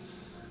inscrutable.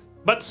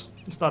 But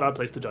it's not our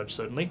place to judge,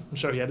 certainly. I'm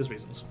sure he had his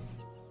reasons.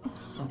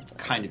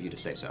 Kind of you to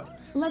say so.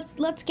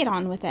 let's get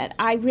on with it.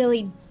 I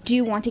really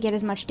do want to get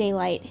as much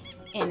daylight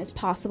in as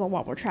possible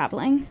while we're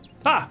traveling.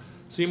 Ah,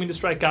 so you mean to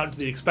strike out into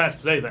the expanse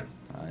today, then?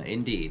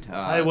 Indeed.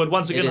 I would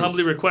once again it is-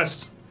 humbly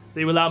request that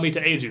you allow me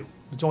to aid you,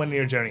 to join in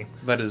your journey.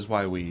 That is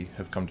why we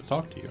have come to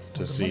talk to you,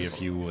 to see if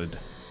you would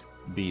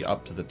be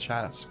up to the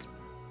task.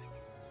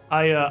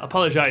 I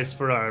apologize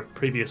for our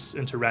previous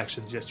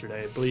interactions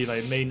yesterday. I believe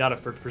I may not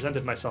have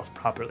presented myself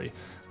properly.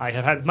 I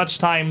have had much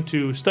time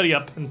to study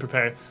up and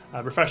prepare,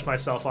 refresh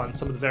myself on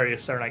some of the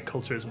various Serenite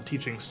cultures and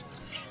teachings.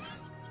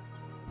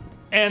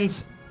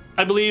 And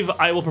I believe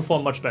I will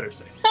perform much better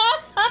today.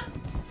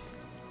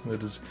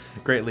 It is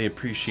greatly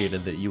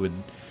appreciated that you would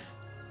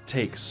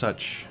take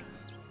such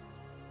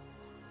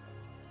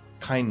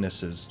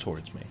kindnesses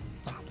towards me.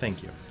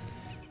 Thank you.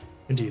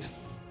 Indeed.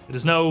 It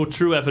is no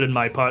true effort in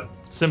my part,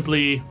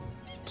 simply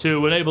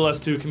to enable us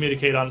to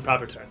communicate on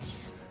proper terms.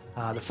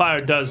 The fire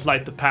does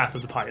light the path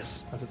of the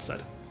pious, as it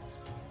said.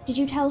 Did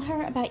you tell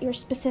her about your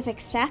specific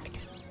sect?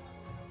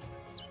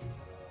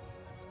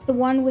 The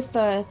one with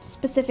the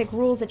specific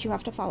rules that you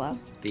have to follow.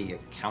 The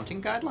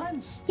accounting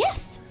guidelines?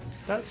 Yes.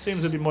 That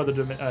seems to be more the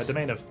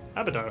domain of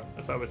Abadar,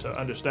 if I were to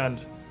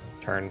understand.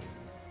 Turn.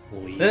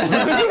 Leave.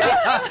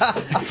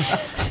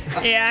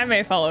 Yeah, I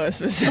may follow a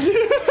specific.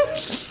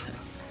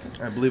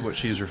 I believe what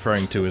she's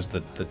referring to is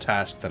the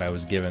task that I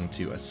was given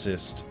to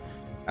assist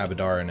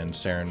Abaddon and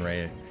Saren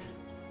Ray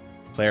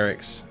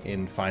clerics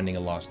in finding a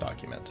lost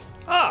document.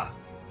 Ah,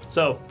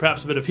 so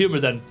perhaps a bit of humor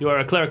then. You are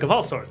a cleric of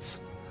all sorts.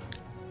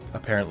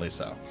 Apparently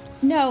so.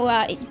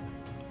 No,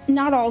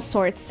 not all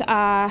sorts.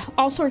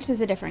 All sorts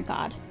is a different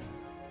god.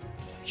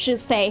 She'll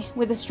say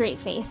with a straight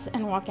face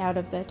and walk out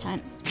of the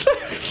tent.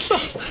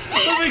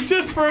 I mean,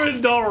 just for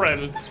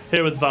Indolren.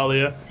 Here with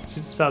Valia. She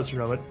sounds for a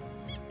moment.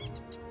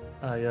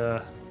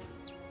 I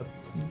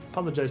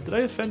apologize. Did I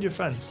offend your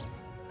friends?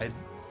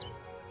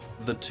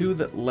 The two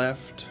that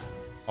left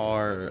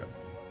are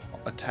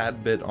a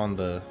tad bit on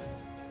the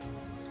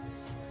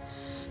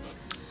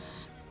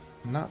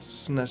not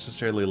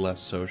necessarily less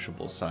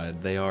sociable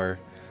side. They are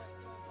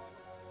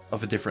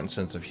of a different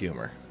sense of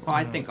humor. Well,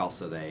 I think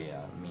also they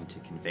mean to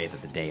convey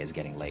that the day is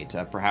getting late.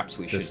 Perhaps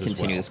we should This as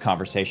continue well. this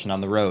conversation on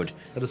the road.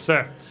 That is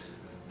fair.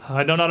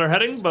 I know not our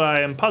heading, but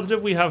I am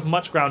positive we have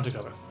much ground to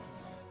cover.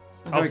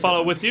 I'll Very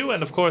follow good. with you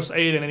and, of course,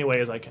 aid in any way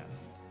as I can.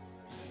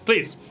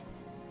 Please.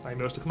 I am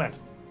yours to command.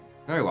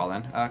 Very well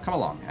then. Come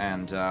along,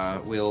 and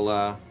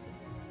we'll.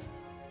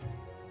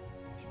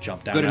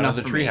 Jump down Good out enough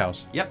of the for me.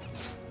 treehouse. Yep.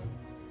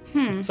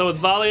 So with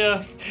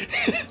Valia,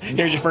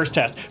 Here's your first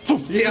test.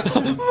 Yeah.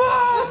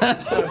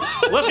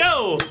 let's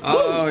go!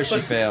 Oh, she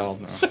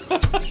failed. No.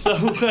 So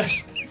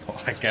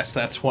Well, I guess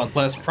that's one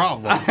less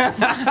problem.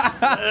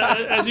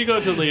 as you go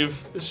to leave,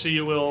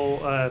 she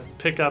will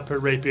pick up her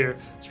rapier,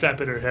 strap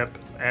it at her hip,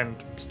 and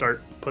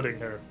start putting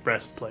her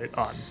breastplate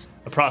on.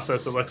 A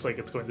process that looks like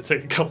it's going to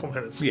take a couple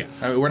minutes. Yeah,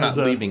 I mean, we're not As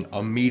a- leaving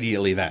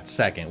immediately that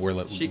second. We're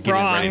getting ready to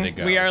Wrong.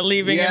 go. We are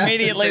leaving Yeah,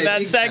 immediately so that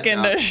she can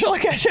second. catch up. She'll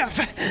catch up.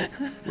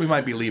 We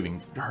might be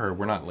leaving her.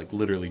 We're not like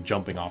literally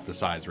jumping off the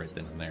sides right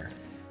then and there.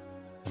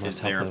 Is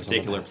there a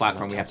particular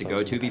platform we have to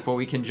go to before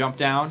we can jump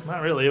down?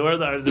 Not really. Or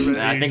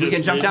I think we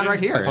can jump down right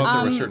I here.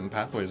 thought there were certain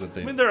pathways that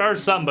they. I mean, there are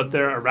some, but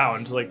they're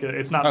around. Like,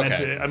 it's not meant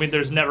Okay. to. I mean,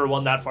 there's never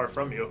one that far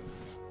from you.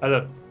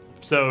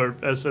 So,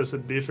 as opposed to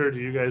Beefer, do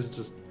you guys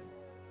just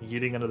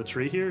eating under the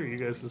tree here? Or are you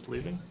guys just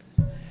leaving?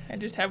 I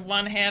just have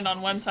one hand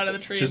on one side of the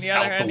tree Just and the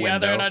other out hand the the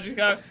other, and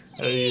window. I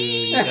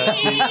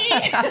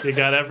just go. You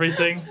got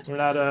everything? We're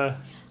not,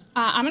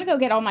 I'm gonna go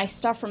get all my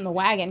stuff from the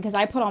wagon because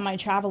I put all my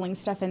traveling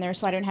stuff in there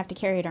so I don't have to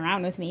carry it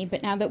around with me.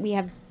 But now that we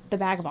have the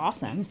bag of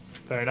awesome,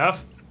 fair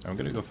enough. I'm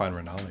gonna go find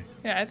Renali.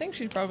 Yeah, I think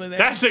she's probably there.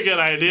 That's a good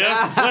idea.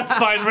 Let's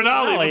find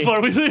Renali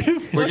before we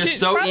leave. We're Well, just she's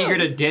so probably- eager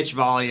to ditch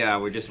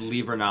Valia, we just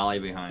leave Renali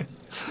behind.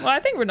 Well, I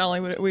think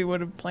we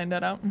would have planned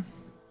that out.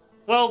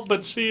 Well,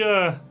 but she,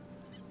 I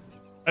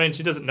mean,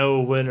 she doesn't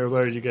know when or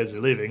where you guys are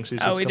leaving. She's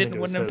just Oh, we coming to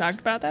wouldn't have assist.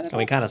 talked about that at And all?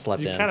 we kind of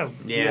slept You in. kind of,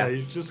 Yeah.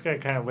 you just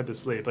kind of went to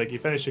sleep. Like, you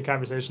finished your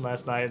conversation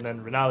last night, and then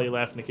Renali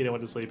left, Nikita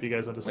went to sleep, you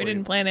guys went to We sleep.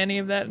 didn't plan any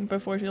of that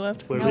before she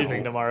left? We're No.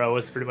 leaving tomorrow,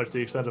 was pretty much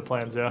the extent of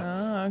plans, yeah.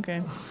 Oh,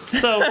 okay.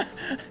 So,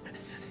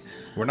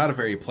 We're not a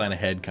very plan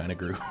ahead kind of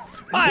group.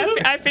 Well,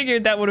 I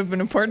figured that would have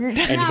been important.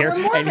 And Yeah, here, we're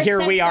more of a here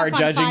set we are stuff on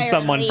judging fire and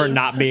someone for leave.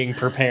 not being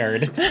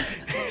prepared.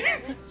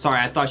 Sorry,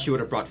 I thought she would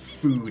have brought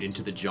food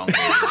into the jungle.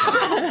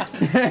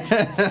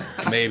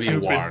 Maybe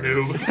stupid water.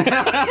 noob.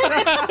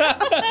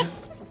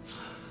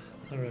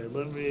 Alright,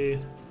 let me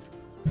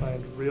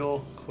find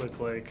real quick,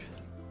 like,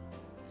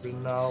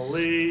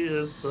 Renali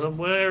is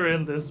somewhere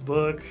in this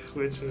book,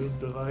 which is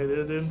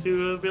divided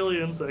into a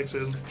billion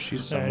sections.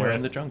 She's somewhere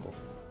in the jungle.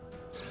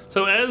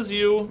 So as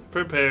you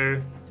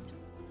prepare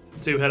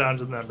to head out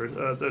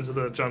into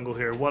the jungle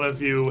here, one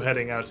of you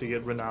heading out to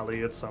get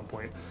Renali at some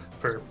point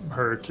for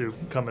her to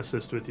come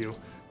assist with you.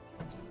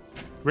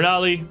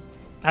 Renali,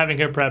 having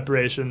her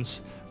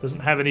preparations, doesn't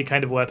have any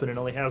kind of weapon and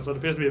only has what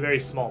appears to be a very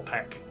small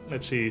pack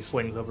that she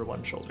slings over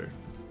one shoulder.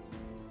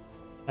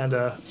 And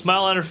a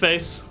smile on her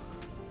face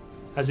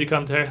as you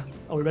come to her.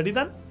 Are we ready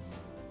then?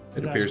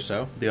 It appears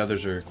so. The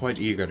others are quite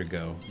eager to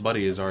go.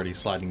 Buddy is already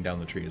sliding down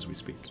the tree as we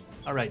speak.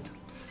 All right.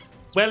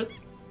 Well,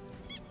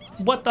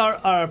 what are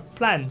our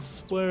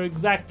plans? Where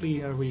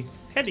exactly are we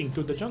heading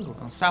to the jungle?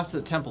 Well, south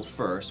of the temple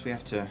first, we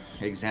have to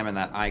examine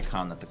that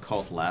icon that the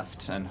cult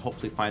left and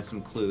hopefully find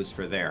some clues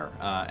for there.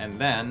 And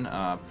then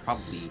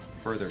probably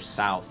further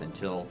south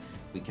until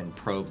we can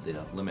probe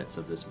the limits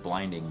of this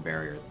blinding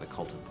barrier that the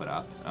cult have put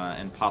up.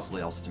 And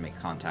possibly also to make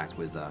contact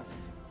with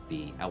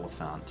the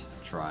Elephant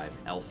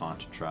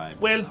tribe.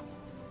 Well,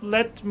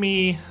 let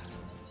me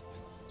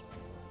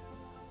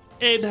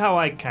aid how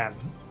I can.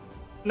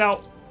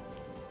 Now,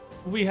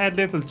 we had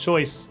little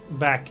choice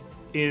back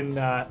in,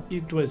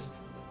 it was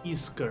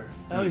Isker.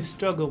 I always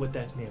struggle with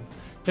that name.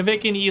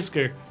 Back in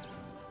Isker,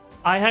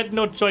 I had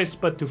no choice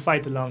but to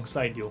fight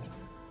alongside you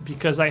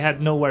because I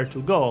had nowhere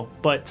to go,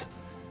 but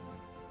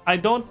I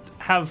don't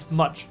have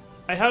much.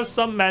 I have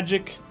some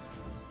magic.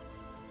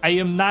 I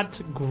am not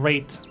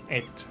great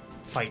at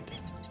fighting.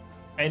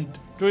 And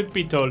truth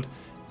be told,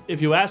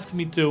 if you ask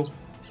me to,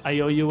 I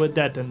owe you a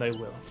debt and I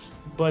will.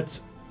 But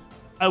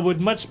I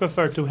would much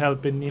prefer to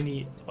help in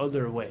any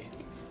other way.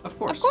 Of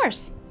course. of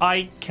course.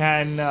 I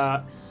can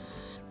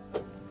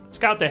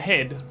scout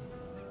ahead.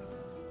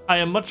 I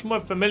am much more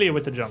familiar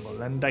with the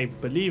jungle, and I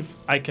believe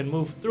I can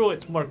move through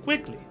it more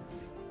quickly.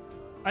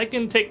 I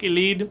can take a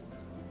lead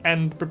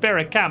and prepare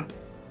a camp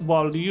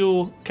while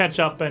you catch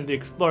up and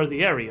explore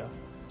the area.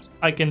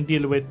 I can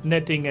deal with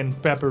netting and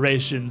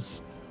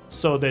preparations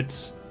so that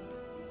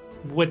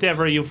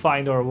whatever you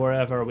find or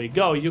wherever we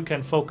go, you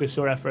can focus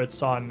your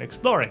efforts on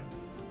exploring.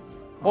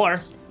 Or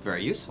That's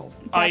very useful.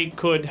 I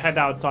could head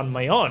out on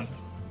my own.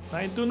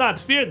 I do not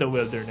fear the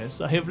wilderness.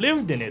 I have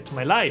lived in it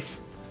my life.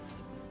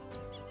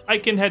 I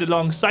can head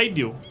alongside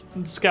you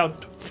and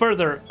scout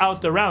further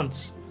out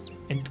around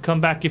and come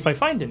back if I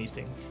find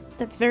anything.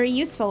 That's very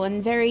useful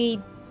and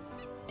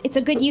it's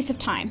a good use of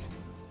time.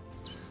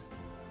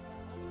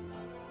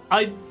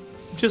 I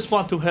just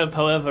want to help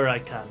however I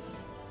can.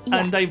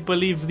 Yeah. And I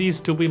believe these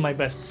to be my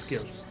best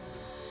skills.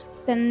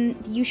 Then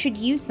you should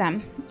use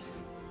them.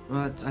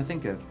 But I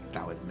think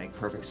that would make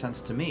perfect sense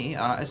to me.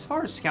 As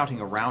far as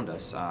scouting around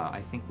us,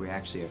 I think we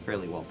actually are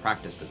fairly well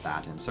practiced at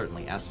that, and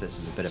certainly Espis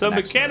is a bit So of an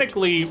expert.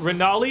 mechanically,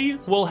 Renali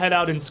will head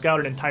out and scout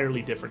an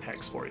entirely different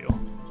hex for you.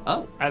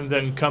 Oh. And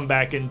then come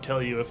back and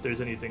tell you if there's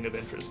anything of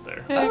interest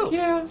there. Oh,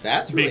 yeah.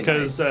 That's really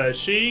Because nice.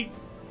 She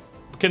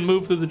can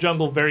move through the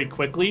jungle very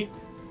quickly,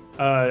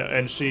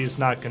 and she's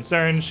not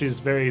concerned. She's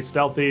very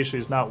stealthy.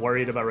 She's not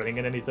worried about running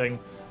into anything.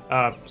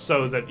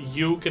 So that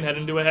you can head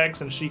into a hex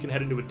and she can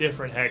head into a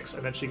different hex,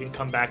 and then she can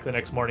come back the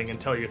next morning and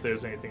tell you if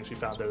there's anything she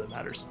found there that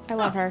matters. I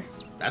love her.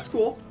 That's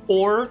cool.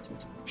 Or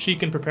she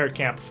can prepare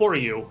camp for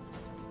you,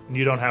 and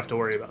you don't have to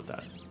worry about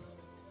that.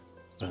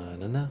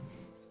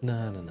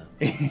 No.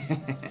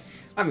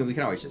 I mean, we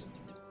can always just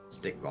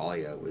stick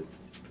Valia with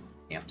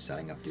camp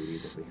setting up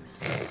duties if we.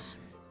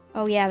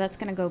 Oh yeah, that's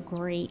gonna go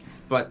great.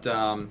 But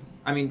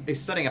I mean, if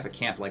setting up a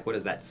camp, like, what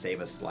does that save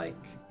us? Like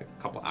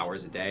a couple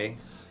hours a day?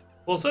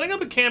 Well, setting up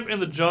a camp in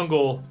the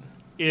jungle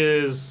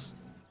is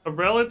a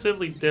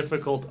relatively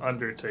difficult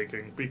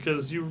undertaking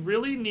because you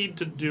really need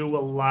to do a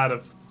lot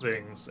of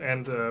things,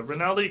 and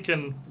Rinaldi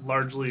can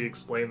largely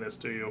explain this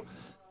to you.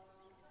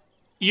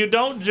 You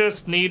don't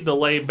just need to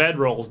lay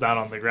bedrolls down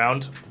on the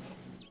ground.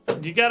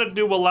 You gotta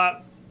do a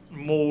lot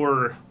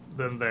more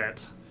than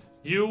that.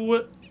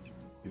 You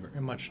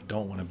very much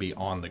don't want to be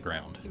on the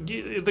ground.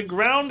 the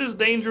ground is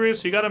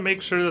dangerous. You got to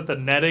make sure that the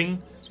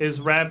netting is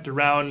wrapped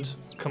around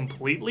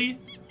completely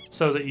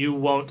so that you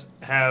won't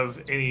have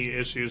any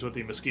issues with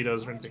the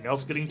mosquitoes or anything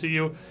else getting to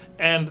you.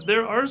 And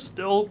there are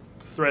still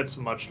threats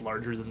much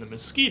larger than the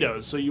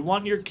mosquitoes. So you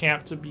want your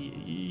camp to be,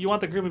 you want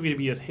the group of you to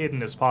be as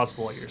hidden as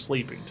possible while you're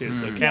sleeping too.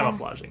 So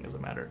camouflaging is a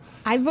matter.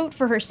 I vote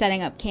for her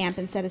setting up camp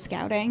instead of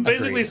scouting.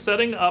 Basically, Agreed.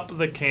 setting up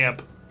the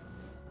camp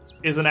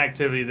is an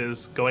activity that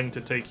is going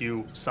to take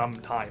you some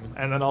time,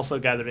 and then also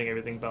gathering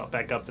everything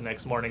back up the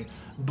next morning.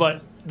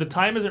 But the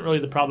time isn't really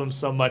the problem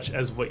so much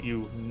as what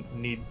you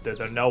need,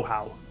 the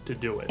know-how to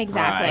do it.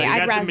 Exactly. Right. You I'd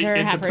got to rather make-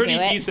 it's have a her pretty do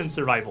it. decent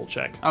survival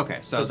check Okay,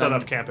 so to set then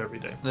up camp every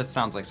day. that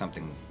sounds like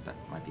something that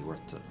might be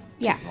worth to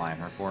Yeah. rely on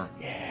her for.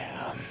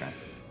 Yeah. Okay.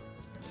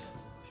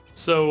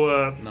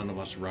 So, None of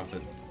us rough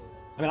it.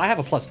 I mean, I have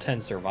a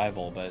 +10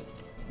 survival, but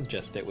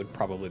just it would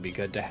probably be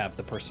good to have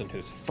the person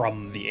who's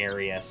from the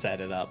area set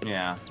it up.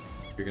 Yeah.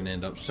 You're gonna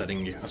end up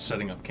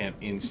setting up camp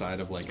inside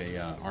of like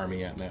a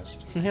army ant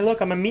nest. Hey,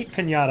 look, I'm a meat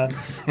pinata.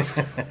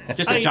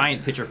 Just a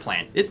giant pitcher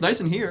plant. It's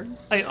nice in here.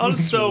 I It's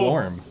also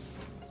warm.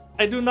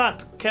 I do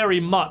not carry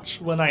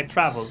much when I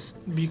travel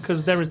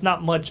because there is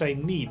not much I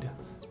need.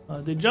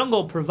 The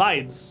jungle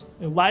provides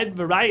a wide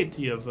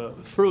variety of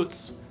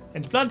fruits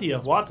and plenty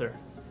of water.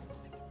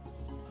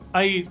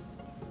 I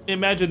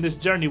imagine this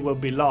journey will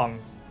be long.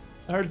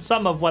 I heard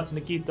some of what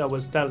Nikita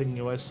was telling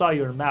you. I saw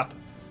your map.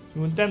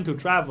 You intend to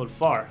travel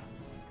far.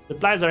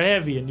 Supplies are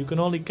heavy and you can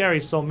only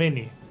carry so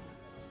many.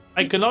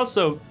 I can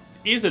also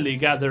easily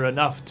gather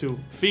enough to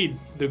feed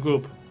the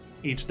group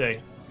each day.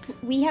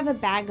 We have a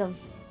bag of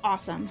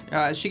awesome.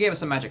 She gave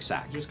us a magic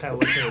sack. Just kind of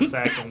looks at the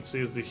sack and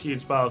sees the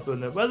huge pile of food in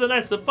there. Well, then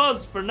I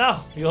suppose for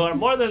now you are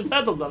more than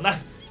settled on that.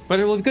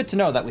 But it will be good to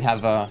know that we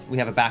have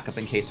a backup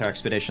in case our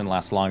expedition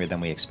lasts longer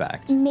than we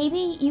expect.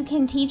 Maybe you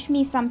can teach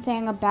me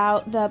something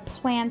about the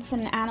plants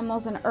and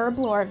animals and herb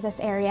lore of this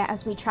area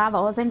as we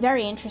travel, as I'm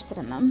very interested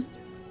in them.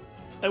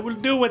 I will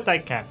do what I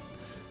can,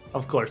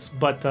 of course,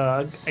 but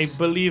I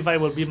believe I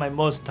will be my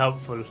most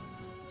helpful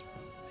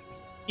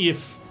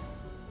if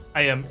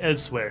I am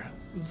elsewhere,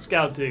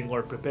 scouting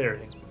or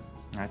preparing.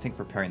 I think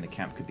preparing the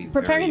camp could be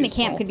Preparing very the camp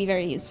useful. could be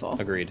very useful.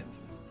 Agreed.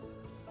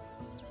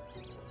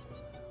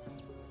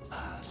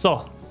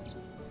 So,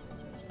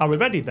 are we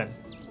ready then?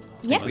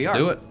 Yep. We Let's are.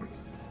 do it.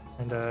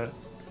 And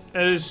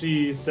as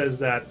she says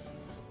that,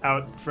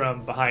 out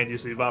from behind you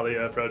see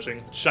Valia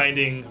approaching,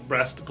 shining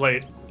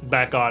breastplate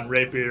back on,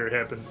 rapier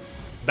hip, and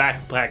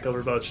backpack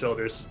over both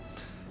shoulders.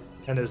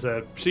 And as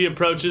she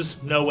approaches,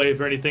 no wave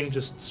or anything,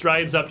 just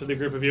strides up to the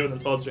group of you and then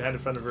folds her hand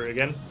in front of her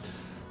again.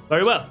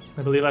 Very well.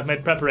 I believe I've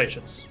made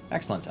preparations.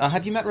 Excellent.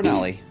 Have you met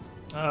Renali?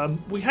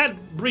 We had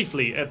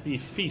briefly at the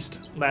feast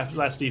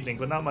last evening,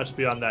 but not much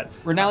beyond that.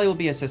 Renali will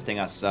be assisting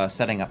us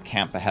setting up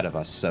camp ahead of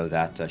us so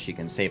that she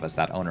can save us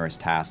that onerous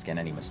task and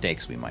any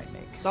mistakes we might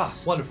make. Ah,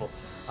 wonderful.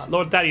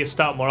 Lord Thaddeus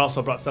Stoutmore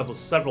also brought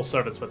several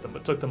servants with him,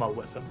 but took them all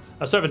with him.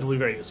 A servant will be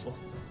very useful.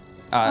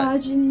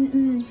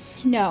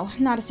 No,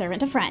 not a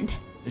servant, a friend.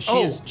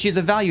 She's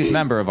a valued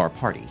member of our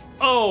party.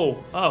 Oh,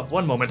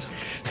 one moment.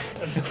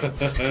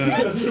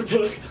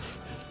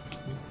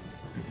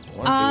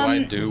 What do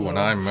I do when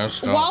I'm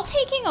messed up? While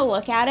taking a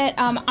look at it,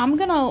 I'm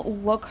gonna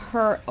look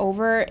her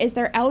over. Is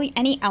there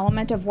any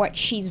element of what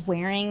she's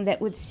wearing that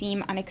would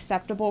seem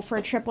unacceptable for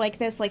a trip like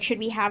this? Like, should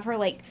we have her,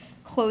 like,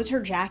 close her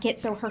jacket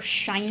so her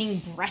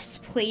shining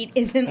breastplate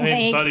isn't, I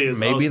mean, like... Buddy is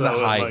Maybe the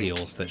also, high like,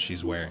 heels that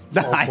she's wearing.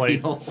 The full high plate.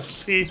 heels.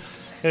 She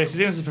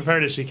seems as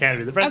prepared as she can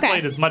be. The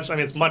breastplate is much. I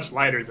mean, it's much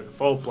lighter than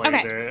full plate.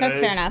 Okay,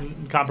 that's fair enough.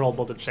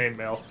 Comparable to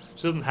chainmail.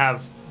 She doesn't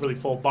have really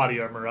full body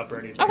armor up or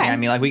anything. Okay. Yeah, I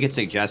mean, like, we could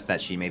suggest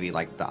that she maybe,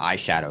 like, the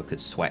eyeshadow could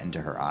sweat into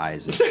her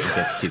eyes if it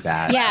gets too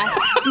bad. Yeah.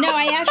 No,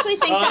 I actually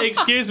think that's...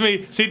 Excuse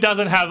me, she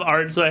doesn't have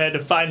art, so I had to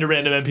find a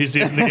random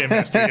NPC in the game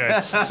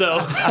yesterday.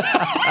 So,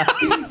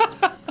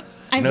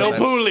 I'm No, no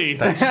that's- Pooley.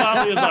 That's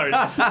probably his art.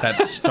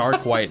 That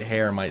stark white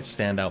hair might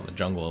stand out in the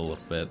jungle a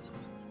little bit.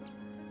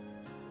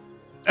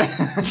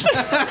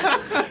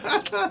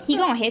 He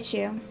gonna hit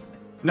you.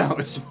 No,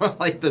 it's more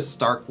like the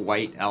stark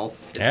white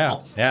elf. Yeah,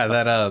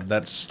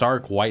 that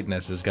stark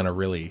whiteness is gonna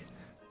really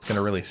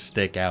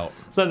stick out.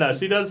 So no,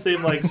 she does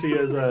seem like she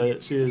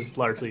is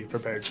largely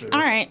prepared for this.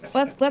 All right,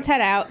 let's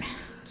head out.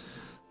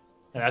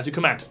 And as you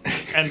command,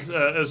 and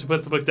as she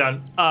puts the book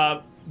down,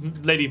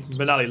 Lady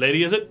Renali,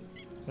 lady, is it?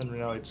 And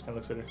Renali just kind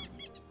of looks at her.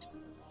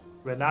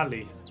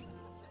 Renali.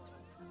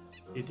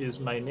 It is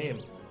my name.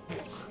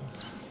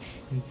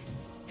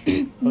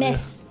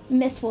 Miss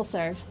will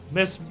serve.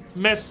 Miss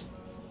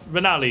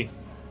Renali,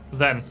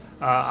 then,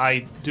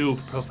 I do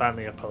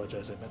profoundly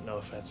apologize. I meant no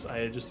offense.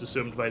 I just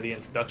assumed by the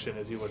introduction,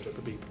 as you were to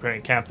be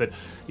preparing camp, that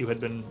you had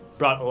been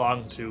brought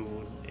along to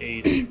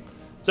aid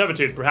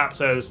servitude,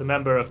 perhaps as a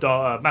member of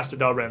Master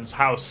Dalren's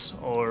house,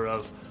 or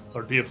of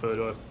Lord Buford,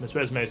 or Miss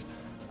Resme's.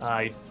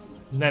 I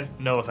meant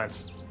no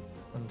offense.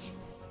 And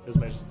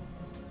Resme just,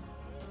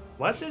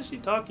 what is she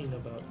talking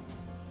about?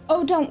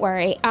 Oh, don't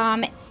worry.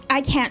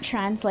 I can't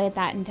translate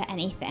that into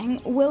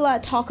anything. We'll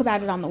talk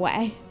about it on the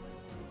way.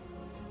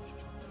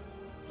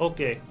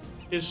 Okay.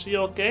 Is she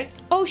okay?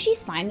 Oh,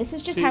 she's fine. This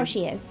is just how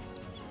she is.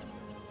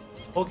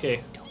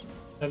 Okay.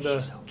 And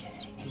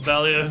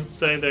Valia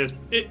saying that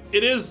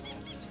it is.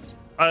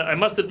 I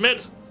must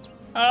admit.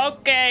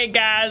 Okay,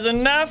 guys,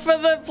 enough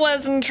of the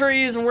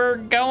pleasantries. We're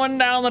going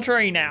down the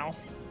tree now.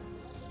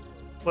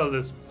 Well,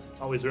 there's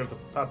always room for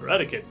proper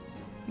etiquette.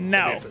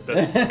 No.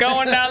 That's-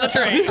 Going down the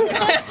tree.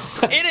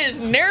 It is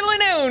nearly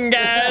noon,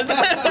 guys.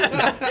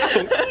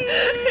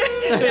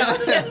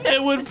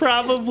 it would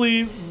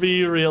probably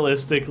be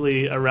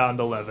realistically around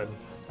 11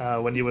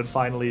 when you would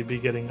finally be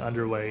getting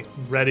underway,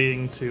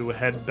 readying to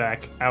head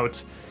back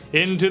out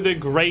into the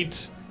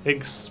great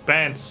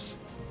expanse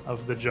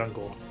of the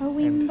jungle.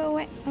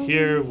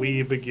 Here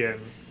we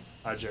begin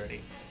our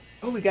journey.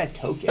 Oh, we got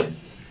token.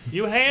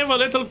 You have a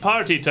little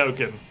party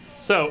token.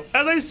 So,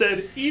 as I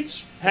said,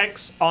 each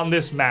hex on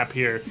this map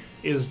here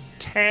is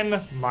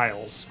 10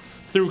 miles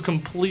through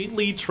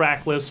completely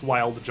trackless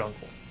wild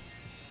jungle.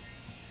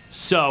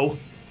 So,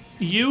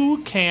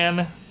 you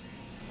can,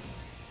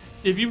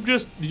 if you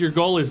just, your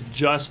goal is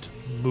just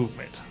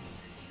movement.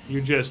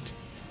 You're just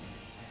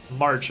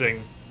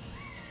marching,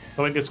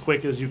 going as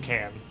quick as you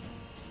can.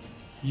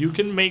 You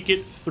can make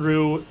it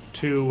through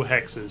 2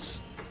 hexes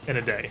in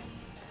a day.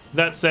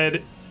 That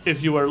said,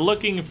 if you are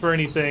looking for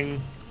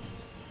anything,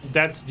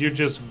 you're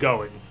just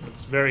going.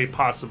 It's very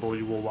possible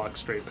you will walk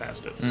straight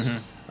past it.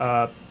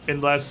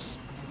 Unless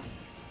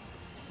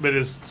it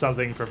is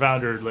something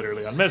profound or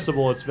literally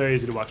unmissable, it's very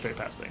easy to walk straight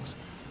past things.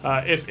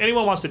 If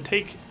anyone wants to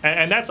take,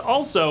 and that's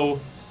also,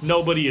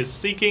 nobody is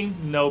seeking,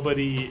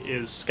 nobody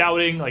is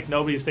scouting, like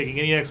nobody's taking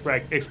any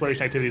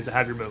exploration activities that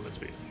have your movement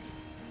speed.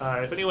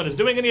 If anyone is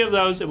doing any of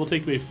those, it will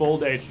take you a full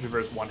day to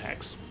traverse 1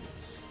 hex.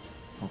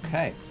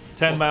 Okay.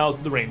 10 miles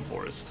to the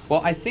rainforest.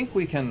 Well, I think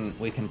we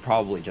can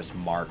probably just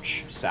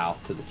march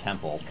south to the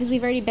temple. Because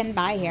we've already been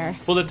by here.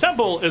 Well, the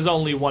temple is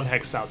only 1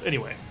 hex south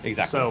anyway.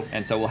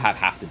 Exactly. So we'll have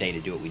half the day to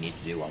do what we need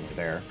to do while we're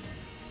there.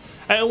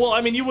 Well,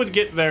 I mean, you would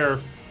get there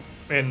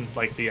in,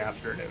 like, the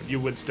afternoon. You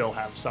would still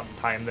have some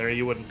time there.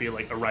 You wouldn't be,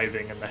 like,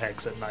 arriving in the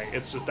hex at night.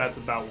 It's just that's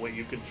about what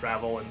you could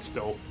travel and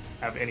still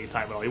have any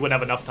time at all. You wouldn't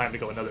have enough time to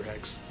go another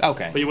hex.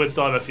 Okay. But you would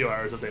still have a few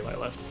hours of daylight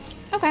left.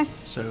 Okay.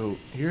 So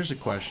here's a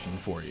question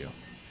for you.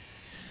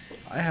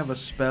 I have a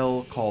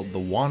spell called the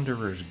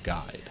Wanderer's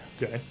Guide.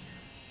 Okay.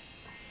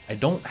 I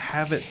don't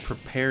have it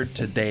prepared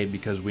today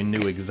because we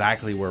knew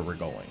exactly where we're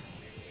going.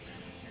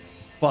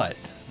 But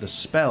the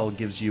spell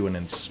gives you an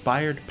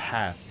inspired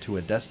path to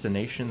a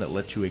destination that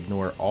lets you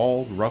ignore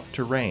all rough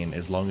terrain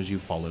as long as you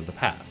follow the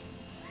path.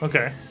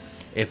 Okay.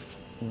 If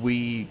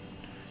we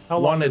How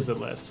long wanted does it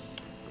last?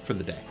 for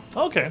the day.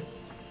 Okay.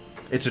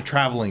 It's a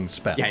traveling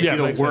spell. Yeah, Yeah, you'd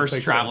be makes the sense, worst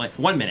makes traveling. sense.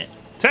 1 minute.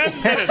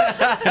 10 minutes!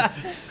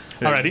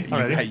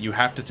 Alrighty. You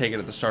have to take it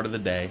at the start of the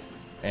day,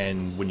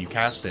 and when you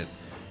cast it,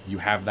 you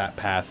have that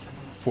path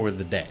for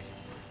the day.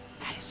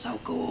 That is so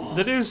cool.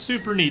 That is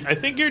super neat. I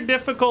think your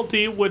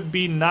difficulty would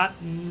be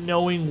not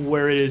knowing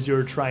where it is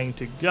you're trying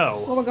to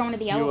go. Well, we're going to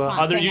the You,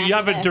 elephant thing you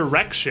have after a this.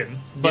 direction,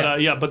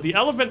 but but the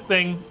elephant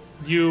thing,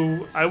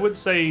 I would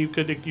say you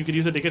could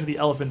use it to get to the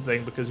elephant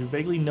thing because you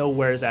vaguely know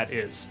where that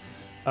is.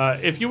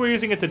 If you were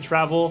using it to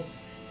travel,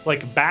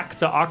 like back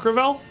to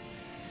Akravel,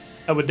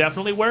 that would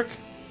definitely work.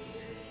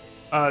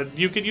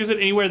 You could use it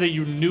anywhere that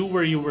you knew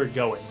where you were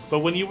going, but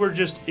when you were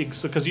just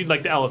because you'd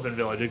like the elephant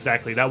village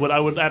exactly, I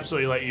would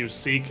absolutely let you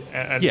seek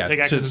and Yeah, take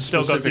to action and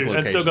still go specific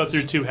through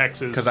locations. 2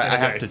 hexes Because in I a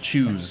have day. to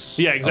choose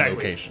Yeah, exactly. a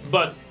location.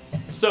 But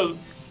so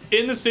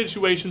in the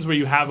situations where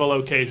you have a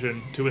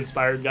location to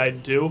Inspired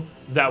Guide to,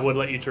 that would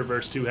let you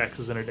traverse 2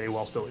 hexes in a day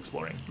while still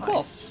exploring.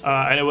 Nice.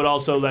 And it would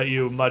also let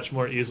you much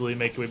more easily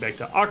make your way back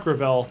to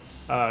Akravel,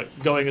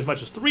 going as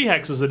much as 3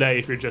 hexes a day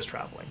if you're just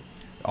traveling.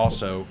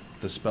 Also,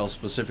 the spell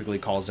specifically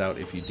calls out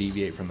if you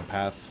deviate from the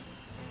path,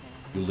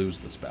 you lose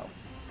the spell.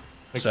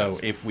 Makes So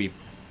sense. if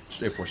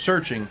we're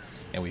searching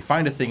and we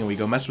find a thing and we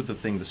go mess with the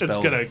thing, the spell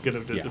It's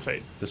gonna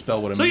defeat. The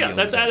spell would So yeah,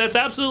 immediately. that's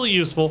absolutely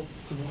useful,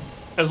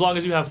 as long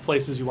as you have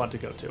places you want to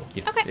go to.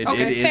 Yeah. Okay, It,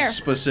 okay, it fair. is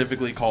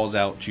specifically calls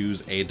out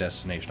choose a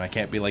destination. I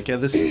can't be like, yeah,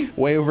 this is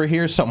way over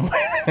here somewhere.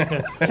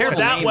 Terrible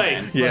that name, way.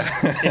 then.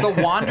 yeah. Is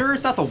the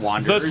Wanderers not the The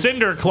Wanderers?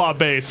 Cinder Claw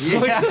base. Oh,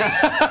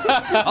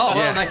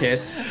 well, in that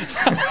case.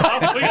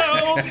 Off we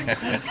go.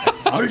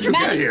 How did you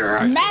get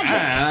here?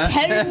 Magic,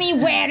 tell me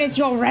where is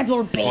your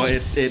rebel base? Well,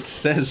 it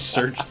says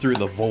search through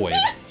the void,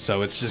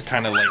 so it's just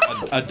kind of like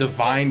a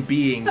divine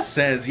being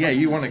says, yeah,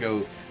 you want to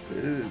go,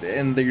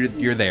 and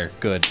you're there.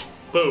 Good.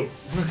 Boom.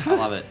 I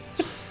love it.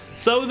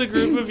 So the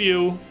group of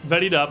you,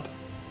 vetted up,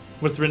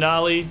 with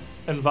Renali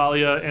and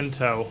Valia in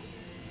tow,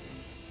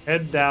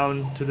 head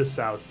down to the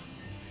south,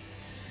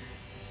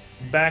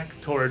 back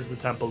towards the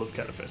Temple of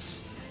Ketaphis.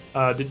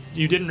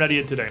 You didn't ready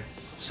it today,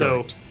 so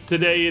Correct.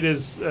 today it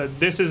is.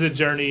 This is a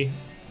journey.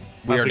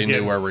 We up already knew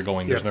again. where we're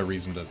going. There's Yeah. no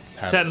reason to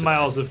have it 10 today.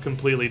 miles of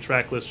completely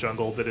trackless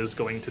jungle that is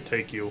going to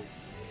take you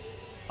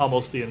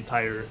almost the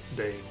entire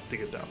day to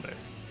get down there.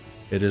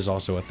 It is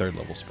also a 3rd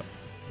level spell.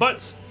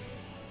 But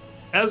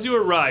as you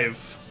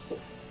arrive,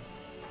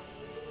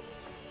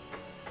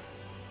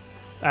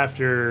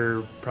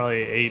 after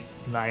probably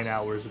 8-9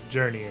 hours of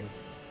journeying,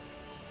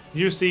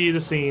 you see the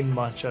scene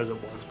much as it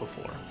was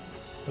before.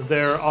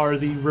 There are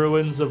the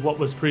ruins of what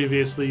was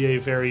previously a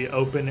very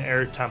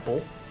open-air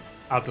temple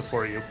out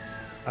before you,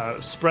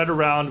 spread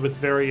around with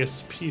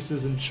various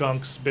pieces and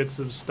chunks, bits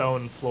of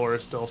stone floor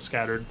still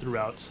scattered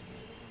throughout.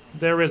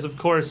 There is, of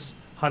course,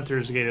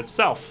 Hunter's Gate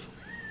itself,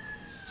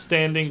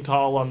 standing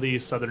tall on the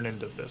southern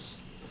end of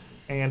this.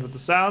 And with the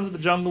sounds of the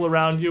jungle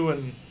around you,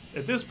 and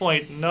at this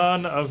point,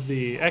 none of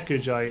the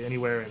Ekujai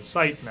anywhere in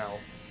sight now,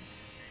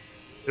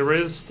 there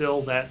is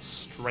still that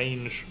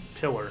strange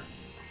pillar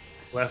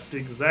left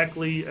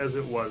exactly as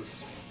it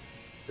was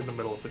in the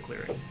middle of the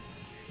clearing.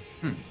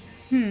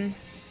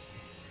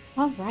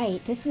 All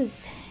right,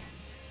 this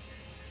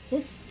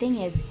thing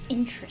is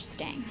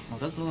interesting. Well,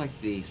 it does look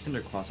like the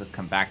Cinder Claws have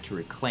come back to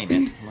reclaim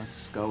it.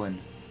 Let's go and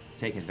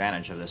take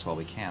advantage of this while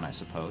we can, I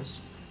suppose.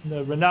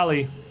 The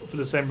Renali, for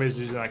the same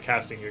reason you're not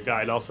casting your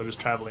guide, also is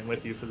traveling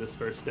with you for this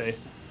first day.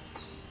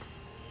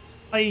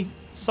 I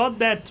saw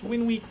that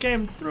when we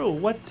came through.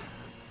 What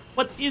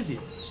is it?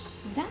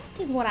 That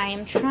is what I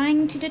am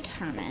trying to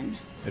determine.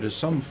 It is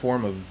some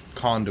form of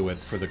conduit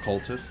for the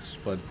cultists,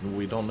 but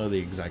we don't know the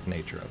exact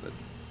nature of it.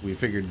 We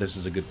figured this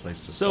is a good place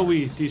to So start.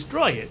 we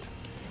destroy it.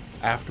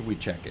 After we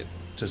check it,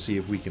 to see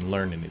if we can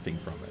learn anything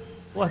from it.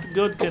 What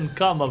good can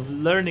come of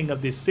learning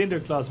of the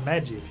Cinderclaw's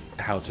magic?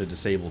 How to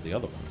disable the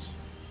other ones.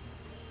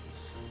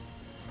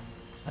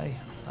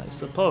 I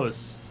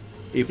suppose.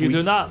 If You we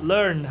do not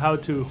learn how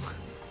to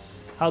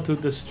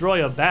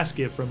destroy a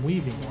basket from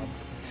weaving one.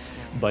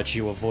 But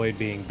you avoid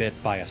being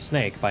bit by a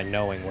snake by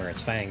knowing where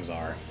its fangs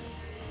are.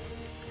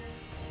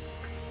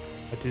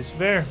 That is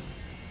fair.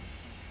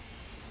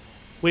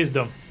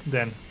 Wisdom,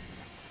 then.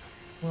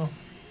 Well,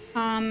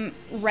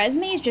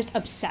 Resme is just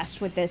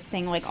obsessed with this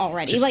thing, like,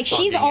 already. Just Like,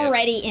 she's bugging it.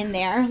 already in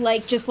there,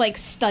 like, just, like,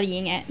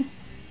 studying it.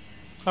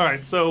 all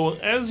right. So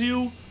as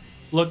you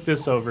look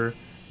this over,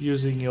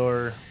 using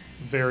your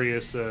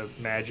various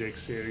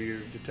magics here, your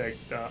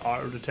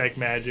detect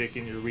magic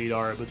and your read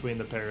aura between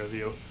the pair of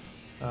you,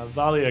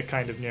 Valia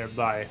kind of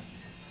nearby.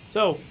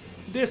 So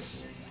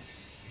this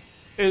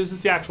is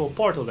the actual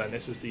portal. Then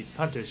this is the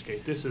Hunter's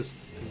Gate. This is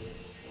the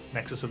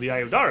Nexus of the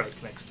Ayudara it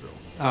connects through.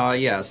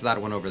 Yeah, so that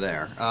one over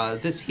there.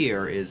 This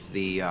here is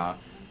the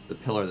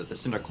pillar that the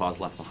Cinder Claws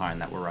left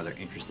behind that we're rather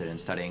interested in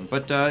studying.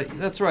 But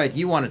that's right,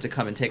 you wanted to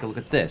come and take a look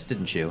at this,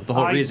 didn't you? The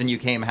whole I- reason you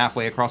came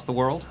halfway across the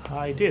world?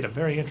 I did. I'm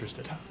very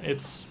interested.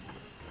 It's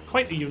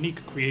quite a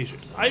unique creation.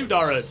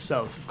 Ayudara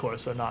itself, of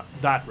course, are not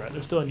that rare.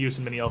 They're still in use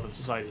in many elven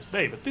societies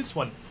today. But this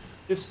one,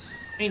 this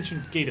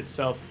ancient gate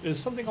itself, is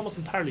something almost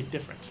entirely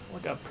different,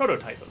 like a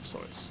prototype of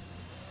sorts.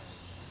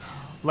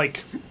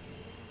 Like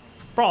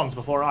bronze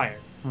before iron.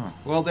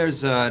 Well,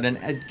 there's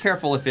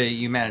careful if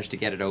you manage to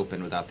get it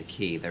open without the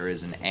key. There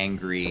is an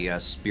angry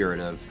spirit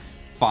of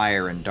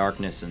fire and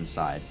darkness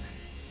inside.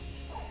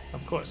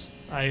 Of course.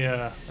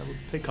 I will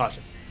take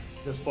caution.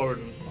 Goes forward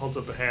and holds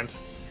up a hand.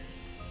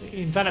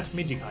 Invanet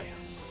Mijikai.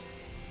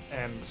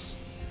 And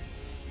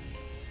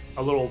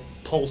a little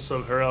pulse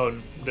of her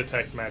own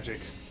detect magic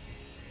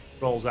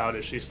rolls out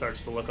as she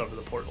starts to look over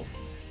the portal.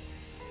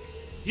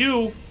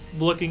 You,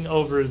 looking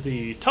over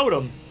the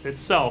totem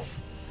itself,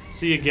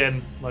 see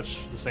again much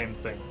the same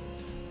thing.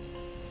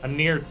 A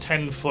near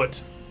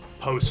 10-foot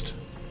post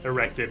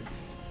erected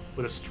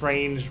with a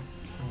strange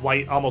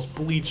white, almost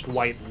bleached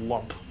white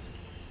lump,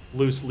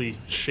 loosely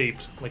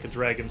shaped like a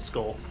dragon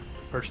skull,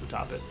 perched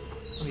atop it.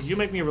 You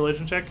make me a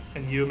religion check,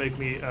 and you make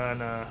me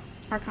an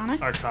Arcana?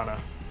 Arcana.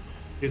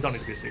 These don't need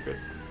to be secret.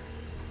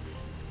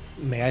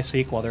 May I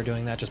seek while they're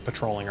doing that? Just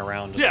patrolling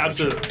around. Just Yeah, to make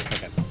sure. absolutely.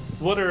 Okay.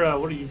 What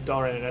are you,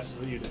 Dalran and Estes?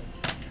 What do you do?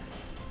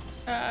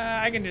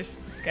 I can just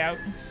scout.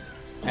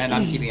 And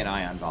I'm keeping an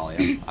eye on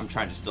Valia. I'm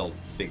trying to still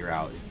figure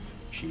out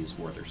if she's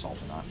worth her salt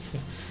or not.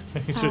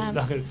 You should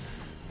not gonna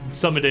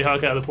summon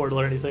Dayhawk out of the portal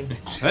or anything.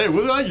 Hey,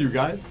 what are you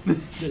guys?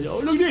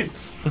 Oh, look at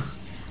this!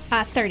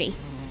 30.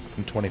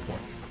 And 24.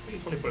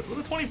 24. With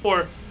a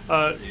 24,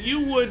 you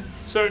would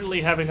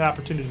certainly, having an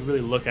opportunity to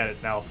really look at it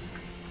now,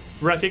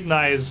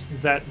 recognize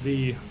that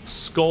the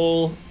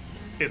skull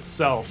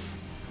itself,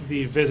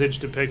 the visage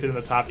depicted in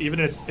the top, even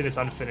in its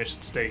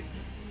unfinished state,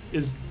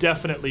 is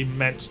definitely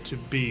meant to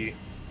be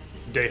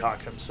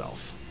Dayhawk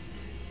himself.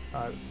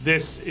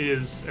 This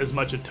is as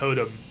much a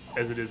totem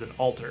as it is an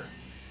altar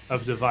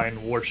of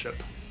divine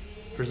worship,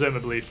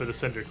 presumably for the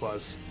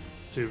Cinderclaws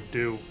to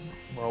do,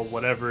 well,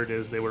 whatever it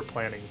is they were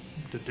planning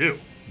to do.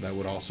 That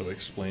would also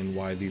explain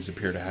why these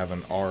appear to have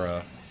an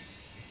aura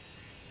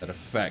that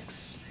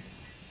affects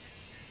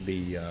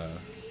the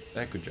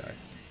Ekujai.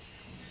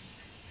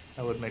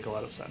 That would make a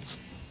lot of sense.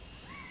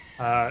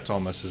 It's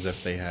almost as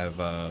if they have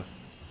an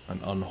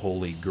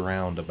unholy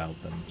ground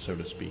about them, so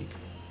to speak.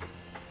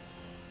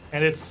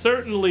 And it's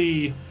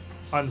certainly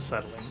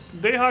unsettling.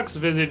 Dayhawk's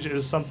visage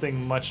is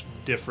something much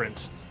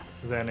different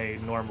than a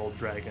normal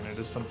dragon. It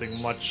is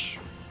something much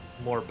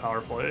more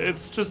powerful.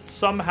 It's just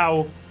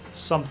somehow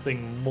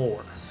something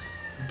more.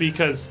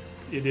 Because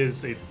it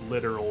is a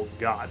literal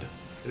god.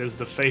 It is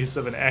the face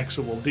of an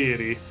actual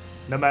deity.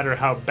 No matter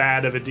how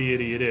bad of a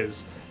deity it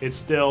is, it's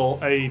still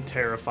a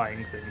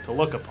terrifying thing to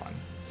look upon.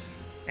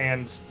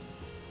 And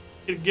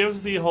it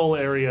gives the whole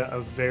area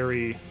a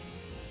very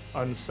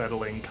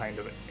unsettling kind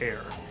of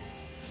air.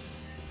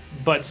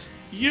 But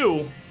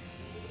you,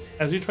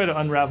 as you try to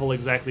unravel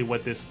exactly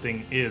what this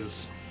thing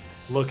is,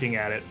 looking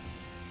at it,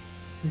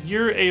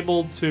 you're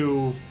able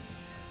to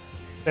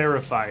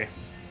verify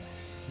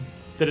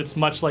that it's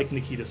much like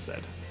Nikita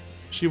said.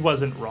 She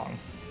wasn't wrong.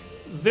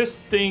 This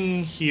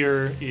thing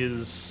here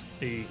is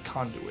a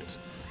conduit.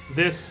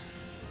 But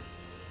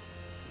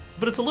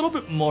it's a little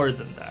bit more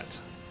than that.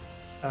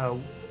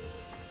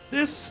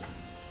 This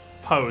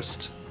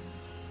post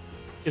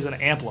is an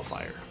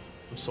amplifier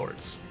of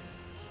sorts.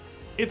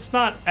 It's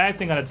not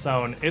acting on its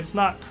own. It's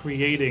not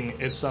creating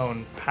its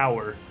own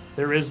power.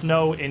 There is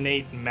no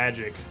innate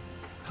magic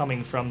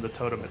coming from the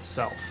totem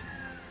itself.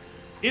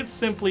 It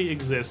simply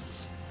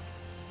exists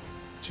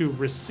to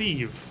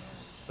receive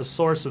a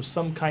source of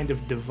some kind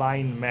of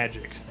divine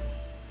magic,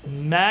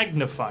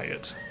 magnify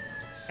it,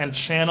 and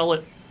channel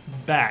it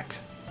back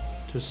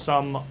to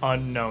some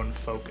unknown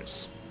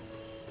focus.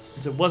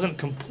 As it wasn't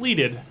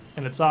completed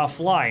and it's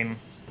offline,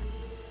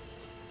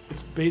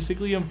 it's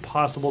basically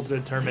impossible to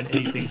determine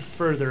anything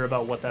further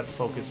about what that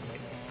focus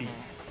might be.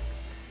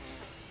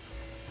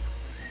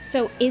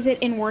 So is it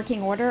in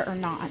working order or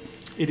not?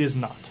 It is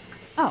not.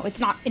 Oh, it's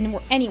not in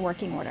any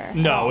working order. at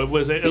No, all.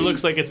 it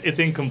looks like it's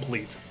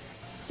incomplete.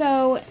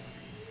 So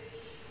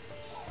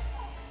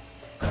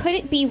could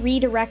it be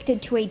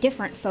redirected to a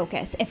different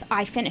focus if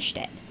I finished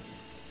it?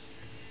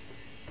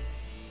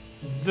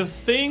 The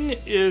thing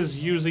is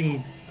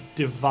using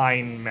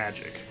divine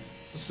magic.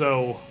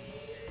 So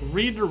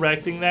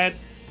redirecting that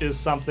is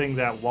something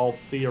that, while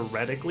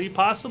theoretically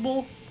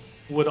possible,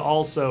 would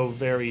also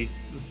very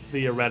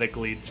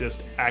theoretically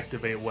just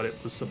activate what it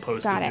was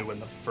supposed Got to it. do in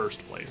the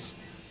first place.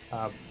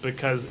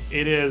 Because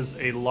it is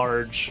a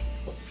large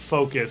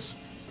focus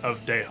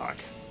of Dayhawk.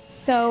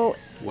 So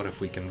What if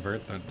we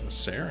convert that to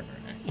Saren?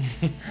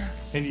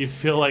 And you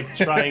feel like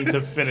trying to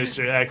finish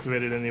or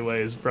activate it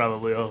anyway is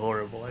probably a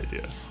horrible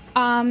idea.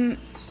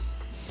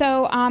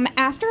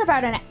 after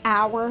about an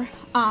hour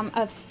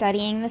of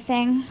studying the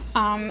thing,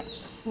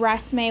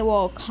 Resme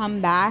will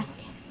come back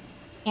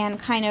and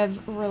kind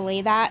of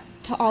relay that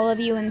to all of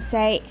you and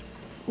say,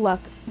 look,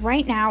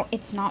 right now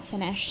it's not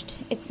finished.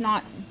 It's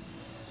not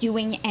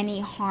doing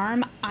any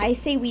harm. I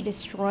say we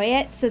destroy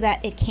it so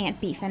that it can't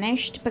be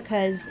finished,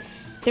 because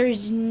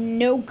there's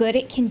no good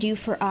it can do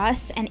for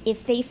us, and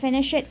if they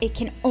finish it, it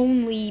can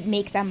only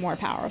make them more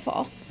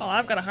powerful. Oh,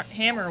 I've got a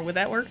hammer. Would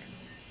that work?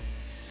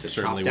 To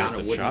Certainly chop down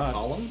worth a a wooden shot.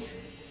 column?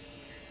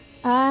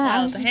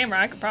 Well, with the hammer,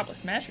 I could probably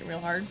smash it real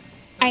hard.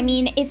 I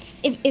mean,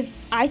 it's if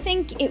I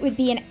think it would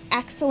be an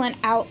excellent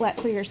outlet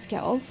for your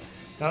skills.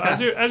 Now,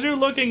 as you're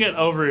looking at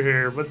over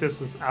here, with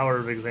this hour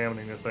of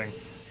examining the thing,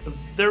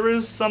 there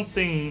is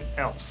something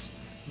else.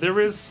 there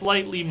is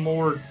slightly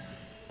more.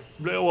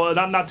 Well,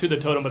 not to the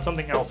totem, but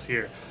something else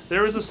here.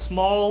 There is a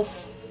small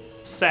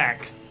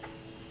sack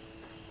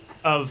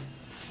of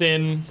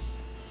thin,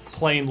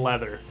 plain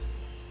leather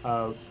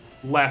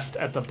left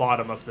at the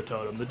bottom of the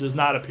totem that does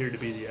not appear to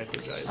be the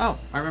Equigize. Oh,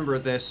 I remember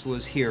this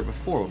was here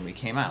before when we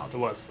came out. It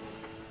was.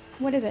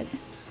 What is it?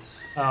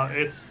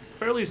 It's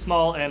fairly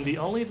small, and the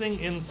only thing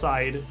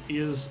inside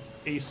is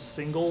a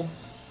single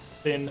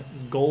thin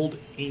gold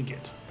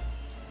ingot.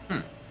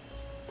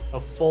 A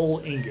full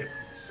ingot.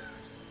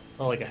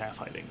 Not like a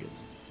half-height ingot.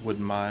 Would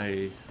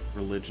my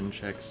religion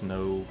checks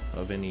know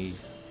of any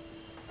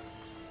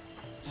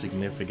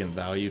significant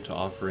value to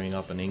offering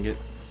up an ingot?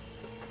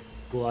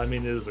 Well, I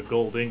mean, it is a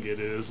gold ingot. It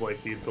is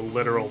like the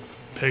literal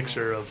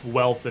picture of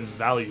wealth and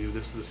value.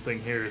 This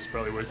thing here is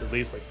probably worth at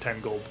least like 10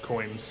 gold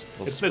coins.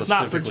 Well, It's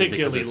not specifically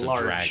because particularly it's a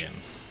large. dragon.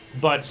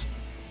 But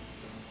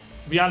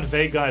beyond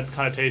vague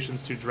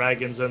connotations to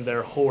dragons and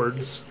their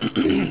hordes,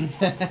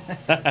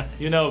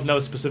 you know of no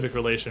specific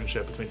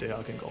relationship between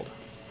Dayhawk and gold.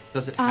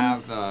 Does it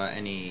have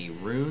any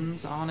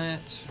runes on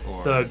it?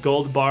 Or The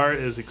gold bar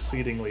is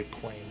exceedingly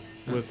plain,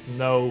 with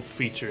no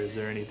features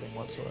or anything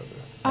whatsoever.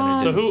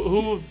 And it So didn't-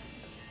 who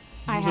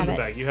I who's have in the it.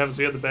 bag? You have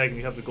the bag and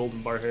you have the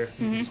golden bar here.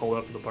 You can just hold it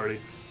up for the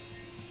party.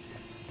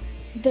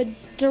 The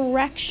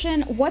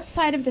direction. What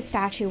side of the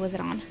statue was it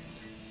on?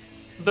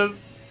 The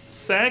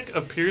sack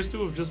appears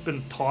to have just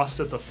been tossed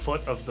at the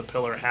foot of the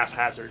pillar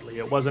haphazardly.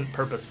 It wasn't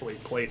purposefully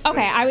placed.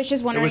 Okay, there. I was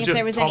just It wondering was if just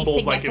there was any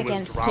tumbled like it was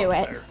significance dropped to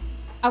it. there.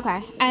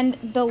 Okay, and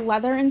the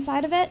leather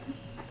inside of it?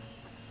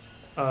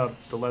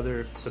 The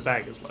leather, the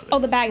bag is leather. Oh,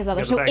 the bag is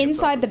leather. Yeah, the So bag itself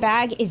inside is the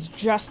bag is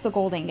just the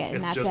gold ingot, and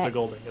It's that's just it. a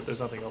gold ingot. There's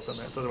nothing else in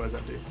there. It's otherwise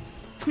empty.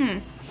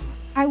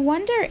 I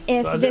wonder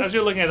if So this as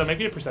you're looking at that, make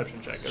me a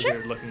perception check as Sure.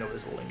 you're looking over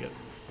this little ingot.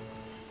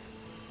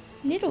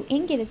 little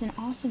ingot is an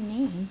awesome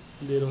name.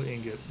 Little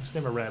ingot. Just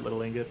name a rat,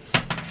 little ingot.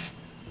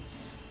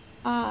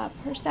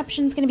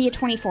 Perception's gonna be a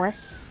 24.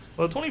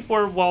 Well,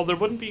 24, while there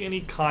wouldn't be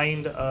any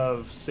kind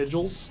of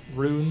sigils,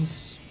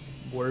 runes,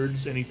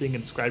 words, anything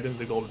inscribed into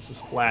the gold, it's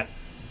just flat.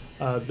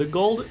 The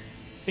gold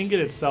ingot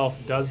itself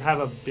does have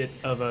a bit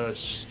of a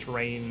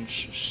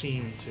strange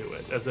sheen to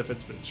it, as if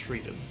it's been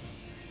treated.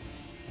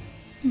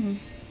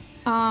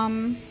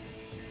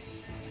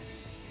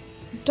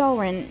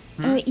 Dalrin,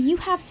 you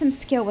have some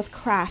skill with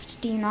craft,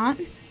 do you not?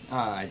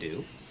 I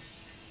do.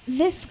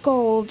 This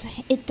gold,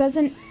 it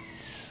doesn't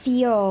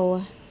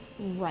feel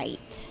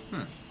right.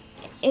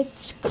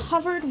 It's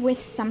covered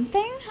with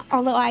something,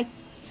 although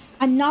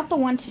I'm not the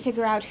one to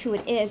figure out who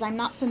it is. I'm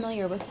not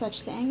familiar with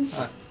such things.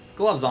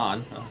 Gloves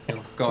on.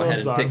 He'll go ahead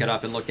and Gloves pick on. it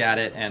up and look at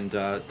it and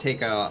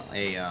take a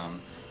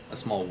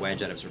small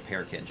wedge out of his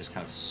repair kit and just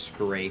kind of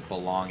scrape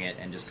along it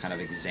and just kind of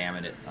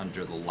examine it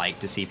under the light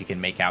to see if he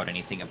can make out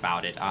anything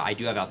about it. I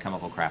do have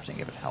alchemical crafting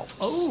if it helps.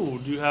 Oh,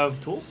 do you have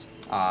tools?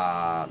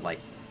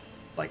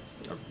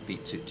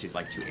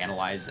 To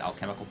analyze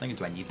alchemical things.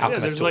 Do I need Yeah,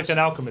 Alchemist there's like tools.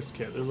 an alchemist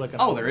kit. There's like an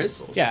Oh, there alchemist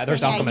is? tools. Yeah,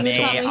 there's Yeah, you alchemist would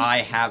tools. May probably-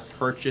 I have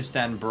purchased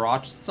and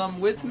brought some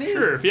with me?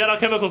 Sure, if you had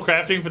alchemical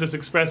crafting for this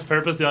express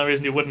purpose, the only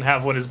reason you wouldn't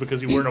have one is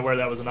because you weren't aware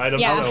that was an item.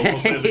 Yeah. So we'll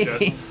save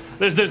it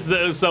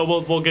just. So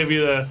we'll give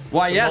you the.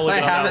 Why, the yes, I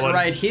mulligan on have that it one.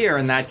 right here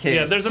in that case.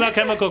 Yeah, there's an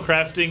alchemical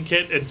crafting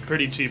kit. It's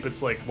pretty cheap.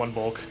 It's like 1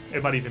 bulk.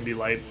 It might even be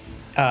light.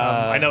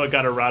 I know it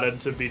got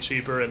eroded to be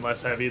cheaper and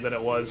less heavy than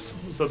it was,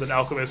 so that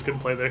alchemists could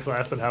play their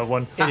class and have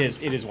one.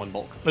 It is one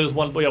bulk. There's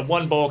one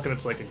bulk, and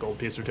it's like a gold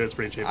piece or two. It's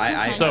pretty cheap.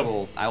 I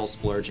will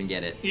splurge and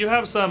get it. You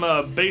have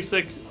some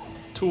basic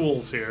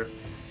tools here,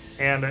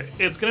 and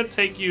it's going to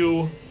take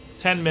you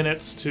 10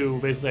 minutes to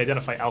basically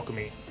identify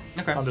alchemy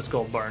Okay. on this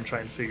gold bar and try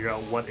and figure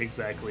out what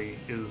exactly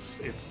is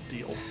its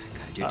deal.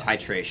 Gotta do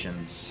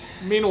titrations.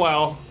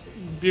 Meanwhile,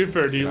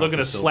 Buford, are you Get out looking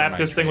the to silver slap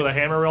this thing with nitrate.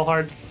 a hammer real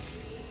hard?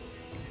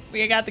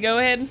 We got the go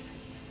ahead.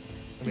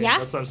 I mean, Yeah.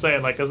 That's what I'm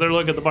saying. Like, as they're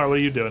looking at the bar, what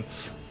are you doing?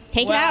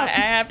 Take Well, it out. I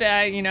have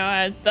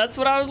to, that's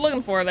what I was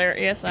looking for there.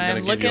 Yes, I'm I'm gonna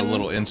give looking. you a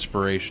little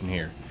inspiration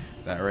here.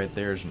 That right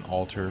there is an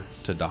altar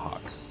to Dahak.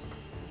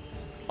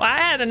 Well,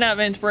 I had enough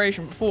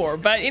inspiration before,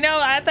 but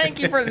I thank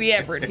you for the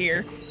effort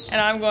here,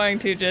 and I'm going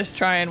to just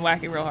try and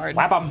whack it real hard.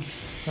 Whap 'em.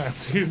 Alright,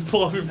 so you just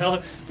pull up your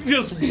pellet, you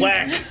just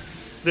whack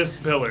this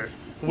pillar,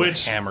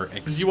 which hammer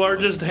you are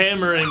just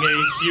hammering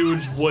a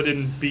huge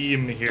wooden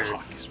beam here.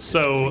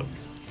 So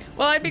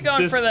Well, I'd be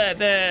going This- for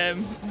the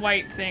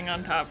white thing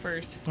on top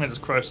first. I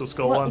just crush the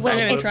skull Well, on top we're of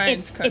gonna it. try and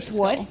it's crush it's the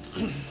wood.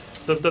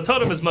 The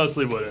totem is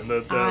mostly wooden.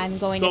 The I'm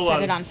going to skull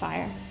set it on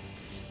fire.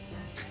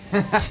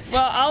 Well,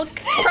 I'll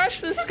crush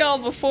the skull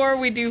before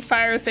we do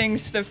fire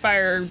things to the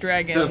fire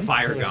dragon. The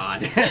fire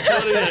god.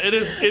 So, yeah, it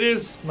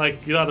is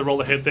like you don't have to roll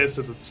to hit this.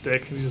 It's a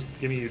stick. You just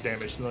give me your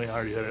damage. So how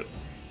hard you hit it.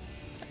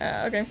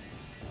 Okay.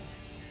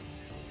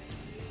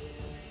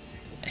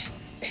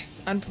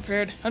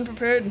 Unprepared.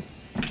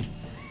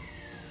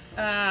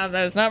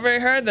 That is not very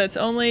hard. That's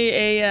only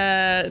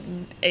a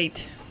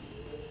 8.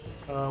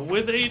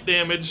 With 8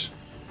 damage,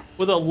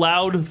 with a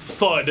loud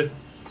thud,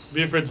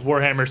 Buford's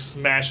warhammer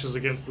smashes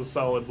against the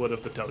solid wood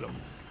of the totem.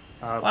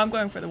 Well, I'm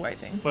going for the white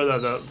thing. Or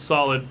the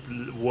solid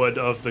wood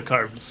of the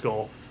carved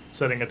skull,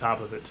 sitting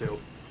atop of it too.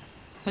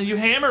 and you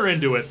hammer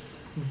into it,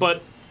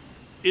 but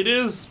it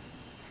is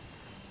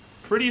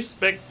pretty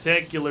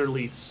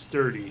spectacularly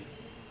sturdy.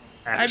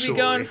 Actually. I'd be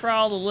going for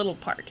all the little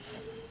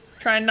parts.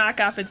 Try and knock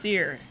off its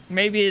ear.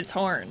 Maybe its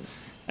horns.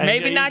 And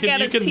Maybe you knock can, out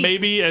you its can teeth.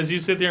 maybe, as you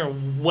sit there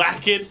and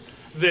whack it,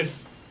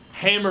 this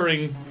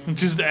hammering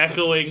just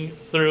echoing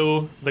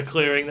through the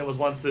clearing that was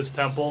once this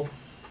temple.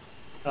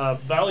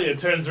 Valia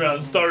turns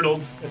around,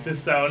 startled at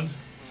this sound.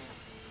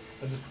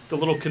 Just a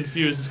little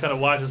confused, just kind of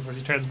watches when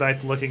she turns back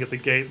to looking at the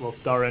gate while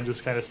Darren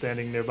just kind of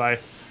standing nearby.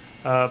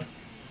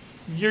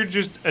 You're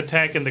just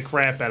attacking the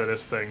crap out of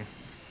this thing.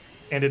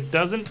 And it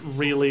doesn't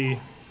really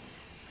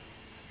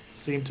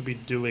seem to be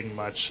doing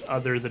much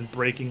other than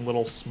breaking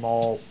little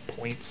small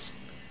points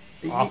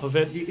off of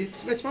it.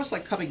 It's much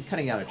like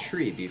cutting out a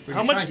tree. Before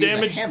How much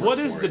damage? What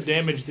is the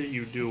damage that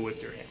you do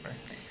with your hammer?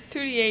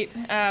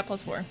 2d8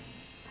 plus 4.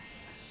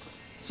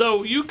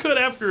 So you could,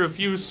 after a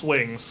few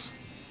swings,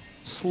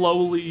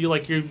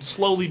 you'd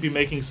slowly be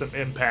making some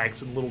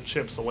impacts and little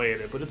chips away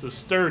at it, but it's a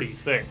sturdy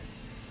thing.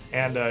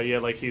 And yeah,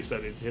 like he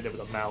said, he hit it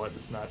with a mallet.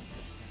 It's not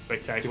Do you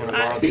spectacular.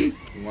 want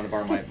to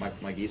borrow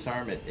my geese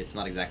arm? It's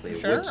not exactly a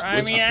Sure, wood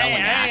I mean, felling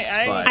axe,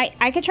 but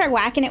I could try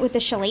whacking it with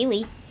the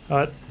shillelagh.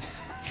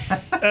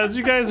 As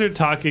you guys are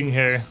talking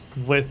here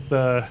with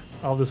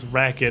all this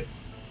racket,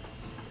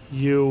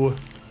 you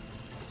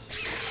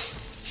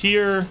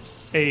hear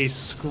a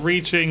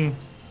screeching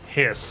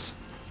hiss.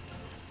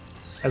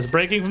 As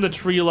breaking from the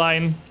tree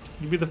line,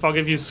 I'll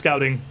give you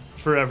scouting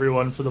for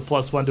everyone for the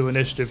 +1 to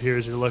initiative here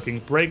as you're looking.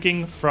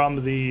 Breaking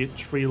from the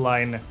tree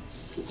line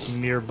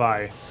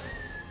nearby,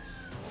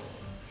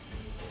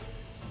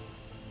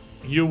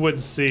 you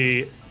would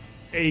see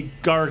a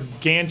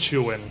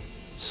gargantuan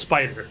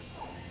spider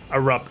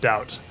erupt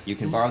out, you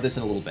can borrow this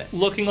in a little bit.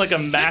 looking like a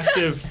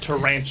massive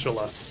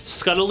tarantula,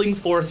 scuttling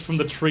forth from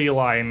the tree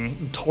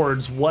line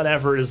towards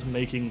whatever is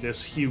making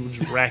this huge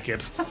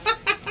racket,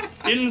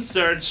 in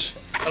search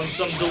of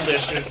some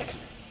delicious,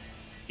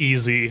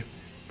 easy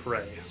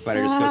prey.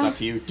 Spider just goes up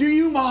to you. Do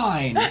you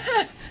mind?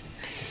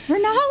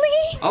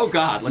 Renali? Oh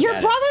God! Look Your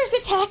at brother's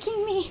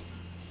attacking me.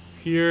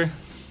 Here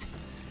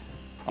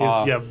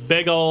is your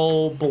big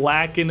old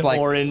black and It's like-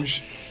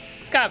 orange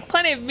It's got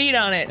plenty of meat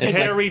on it.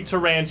 hairy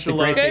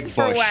tarantula, great Good big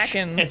for bush.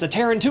 whacking. It's a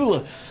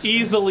Tarantula.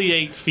 easily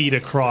 8 feet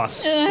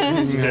across.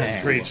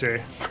 This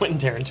creature, Quentin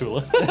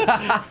Tarantula.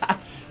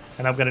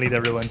 and I'm gonna need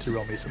everyone to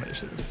roll me some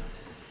initiative.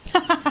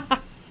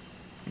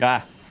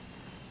 Ah,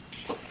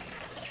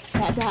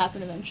 Had to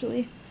happen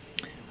eventually.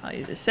 I'll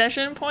use the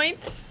session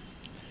points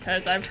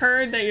because I've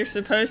heard that you're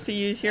supposed to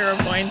use hero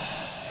points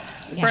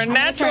for a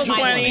natural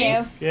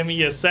 20. Give me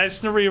your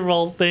session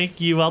rerolls. Thank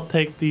you. I'll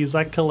take these.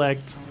 I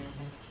collect.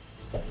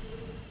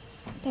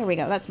 There we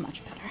go. That's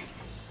much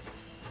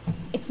better.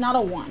 It's not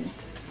a 1.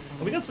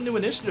 We got some new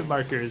initiative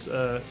markers,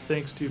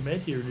 thanks to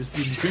Matt here, just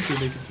using Creature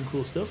making some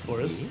cool stuff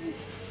for us.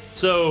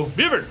 So,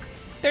 Beaver,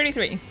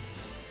 33.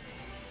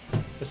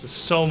 this is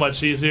so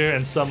much easier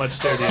and so much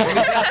sturdier.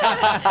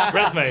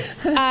 Resume,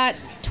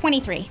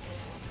 23.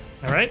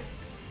 all right.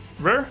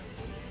 Rur,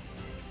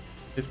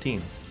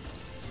 15.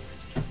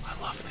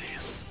 I love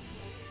these.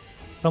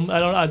 I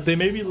don't. They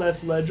may be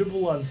less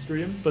legible on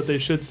stream, but they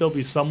should still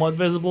be somewhat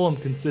visible. I'm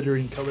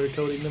considering color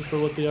coding them for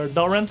what they are.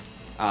 Dalren,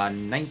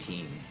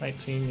 19.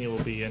 19. You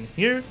will be in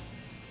here.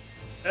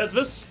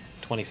 Esvis,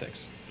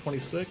 26.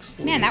 26.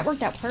 Man, that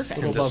worked out perfect.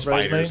 Little The above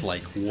spider's resume.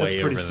 like way That's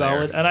pretty over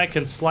solid, there. and I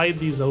can slide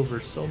these over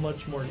so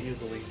much more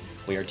easily.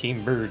 We are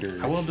Team Murder.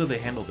 How well do they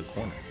handle the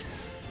corner?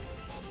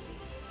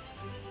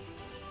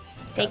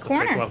 They Got the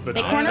pick corner. up, but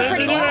They no, corner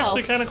pretty they're well.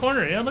 actually kind of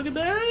corner. Yeah, look at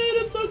that. Hey,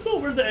 that's so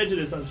cool. Where's the edge of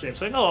this on stream?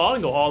 So I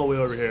can go all the way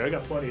over here. I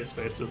got plenty of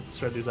space to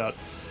spread these out.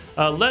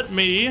 Let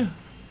me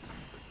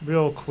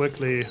real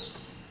quickly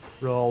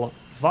roll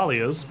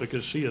Valia's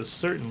because she is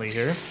certainly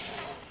here.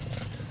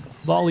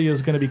 Valia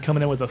is going to be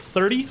coming in with a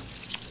 30.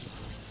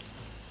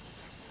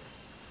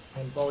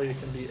 And Valia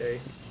can be a...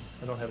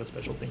 I don't have a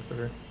special thing for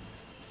her.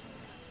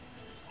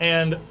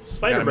 And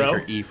Spider Gotta make Bro,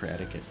 her E for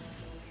etiquette.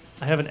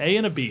 I have an A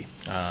and a B.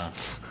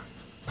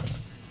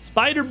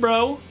 Spider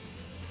Bro,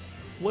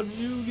 what did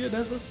you get,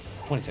 Nesbus?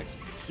 26.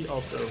 He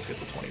also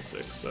gets a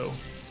 26, so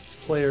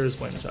players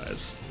win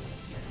ties.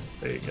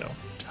 There you go.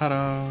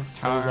 Ta-da!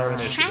 That was our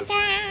initiative.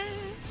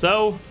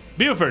 So,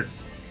 Buford,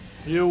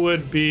 you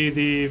would be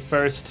the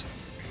first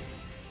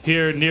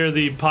here near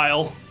the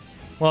pile.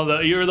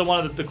 Well, you're the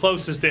one the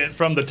closest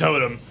from the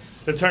totem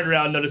to turn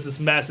around and notice this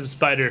massive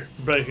spider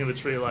breaking the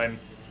tree line,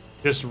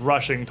 just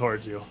rushing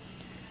towards you.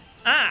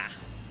 Ah,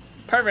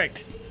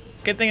 perfect.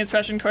 Good thing it's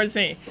rushing towards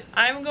me.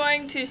 I'm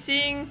going to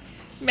sing,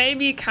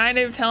 maybe kind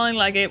of telling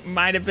like it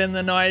might have been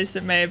the noise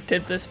that may have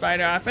tipped the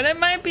spider off, and it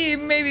might be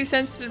maybe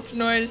sensitive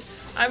noise.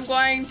 I'm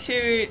going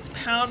to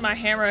pound my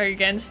hammer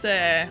against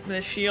the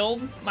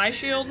shield, my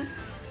shield,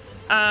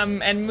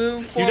 and move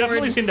You forward.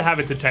 definitely seem to have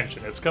its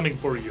attention. It's coming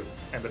for you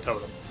and the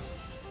totem.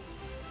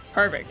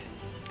 Perfect.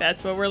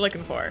 That's what we're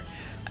looking for.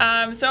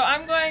 So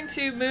I'm going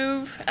to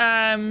move.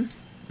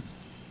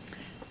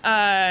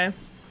 I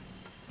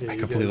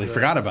completely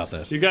forgot about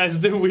this. You guys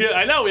do.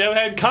 I know we haven't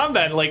had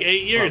combat in like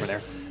 8 years.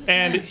 Over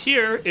And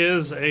here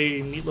is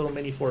a neat little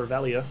mini for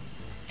Valia.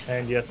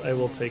 And yes, I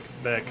will take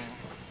back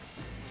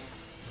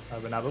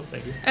Venavo,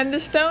 thank you. And the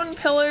stone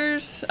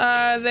pillars,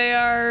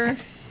 they're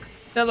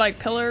like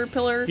pillar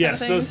kind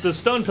Yes, of things? the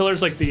stone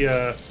pillars, like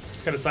the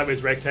kind of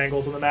sideways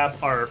rectangles on the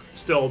map, are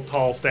still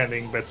tall,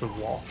 standing bits of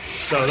wall.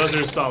 So those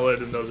are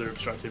solid and those are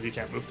obstructive. You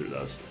can't move through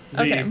those.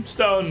 The Okay.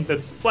 stone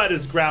that's flat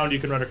as ground, you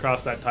can run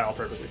across that tile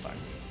perfectly fine.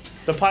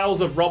 The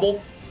piles of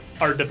rubble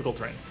are difficult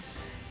terrain.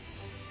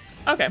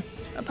 Okay.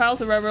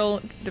 Piles of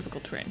rubble,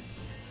 difficult terrain.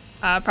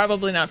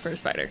 Probably not for a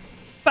spider.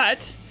 But,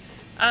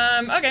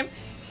 okay.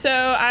 So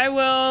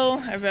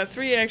I've got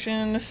 3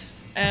 actions.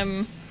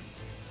 You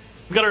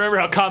gotta remember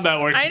how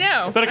combat works. I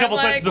know. Been a couple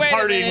I'm like, sessions of wait a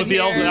partying minute with the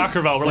elves in here.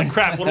 Akravel. We're like,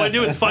 crap, what do I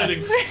do? It's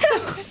fighting.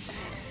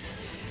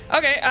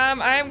 Okay,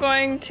 I'm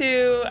going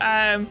to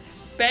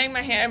bang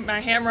my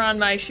hammer on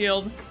my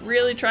shield,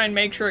 really try and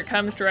make sure it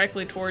comes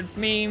directly towards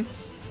me,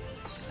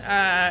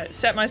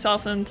 set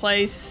myself in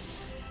place,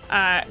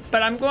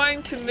 but I'm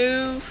going to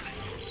move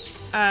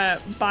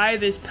by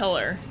this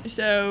pillar,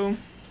 so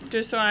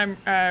just so I'm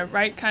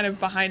right kind of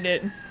behind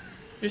it,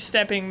 just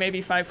stepping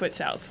maybe 5 foot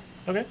south.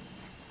 Okay.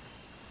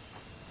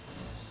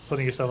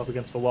 Putting yourself up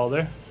against the wall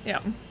there. Yeah.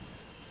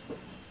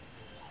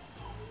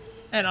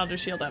 And I'll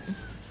just shield up.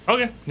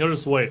 Okay, you'll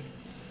just wait.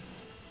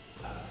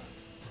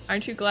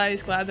 Aren't you glad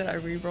that I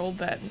re-rolled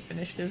that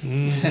initiative?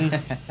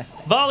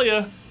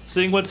 Valia,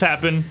 seeing what's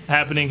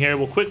happening here,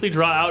 will quickly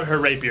draw out her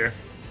rapier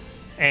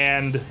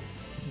and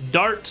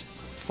dart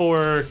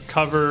for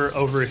cover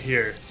over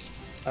here.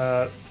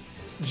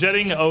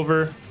 Jetting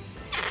over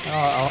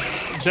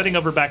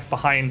back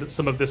behind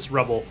some of this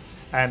rubble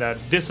and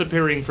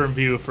disappearing from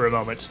view for a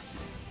moment,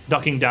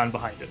 ducking down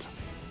behind it.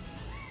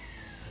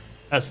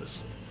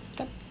 Esphus.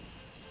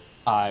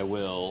 I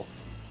will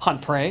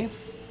hunt prey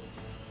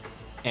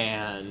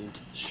and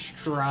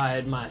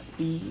stride my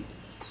speed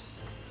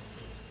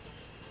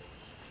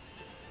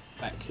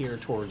back here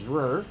towards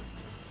Rur.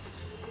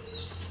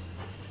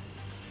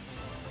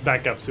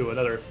 Back up to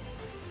another.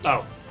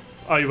 Oh,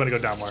 you want to go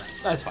down more?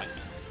 That's fine.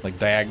 Like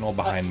diagonal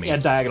behind me. Yeah,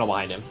 diagonal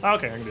behind him.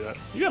 Okay, I can do that.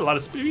 You got a lot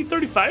of speed.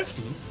 35?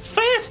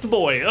 Fast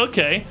boy.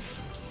 Okay.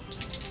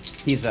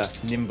 He's a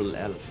nimble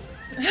elf.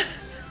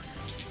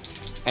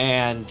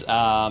 And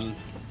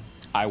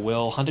I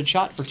will hunted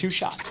shot for 2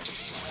 shots.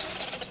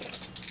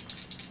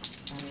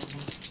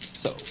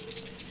 So,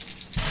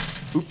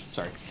 oops,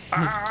 sorry.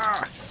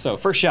 So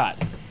first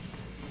shot.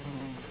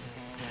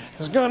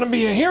 It's gonna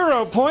be a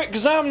hero point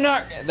because I'm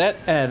not.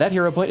 That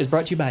hero point is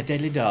brought to you by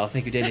Deadly Doll.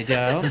 Thank you, Deadly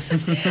Doll.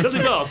 Deadly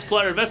Doll,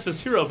 supplier of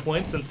Esphus hero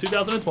points since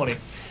 2020.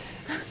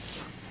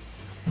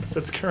 So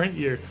it's current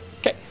year.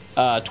 Okay,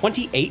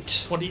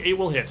 28. 28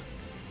 will hit.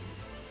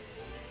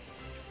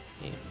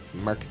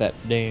 Mark that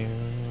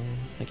down.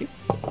 Thank you.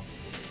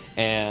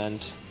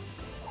 And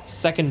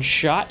second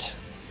shot.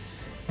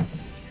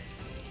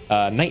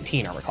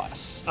 19 armor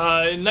class.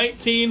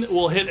 19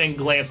 will hit and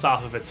glance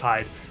off of its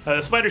hide.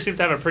 The spider seems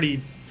to have a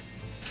pretty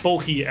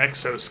bulky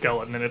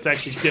exoskeleton, and it's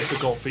actually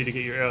difficult for you to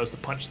get your arrows to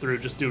punch through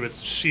just due to its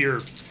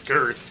sheer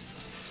girth.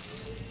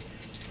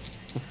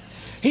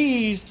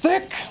 He's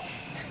thick.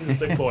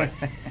 Big boy.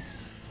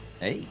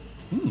 Hey.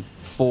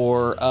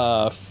 For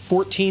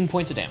 14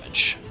 points of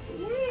damage.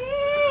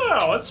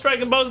 Wow, that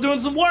striking bow's doing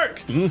some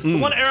work. So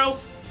one arrow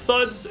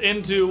thuds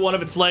into one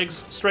of its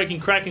legs,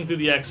 cracking through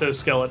the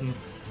exoskeleton.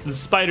 The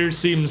spider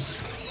seems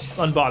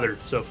unbothered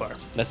so far.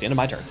 That's the end of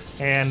my turn.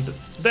 And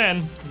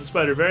then, the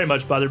spider, very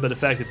much bothered by the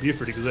fact that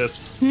Buford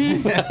exists,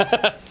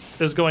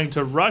 is going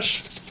to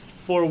rush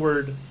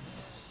forward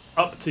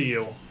up to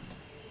you,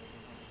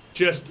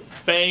 just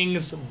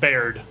fangs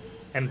bared,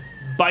 and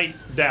bite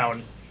down.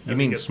 You as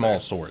mean he gets small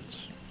there.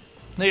 swords?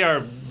 They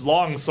are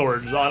long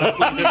swords,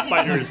 honestly. This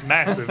spider is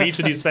massive. Each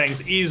of these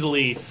fangs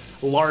easily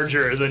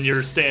larger than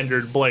your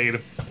standard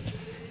blade.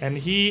 And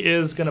he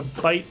is going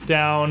to bite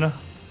down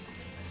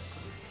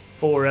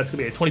for, that's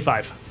going to be a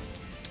 25.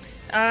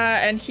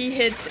 And he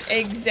hits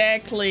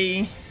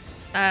exactly,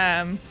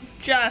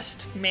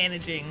 just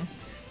managing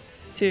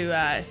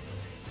to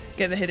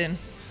get the hit in.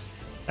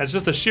 That's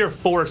just the sheer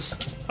force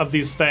of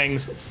these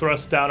fangs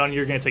thrust down on you.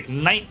 You're going to take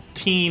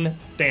 19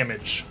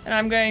 damage. And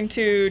I'm going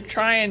to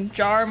try and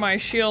jar my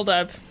shield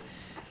up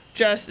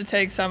just to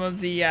take some of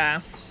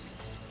the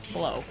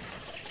blow.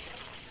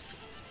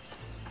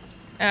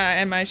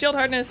 And my shield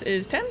hardness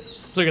is 10.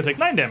 So you're going to take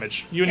 9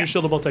 damage. You and your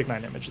shield will both take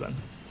 9 damage then.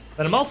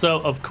 And I'm also,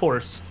 of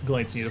course,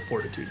 going to need a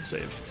fortitude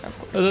save. Of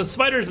course. The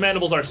spider's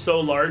mandibles are so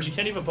large, you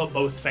can't even put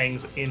both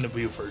fangs in the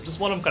Buford. Just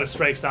one of them kind of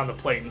strikes down the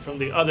plate, and from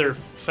the other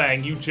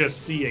fang, you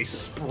just see a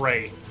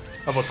spray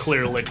of a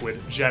clear liquid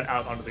jet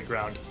out onto the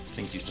ground. This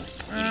thing's used to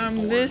eating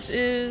boars. This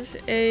is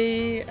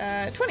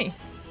a 20.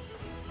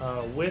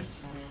 With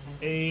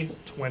a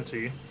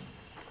 20,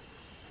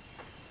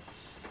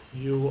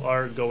 you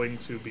are going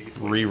to be...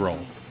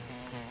 Reroll.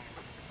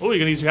 Oh, you're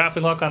going to use your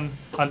halfling luck on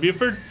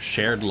Buford?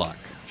 Shared luck.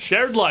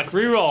 Shared luck,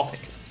 reroll.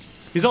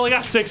 He's only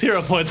got 6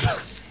 hero points.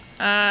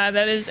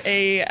 That is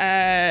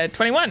a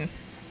 21.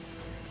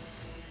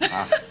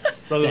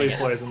 Still gonna be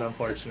poisoned,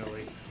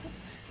 unfortunately.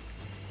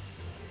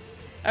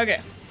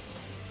 Okay.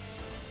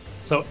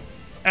 So,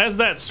 as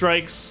that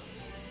strikes,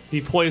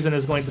 the poison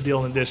is going to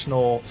deal an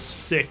additional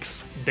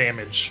 6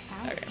 damage.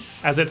 Okay.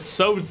 As it's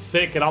so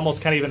thick, it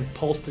almost can't even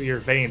pulse through your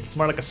veins. It's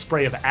more like a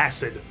spray of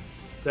acid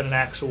than an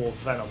actual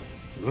venom.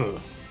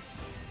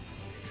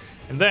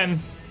 And then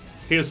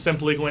he is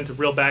simply going to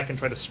reel back and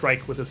try to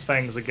strike with his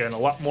fangs again, a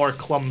lot more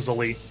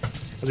clumsily,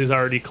 as he's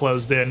already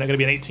closed in. They're going to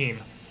be an 18.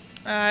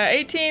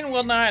 18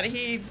 will not.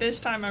 This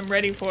time I'm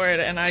ready for it,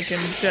 and I can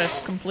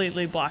just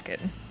completely block it.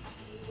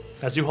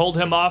 As you hold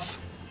him off,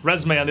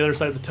 Resme on the other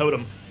side of the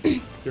totem.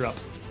 You're up.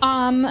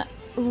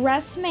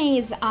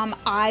 Resme's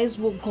eyes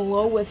will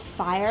glow with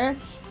fire,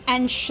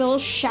 and she'll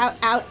shout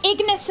out,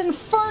 Ignis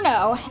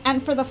Inferno!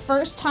 And for the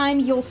first time,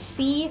 you'll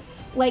see,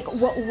 like,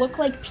 what look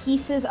like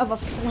pieces of a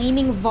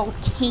flaming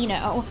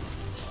volcano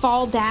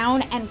fall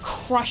down and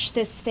crush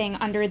this thing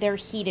under their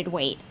heated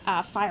weight.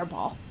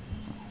 Fireball.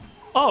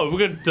 Oh,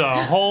 we got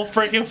a whole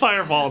freaking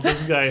fireball at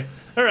this guy.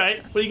 All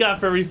right, what do you got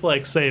for a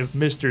reflex save,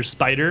 Mr.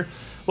 Spider?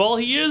 Well,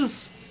 he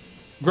is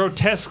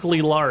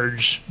grotesquely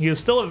large. He is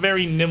still a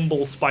very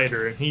nimble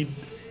spider. He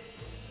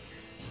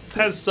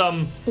has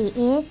some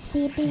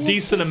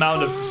decent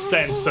amount of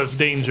sense of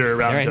danger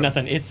around There ain't him.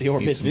 nothing itsy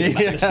or bitsy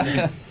about this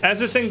thing. As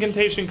this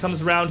incantation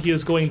comes around, he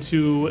is going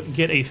to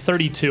get a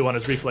 32 on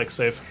his reflex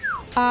save.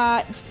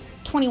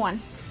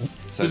 21.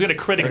 So He's going to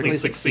critically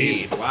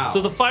succeed. Wow.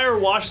 So the fire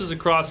washes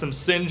across him,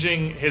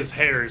 singeing his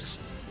hairs.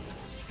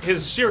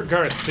 His sheer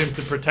girth seems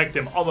to protect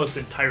him almost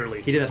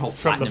entirely. He did that whole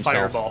from the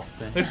flatten himself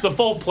fireball. It's the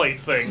full plate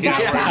thing. Yeah.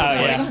 where it's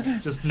Oh, like, yeah.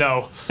 just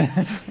no.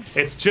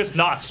 It's just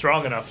not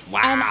strong enough.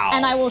 Wow.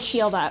 And I will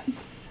shield up.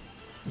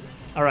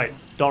 All right,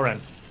 Dalren.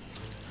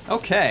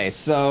 Okay,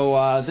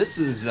 so this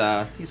is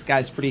these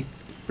guys pretty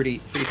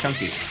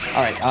chunky.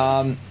 All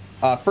right,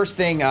 first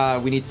thing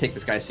we need to take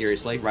this guy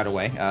seriously right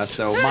away.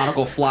 So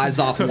Monocle flies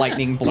off,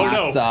 lightning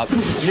blasts no. up.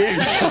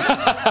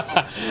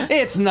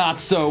 It's not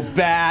so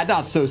bad,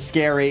 not so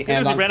scary,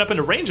 As he I'm ran up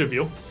into range of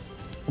you.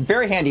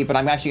 very handy. But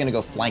I'm actually gonna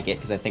go flank it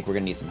because I think we're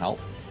gonna need some help.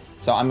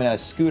 So I'm gonna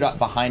scoot up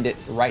behind it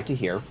right to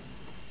here.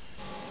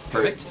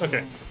 Perfect.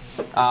 Okay.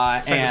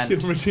 Trying to see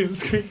And the Redeem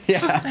screen.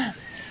 yeah.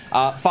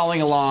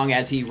 Following along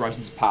as he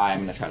rushes by, I'm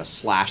going to try to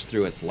slash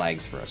through its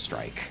legs for a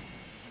strike.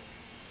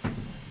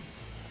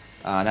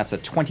 That's a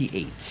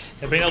 28.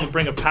 And being able to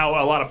bring a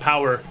lot of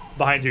power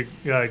behind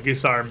your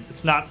goose arm,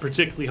 it's not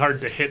particularly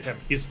hard to hit him.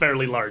 He's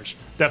fairly large.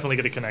 Definitely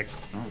going to connect.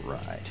 All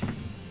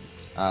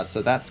right.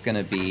 So that's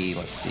going to be,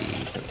 let's see,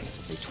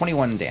 13,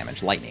 21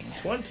 damage, lightning.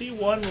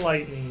 21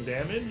 lightning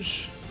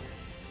damage.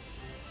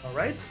 All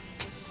right.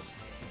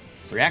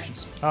 So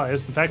reactions. Oh,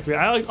 it's the fact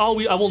that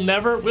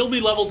we'll be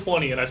level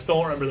 20, and I still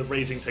don't remember that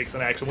raging takes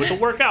an action, which will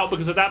work out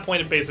because at that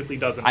point it basically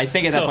doesn't. I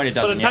think at that point it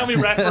doesn't, By the time yeah.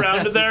 we wrap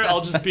around to there,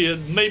 I'll just be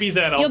maybe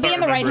then I'll You'll start be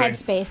in the right remembering.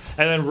 headspace.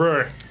 And then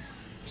Rur.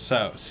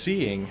 So,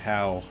 seeing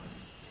how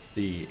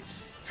the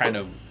kind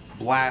of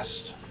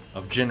blast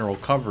of general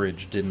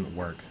coverage didn't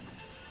work,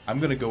 I'm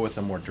going to go with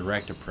a more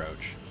direct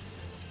approach.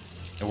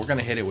 And we're going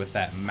to hit it with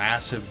that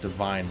massive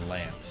divine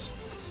lance,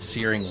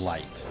 searing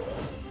light.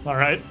 All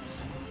right.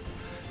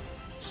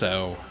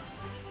 So,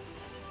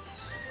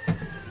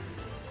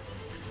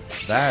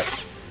 that,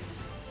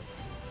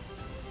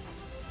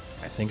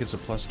 I think it's a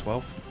plus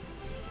 12.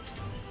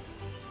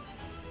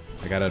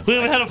 I got a We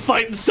haven't had a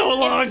fight in so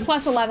long. It's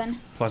plus 11.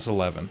 plus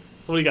 11.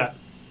 So what do you got?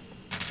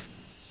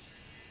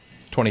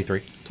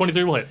 23.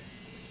 23 will hit.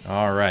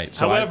 All right.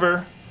 So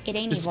However, It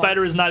ain't the evil.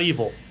 spider is not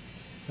evil.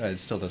 it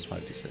still does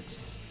 5d6.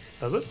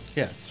 Does it?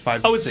 Yeah, it's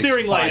 5d6. Oh, it's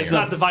searing light. It's fire.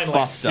 not divine light.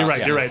 buff stuff, You're right.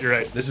 yeah. You're right. You're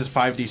right. This is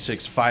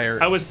 5d6 fire.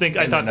 I and thought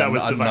then that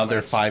was divine another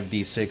lights.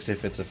 5d6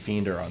 if it's a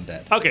fiend or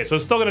undead. Okay, so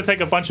it's still gonna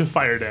take a bunch of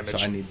fire So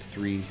damage. I need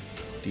 3d6,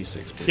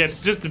 please. Yeah,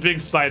 it's just a big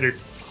spider.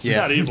 He's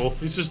Yeah. not evil.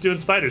 He's just doing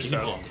spider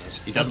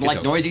stuff. He doesn't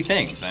like noisy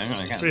things.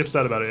 Pretty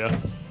upset about it, yeah.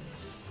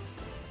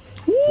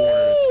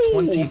 For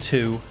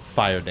 22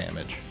 fire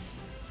damage.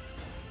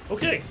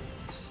 Okay.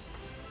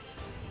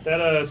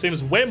 That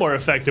seems way more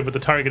effective with the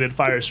targeted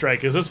fire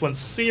strike, as this one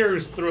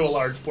sears through a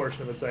large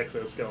portion of its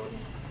exoskeleton.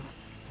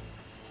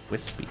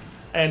 Wispy.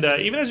 And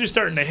even as you're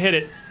starting to hit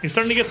it, you're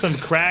starting to get some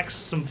cracks,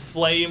 some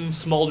flame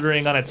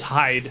smoldering on its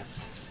hide.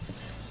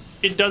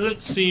 It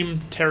doesn't seem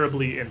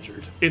terribly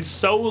injured. It's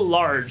so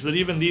large that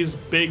even these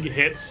big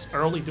hits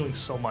are only doing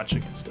so much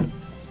against it.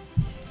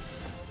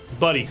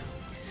 Buddy.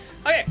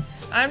 Okay,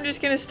 I'm just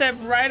gonna step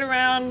right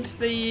around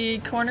the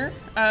corner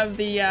of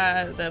the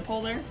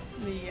pole there,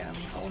 the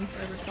column,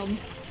 whatever it's called.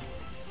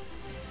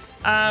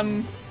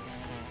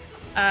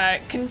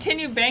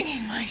 Continue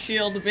banging my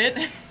shield a bit,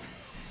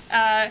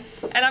 and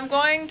I'm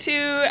going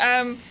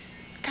to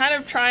kind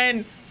of try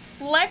and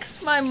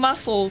flex my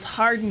muscles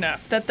hard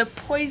enough that the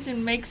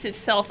poison makes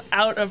itself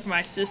out of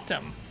my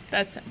system.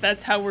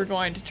 That's how we're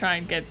going to try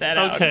and get that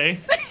out. Okay.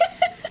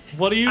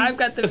 What do you... I've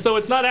got the So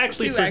it's not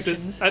actually two persistent.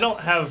 actions. I don't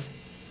have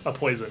a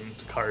poison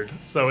card,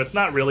 so it's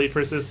not really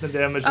persistent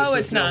damage. Oh, It's it's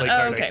just the not. only Oh,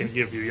 card I okay. can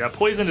give you. Yeah,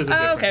 poison is a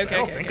Oh, different okay, thing. I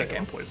don't okay, think okay, I got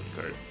a okay. poison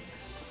card.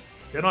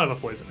 I don't have a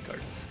poison card.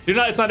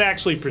 It's not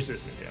actually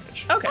persistent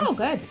damage. Okay. Oh,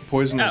 good.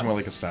 Poison is Oh. more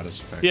like a status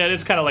effect. Yeah,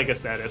 it's kind of like a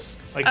status.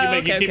 Like you, Oh,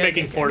 you keep okay,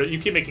 making okay. you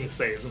keep making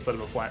saves instead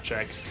of a flat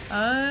check.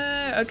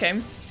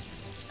 Okay.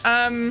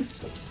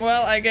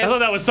 Well, I I guess. thought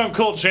that was some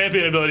cool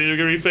champion ability. You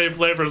can refave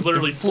flavors,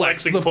 literally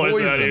Flex flexing the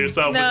poison out of poison.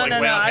 yourself No, with no,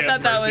 like no. Lamb I Hand's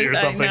thought that was Mercy or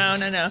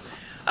something. no.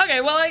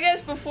 Okay, well, I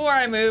guess before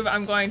I move,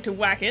 I'm going to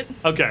whack it,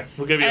 Okay,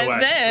 we'll give you a And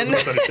whack. then-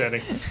 That's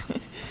misunderstanding.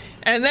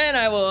 and then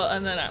I will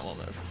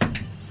move.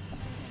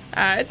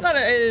 It's not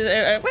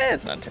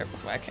it's not a terrible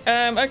whack.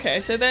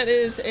 Okay, so that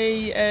is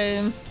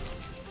a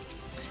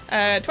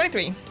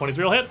 23.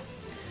 23 will hit.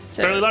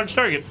 So Fairly large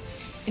target.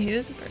 He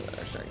is a fairly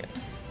large target.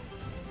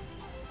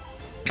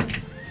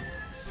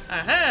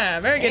 Aha,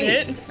 very good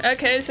hit.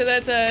 Okay, so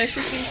that's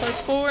 16 plus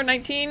 4,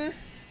 19.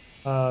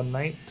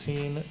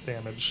 19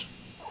 damage.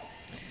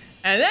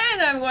 And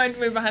then I'm going to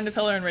move behind the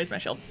pillar and raise my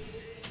shield.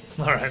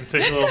 All right,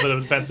 take a little bit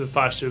of defensive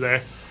posture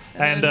there,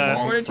 and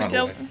Fortitude run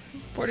tilt. away.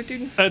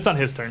 Fortitude it's on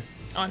his turn.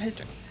 on his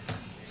turn.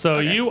 So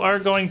Okay. you are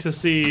going to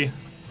see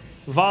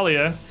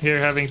Valia here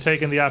having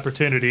taken the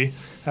opportunity.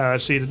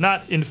 She did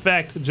not, in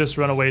fact, just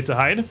run away to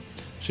hide.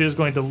 She is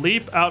going to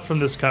leap out from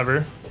this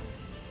cover,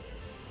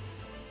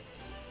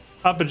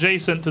 up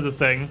adjacent to the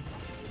thing,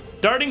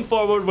 darting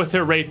forward with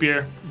her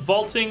rapier,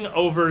 vaulting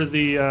over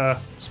the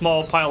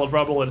small pile of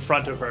rubble in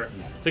front of her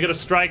to get a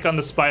strike on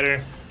the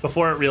spider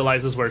before it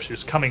realizes where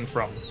she's coming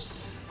from.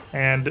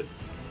 And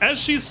as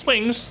she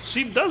swings,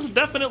 she does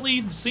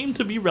definitely seem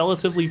to be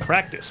relatively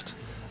practiced.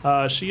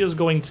 She is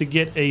going to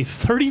get a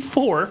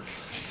 34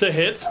 to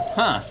hit,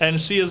 and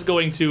she is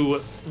going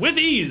to, with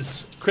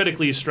ease,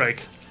 critically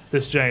strike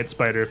this giant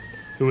spider,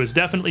 who is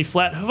definitely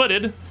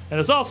flat-footed and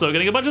is also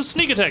getting a bunch of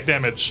sneak attack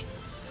damage.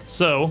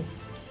 So,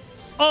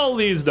 all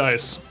these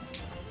dice.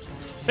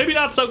 Maybe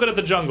not so good at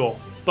the jungle,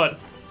 but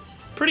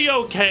pretty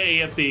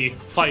okay at the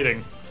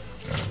fighting.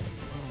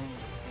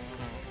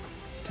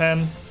 It's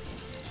 10,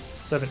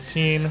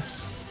 17.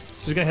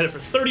 She's gonna hit it for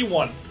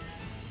 31.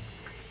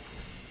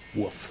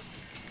 Woof.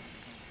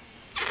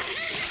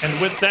 And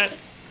with that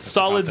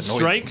solid The noise it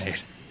strike, made.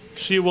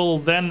 she will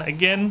then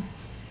again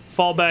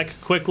fall back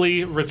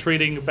quickly,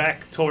 retreating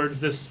back towards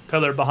this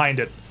pillar behind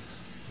it.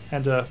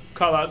 And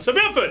call out, Sir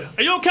Bamford,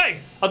 are you okay?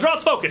 I'll draw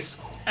its focus.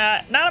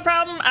 Not a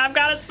problem. I've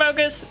got its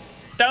focus.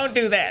 Don't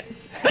do that.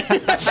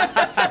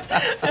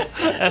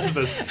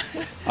 Esmus.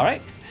 All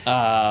right.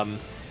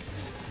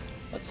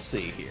 Let's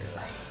see here.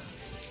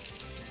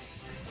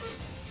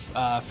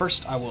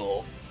 First, I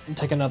will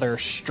take another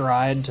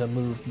stride to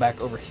move back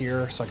over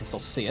here so I can still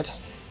see it.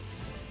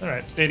 All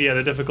right. And yeah,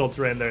 the difficult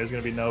terrain there is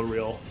going to be no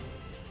real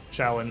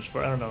challenge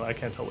for, I don't know, I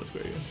can't tell what's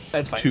where you.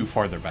 That's fine. Too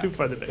farther back. Too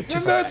farther back. Too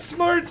I'm far not back.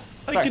 smart.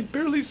 I Sorry. can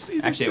barely see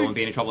the Actually, it thing. won't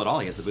be any trouble at all.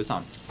 He has the boots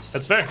on.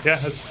 That's fair. Yeah,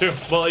 that's true.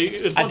 Well,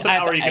 once an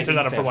hour, you can turn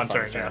that on for one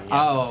turn. Yeah.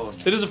 Oh,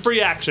 It is a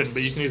free action,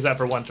 but you can use that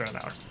for one turn an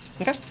hour.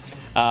 Okay.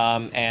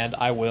 And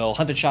I will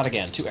hunted shot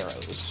again. 2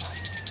 arrows.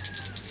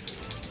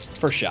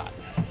 First shot.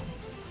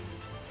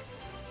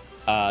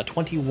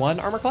 21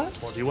 armor class.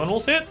 41 will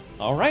hit.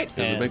 All right.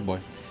 Here's a and- big boy.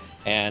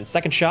 And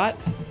second shot.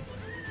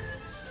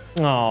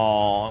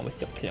 Oh,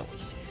 with your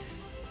pills.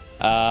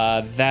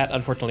 That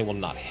unfortunately will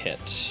not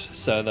hit.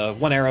 So the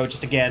one arrow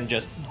just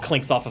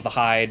clinks off of the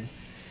hide.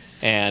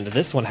 And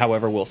this one,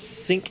 however, will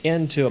sink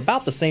into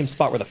about the same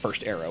spot where the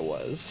first arrow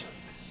was.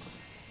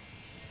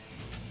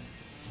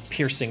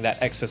 Piercing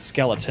that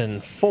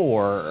exoskeleton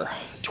for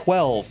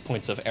 12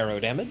 points of arrow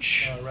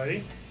damage.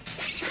 Alrighty.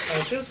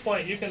 At this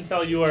point, you can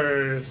tell you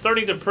are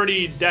starting to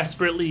pretty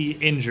desperately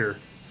injure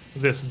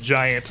this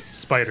giant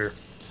spider,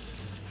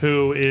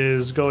 who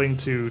is going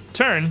to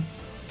turn,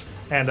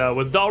 and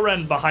with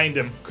Dalren behind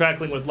him,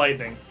 crackling with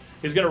lightning,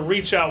 he's going to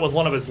reach out with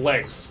one of his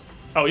legs.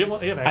 Oh, you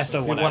have I actions. still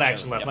have You have one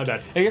action left. Yep. My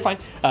bad. Yeah, you're fine.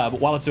 But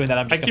while it's doing that,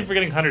 I'm I just keep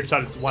forgetting 100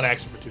 shots. It's one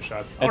action for 2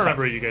 shots. I'll That's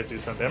remember you guys do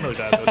something. I'm really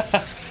bad at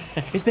this.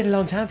 It's been a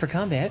long time for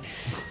combat.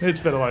 It's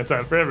been a long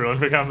time for everyone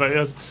for combat,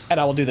 yes. And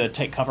I will do the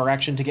take cover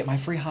action to get my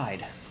free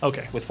hide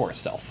Okay. with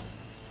forest stealth.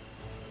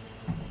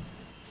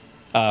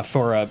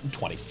 For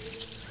 20.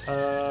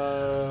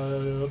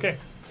 Okay.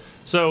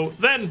 So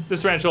then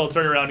this tarantula will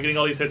turn around, getting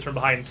all these hits from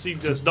behind. See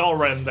just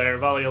Dalren there,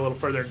 Valia a little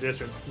further in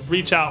distance,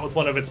 reach out with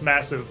one of its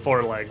massive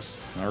forelegs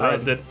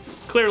Alright. that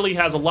clearly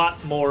has a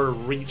lot more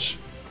reach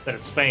than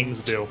its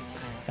fangs do.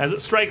 As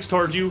it strikes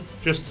towards you,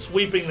 just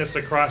sweeping this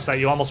across at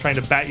you, almost trying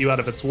to bat you out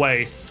of its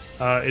way,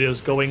 it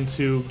is going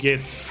to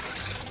get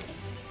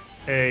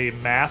a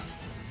math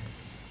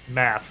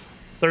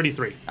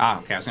 33. okay.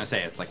 I was gonna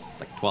say it's like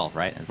 12,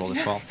 right? I rolled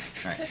a 12.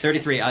 All right,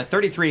 33.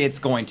 33. It's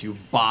going to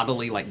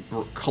bodily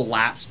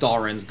collapse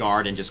Dalren's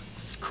guard and just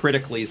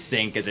critically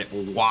sink as it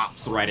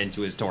whops right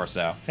into his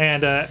torso.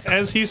 And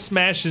as he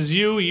smashes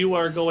you, you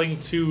are going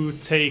to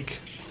take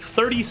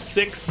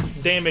 36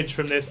 damage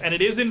from this, and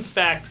it is in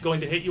fact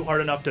going to hit you hard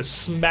enough to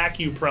smack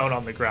you prone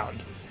on the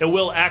ground. It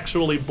will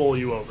actually bowl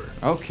you over.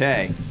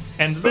 Okay.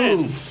 And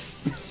then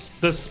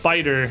the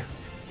spider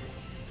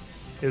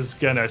is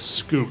gonna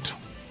scoot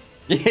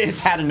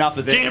It's had enough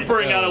of this.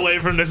 Scampering out away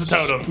from this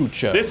totem.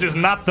 Scooch This is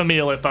not the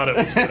meal it thought it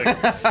was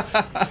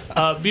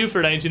getting.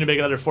 Buford, I need you to make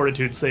another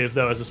fortitude save,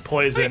 though, as this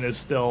poison is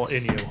still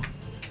in you.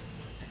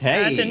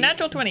 Hey. That's a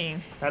natural 20.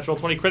 Natural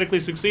 20 critically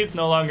succeeds,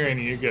 no longer in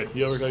you. You're good.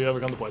 You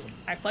overcome the poison.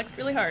 I flexed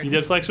really hard. You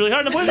did flex really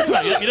hard. The poison.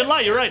 You didn't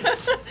lie. You're right.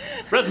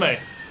 Resume.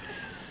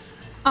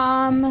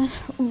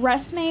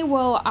 Resme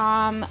will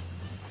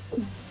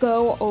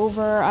go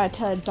over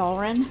to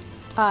Dalrin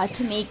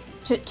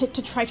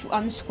to try to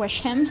unsquish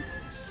him.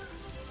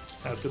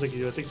 That's good. I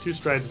think 2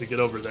 strides to get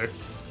over there.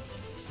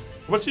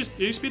 What's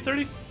your speed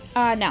 30?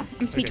 No,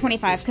 I'm speed Okay,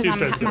 25 because two I'm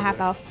strides to a get half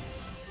over elf.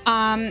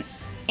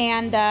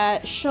 And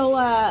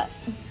she'll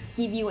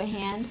give you a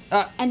hand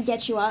and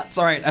get you up. It's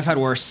all right. I've had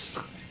worse.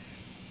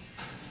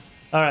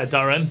 All right,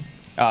 Darren.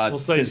 We'll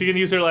say Does- she can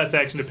use her last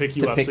action to pick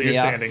you To up pick so you're me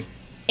up. standing.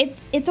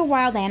 It's a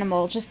wild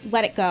animal. Just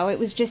let it go. It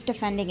was just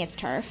defending its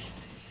turf.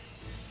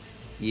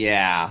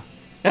 Yeah.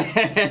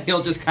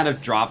 He'll just kind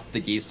of drop the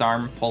geese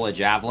arm, pull a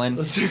javelin,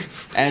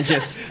 and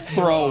just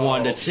throw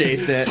one to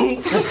chase it.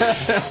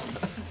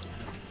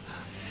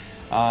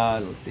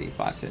 Let's see,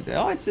 5, 10.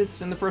 Oh,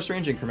 it's in the first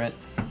range increment.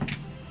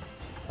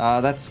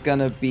 That's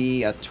gonna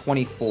be a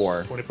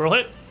 24. 24 will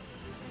hit.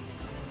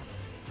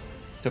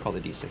 Took all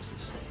the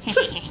d6s.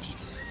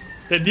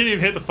 They didn't even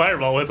hit the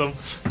fireball with him.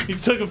 He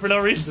just took him for no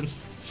reason.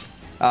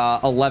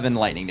 11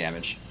 lightning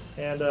damage.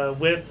 And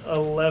with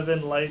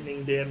 11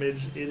 lightning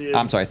damage, it is...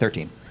 I'm sorry,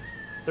 13.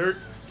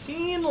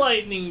 13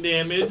 lightning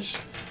damage.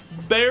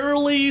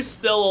 Barely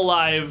still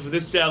alive.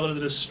 This javelin is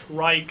going to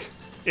strike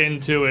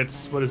into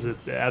its, what is it?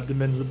 The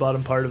abdomen's the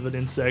bottom part of an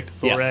insect,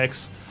 Yes.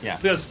 thorax. Yeah.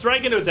 It's going to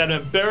strike into its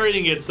abdomen,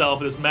 burying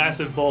itself in this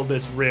massive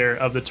bulbous rear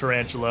of the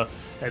tarantula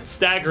and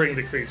staggering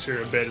the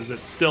creature a bit as it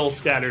still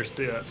scampers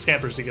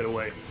to get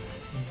away.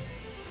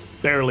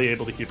 Barely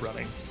able to keep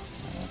running.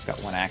 It's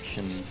got 1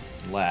 action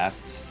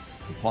left.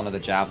 Pull another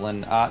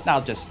javelin.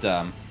 I'll just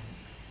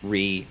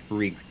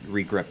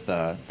re-grip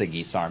the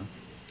geese arm.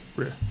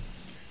 Rear.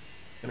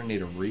 Gonna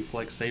need a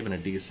reflex save and a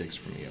d6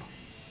 from you.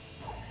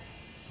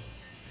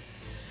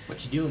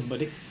 What you doing,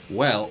 buddy?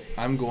 Well,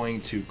 I'm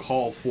going to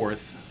call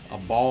forth a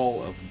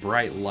ball of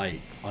bright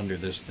light under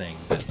this thing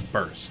that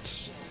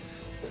bursts.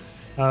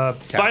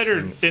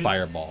 Spider Casting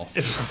fireball.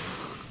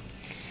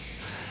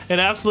 in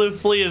absolute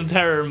flee and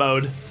terror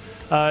mode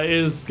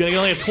is getting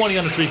only a 20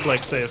 on its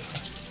reflex save.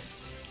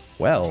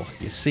 Well,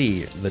 you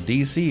see, the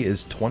DC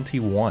is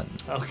 21.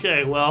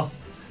 Okay, well,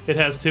 it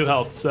has 2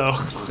 health, so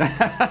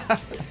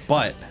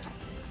But,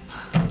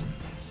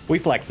 We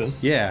flexing.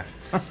 yeah.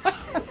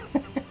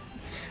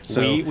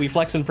 So, We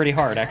flexing pretty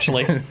hard,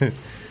 actually.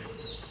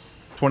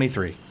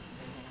 23.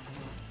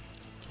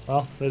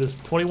 well, that is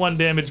 21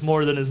 damage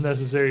more than is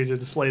necessary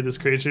to slay this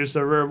creature.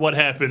 So, Rur, what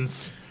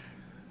happens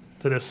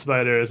to this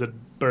spider as it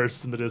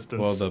bursts in the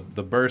distance? Well,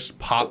 the burst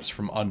pops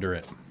from under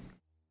it,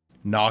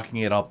 knocking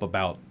it up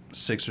about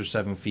 6 or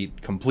 7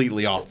 feet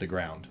completely off the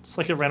ground. It's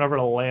like it ran over a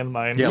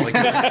landmine. Yeah, like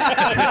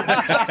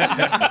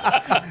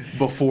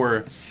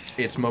before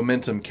its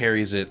momentum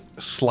carries it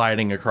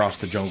sliding across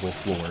the jungle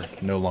floor,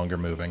 no longer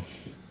moving.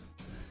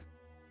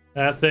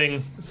 That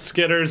thing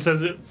skitters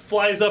as it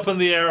flies up in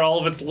the air. All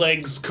of its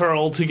legs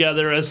curl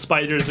together as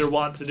spiders are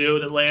wont to do,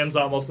 and it lands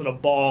almost in a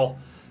ball,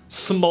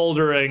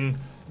 smoldering,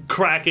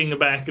 cracking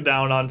back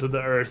down onto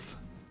the earth,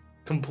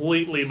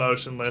 completely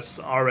motionless,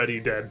 already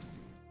dead,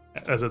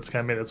 as it's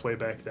kind of made its way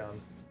back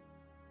down.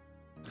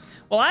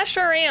 Well, I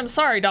sure am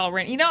sorry,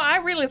 Dalrin. You know, I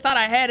really thought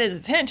I had his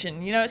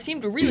attention. You know, it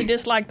seemed to really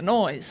dislike the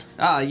noise.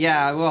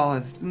 Yeah,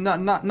 well,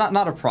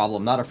 not a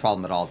problem. Not a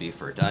problem at all,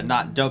 Buford.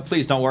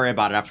 Please don't worry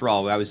about it. After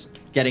all, I was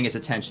getting his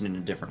attention in a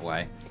different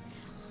way.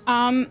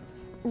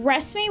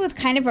 Resme, with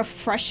kind of a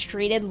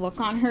frustrated look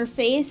on her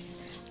face,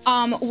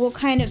 will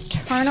kind of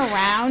turn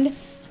around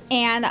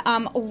and,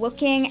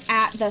 looking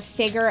at the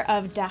figure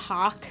of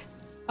Dahak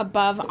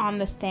above on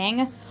the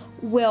thing,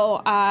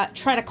 will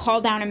try to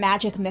call down a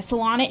magic missile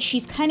on it.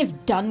 She's kind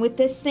of done with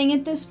this thing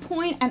at this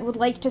point and would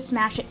like to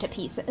smash it to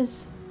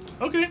pieces.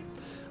 Okay.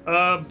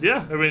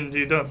 Yeah, I mean,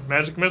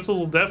 magic missiles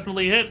will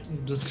definitely hit.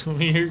 Just give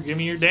me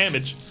your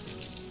damage.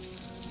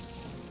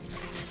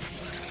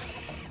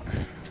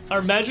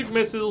 Are magic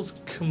missiles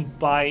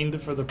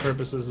combined for the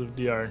purposes of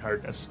DR and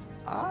hardness?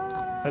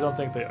 I don't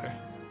think they are.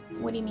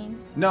 What do you mean?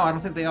 No, I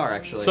don't think they are,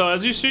 actually. So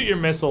as you shoot your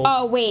missiles...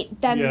 Oh,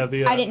 wait, then Yeah,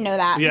 the, I didn't know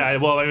that. Yeah,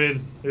 well, I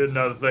mean, you didn't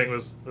know the thing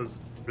was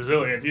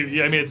resilient.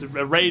 I mean, it's a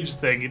rage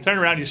thing. You turn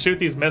around, you shoot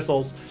these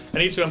missiles,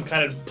 and each of them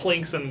kind of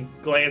plinks and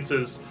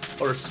glances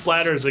or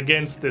splatters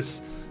against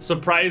this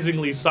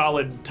surprisingly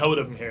solid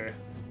totem here.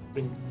 I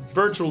mean,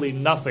 virtually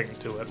nothing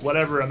to it.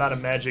 Whatever amount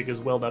of magic is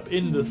welled up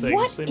in the thing,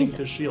 What seeming is-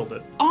 to shield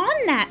it. On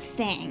that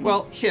thing.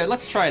 Well, here,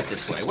 let's try it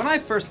this way. When I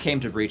first came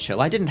to Breach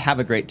Hill, I didn't have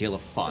a great deal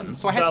of fun,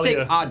 so I had to Thalia.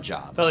 take odd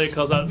jobs. Thalia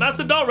calls out,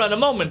 Master Dalran, a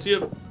moment.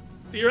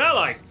 Your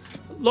ally,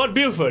 Lord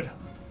Buford.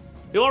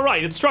 You all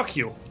right? It struck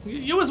you.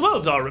 You as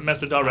well,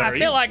 Master Dalrenner. I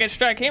feel like it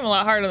struck him a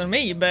lot harder than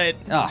me, but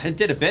It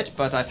did a bit,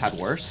 but I've had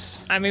worse.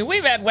 I mean,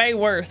 we've had way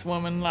worse,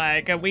 woman.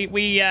 Like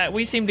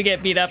we seem to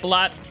get beat up a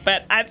lot,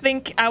 but I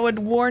think I would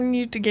warn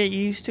you to get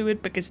used to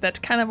it because that's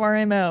kind of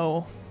our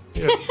MO.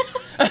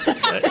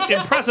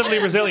 Impressively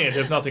resilient,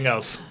 if nothing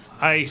else.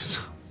 I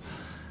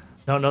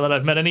don't know that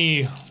I've met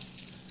any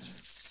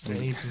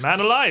man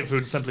alive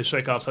who'd simply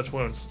shake off such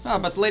wounds.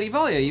 But Lady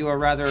Valia, you are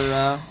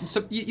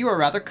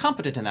rather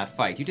competent in that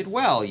fight. You did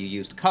well. You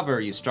used cover.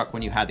 You struck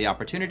when you had the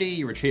opportunity.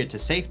 You retreated to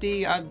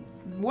safety.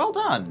 Well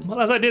done. Well,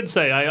 as I did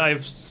say,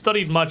 I've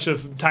studied much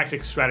of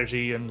tactics,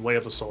 strategy, and way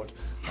of the sword.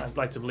 I'd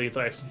like to believe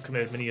that I've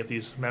committed many of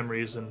these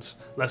memories and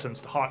lessons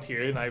to heart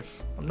here, and I'm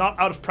not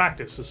out of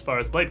practice as far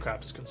as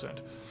bladecraft is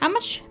concerned. How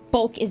much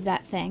bulk is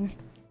that thing?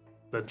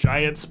 The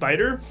giant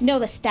spider? No,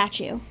 the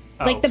statue.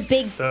 Like Oh, the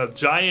big. The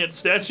giant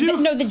statue?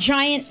 No, the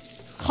giant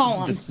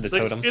column. The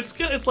Like, totem.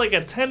 it's like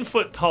a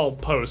 10-foot tall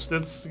post.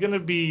 It's gonna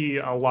be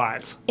a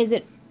lot. Is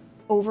it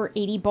over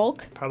 80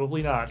 bulk?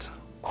 Probably not.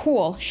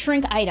 Cool.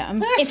 Shrink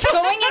item. It's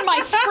going in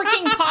my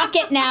freaking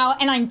pocket now,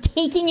 and I'm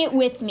taking it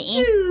with me.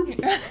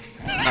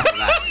 Enough of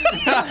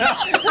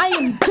that. I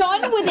am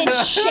done with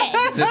its shit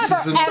This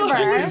is an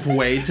forever. effective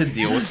way to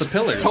deal with the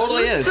pillars.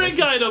 Totally is. Shrink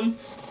item.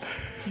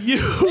 You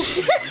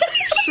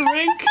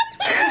shrink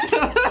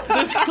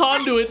this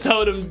conduit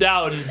totem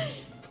down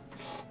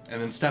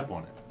And then step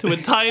on it. to a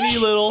tiny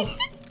little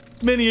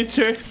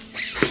miniature.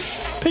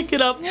 Pick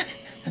it up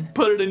and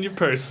put it in your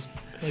purse.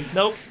 Like,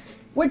 nope,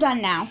 We're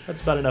done now,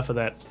 that's about enough of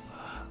that.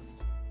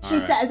 she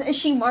says as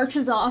she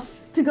marches off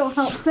to go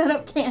help set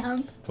up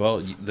camp. Well,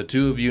 the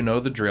two of you know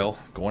the drill.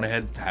 Go on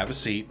ahead, have a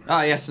seat.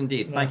 Ah, yes,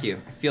 indeed. Thank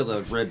you. I feel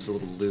the ribs a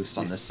little loose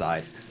on this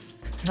side.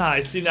 I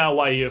see now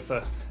why you've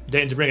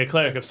deigned to bring a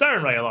cleric of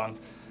Sarenrae along.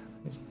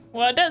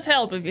 Well, it does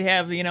help if you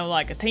have,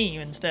 like a team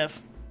and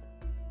stuff.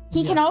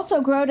 He can also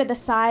grow to the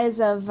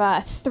size of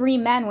 3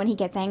 men when he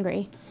gets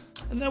angry.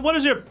 And then what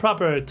is your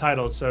proper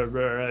title,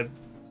 sir? I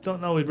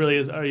don't know. It really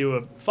is. Are you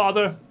a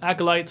father,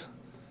 acolyte?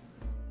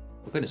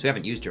 Oh, goodness, we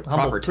haven't used your Humble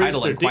proper priest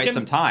title or in quite deacon?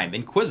 some time.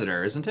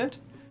 Inquisitor, isn't it?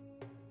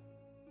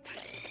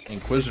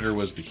 Inquisitor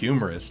was the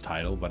humorous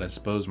title, but I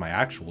suppose my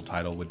actual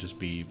title would just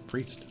be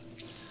priest.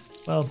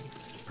 Well,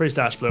 Priest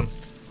Ashbloom,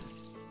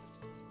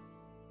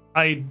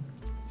 I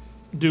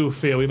do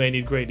fear we may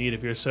need great need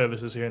of your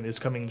services here in these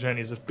coming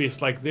journeys if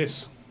beasts like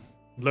this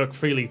lurk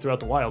freely throughout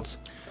the wilds.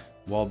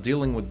 While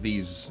dealing with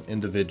these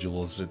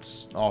individuals,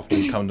 it's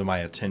often come to my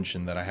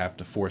attention that I have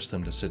to force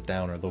them to sit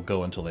down or they'll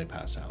go until they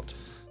pass out.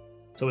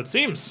 So it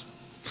seems.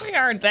 We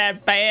aren't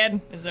that bad.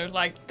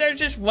 There's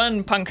just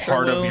one puncture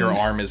Part wound. of your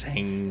arm is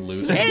hanging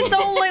loose. It's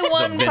only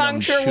one venom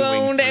puncture chewing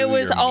wound. It through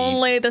was your meat.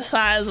 only the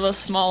size of a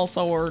small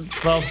sword.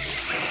 Well,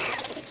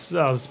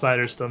 so the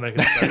spider's still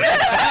making spider.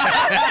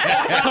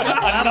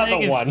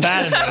 Another one.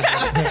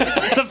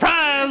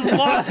 Surprise!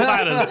 More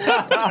spiders!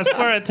 I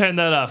swear I turned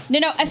that off.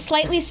 No, a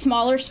slightly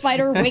smaller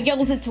spider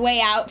wiggles its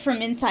way out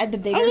from inside the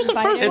bigger That was the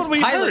spider. first Its one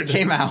we pilot heard.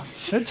 came out.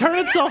 It turned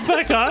itself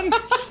back on.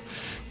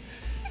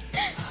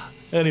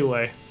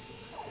 Anyway,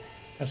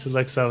 I should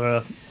look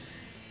over.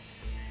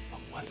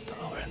 What's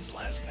Dalren's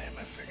last name?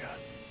 I forgot.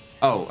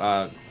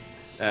 Oh,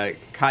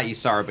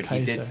 Kaisar, but he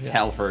Kaisar, did yeah.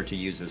 tell her to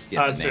use his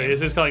That's given true.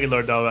 name. He's calling it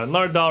Lord Dalren.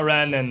 Lord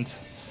Dalren and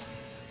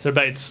Sir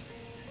Bates.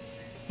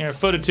 Your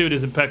fortitude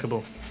is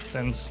impeccable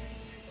and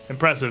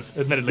impressive,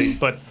 admittedly,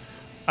 but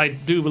I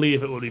do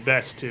believe it would be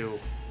best to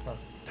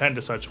tend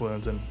to such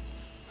wounds and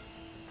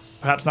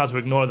perhaps not to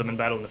ignore them in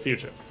battle in the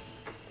future.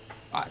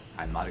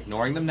 I'm not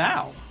ignoring them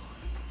now.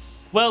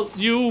 Well,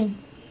 you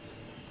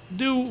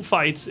do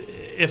fight,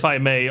 if I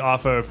may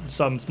offer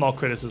some small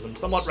criticism,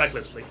 somewhat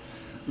recklessly.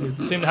 You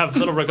seem to have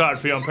little regard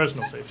for your own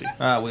personal safety.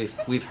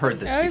 We've heard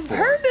this I've before.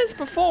 heard this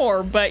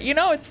before, but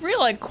it's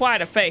really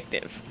quite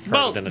effective.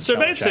 Well, in a Sir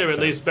Scottish Bates here at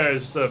accent. least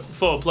bears the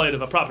full plate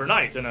of a proper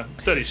knight and a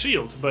sturdy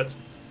shield, but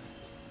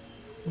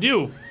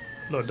you,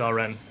 Lord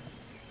Dalren,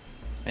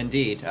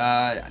 Indeed.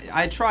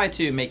 I try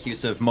to make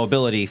use of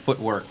mobility,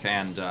 footwork,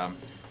 and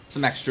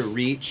some extra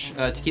reach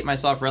to keep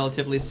myself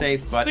relatively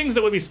safe, but things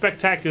that would be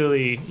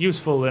spectacularly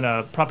useful in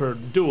a proper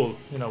duel,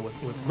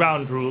 with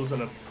ground rules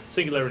and a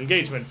singular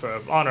engagement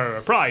for honor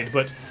or pride,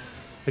 but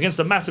against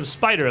a massive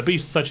spider, a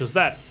beast such as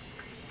that,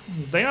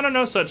 they ought to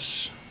know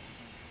such,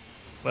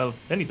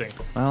 anything.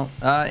 well,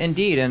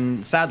 indeed,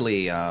 and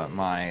sadly,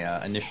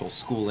 my initial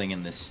schooling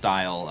in this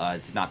style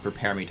did not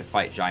prepare me to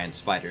fight giant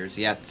spiders,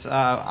 yet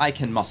I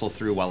can muscle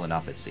through well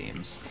enough, it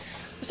seems.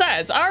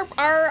 Besides,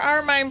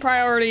 our main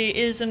priority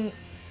isn't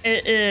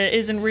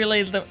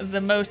really the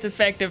most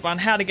effective on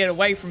how to get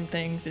away from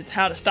things. It's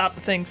how to stop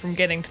the things from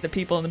getting to the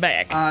people in the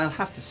back. I'll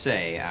have to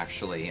say,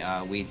 actually,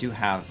 we do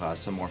have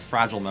some more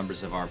fragile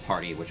members of our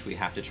party, which we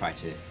have to try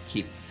to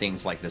keep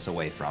things like this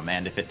away from,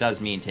 and if it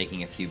does mean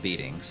taking a few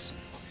beatings.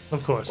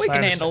 Of course, we I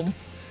can understand.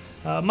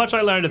 handle. Much I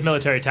learned of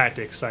military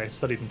tactics. I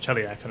studied in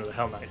Cheliac under the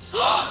Hell Knights,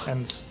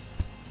 and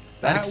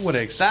That would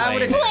explain. That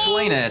would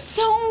explain it.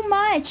 So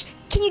much.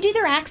 Can you do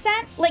their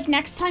accent? Like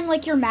next time,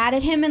 like you're mad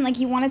at him and like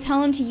you want to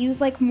tell him to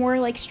use like more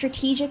like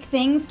strategic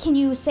things. Can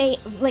you say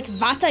like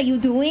 "What are you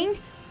doing"?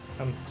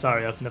 I'm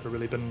sorry, I've never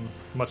really been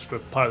much for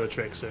parlor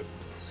tricks or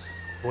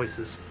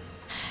voices.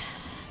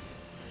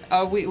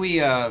 We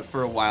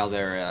for a while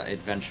there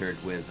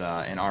adventured with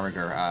an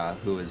Armiger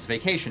who was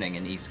vacationing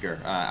in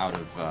Easker out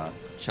of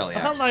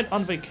Cheliax. I'm not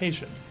on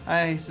vacation.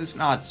 It's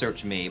not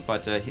search me,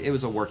 but it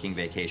was a working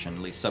vacation, at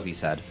least so he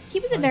said. He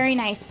was a very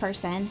nice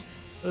person.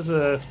 It was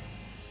a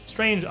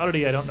strange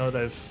oddity I don't know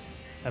that I've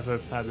ever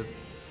had the,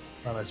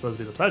 well, I suppose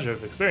it'd be the pleasure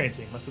of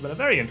experiencing. Must have been a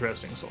very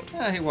interesting sort.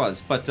 He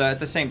was, but at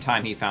the same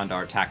time he found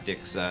our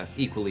tactics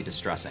equally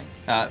distressing.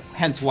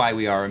 Hence why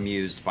we are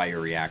amused by your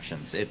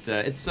reactions.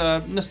 It's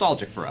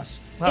nostalgic for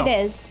us. Oh,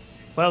 It is.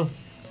 Well,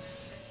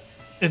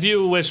 if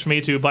you wish me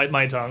to bite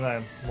my tongue,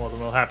 I'm more than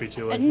well happy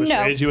to. I wish to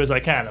No. aid you as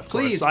I can, of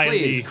Please, course. I am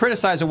please, the-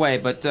 criticize away,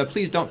 but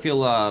please don't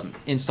feel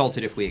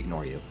insulted if we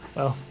ignore you.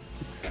 Well,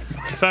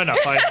 fair enough.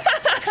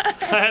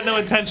 I had no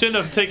intention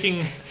of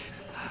taking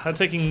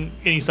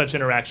any such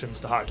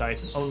interactions to heart. I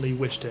only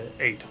wish to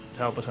aid, to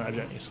help us on our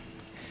journeys.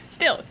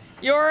 Still,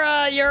 your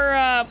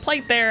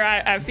plate there,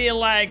 I feel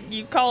like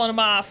you calling them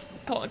off,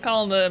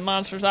 calling the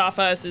monsters off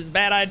us is a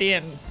bad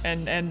idea,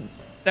 and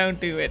don't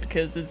do it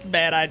because it's a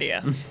bad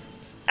idea.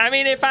 I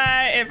mean, if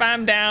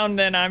I'm down,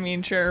 then I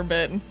mean sure,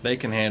 but They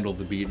can handle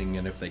the beating,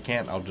 and if they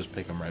can't, I'll just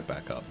pick them right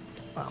back up.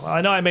 Well, I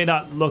know I may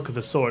not look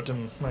the sort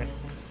in my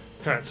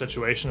current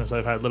situation, as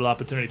I've had little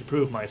opportunity to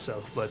prove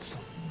myself, but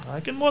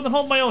I can more than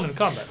hold my own in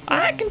combat.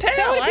 I can tell.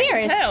 So it I can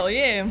appears. tell.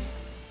 Yeah,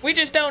 we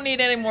just don't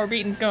need any more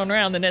beatings going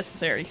around than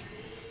necessary.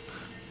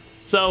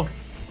 So,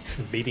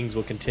 Beatings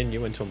will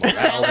continue until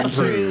morale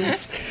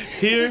improves.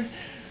 here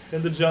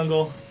in the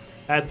jungle,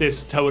 at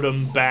this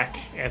totem back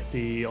at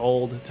the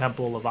old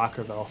temple of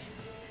Akerville,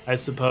 I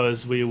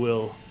suppose we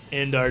will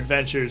end our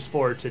adventures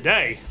for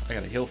today. I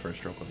gotta heal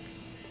first, real quick.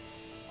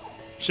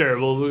 Sure,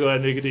 we'll go ahead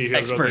and make it here real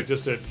Expert. quick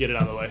just to get it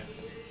out of the way.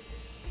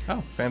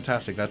 Oh,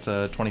 fantastic. That's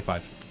a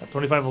 25.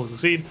 25 will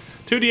succeed.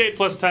 2d8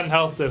 plus 10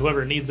 health to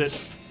whoever needs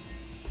it,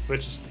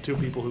 which is the two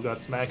people who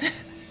got smacked.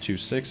 2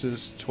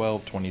 6s,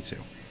 12, 22.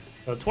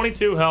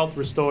 22 health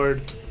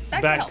restored.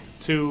 Back to Back health.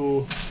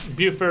 to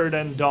Buford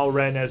and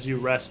Dalren as you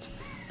rest.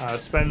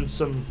 Spend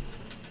some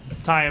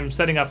time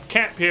setting up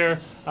camp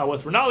here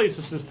with Renali's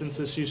assistance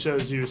as she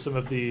shows you some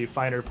of the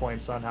finer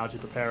points on how to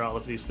prepare all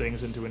of these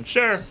things and to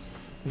ensure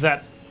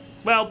that,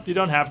 well, you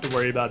don't have to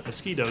worry about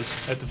mosquitoes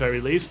at the very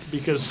least,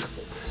 because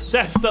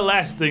that's the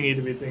last thing you need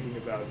to be thinking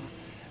about.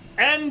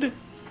 And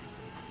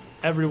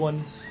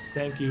everyone,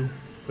 thank you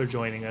for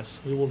joining us.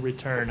 We will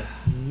return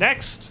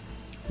next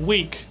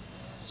week.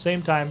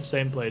 Same time,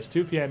 same place,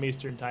 2 p.m.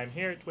 Eastern Time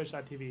here at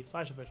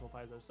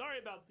twitch.tv/officialpaizo. Sorry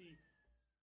about the